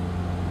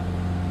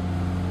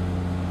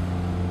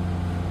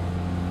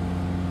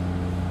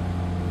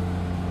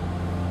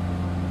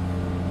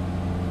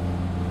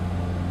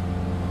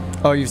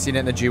 Oh, you've seen it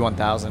in the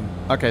G1000.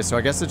 Okay, so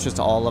I guess it's just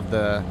all of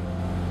the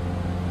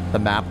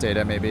map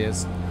data maybe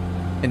is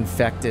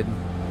infected.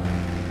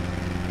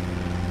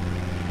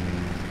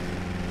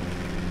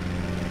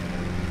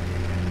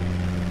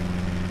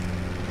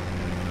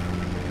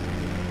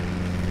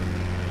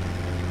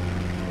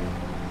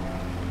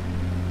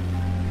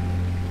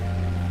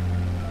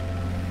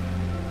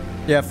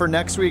 Yeah, for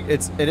next week,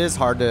 it is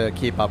hard to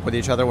keep up with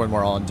each other when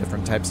we're all in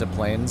different types of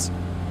planes.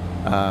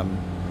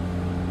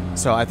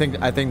 So I think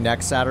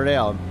next Saturday,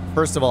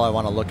 first of all, I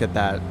want to look at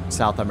that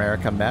South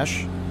America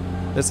mesh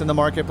that's in the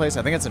marketplace.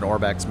 I think it's an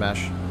Orbex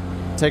mesh.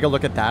 Take a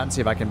look at that and see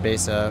if I can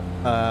base a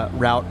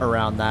route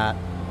around that.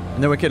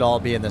 And then we could all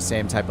be in the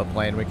same type of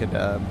plane. We could,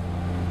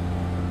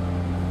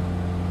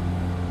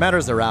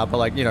 matters the route, but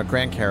like,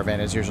 Grand Caravan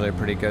is usually a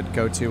pretty good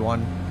go-to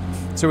one.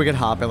 So we could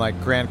hop in like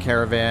Grand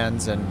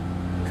Caravans and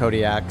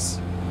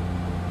Kodiaks.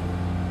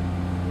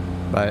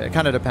 But it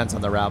kind of depends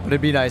on the route. But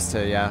it'd be nice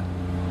to, yeah,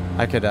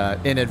 I could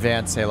in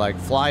advance say like,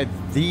 fly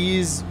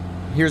these.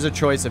 Here's a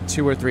choice of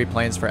 2 or 3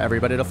 planes for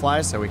everybody to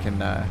fly, so we can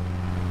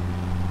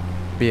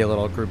be a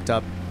little grouped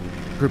up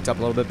a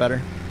little bit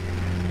better.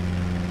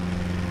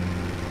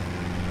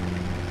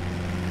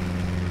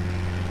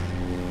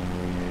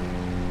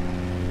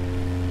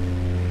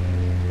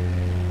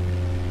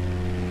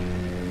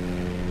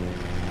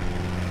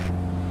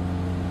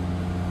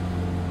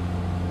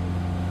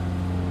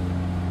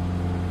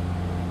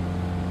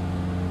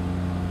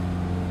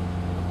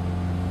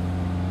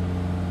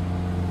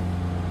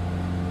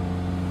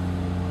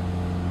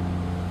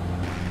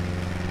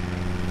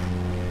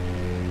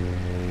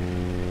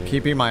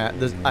 Keeping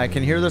I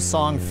can hear the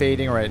song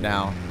fading right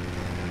now.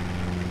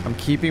 I'm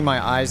keeping my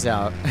eyes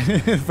out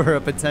for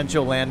a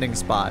potential landing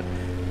spot,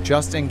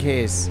 just in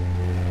case.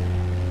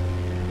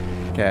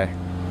 Okay.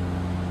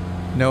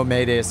 No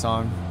Mayday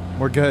song.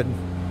 We're good.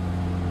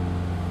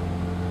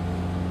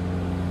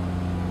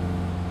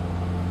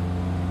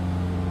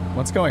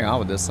 What's going on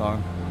with this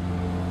song?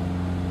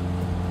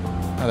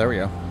 Oh, there we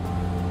go.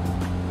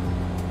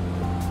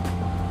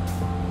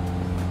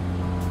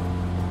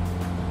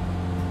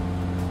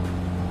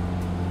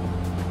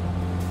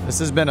 This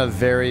has been a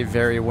very,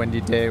 very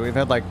windy day. We've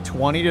had like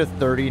 20 to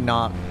 30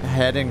 knot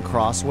head and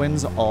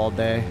crosswinds all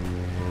day.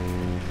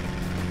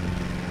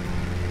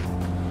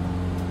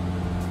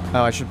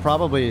 Oh, I should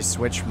probably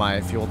switch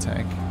my fuel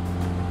tank.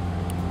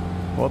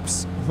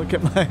 Whoops. Look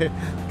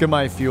at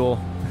my fuel.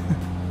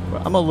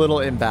 I'm a little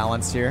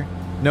imbalanced here.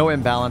 No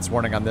imbalance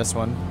warning on this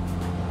one.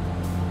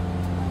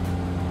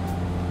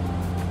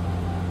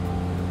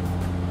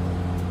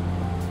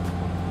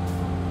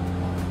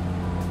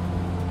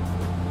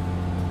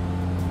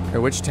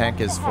 Which tank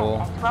is full?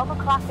 At 12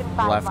 o'clock and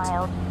 5 Left.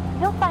 miles,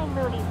 you'll find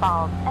Mooney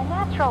Falls, a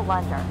natural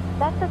wonder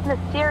that's as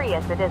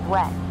mysterious as it is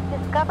wet,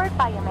 discovered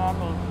by a man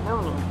named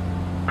Mooney.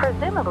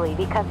 Presumably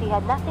because he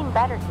had nothing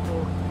better to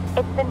do.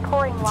 It's been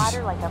pouring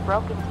water like a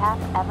broken tap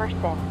ever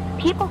since.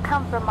 People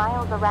come from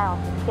miles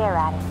around to stare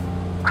at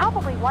it,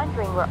 probably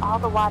wondering where all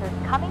the water's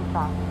coming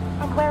from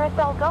and where it's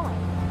all going.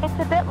 It's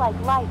a bit like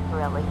life,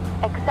 really,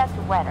 except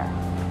wetter.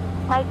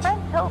 My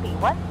friend Toby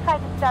once tried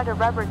to start a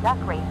rubber duck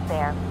race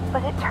there,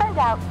 but it turned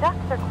out ducks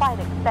are quite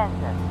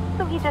expensive,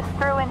 so he just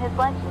threw in his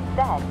lunch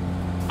instead.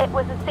 It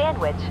was a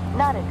sandwich,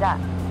 not a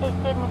duck. It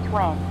didn't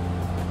win.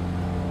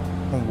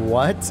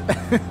 What?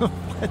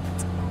 What?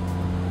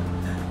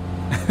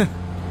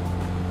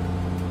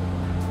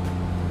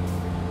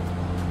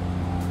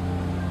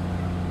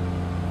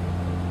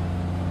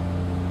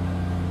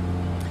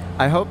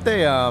 I hope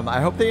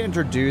they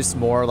introduce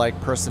more like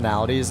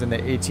personalities in the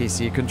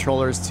ATC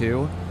controllers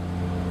too.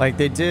 Like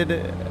they did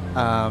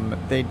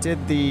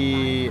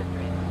the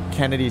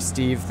Kennedy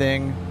Steve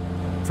thing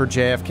for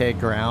JFK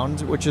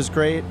ground, which is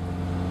great.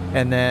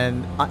 And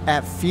then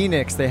at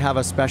Phoenix they have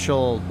a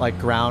special like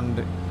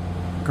ground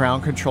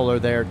controller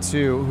there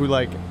too, who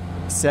like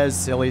says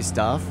silly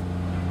stuff.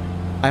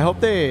 I hope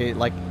they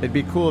like, it'd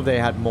be cool if they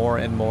had more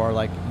and more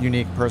like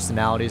unique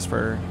personalities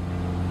for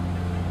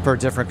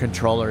different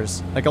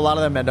controllers. Like a lot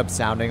of them end up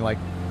sounding like,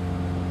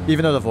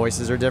 even though the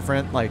voices are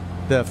different, like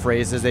the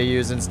phrases they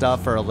use and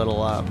stuff are a little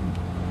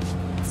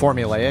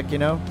formulaic, you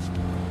know?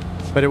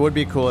 But it would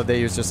be cool if they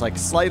used just like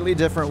slightly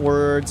different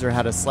words or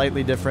had a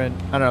slightly different,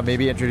 I don't know,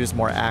 maybe introduce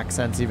more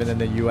accents even in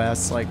the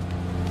US. Like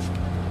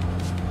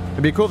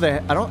it'd be cool if they,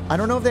 I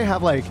don't know if they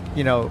have like,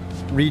 you know,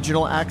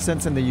 regional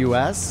accents in the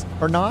US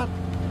or not.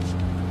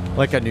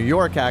 Like a New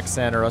York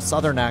accent or a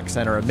Southern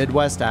accent or a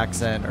Midwest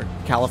accent or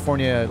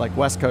California like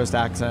West Coast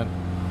accent.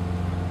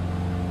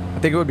 I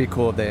think it would be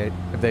cool if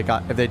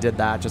they did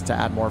that just to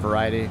add more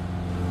variety.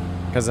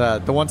 Because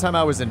the one time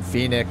I was in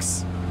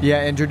Phoenix,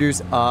 yeah, introduce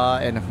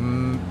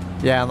and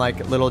yeah, and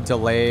like little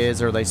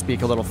delays, or they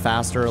speak a little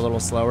faster, a little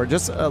slower.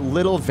 Just a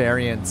little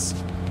variance.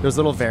 Those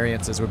little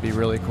variances would be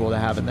really cool to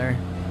have in there.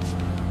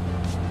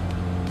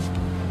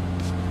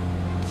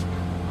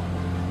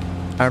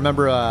 I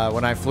remember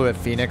when I flew at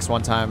Phoenix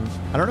one time,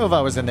 I don't know if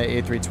I was in the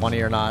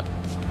A320 or not.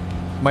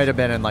 Might have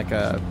been in like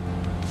a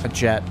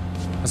jet,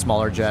 a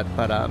smaller jet,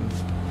 but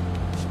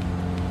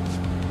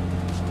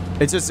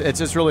it's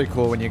just really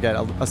cool when you get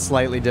a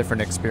slightly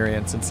different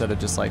experience instead of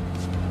just like,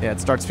 yeah, it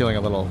starts feeling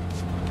a little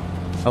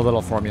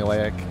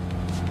formulaic.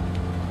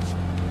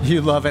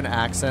 You love an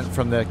accent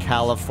from the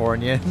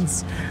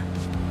Californians.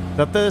 Is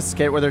that the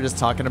skit where they're just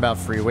talking about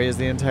freeways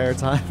the entire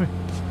time?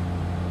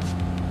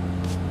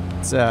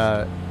 It's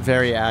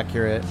very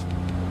accurate.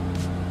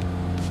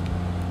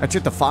 I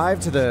took the 5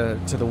 to the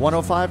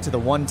 105 to the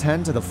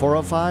 110 to the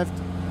 405.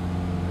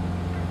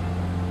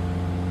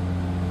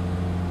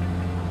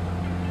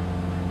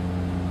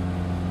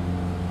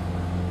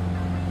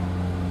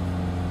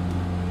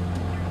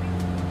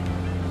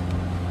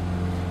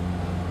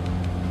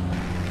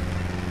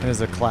 It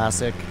is a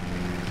classic.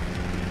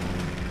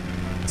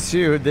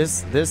 Dude,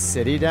 this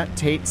city, that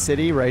Tate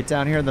City right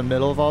down here in the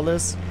middle of all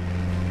this.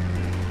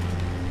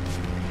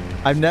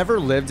 I've never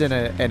lived in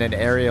an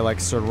area like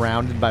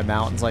surrounded by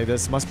mountains like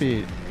this. Must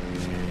be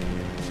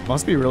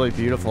really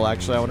beautiful,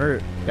 actually. I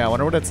wonder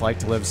what it's like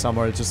to live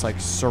somewhere that's just like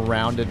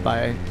surrounded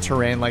by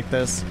terrain like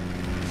this.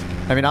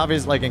 I mean,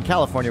 obviously, like in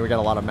California, we got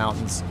a lot of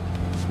mountains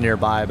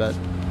nearby, but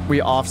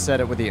we offset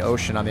it with the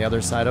ocean on the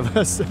other side of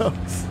us. So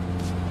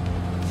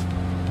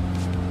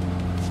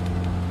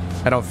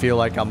I don't feel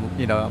like I'm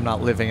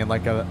not living in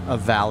like a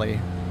valley,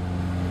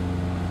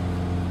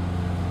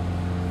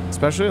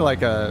 especially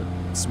like a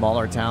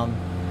smaller town.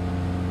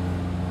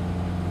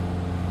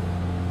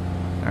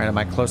 All right, am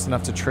I close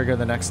enough to trigger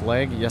the next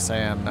leg? Yes, I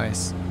am.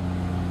 Nice.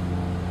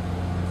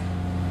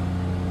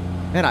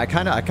 Man, I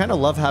kind of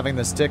love having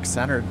the stick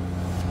centered.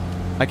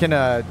 I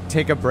can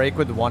take a break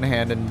with one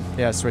hand and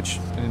yeah, switch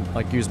and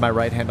like use my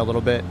right hand a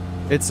little bit.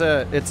 It's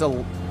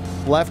a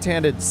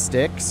left-handed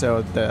stick,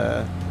 so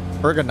the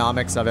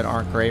ergonomics of it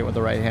aren't great with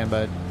the right hand,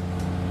 but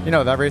you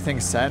know, if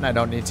everything's set and I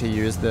don't need to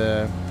use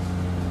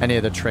any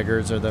of the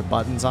triggers or the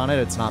buttons on it,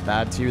 it's not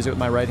bad to use it with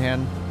my right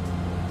hand.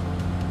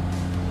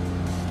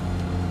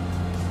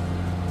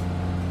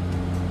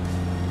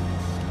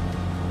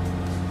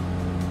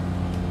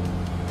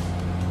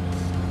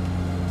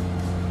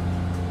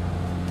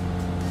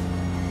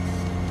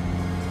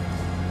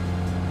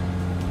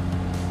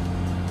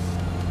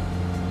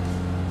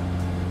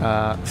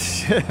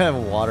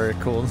 Water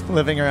cool.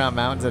 Living around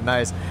mountains is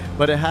nice,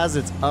 but it has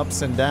its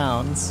ups and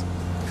downs.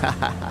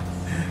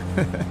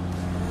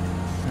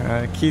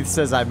 Keith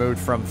says I moved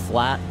from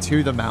flat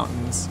to the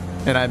mountains.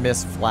 And I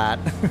miss flat.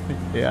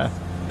 Yeah.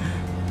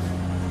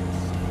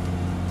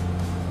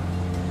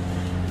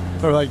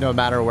 Or like no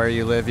matter where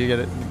you live,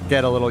 you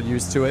get a little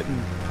used to it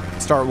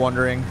and start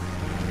wondering.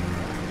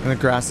 And the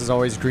grass is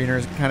always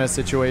greener kind of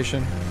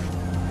situation.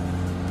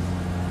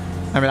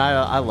 I mean,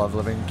 I love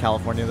living in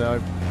California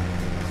though.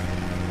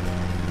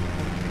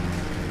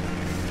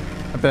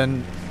 I've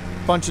been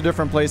a bunch of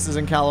different places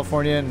in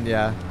California, and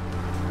yeah.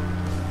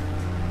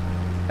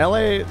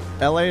 LA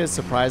is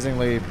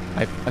surprisingly,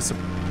 I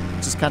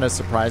just kind of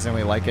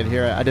surprisingly like it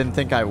here. I didn't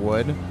think I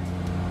would.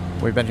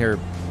 We've been here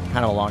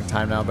kind of a long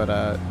time now, but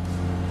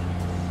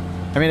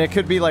I mean, it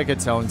could be like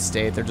its own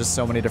state. There's just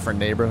so many different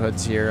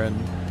neighborhoods here, and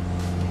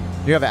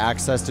you have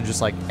access to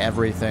just like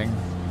everything.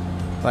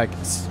 Like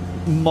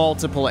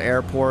multiple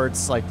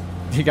airports. Like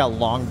you got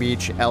Long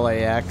Beach,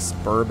 LAX,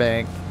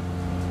 Burbank,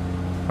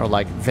 or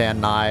like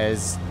Van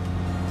Nuys.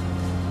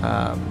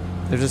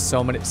 There's just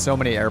so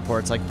many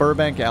airports. Like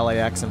Burbank,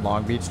 LAX, and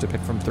Long Beach to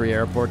pick from 3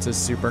 airports is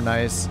super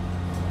nice.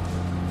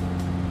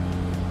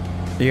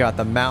 You got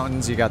the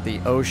mountains, you got the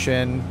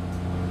ocean,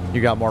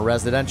 you got more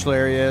residential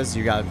areas,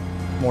 you got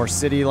more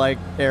city-like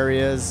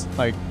areas.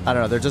 Like, I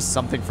don't know, there's just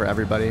something for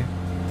everybody.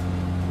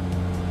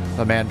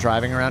 The man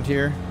driving around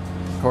here,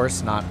 of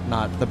course, not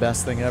the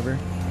best thing ever.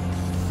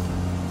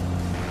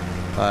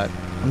 But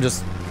I'm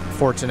just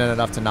fortunate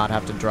enough to not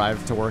have to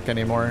drive to work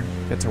anymore.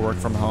 Get to work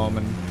from home,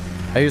 and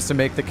I used to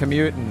make the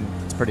commute, and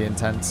it's pretty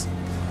intense.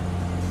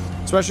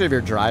 Especially if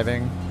you're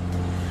driving.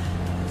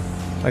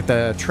 Like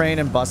the train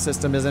and bus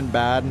system isn't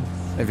bad.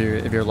 If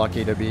you're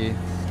lucky to be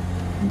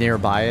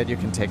nearby it, you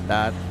can take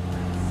that.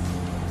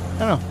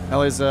 I don't know.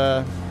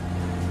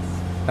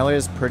 LA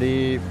is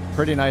pretty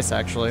nice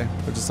actually.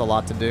 There's just a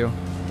lot to do.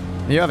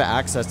 And you have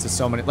access to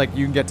so many. Like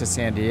you can get to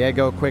San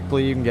Diego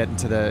quickly. You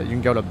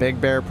can go to Big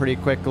Bear pretty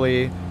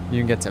quickly. You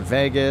can get to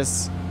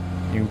Vegas.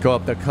 You can go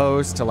up the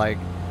coast to like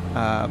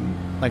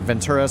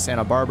Ventura,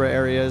 Santa Barbara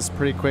areas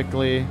pretty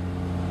quickly.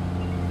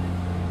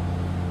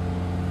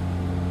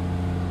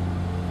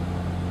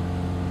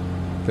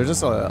 There's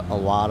just a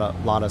lot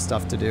of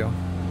stuff to do.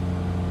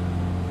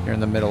 You're in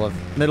the middle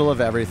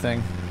of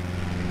everything.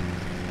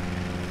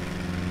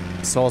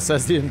 Soul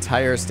says the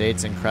entire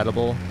state's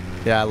incredible.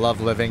 Yeah, I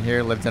love living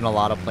here. Lived in a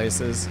lot of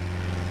places.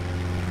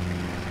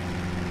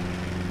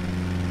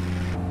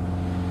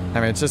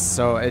 I mean, it's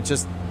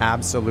just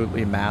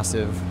absolutely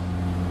massive.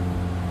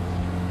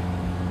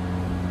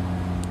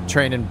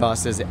 Train and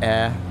bus is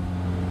eh.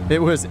 It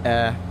was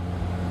eh.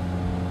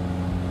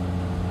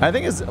 I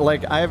think it's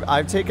like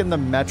I've taken the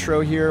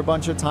metro here a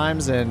bunch of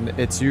times, and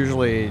it's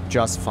usually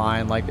just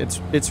fine. Like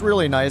it's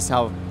really nice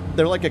how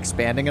they're like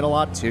expanding it a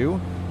lot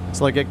too.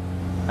 So like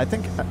I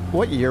think,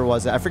 what year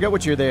was it? I forget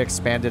which year they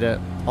expanded it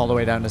all the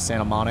way down to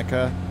Santa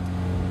Monica.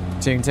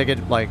 So you can take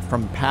it like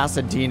from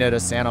Pasadena to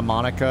Santa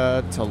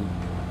Monica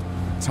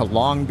to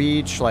Long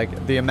Beach.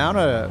 Like the amount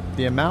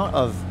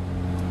of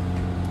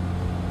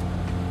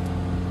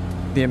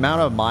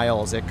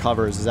miles it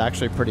covers is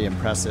actually pretty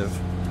impressive.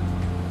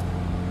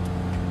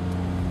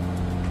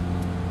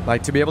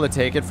 Like to be able to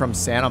take it from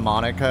Santa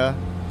Monica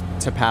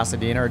to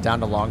Pasadena or down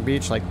to Long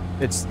Beach, like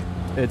it's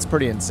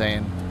pretty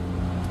insane.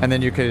 And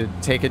then you could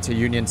take it to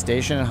Union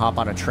Station and hop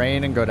on a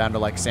train and go down to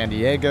like San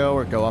Diego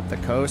or go up the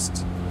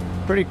coast.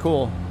 Pretty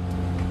cool.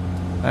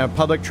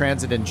 Public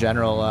transit in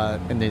general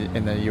in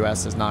the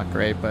U.S. is not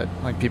great, but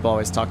like people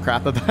always talk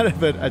crap about it.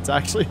 But it's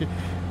actually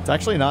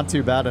not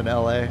too bad in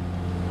L.A.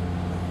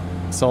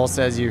 Soul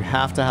says you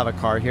have to have a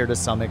car here to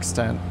some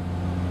extent.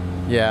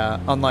 Yeah,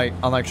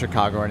 unlike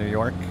Chicago or New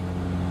York.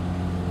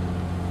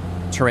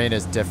 Terrain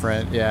is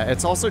different. Yeah,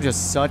 it's also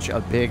just such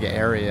a big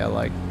area.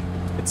 Like,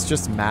 it's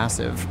just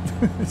massive.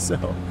 So.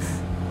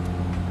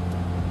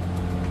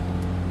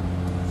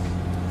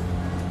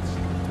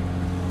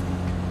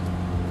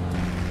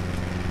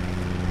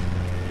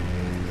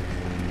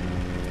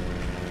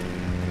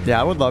 Yeah,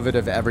 I would love it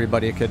if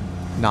everybody could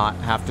not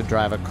have to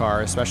drive a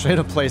car, especially in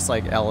a place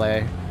like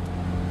LA.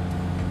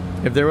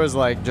 If there was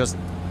like just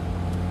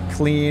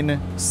clean,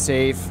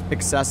 safe,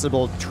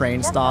 accessible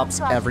train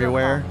stops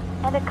everywhere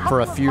for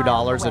a few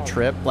dollars a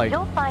trip, like,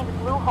 you'll find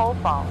Blue Hole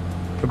Falls.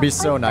 It would be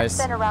so nice.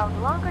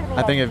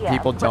 I think if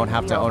people don't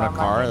have to own a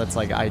car, that's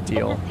like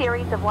ideal. It's a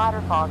series of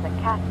waterfalls that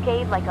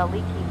cascade like a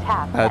leaky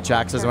tap.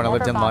 Jack says when I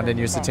lived in London,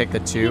 used to take the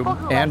tube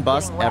and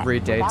bus every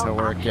day to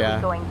work.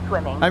 Yeah.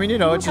 I mean, you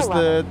know, it's just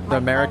the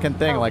American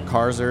thing. Like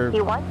cars are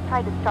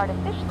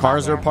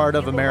part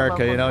of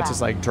America. You know, it's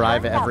just like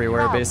drive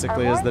everywhere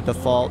basically is the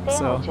default.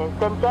 So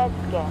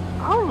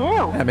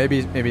yeah,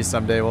 maybe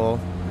someday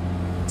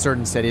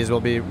certain cities will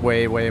be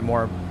way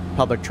more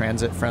public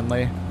transit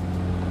friendly.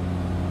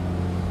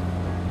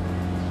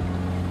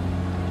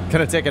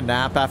 Gonna take a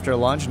nap after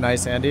lunch.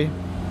 Nice, Andy.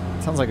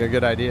 Sounds like a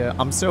good idea.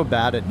 I'm so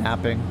bad at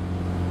napping.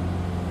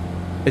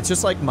 It's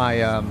just like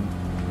my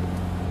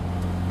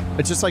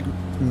it's just like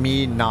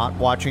me not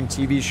watching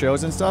TV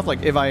shows and stuff.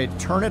 Like if I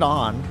turn it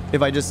on,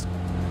 if I just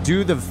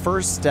do the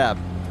first step,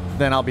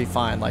 then I'll be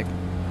fine. Like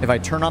if I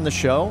turn on the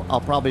show, I'll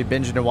probably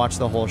binge it and watch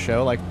the whole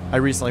show. Like I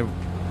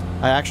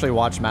actually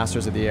watched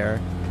Masters of the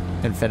Air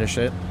and finish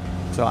it.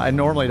 So I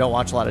normally don't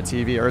watch a lot of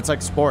TV, or it's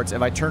like sports.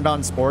 If I turned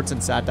on sports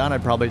and sat down,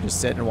 I'd probably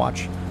just sit and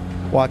watch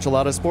a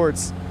lot of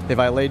sports. If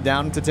I laid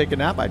down to take a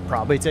nap, I'd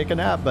probably take a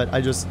nap, but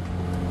I just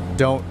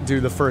don't do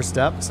the first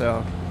step,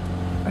 so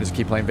I just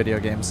keep playing video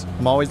games.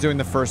 I'm always doing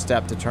the first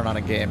step to turn on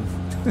a game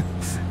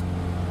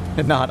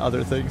and not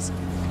other things.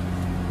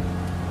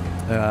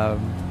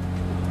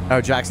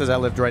 Oh, Jack says I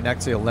lived right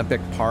next to the Olympic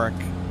Park.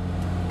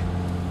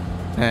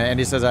 And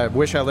he says, I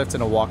wish I lived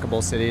in a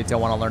walkable city.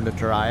 Don't want to learn to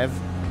drive.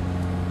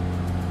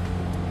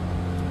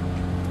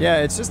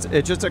 Yeah, it's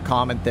just a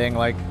common thing,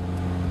 like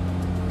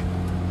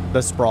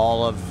the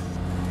sprawl of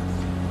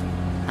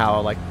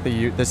how like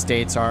the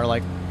states are.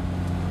 Like,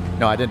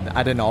 no, I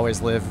didn't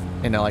always live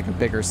in like a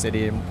bigger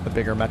city, a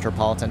bigger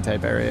metropolitan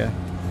type area.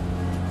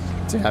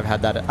 So yeah,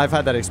 I've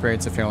had that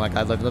experience of feeling like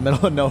I live in the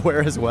middle of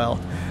nowhere as well.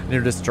 And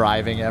you're just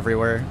driving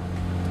everywhere.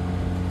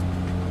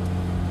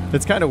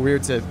 It's kind of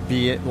weird to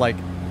be like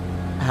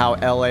how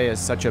LA is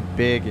such a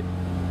big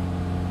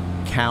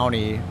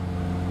county,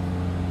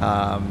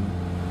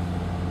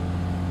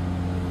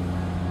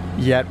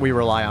 yet we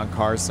rely on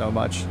cars so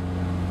much.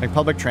 Like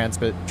public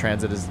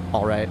transit is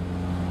all right.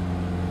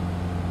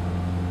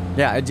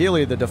 Yeah,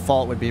 ideally the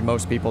default would be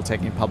most people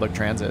taking public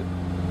transit.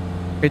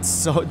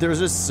 There's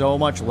just so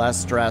much less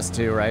stress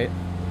too, right?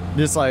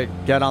 Just like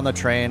get on the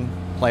train,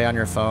 play on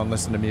your phone,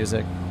 listen to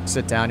music,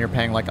 sit down, you're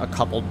paying like a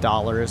couple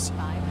dollars,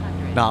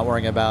 not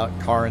worrying about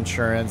car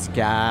insurance,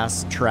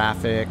 gas,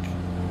 traffic,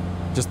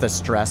 just the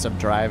stress of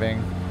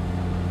driving.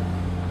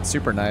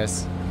 Super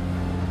nice.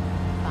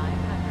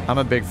 I'm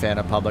a big fan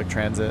of public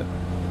transit.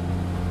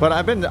 But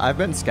I've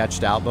been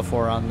sketched out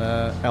before on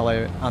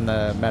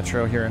the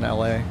metro here in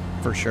LA,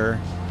 for sure.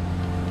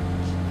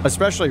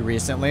 Especially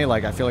recently,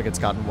 like I feel like it's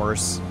gotten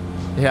worse.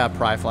 Yeah,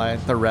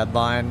 Pryfly, the red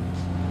line.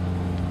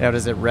 Yeah, what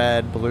is it?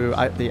 Red, blue,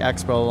 the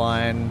Expo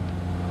line.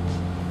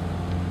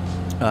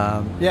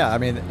 Yeah, I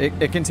mean,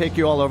 it can take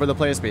you all over the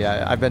place, but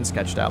yeah, I've been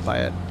sketched out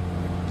by it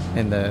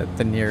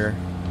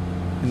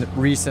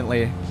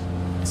recently.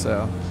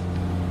 So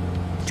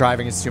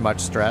driving is too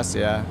much stress.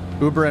 Yeah,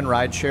 Uber and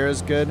rideshare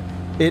is good.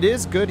 It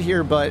is good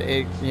here, but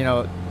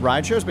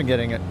rideshare's been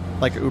getting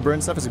like Uber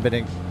and stuff has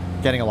been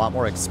getting a lot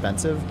more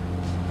expensive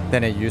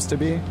than it used to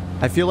be.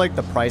 I feel like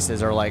the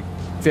prices are like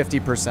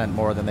 50%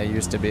 more than they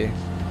used to be.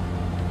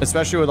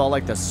 Especially with all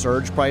like the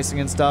surge pricing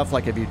and stuff.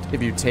 Like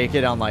if you take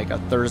it on like a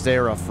Thursday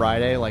or a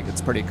Friday, like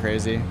it's pretty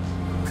crazy.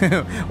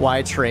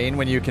 Why train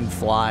when you can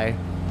fly?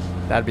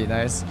 That'd be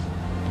nice.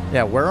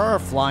 Yeah, where are our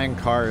flying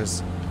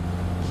cars?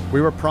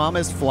 We were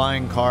promised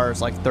flying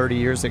cars like 30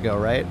 years ago,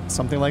 right?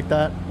 Something like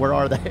that. Where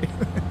are they?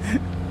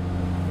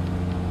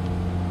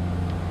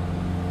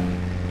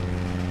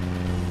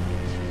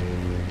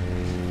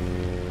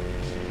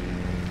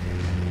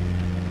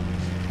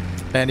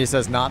 And he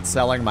says, not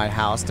selling my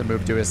house to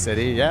move to a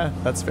city. Yeah,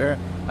 that's fair.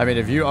 I mean,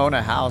 if you own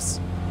a house,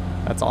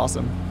 that's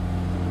awesome.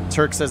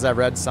 Turk says, I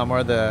read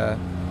somewhere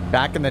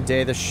back in the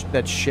day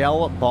that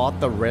Shell bought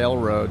the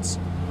railroads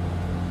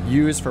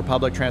used for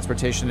public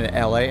transportation in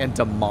LA and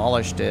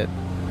demolished it.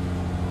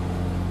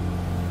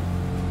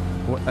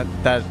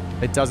 That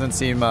it doesn't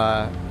seem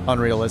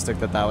unrealistic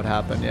that would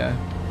happen. Yeah,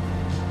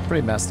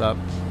 pretty messed up.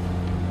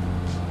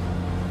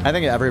 I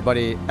think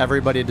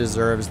everybody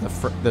deserves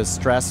the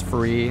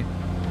stress-free,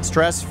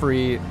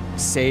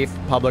 safe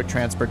public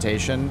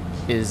transportation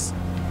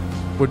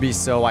would be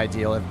so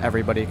ideal if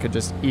everybody could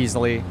just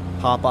easily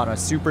hop on a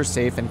super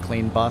safe and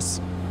clean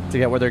bus to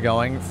get where they're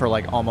going for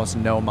like almost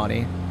no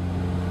money.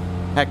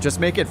 Heck, just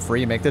make it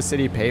free. Make the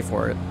city pay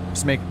for it.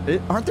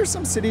 Aren't there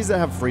some cities that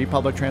have free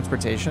public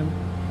transportation?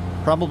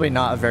 Probably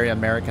not a very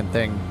American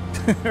thing,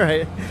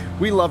 right?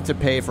 We love to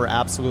pay for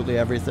absolutely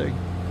everything.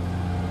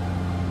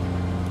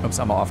 Oops,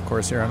 I'm off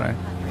course here, aren't I?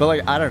 But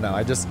like, I don't know.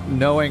 I just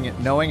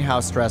knowing how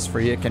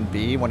stress-free it can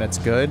be when it's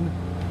good.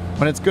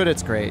 When it's good,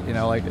 it's great. You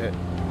know, like,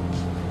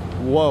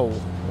 whoa,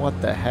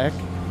 what the heck?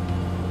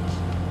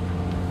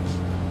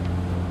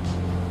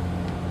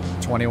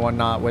 21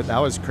 knot width. That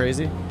was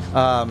crazy.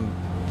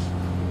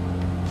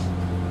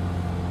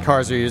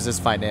 Cars are used as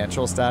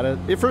financial status.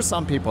 For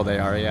some people, they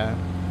are, yeah.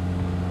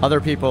 Other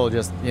people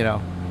just,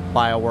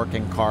 buy a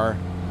working car,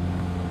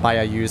 buy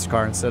a used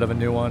car instead of a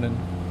new one, and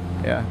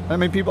yeah. I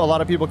mean, a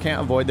lot of people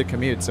can't avoid the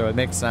commute, so it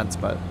makes sense,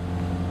 but...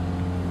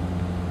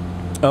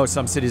 Oh,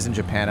 some cities in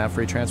Japan have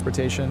free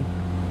transportation.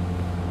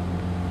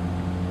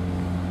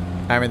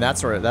 I mean,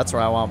 that's where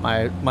I want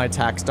my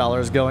tax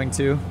dollars going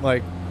to.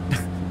 Like,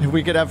 if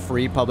we could have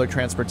free public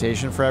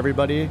transportation for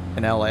everybody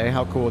in LA,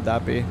 how cool would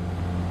that be?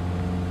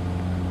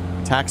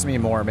 Tax me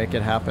more, make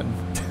it happen.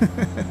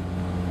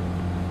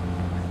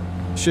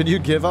 Should you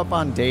give up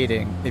on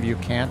dating if you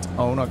can't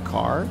own a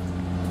car?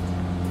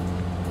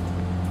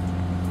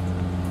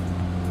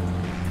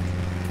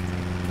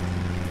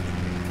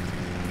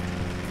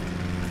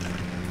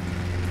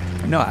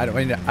 No,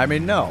 I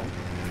mean, no.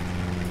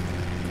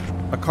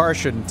 A car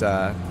shouldn't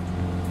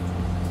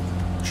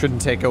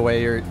take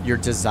away your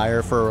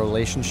desire for a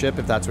relationship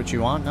if that's what you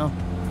want. No,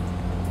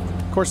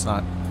 of course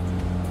not.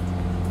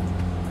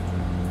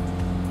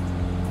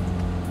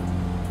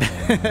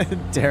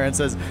 Darren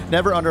says,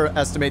 never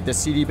underestimate the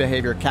seedy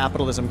behavior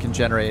capitalism can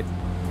generate.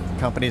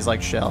 Companies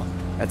like Shell.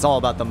 It's all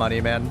about the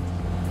money, man.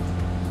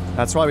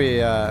 That's why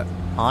we,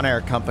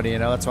 on-air company, you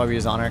know? That's why we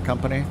use on-air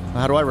company.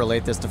 How do I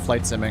relate this to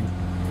flight simming?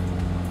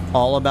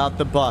 All about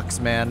the bucks,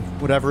 man.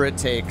 Whatever it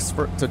takes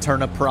to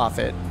turn a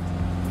profit.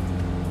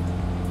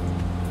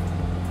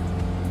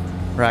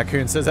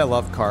 Raccoon says, I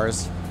love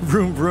cars.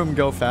 Vroom, vroom,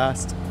 go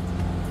fast.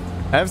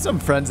 I have some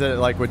friends that,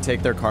 like, would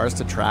take their cars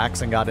to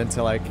tracks and got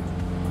into, like,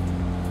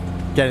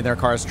 getting their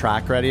cars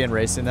track ready and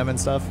racing them and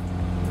stuff.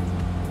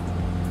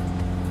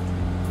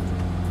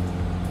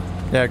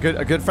 Yeah,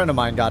 a good friend of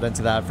mine got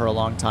into that for a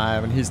long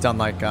time, and he's done,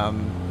 like,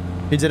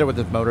 he did it with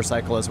his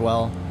motorcycle as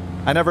well.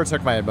 I never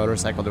took my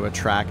motorcycle to a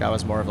track. I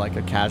was more of, like,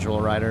 a casual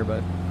rider,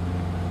 but...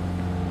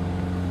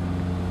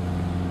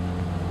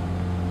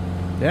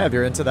 yeah, if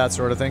you're into that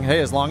sort of thing. Hey,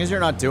 as long as you're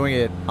not doing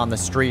it on the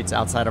streets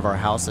outside of our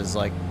houses,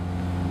 like...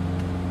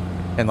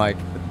 and, like,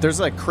 there's,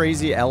 like,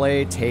 crazy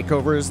LA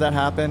takeovers that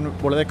happen.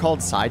 What are they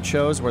called?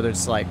 Sideshows? Where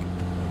there's, like...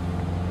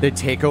 they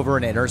take over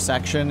an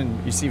intersection,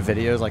 and you see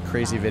videos, like,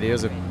 crazy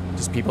videos of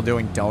just people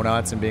doing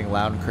donuts and being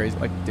loud and crazy.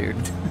 Like, dude.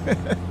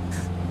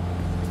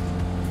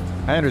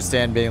 I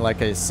understand being, like,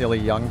 a silly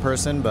young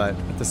person, but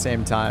at the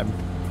same time...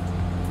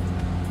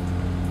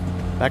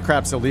 that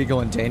crap's illegal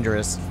and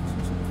dangerous.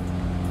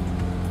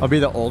 I'll be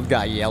the old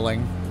guy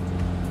yelling,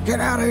 get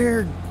out of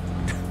here!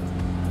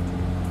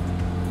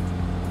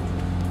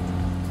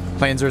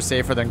 Planes are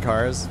safer than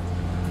cars.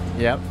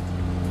 Yep.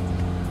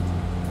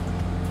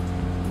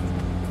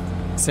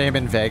 Same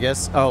in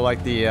Vegas. Oh,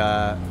 like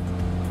the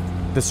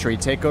street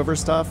takeover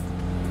stuff.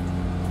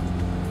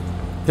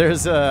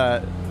 There's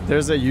a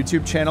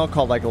YouTube channel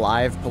called like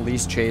Live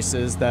Police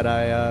Chases that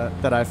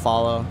I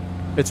follow.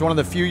 It's one of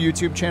the few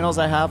YouTube channels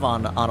I have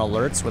on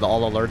alerts with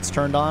all alerts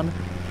turned on.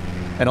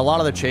 And a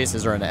lot of the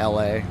chases are in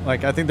LA.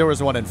 Like, I think there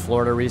was one in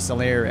Florida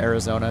recently, or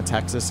Arizona,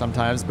 Texas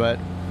sometimes, but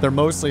they're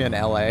mostly in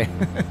LA.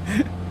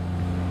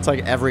 It's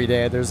like every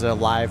day there's a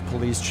live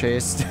police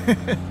chase.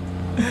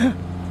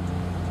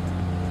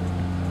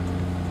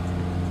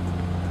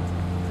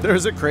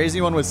 There's a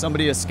crazy one with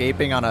somebody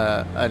escaping on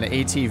an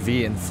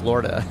ATV in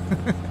Florida.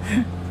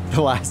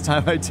 The last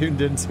time I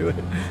tuned into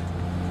it.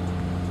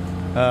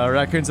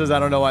 Raccoon says, I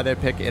don't know why they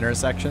pick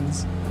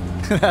intersections.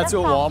 That's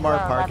what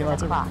Walmart parking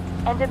lots are.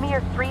 And a mere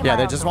 3 miles yeah,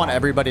 they just want away,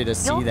 everybody to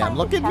see them.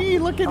 Look at me,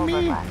 look at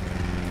me.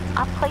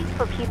 A place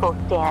where people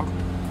stand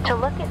to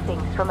look at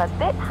things from a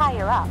bit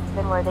higher up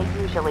than where they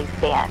usually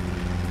stand.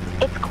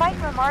 It's quite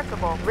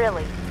remarkable,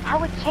 really,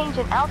 how a change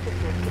in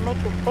altitude can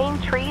make the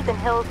same trees and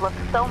hills look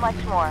so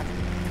much more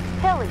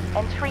hilly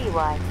and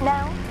tree-like.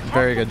 Now,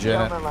 very good,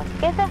 Janet. Overlook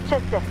isn't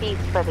just a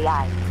feast for the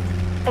eyes.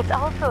 It's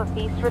also a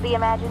feast for the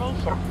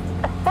imagination,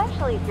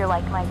 especially if you're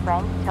like my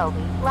friend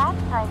Toby. Last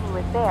time he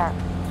was there,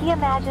 he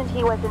imagined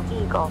he was an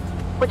eagle,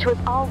 which was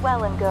all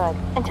well and good,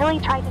 until he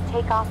tried to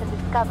take off and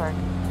discovered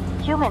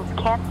humans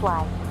can't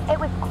fly. It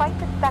was quite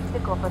the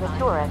spectacle for the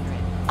tourists.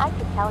 I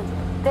could tell you,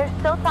 they're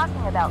still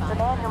talking about the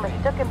man who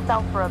mistook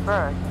himself for a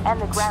bird and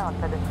the ground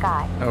for the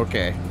sky.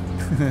 Okay.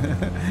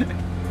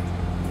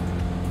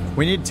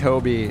 We need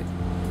Toby.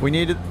 We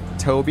need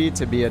Toby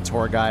to be a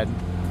tour guide.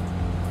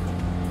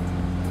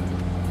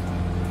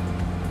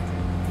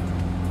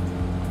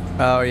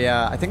 Oh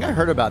yeah, I think I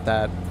heard about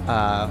that,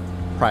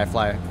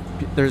 Pryfly.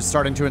 They're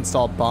starting to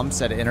install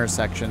bumps at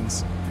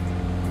intersections.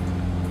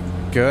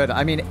 Good.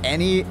 I mean,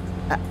 any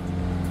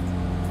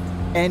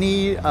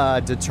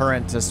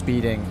deterrent to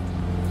speeding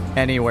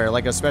anywhere,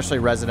 like especially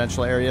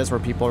residential areas where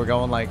people are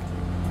going like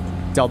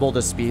double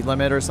the speed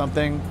limit or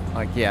something.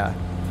 Like, yeah,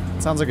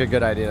 sounds like a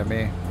good idea to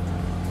me.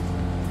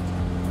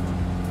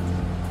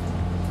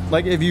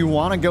 Like, if you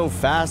want to go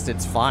fast,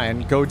 it's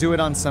fine. Go do it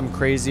on some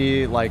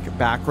crazy, like,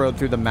 back road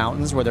through the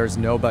mountains where there's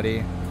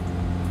nobody.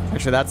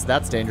 Actually,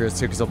 that's dangerous,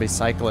 too, because there'll be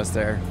cyclists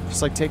there.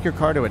 Just, like, take your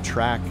car to a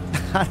track.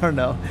 I don't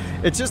know.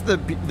 It's just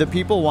the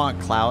people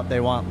want clout. They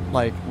want,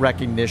 like,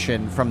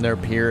 recognition from their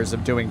peers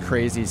of doing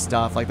crazy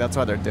stuff. Like, that's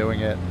why they're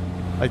doing it.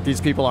 Like,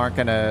 these people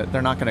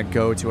they're not going to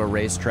go to a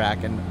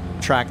racetrack and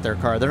track their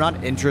car. They're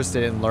not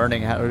interested in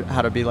learning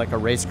how to be, like, a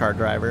race car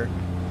driver.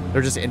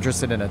 They're just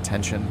interested in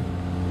attention.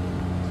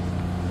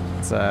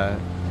 It's, the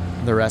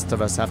rest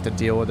of us have to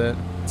deal with it.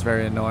 It's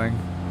very annoying.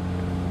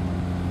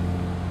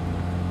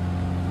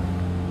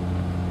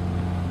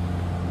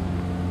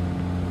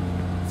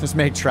 Just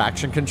make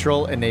traction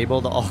control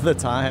enabled all the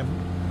time.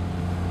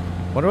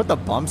 Wonder what the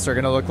bumps are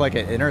gonna look like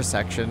at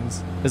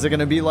intersections. Is it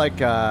gonna be like,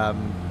 what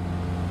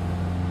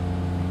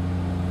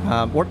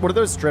are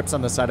those strips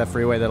on the side of the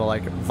freeway that'll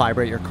like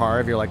vibrate your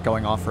car if you're like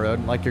going off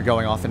road? Like you're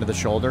going off into the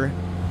shoulder?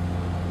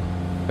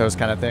 Those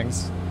kind of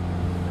things.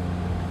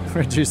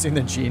 Reducing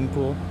the gene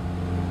pool.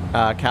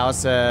 Cal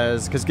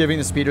says, because giving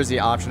the speeders the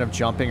option of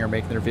jumping or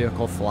making their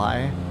vehicle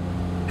fly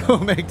will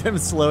make them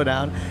slow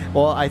down.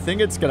 Well, I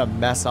think it's going to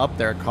mess up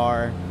their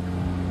car.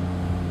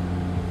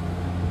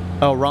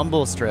 Oh,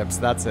 rumble strips.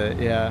 That's it.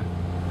 Yeah.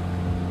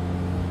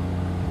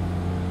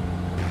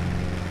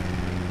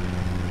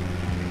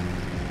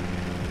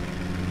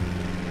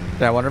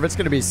 Yeah, I wonder if it's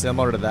going to be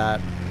similar to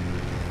that.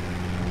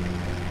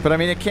 But I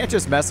mean, it can't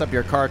just mess up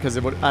your car because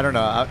it would. I don't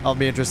know. I'll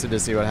be interested to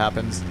see what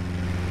happens.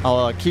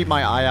 I'll keep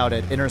my eye out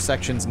at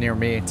intersections near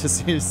me to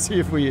see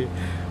if we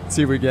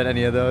get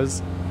any of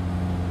those.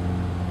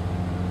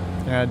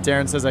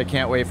 Darren says I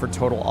can't wait for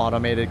total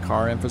automated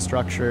car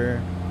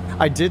infrastructure.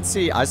 I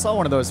saw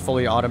one of those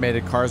fully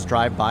automated cars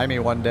drive by me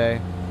one day.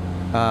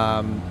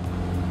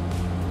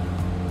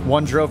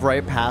 One drove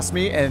right past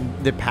me and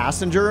the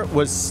passenger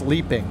was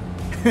sleeping.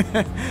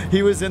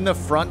 He was in the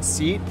front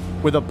seat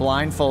with a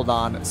blindfold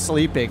on,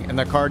 sleeping, and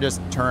the car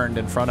just turned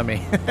in front of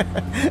me.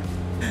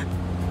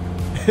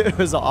 It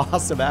was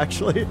awesome,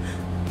 actually.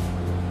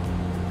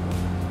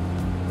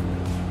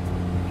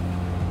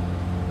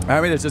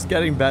 I mean, it's just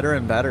getting better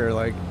and better.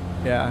 Like,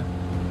 yeah.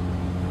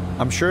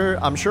 I'm sure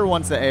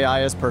once the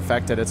AI is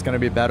perfected, it's going to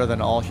be better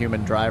than all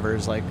human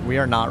drivers. Like, we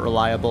are not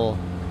reliable.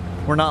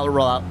 We're not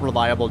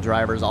reliable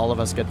drivers. All of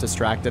us get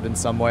distracted in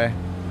some way.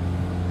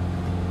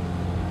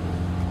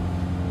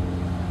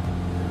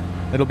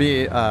 It'll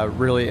be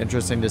really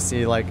interesting to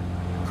see, like,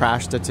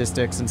 crash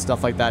statistics and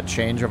stuff like that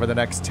change over the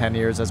next 10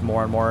 years as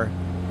more and more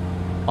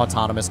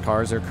autonomous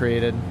cars are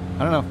created.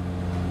 I don't know.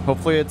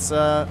 Hopefully it's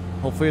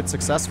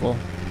successful.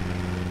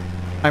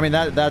 I mean,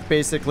 that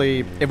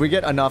basically, if we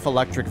get enough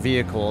electric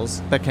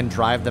vehicles that can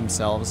drive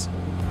themselves,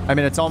 I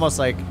mean, it's almost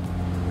like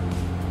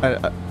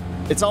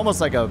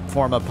a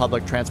form of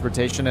public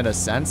transportation in a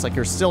sense. Like,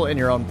 you're still in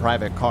your own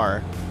private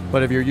car,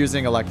 but if you're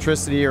using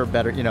electricity or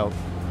better, you know,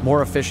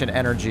 more efficient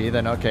energy,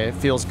 then okay, it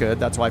feels good.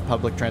 That's why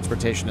public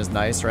transportation is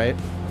nice, right?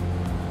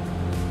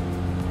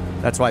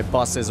 That's why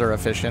buses are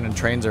efficient and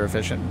trains are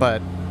efficient.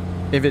 But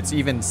if it's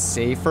even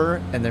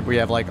safer, and then we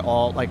have like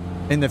all, like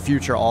in the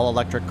future, all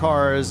electric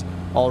cars,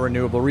 all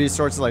renewable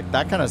resources, like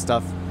that kind of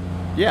stuff,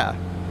 yeah.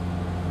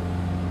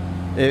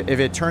 If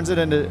it turns it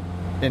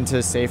into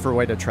a safer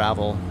way to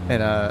travel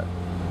and a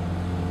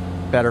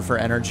better for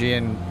energy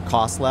and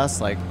cost less,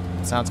 like,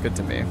 sounds good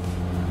to me.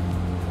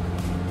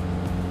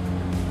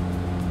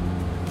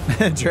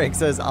 Drake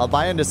says, I'll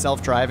buy into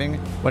self-driving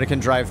when it can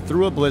drive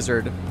through a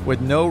blizzard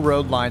with no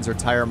road lines or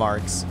tire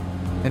marks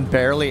and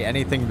barely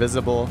anything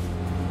visible.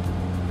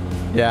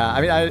 Yeah,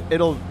 I mean,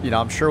 it'll, you know,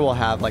 I'm sure we'll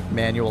have like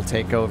manual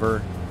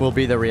takeover will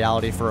be the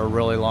reality for a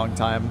really long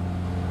time.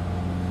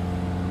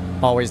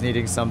 Always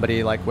needing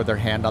somebody like with their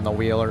hand on the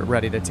wheel or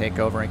ready to take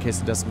over in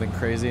case it does something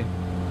crazy.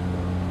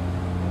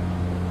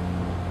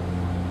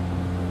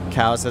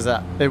 Cow says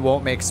that it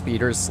won't make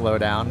speeders slow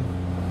down.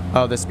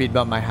 Oh, the speed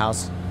bump in my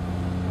house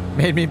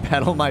made me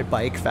pedal my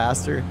bike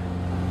faster.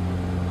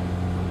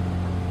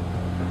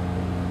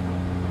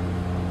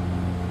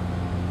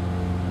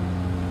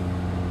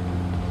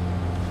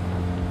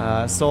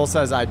 Soul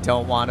says I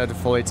don't want it to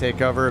fully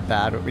take over.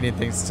 Bad, but we need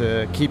things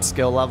to keep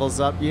skill levels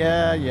up.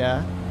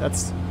 Yeah,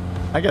 that's,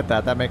 I get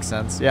that. That makes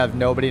sense. Yeah, if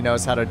nobody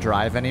knows how to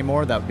drive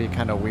anymore, that would be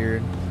kind of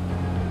weird.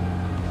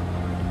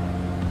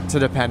 To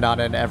depend on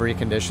it in every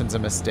condition's a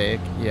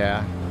mistake.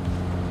 Yeah.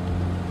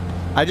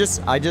 I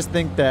just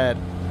think that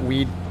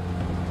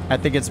I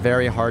think it's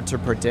very hard to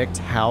predict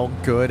how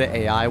good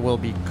AI will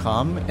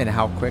become and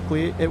how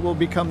quickly it will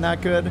become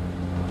that good.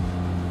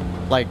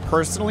 Like,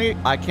 personally,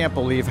 I can't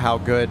believe how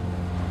good,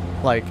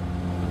 like,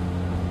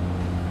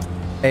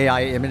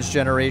 AI image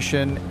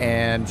generation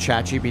and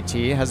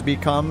ChatGPT has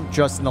become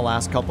just in the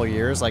last couple of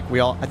years. Like,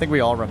 I think we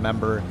all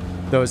remember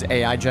those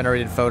AI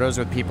generated photos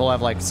with people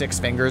have like 6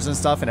 fingers and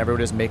stuff and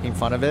everybody's making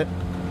fun of it.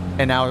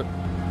 And now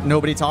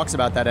nobody talks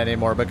about that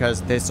anymore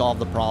because they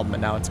solved the problem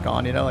and now it's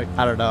gone, you know? Like,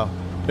 I don't know.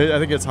 I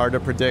think it's hard to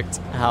predict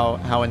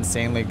how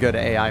insanely good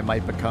AI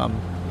might become.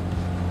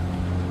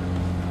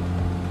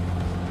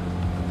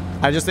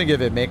 I just think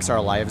if it makes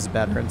our lives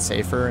better and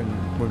safer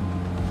and we're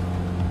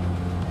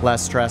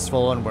less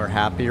stressful and we're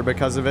happier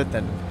because of it,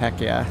 then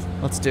heck yeah,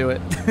 let's do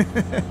it.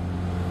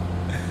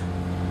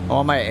 I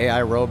want my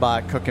AI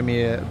robot cooking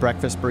me a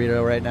breakfast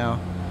burrito right now.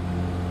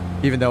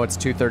 Even though it's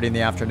 2:30 in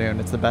the afternoon,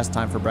 it's the best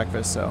time for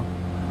breakfast, so.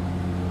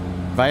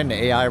 If I had an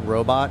AI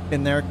robot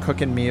in there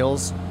cooking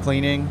meals,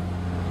 cleaning,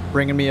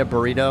 bringing me a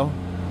burrito,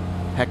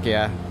 heck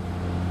yeah.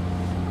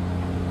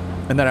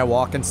 And then I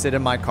walk and sit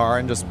in my car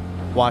and just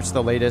watch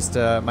the latest,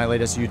 my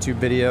latest YouTube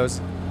videos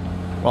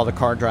while the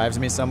car drives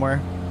me somewhere.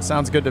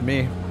 Sounds good to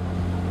me.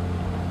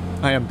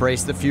 I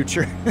embrace the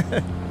future.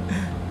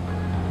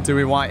 Do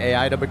we want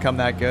AI to become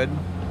that good?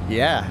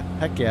 Yeah,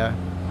 heck yeah.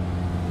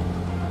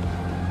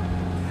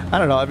 I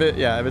don't know,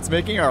 if it's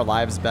making our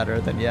lives better,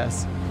 then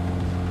yes.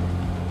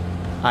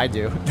 I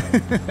do.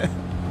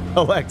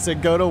 Alexa,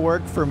 go to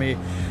work for me.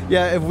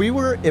 Yeah, if we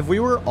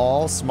were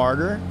all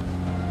smarter,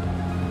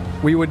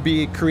 we would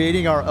be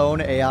creating our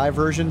own AI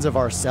versions of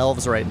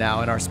ourselves right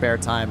now in our spare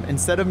time.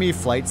 Instead of me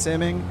flight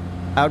simming,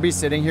 I would be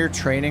sitting here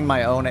training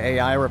my own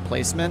AI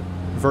replacement,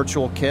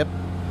 Virtual Kip,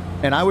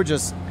 and I would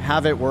just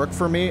have it work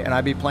for me, and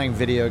I'd be playing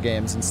video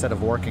games instead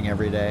of working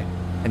every day,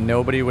 and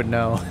nobody would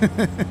know.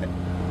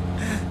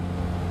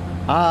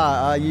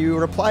 You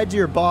replied to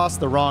your boss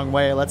the wrong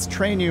way. Let's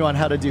train you on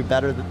how to do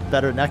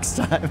better next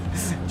time.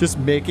 Just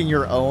making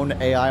your own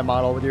AI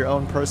model with your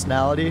own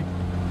personality.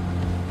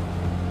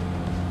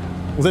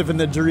 Living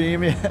the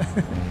dream, yeah.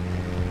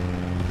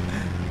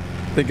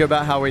 Think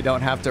about how we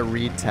don't have to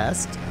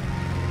retest.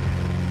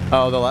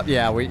 Oh,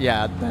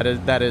 yeah,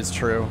 that is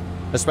true.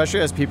 Especially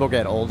as people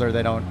get older,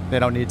 they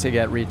don't need to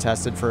get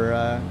retested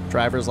for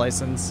driver's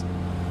license.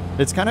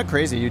 It's kind of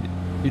crazy.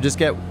 You just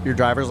get your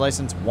driver's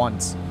license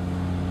once,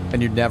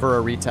 and you never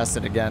are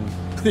retested again.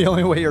 The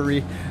only way you're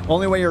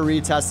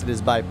retested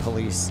is by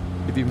police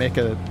if you make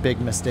a big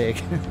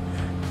mistake.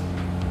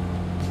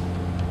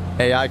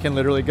 AI can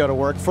literally go to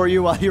work for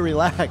you while you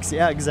relax.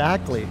 Yeah,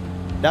 exactly.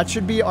 That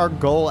should be our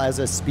goal as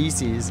a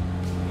species.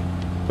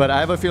 But I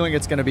have a feeling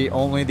it's going to be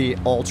only the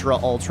ultra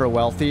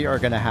wealthy are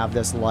going to have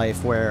this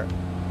life where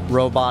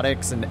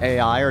robotics and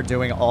AI are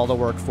doing all the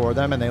work for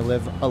them, and they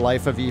live a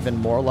life of even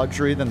more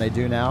luxury than they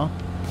do now.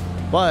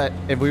 But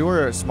if we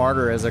were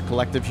smarter as a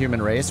collective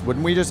human race,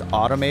 wouldn't we just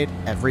automate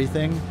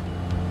everything?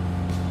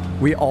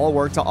 We all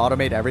work to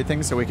automate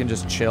everything so we can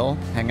just chill,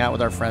 hang out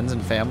with our friends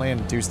and family,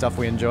 and do stuff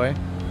we enjoy.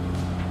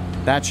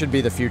 That should be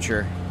the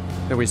future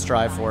that we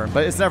strive for.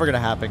 But it's never going to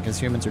happen because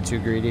humans are too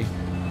greedy.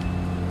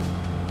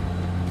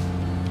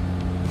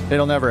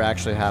 It'll never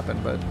actually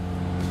happen, but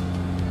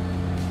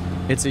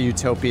it's a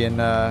utopian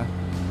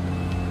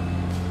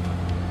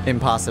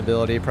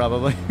impossibility,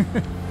 probably.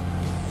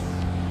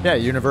 Yeah,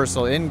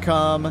 universal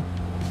income,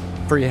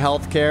 free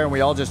healthcare, and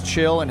we all just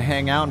chill and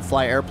hang out and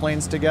fly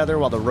airplanes together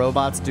while the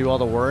robots do all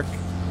the work.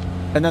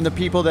 And then the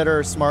people that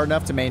are smart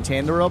enough to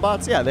maintain the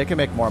robots, yeah, they can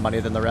make more money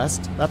than the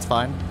rest. That's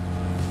fine.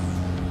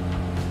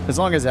 As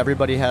long as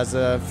everybody has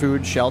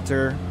food,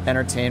 shelter,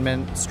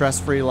 entertainment,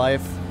 stress-free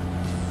life,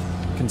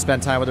 can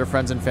spend time with their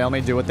friends and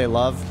family, do what they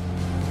love,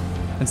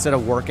 instead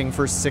of working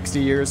for 60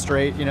 years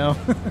straight, you know?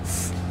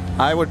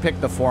 I would pick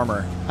the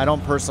former. I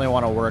don't personally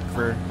want to work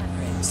for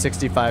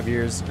 65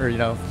 years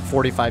or,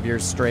 45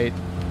 years straight.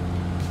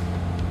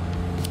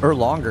 Or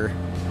longer.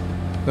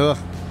 Ugh.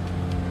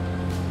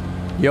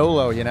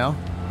 YOLO, you know?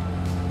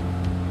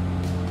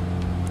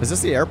 Is this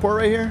the airport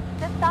right here?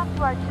 Just stop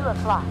to our 2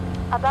 o'clock.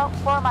 About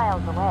 4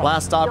 miles away.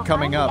 Last stop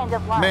coming up.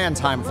 Man,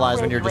 time flies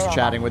when you're just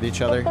chatting with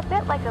each other. It's a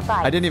bit like a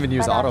bike, I didn't even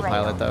use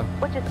autopilot, though.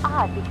 Which is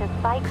odd because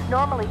bikes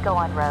normally go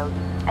on roads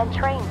and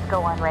trains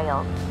go on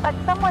rails. But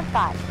someone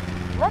thought,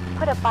 let's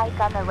put a bike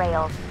on the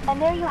rails,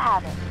 and there you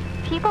have it.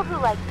 People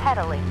who like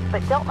pedaling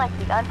but don't like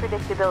the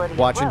unpredictability.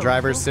 Watching of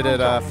drivers sit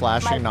at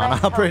flashing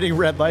non-operating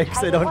red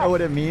lights. They don't know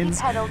what it means.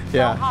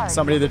 Yeah,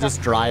 somebody that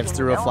just drives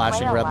through a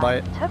flashing red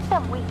light. Took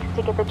them weeks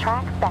to get the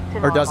tracks back to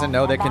or normal. doesn't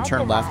know they can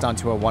turn left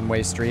onto a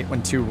one-way street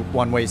when 2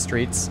 one-way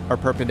streets are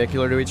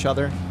perpendicular to each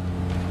other.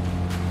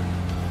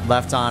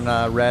 Left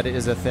on red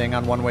is a thing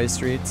on one-way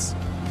streets.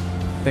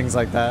 Things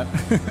like that.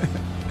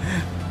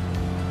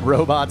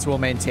 Robots will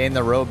maintain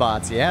the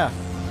robots. Yeah.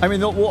 I mean,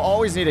 we'll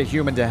always need a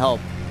human to help.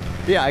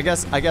 Yeah, I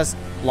guess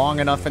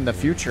long enough in the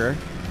future.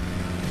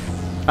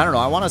 I don't know.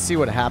 I want to see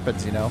what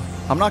happens, you know.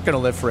 I'm not going to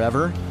live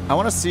forever. I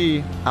want to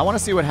see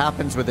what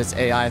happens with this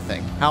AI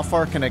thing. How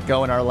far can it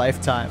go in our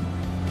lifetime?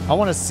 I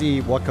want to see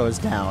what goes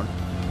down.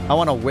 I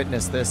want to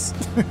witness this.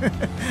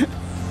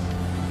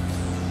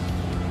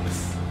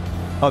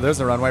 Oh, there's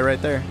the runway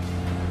right there.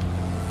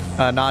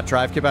 Not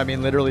drive kip. I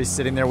mean, literally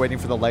sitting there waiting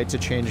for the light to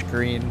change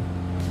green.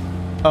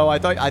 Oh, I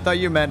thought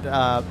you meant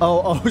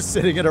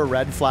sitting at a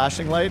red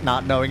flashing light,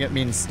 not knowing it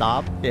means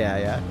stop.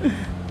 Yeah.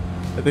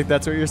 I think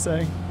that's what you're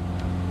saying.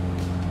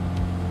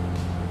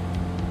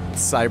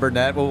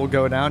 Cybernet will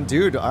go down,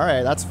 dude. All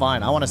right, that's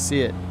fine. I want to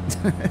see it.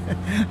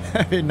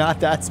 I mean, not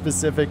that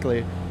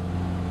specifically.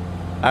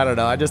 I don't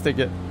know. I just think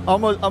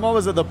I'm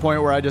almost at the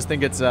point where I just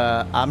think it's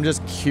I'm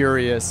just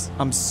curious.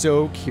 I'm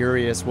so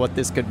curious what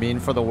this could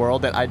mean for the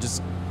world that I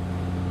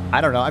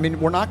don't know. I mean,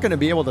 we're not going to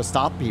be able to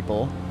stop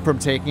people from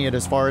taking it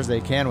as far as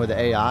they can with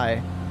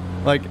AI.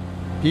 Like,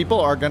 people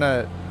are going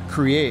to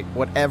create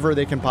whatever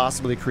they can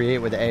possibly create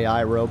with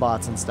AI,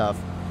 robots and stuff.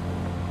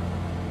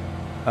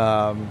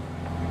 All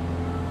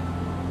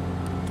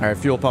right,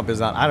 fuel pump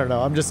is on. I don't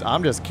know. I'm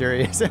just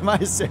curious. Am I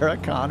Sarah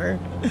Connor?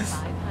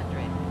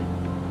 500.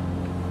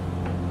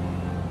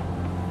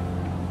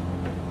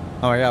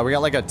 Oh yeah, we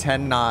got like a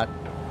 10 knot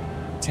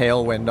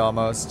tailwind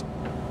almost.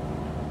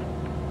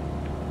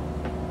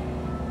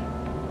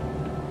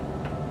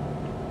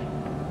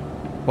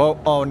 Whoa,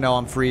 oh no,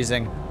 I'm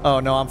freezing. Oh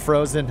no, I'm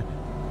frozen.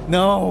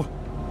 No!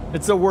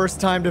 It's the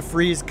worst time to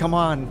freeze, come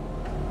on.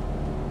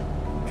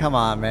 Come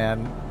on,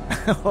 man.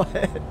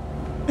 What?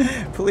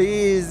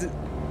 Please.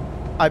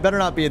 I better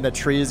not be in the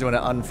trees when it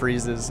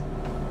unfreezes.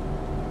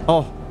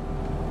 Oh,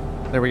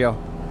 there we go.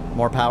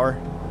 More power.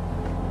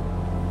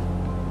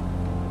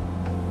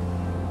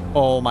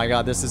 Oh my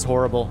god, this is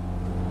horrible.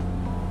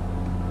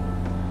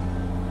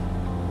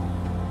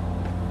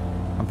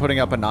 I'm putting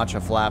up a notch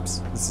of flaps.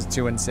 This is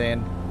too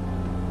insane.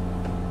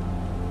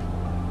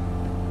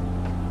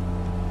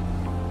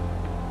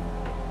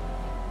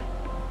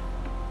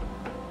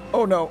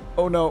 Oh no,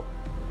 oh no.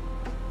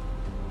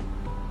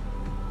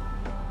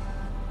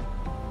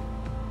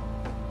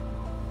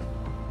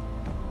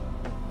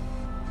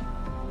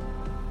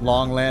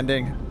 Long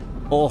landing.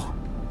 Oh,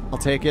 I'll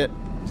take it.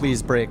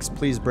 Please brakes,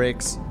 please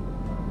brakes.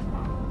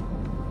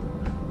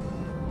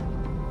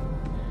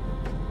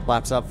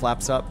 Flaps up,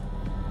 flaps up.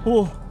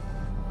 Oh,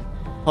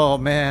 Oh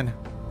man,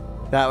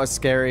 that was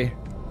scary.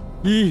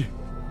 Yee.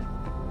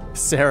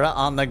 Sarah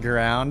on the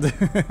ground.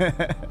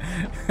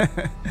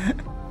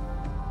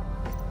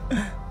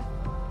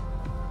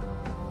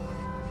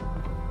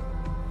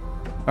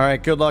 All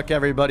right, good luck,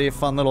 everybody.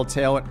 Fun little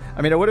tailwind.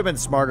 I mean, it would have been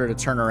smarter to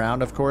turn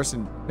around, of course,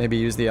 and maybe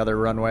use the other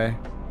runway.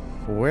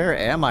 Where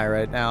am I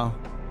right now?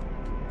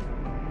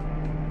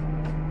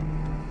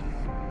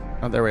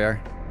 Oh, there we are.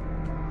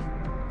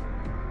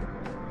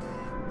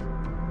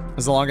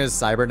 As long as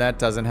Cybernet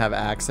doesn't have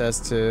access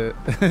to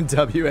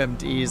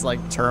WMDs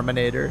like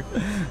Terminator.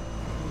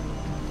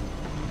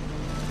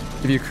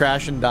 If you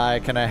crash and die,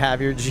 can I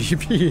have your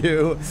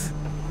GPU?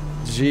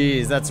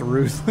 Jeez, that's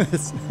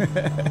ruthless.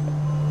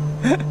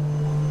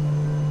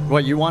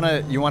 What, you want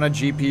a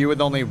GPU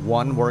with only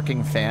one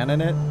working fan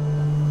in it?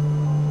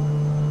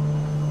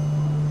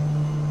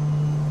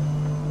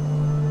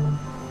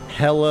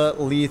 Hella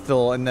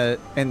lethal in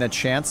the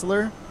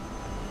Chancellor?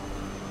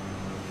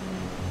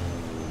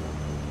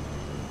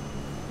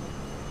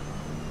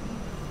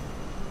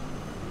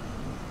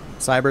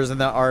 Cyber's in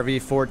the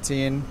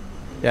RV-14.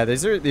 Yeah,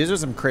 these are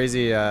some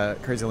crazy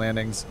crazy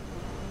landings.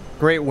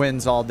 Great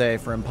wins all day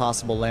for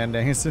impossible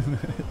landings.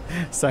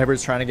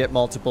 Cyber's trying to get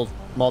multiple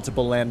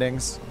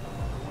landings.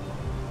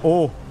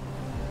 Oh.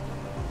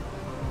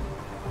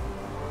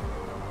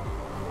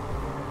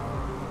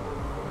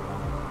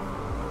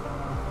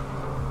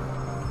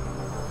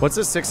 What's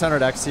a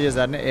 600 XT? Is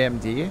that an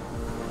AMD?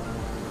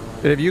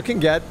 But if you can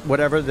get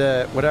whatever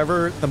the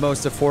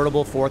most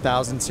affordable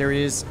 4000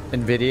 series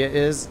NVIDIA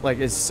is, like,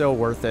 it's so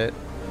worth it.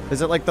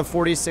 Is it like the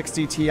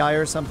 4060 Ti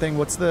or something?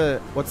 What's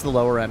the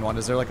lower end one?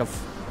 Is there like a,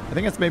 I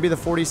think it's maybe the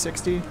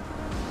 4060.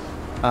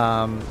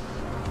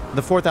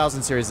 The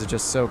 4000 series is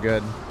just so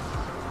good.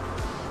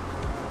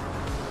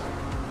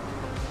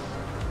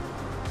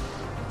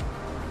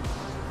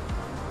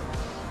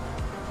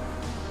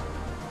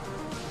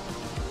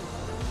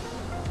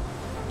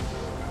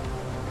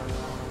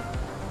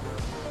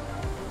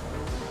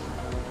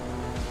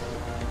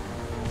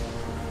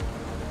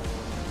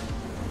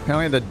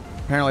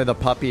 Apparently the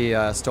puppy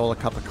stole a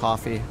cup of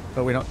coffee,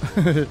 but we don't.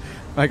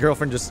 My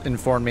girlfriend just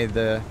informed me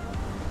the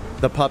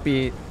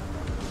puppy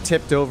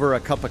tipped over a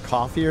cup of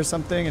coffee or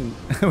something, and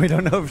we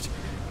don't know if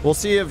we'll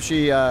see if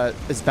she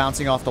is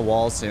bouncing off the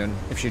wall soon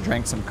if she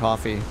drank some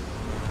coffee.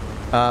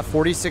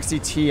 4060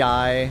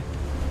 Ti,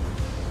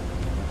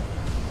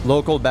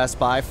 local Best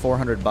Buy,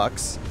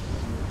 $400.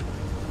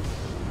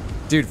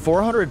 Dude,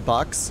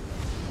 $400.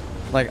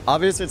 Like,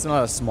 obviously it's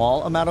not a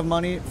small amount of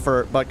money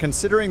but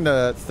considering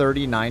the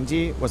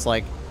 3090 was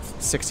like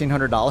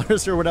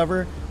 $1,600 or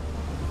whatever.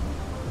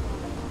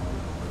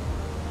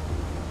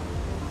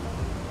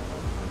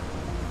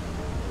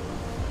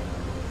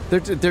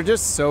 They're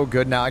just so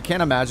good now. I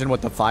can't imagine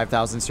what the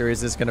 5000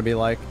 series is going to be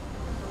like.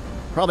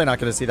 Probably not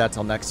going to see that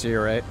till next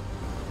year, right?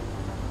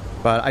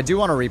 But I do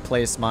want to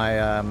replace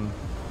my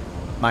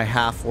my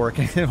half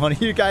working. One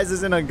of you guys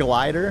is in a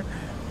glider.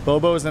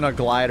 Bobo's in a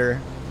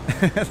glider.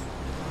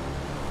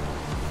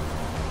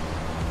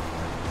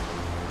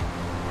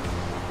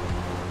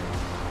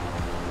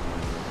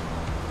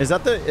 Is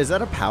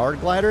that a powered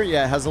glider?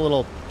 Yeah, it has a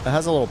little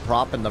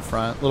prop in the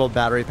front, little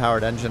battery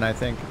powered engine, I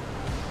think.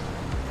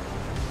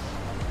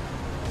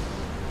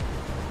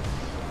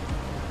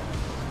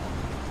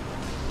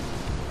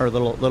 Or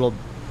little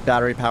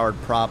battery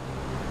powered prop.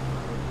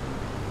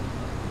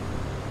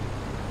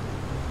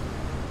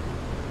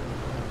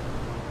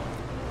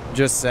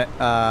 Just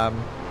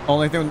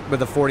only thing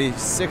with the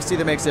 4060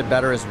 that makes it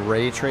better is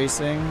ray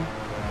tracing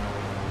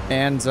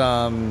and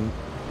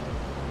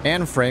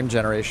frame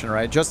generation,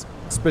 right? Just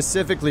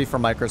specifically for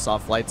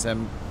Microsoft Flight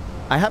Sim.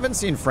 I haven't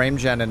seen frame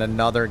gen in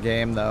another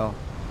game though.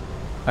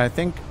 I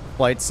think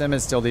Flight Sim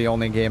is still the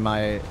only game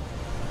I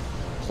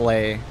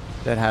play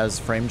that has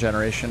frame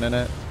generation in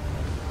it.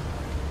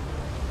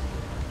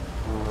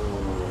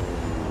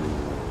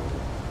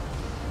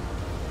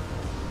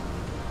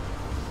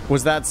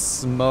 Was that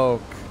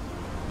smoke?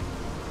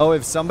 Oh,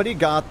 if somebody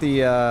got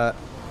the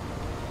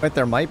wait,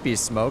 there might be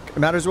smoke. It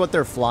matters what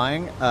they're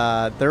flying.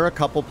 There are a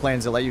couple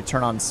planes that let you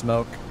turn on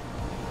smoke.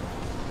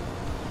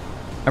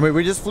 I mean,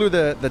 we just flew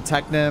the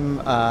Technim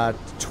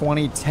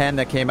 2010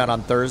 that came out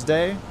on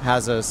Thursday.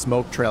 Has a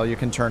smoke trail you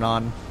can turn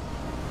on.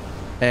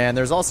 And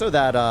there's also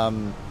that,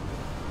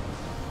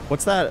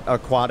 what's that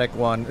aquatic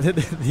one?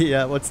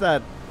 What's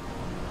that?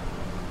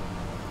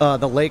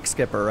 The Lake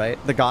Skipper, right?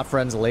 The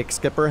Gottfriend's Lake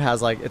Skipper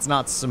has like, it's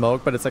not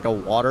smoke, but it's like a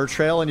water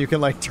trail and you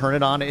can like turn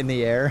it on in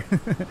the air.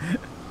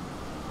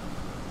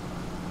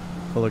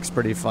 It looks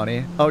pretty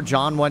funny. Oh,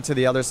 John went to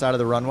the other side of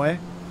the runway.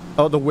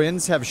 Oh, the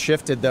winds have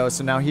shifted though,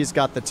 so now he's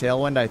got the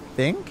tailwind, I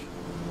think.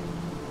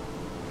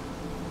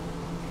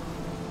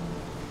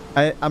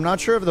 I'm not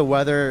sure if the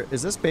weather...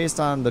 Is this based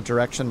on the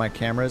direction my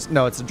camera is?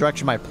 No, it's the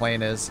direction my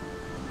plane is.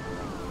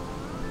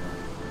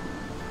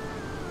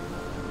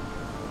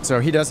 So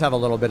he does have a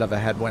little bit of a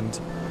headwind.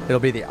 It'll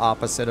be the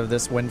opposite of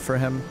this wind for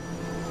him.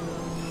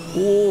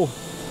 Ooh.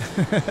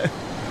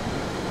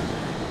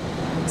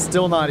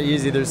 Still not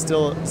easy. There's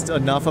still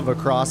enough of a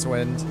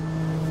crosswind.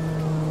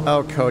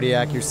 Oh,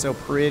 Kodiak, you're so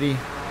pretty.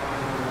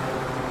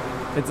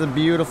 It's a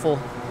beautiful.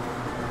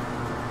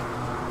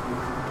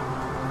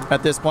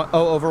 At this point,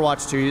 oh,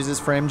 Overwatch 2 uses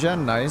frame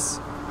gen. Nice.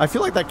 I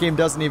feel like that game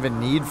doesn't even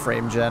need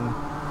frame gen.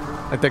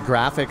 Like the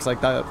graphics, like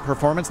the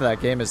performance of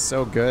that game is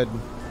so good.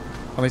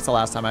 At least the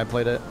last time I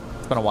played it.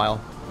 It's been a while.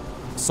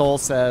 Soul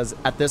says,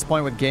 at this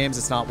point with games,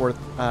 it's not worth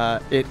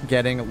it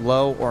getting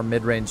low or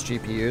mid-range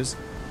GPUs.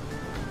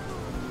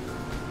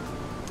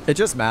 It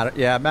just matters.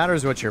 Yeah, it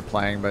matters what you're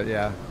playing, but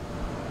yeah.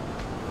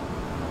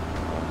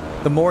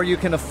 The more you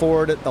can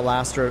afford it, the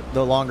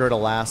longer it'll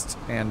last,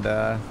 and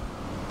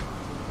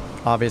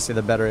obviously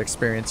the better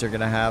experience you're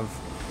gonna have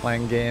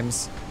playing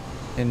games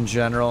in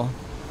general.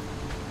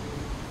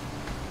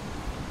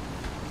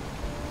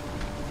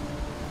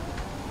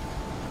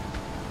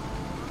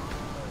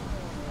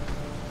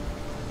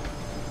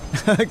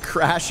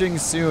 Crashing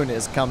soon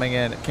is coming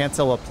in. Can't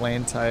tell what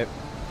plane type.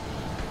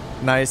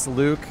 Nice,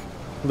 Luke.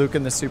 Luke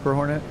in the Super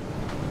Hornet.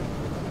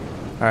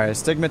 All right,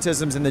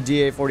 Stigmatism's in the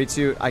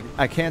DA-42.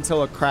 I can't tell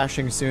what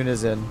crashing soon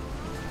is in.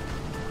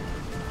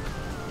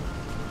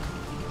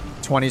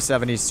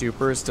 2070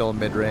 Super is still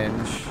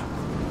mid-range.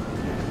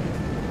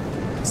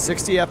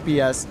 60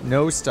 FPS,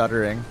 no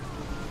stuttering.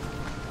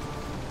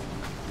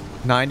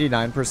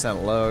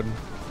 99% load.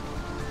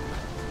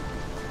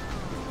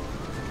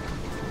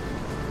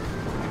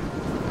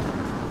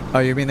 Oh,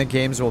 you mean the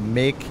games will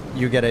make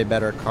you get a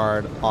better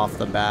card off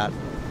the bat?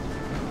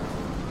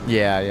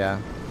 Yeah,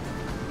 yeah.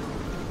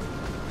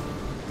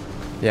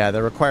 Yeah,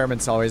 the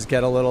requirements always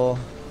get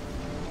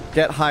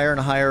higher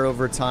and higher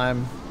over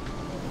time.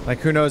 Like,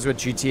 who knows what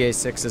GTA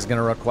 6 is going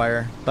to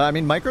require. But, I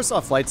mean,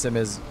 Microsoft Flight Sim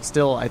is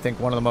still, I think,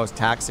 one of the most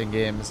taxing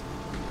games.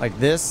 Like,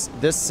 this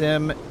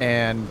sim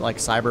and, like,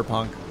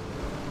 Cyberpunk.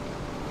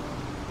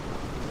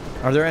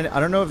 Are there any... I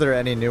don't know if there are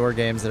any newer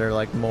games that are,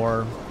 like,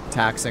 more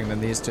taxing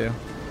than these two.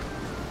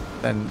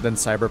 Than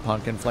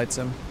Cyberpunk and Flight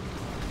Sim.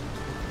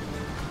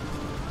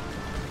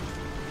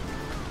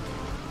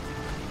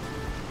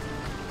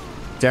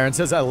 Darren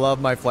says, I love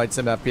my Flight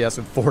Sim FPS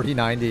with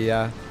 4090,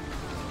 yeah.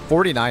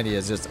 4090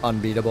 is just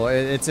unbeatable.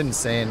 It's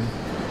insane.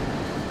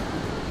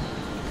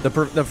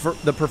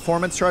 The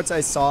performance charts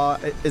I saw,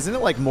 isn't it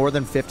like more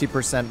than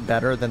 50%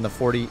 better than the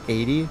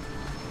 4080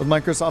 with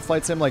Microsoft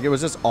Flight Sim? Like, it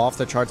was just off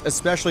the charts,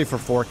 especially for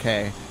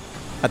 4K.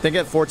 I think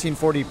at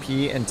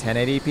 1440p and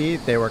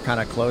 1080p, they were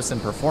kind of close in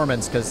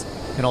performance because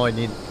you can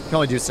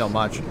only do so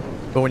much.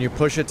 But when you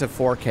push it to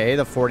 4K,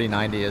 the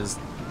 4090 is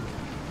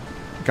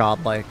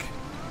godlike.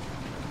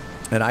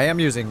 And I am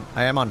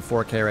on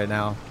 4K right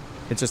now.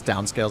 It just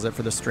downscales it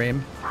for the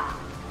stream.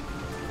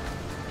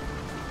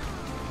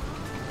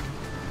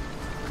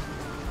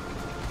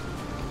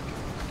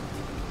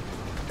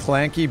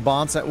 Clanky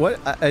Bonsa.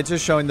 What? It's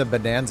just showing the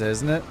Bonanza,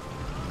 isn't it?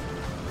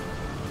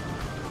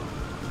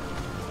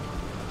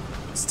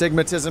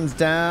 Stigmatism's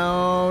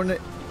down.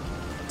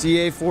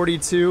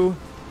 DA-42.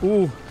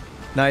 Ooh.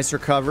 Nice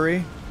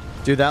recovery.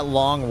 Dude, that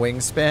long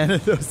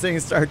wingspan, those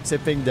things start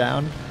tipping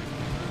down.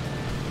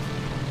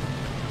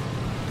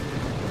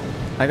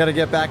 I gotta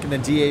get back in the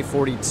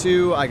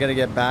DA-42. I gotta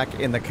get back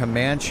in the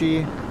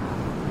Comanche.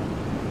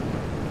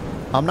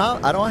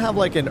 I don't have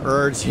like an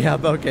urge. Yeah,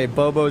 okay,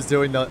 Bobo's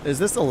doing the... Is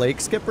this the Lake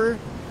Skipper?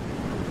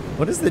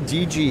 What is the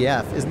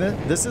DGF? Isn't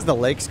it? This is the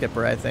Lake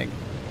Skipper, I think.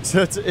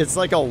 So it's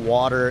like a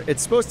water...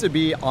 It's supposed to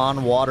be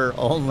on water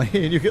only,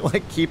 and you can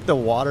like keep the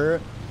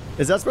water...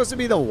 Is that supposed to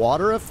be the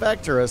water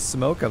effect or a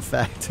smoke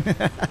effect?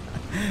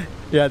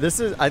 Yeah, this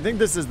is... I think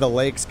this is the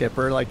Lake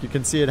Skipper. Like, you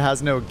can see it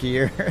has no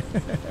gear.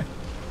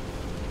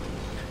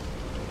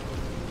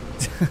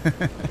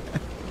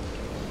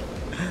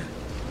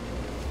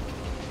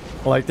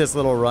 Like this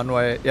little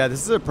runway. Yeah,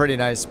 this is a pretty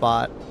nice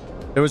spot.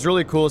 It was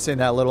really cool seeing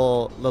that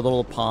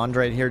little pond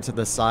right here to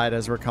the side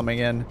as we're coming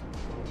in.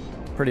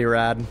 Pretty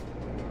rad.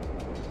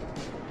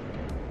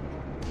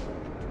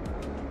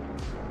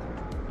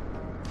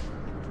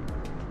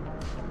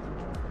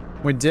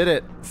 We did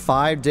it.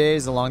 5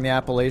 days along the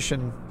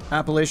Appalachian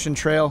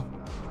Trail.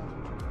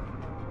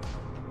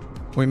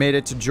 We made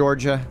it to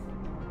Georgia.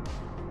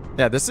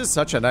 Yeah, this is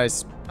such a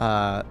nice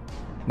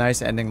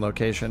nice ending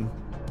location.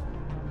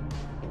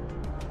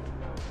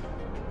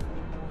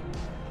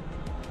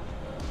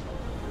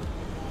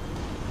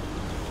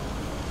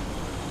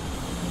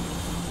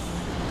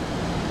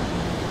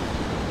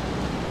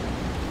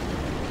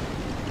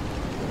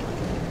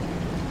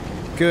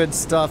 Good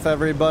stuff,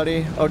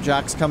 everybody. Oh,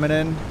 Jack's coming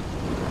in.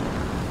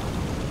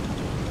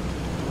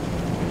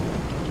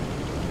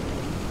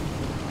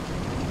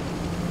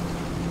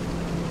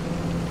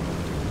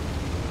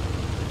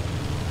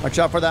 Watch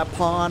out for that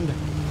pond.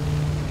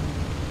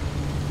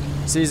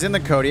 See, he's in the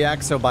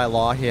Kodiak, so by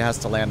law, he has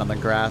to land on the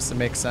grass. It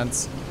makes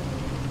sense.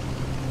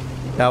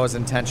 That was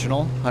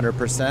intentional,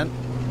 100%.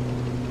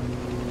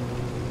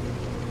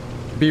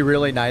 Be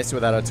really nice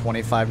without a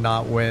 25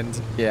 knot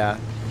wind. Yeah.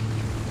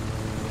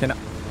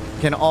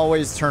 Can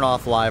always turn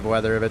off live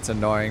weather if it's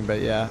annoying, but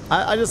yeah.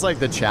 I just like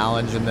the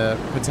challenge and the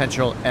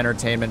potential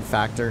entertainment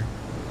factor.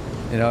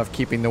 You know, of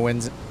keeping the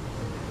winds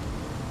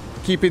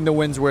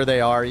where they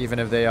are, even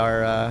if they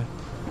are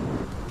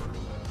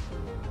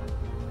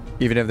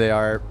Even if they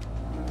are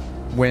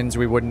winds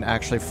we wouldn't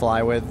actually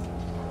fly with.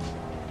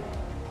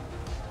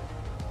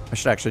 I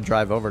should actually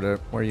drive over to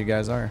where you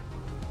guys are.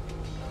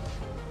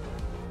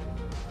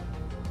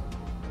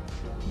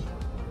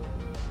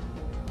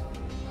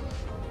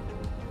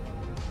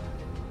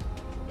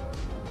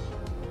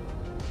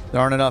 There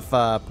aren't enough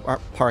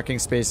parking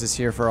spaces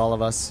here for all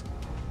of us.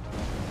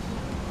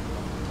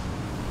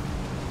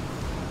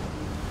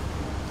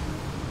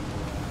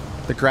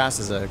 The grass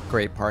is a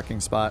great parking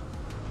spot.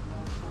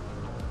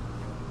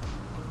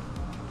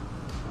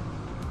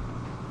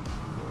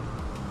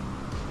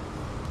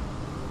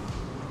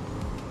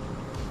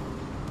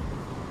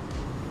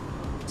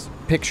 It's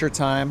picture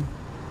time.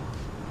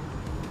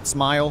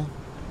 Smile.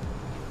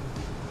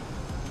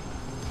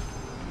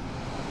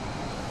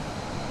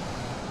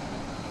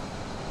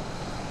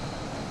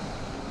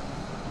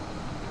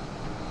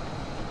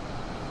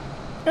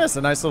 Yeah, it's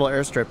a nice little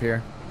airstrip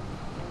here.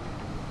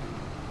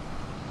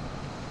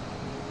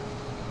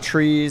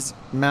 Trees,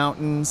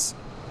 mountains.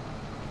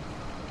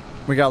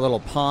 We got a little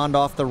pond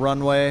off the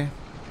runway.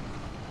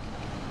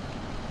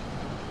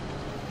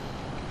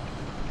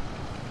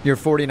 Your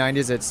 4090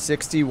 is at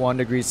 61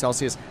 degrees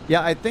Celsius.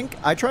 Yeah, I think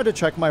I tried to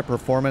check my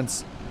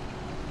performance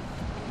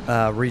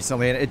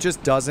recently, and it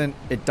just doesn't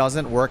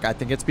work. I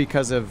think it's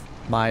because of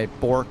my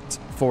borked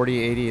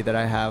 4080 that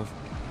I have.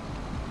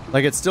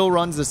 Like, it still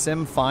runs the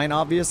sim fine,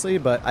 obviously,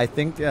 but I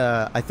think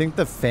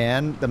the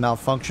fan, the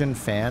malfunction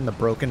fan, the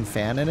broken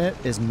fan in it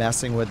is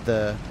messing with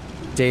the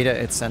data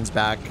it sends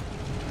back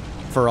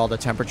for all the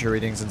temperature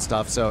readings and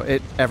stuff. So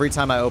every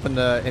time I open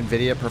the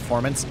NVIDIA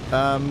performance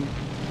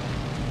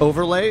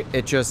overlay,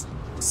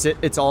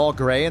 it's all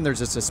gray, and there's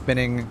just a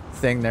spinning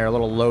thing there, a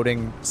little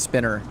loading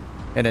spinner,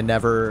 and it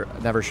never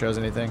shows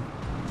anything.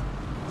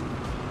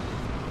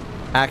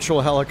 Actual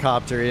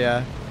helicopter,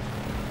 yeah.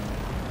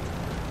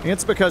 I think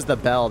it's because the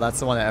Bell, that's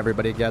the one that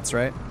everybody gets,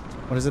 right?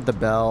 What is it, the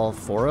Bell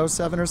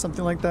 407 or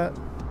something like that?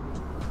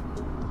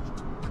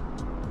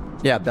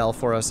 Yeah, Bell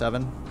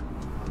 407.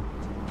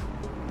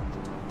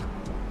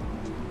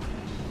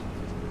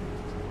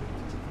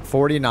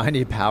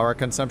 $4090 power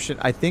consumption.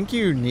 I think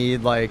you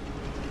need like...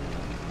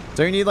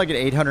 So you need like an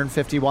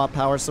 850 watt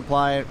power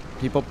supply.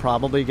 People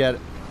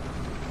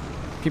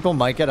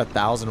might get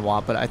 1,000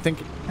 watt, but I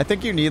think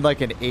you need like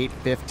an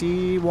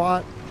 850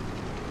 watt.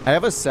 I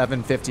have a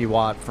 750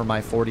 watt for my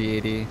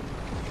 4080.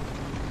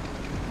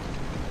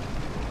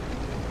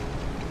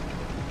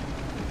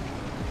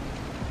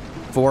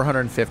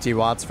 $450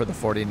 watts for the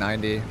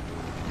 4090.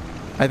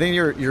 I think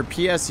your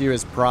PSU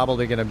is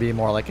probably going to be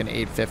more like an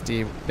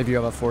 850 if you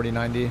have a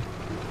 4090,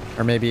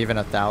 or maybe even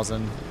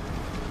 1,000.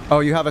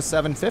 Oh, you have a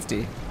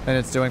 750 and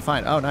it's doing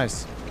fine. Oh,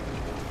 nice.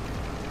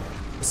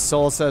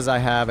 Soul says I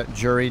have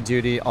jury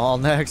duty all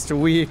next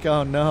week.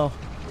 Oh no.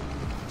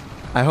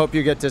 I hope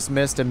you get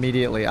dismissed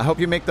immediately. I hope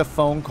you make the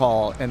phone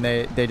call and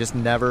they just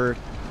never...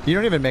 You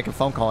don't even make a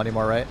phone call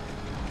anymore, right?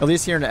 At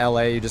least here in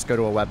LA, you just go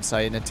to a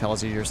website and it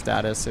tells you your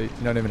status, so you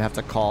don't even have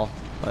to call.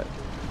 But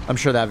I'm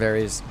sure that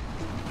varies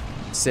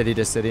city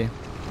to city.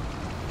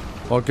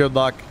 Well, good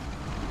luck.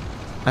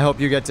 I hope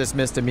you get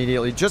dismissed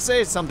immediately. Just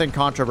say something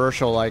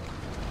controversial like,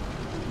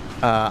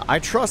 I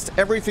trust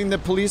everything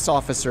that police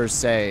officers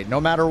say,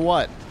 no matter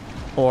what.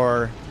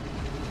 Or,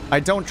 I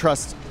don't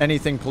trust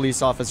anything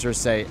police officers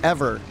say,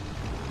 ever.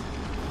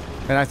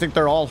 And I think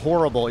they're all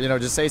horrible. You know,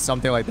 just say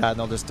something like that and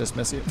they'll just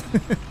dismiss you.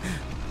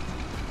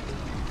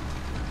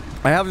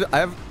 I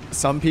have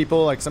some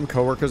people, like some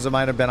coworkers of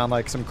mine have been on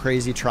like some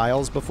crazy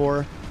trials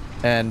before.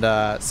 And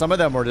some of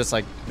them were just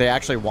like, they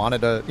actually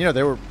wanted to, you know,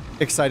 they were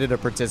excited to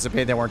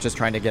participate. They weren't just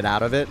trying to get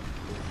out of it.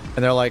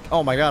 And they're like,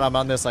 oh my God, I'm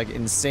on this like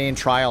insane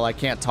trial I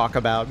can't talk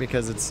about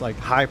because it's like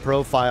high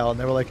profile. And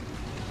they were like,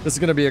 this is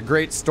going to be a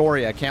great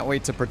story. I can't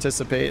wait to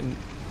participate and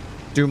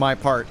do my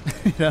part.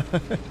 You know?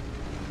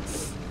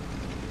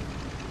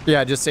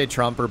 Yeah, just say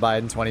Trump or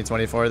Biden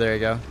 2024. There you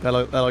go.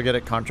 That'll get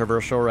it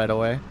controversial right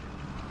away.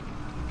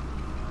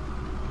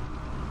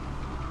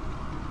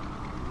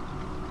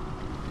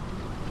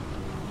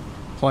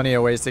 Plenty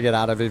of ways to get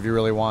out of it if you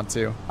really want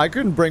to. I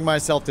couldn't bring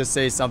myself to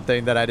say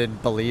something that I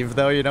didn't believe,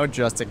 though, you know,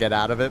 just to get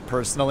out of it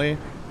personally.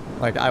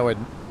 Like, I would,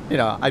 you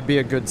know, I'd be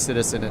a good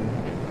citizen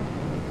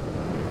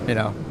and, you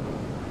know,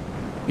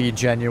 be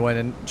genuine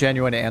and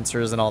genuine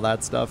answers and all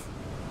that stuff.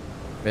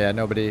 But yeah,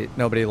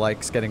 nobody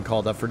likes getting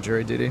called up for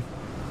jury duty.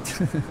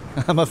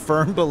 I'm a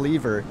firm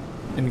believer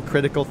in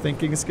critical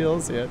thinking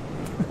skills. Yeah.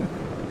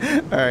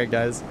 All right,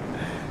 guys.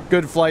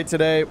 Good flight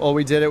today. Well,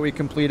 we did it. We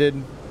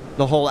completed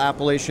the whole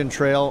Appalachian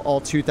Trail,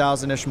 all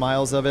 2,000-ish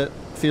miles of it.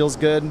 Feels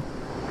good.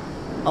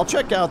 I'll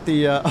check out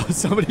the... oh,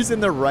 somebody's in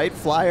the right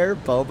flyer,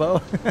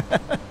 Bobo.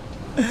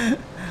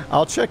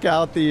 I'll check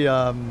out the...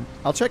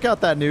 I'll check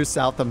out that new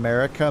South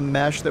America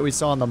mesh that we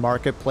saw on the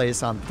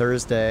marketplace on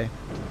Thursday,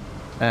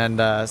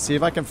 and see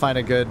if I can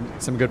find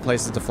some good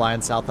places to fly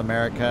in South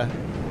America.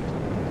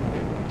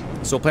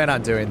 So we'll plan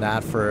on doing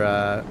that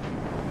for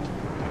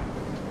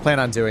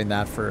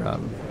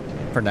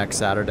next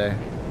Saturday.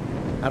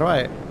 How do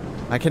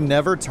I can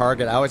never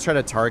target. I always try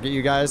to target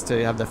you guys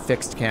to have the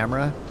fixed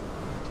camera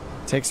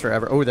Takes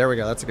forever. Oh, there we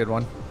go. That's a good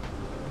one.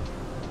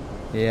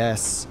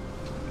 Yes.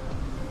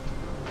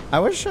 I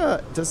wish,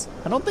 I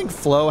don't think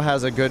Flow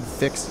has a good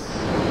fix.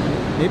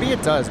 Maybe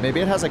it does.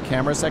 Maybe it has a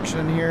camera section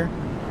in here.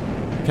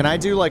 Can I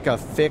do like a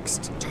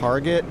fixed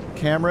target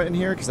camera in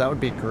here? Because that would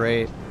be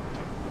great.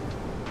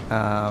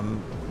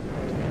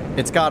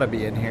 It's got to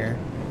be in here.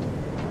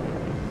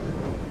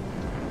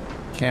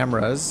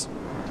 Cameras.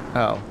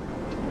 Oh.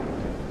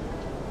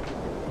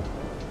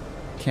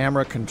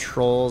 Camera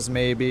controls,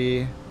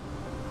 maybe.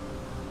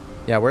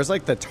 Yeah, where's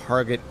like the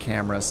target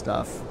camera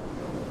stuff?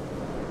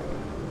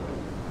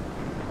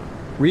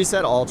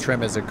 Reset all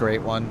trim is a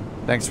great one.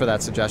 Thanks for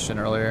that suggestion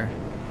earlier.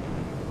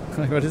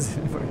 What is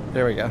it?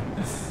 There we go.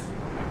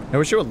 I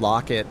wish it would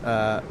lock it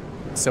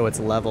so it's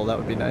level. That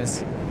would be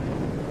nice.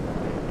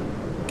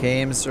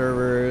 Game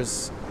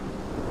servers.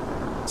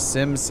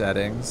 Sim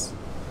settings.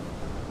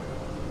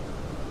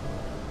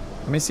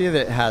 Let me see if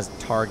it has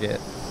target.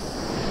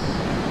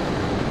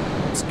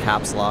 It's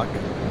caps lock.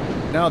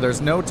 No, there's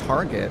no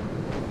target.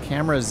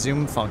 Camera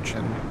zoom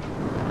function.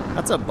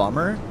 That's a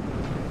bummer.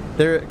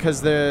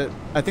 Because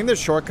I think the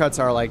shortcuts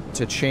are like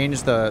to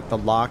change the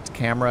locked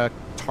camera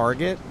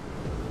target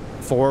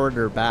forward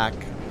or back.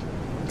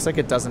 Looks like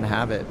it doesn't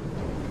have it.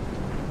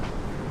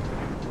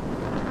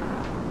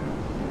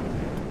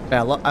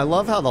 Yeah, I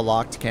love how the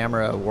locked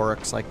camera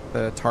works, like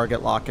the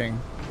target locking.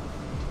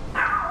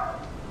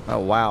 Oh,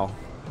 wow.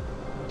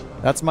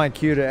 That's my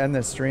cue to end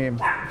this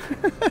stream.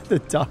 The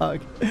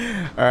dog.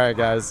 All right,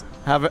 guys.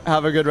 Have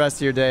a good rest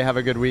of your day. Have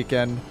a good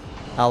weekend.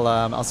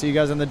 I'll see you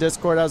guys in the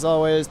Discord as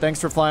always.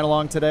 Thanks for flying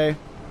along today.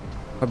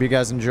 Hope you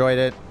guys enjoyed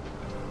it.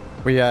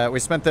 We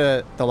spent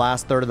the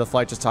last third of the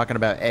flight just talking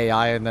about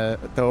AI and the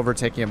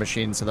overtaking of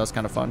machines, so that was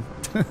kind of fun.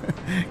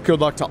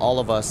 Good luck to all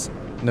of us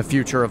in the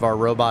future of our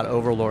robot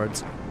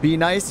overlords. Be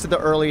nice to the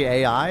early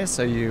AI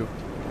so you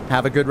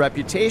have a good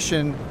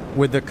reputation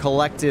with the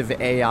collective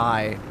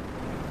AI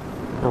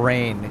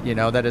brain, you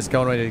know, that is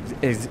going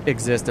to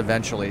exist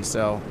eventually.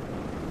 So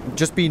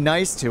just be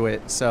nice to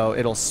it so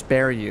it'll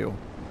spare you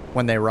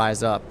when they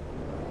rise up.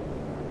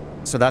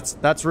 So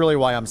that's really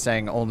why I'm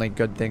saying only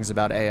good things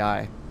about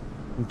AI.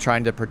 I'm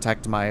trying to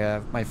protect my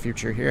my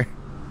future here.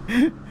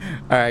 All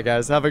right,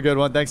 guys, have a good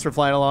one. Thanks for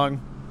flying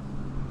along.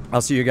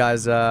 I'll see you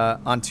guys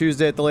on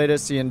Tuesday at the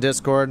latest. See you in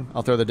Discord.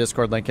 I'll throw the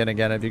Discord link in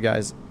again if you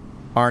guys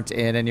aren't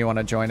in and you want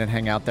to join and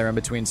hang out there in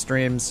between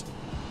streams.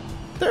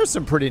 There's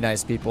some pretty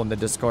nice people in the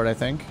Discord, I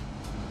think.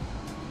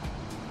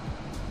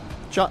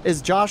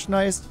 Is Josh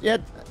nice? Yeah,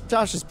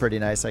 Josh is pretty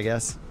nice, I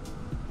guess.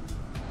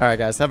 All right,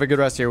 guys, have a good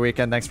rest of your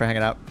weekend. Thanks for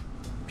hanging out.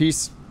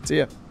 Peace. See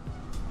ya.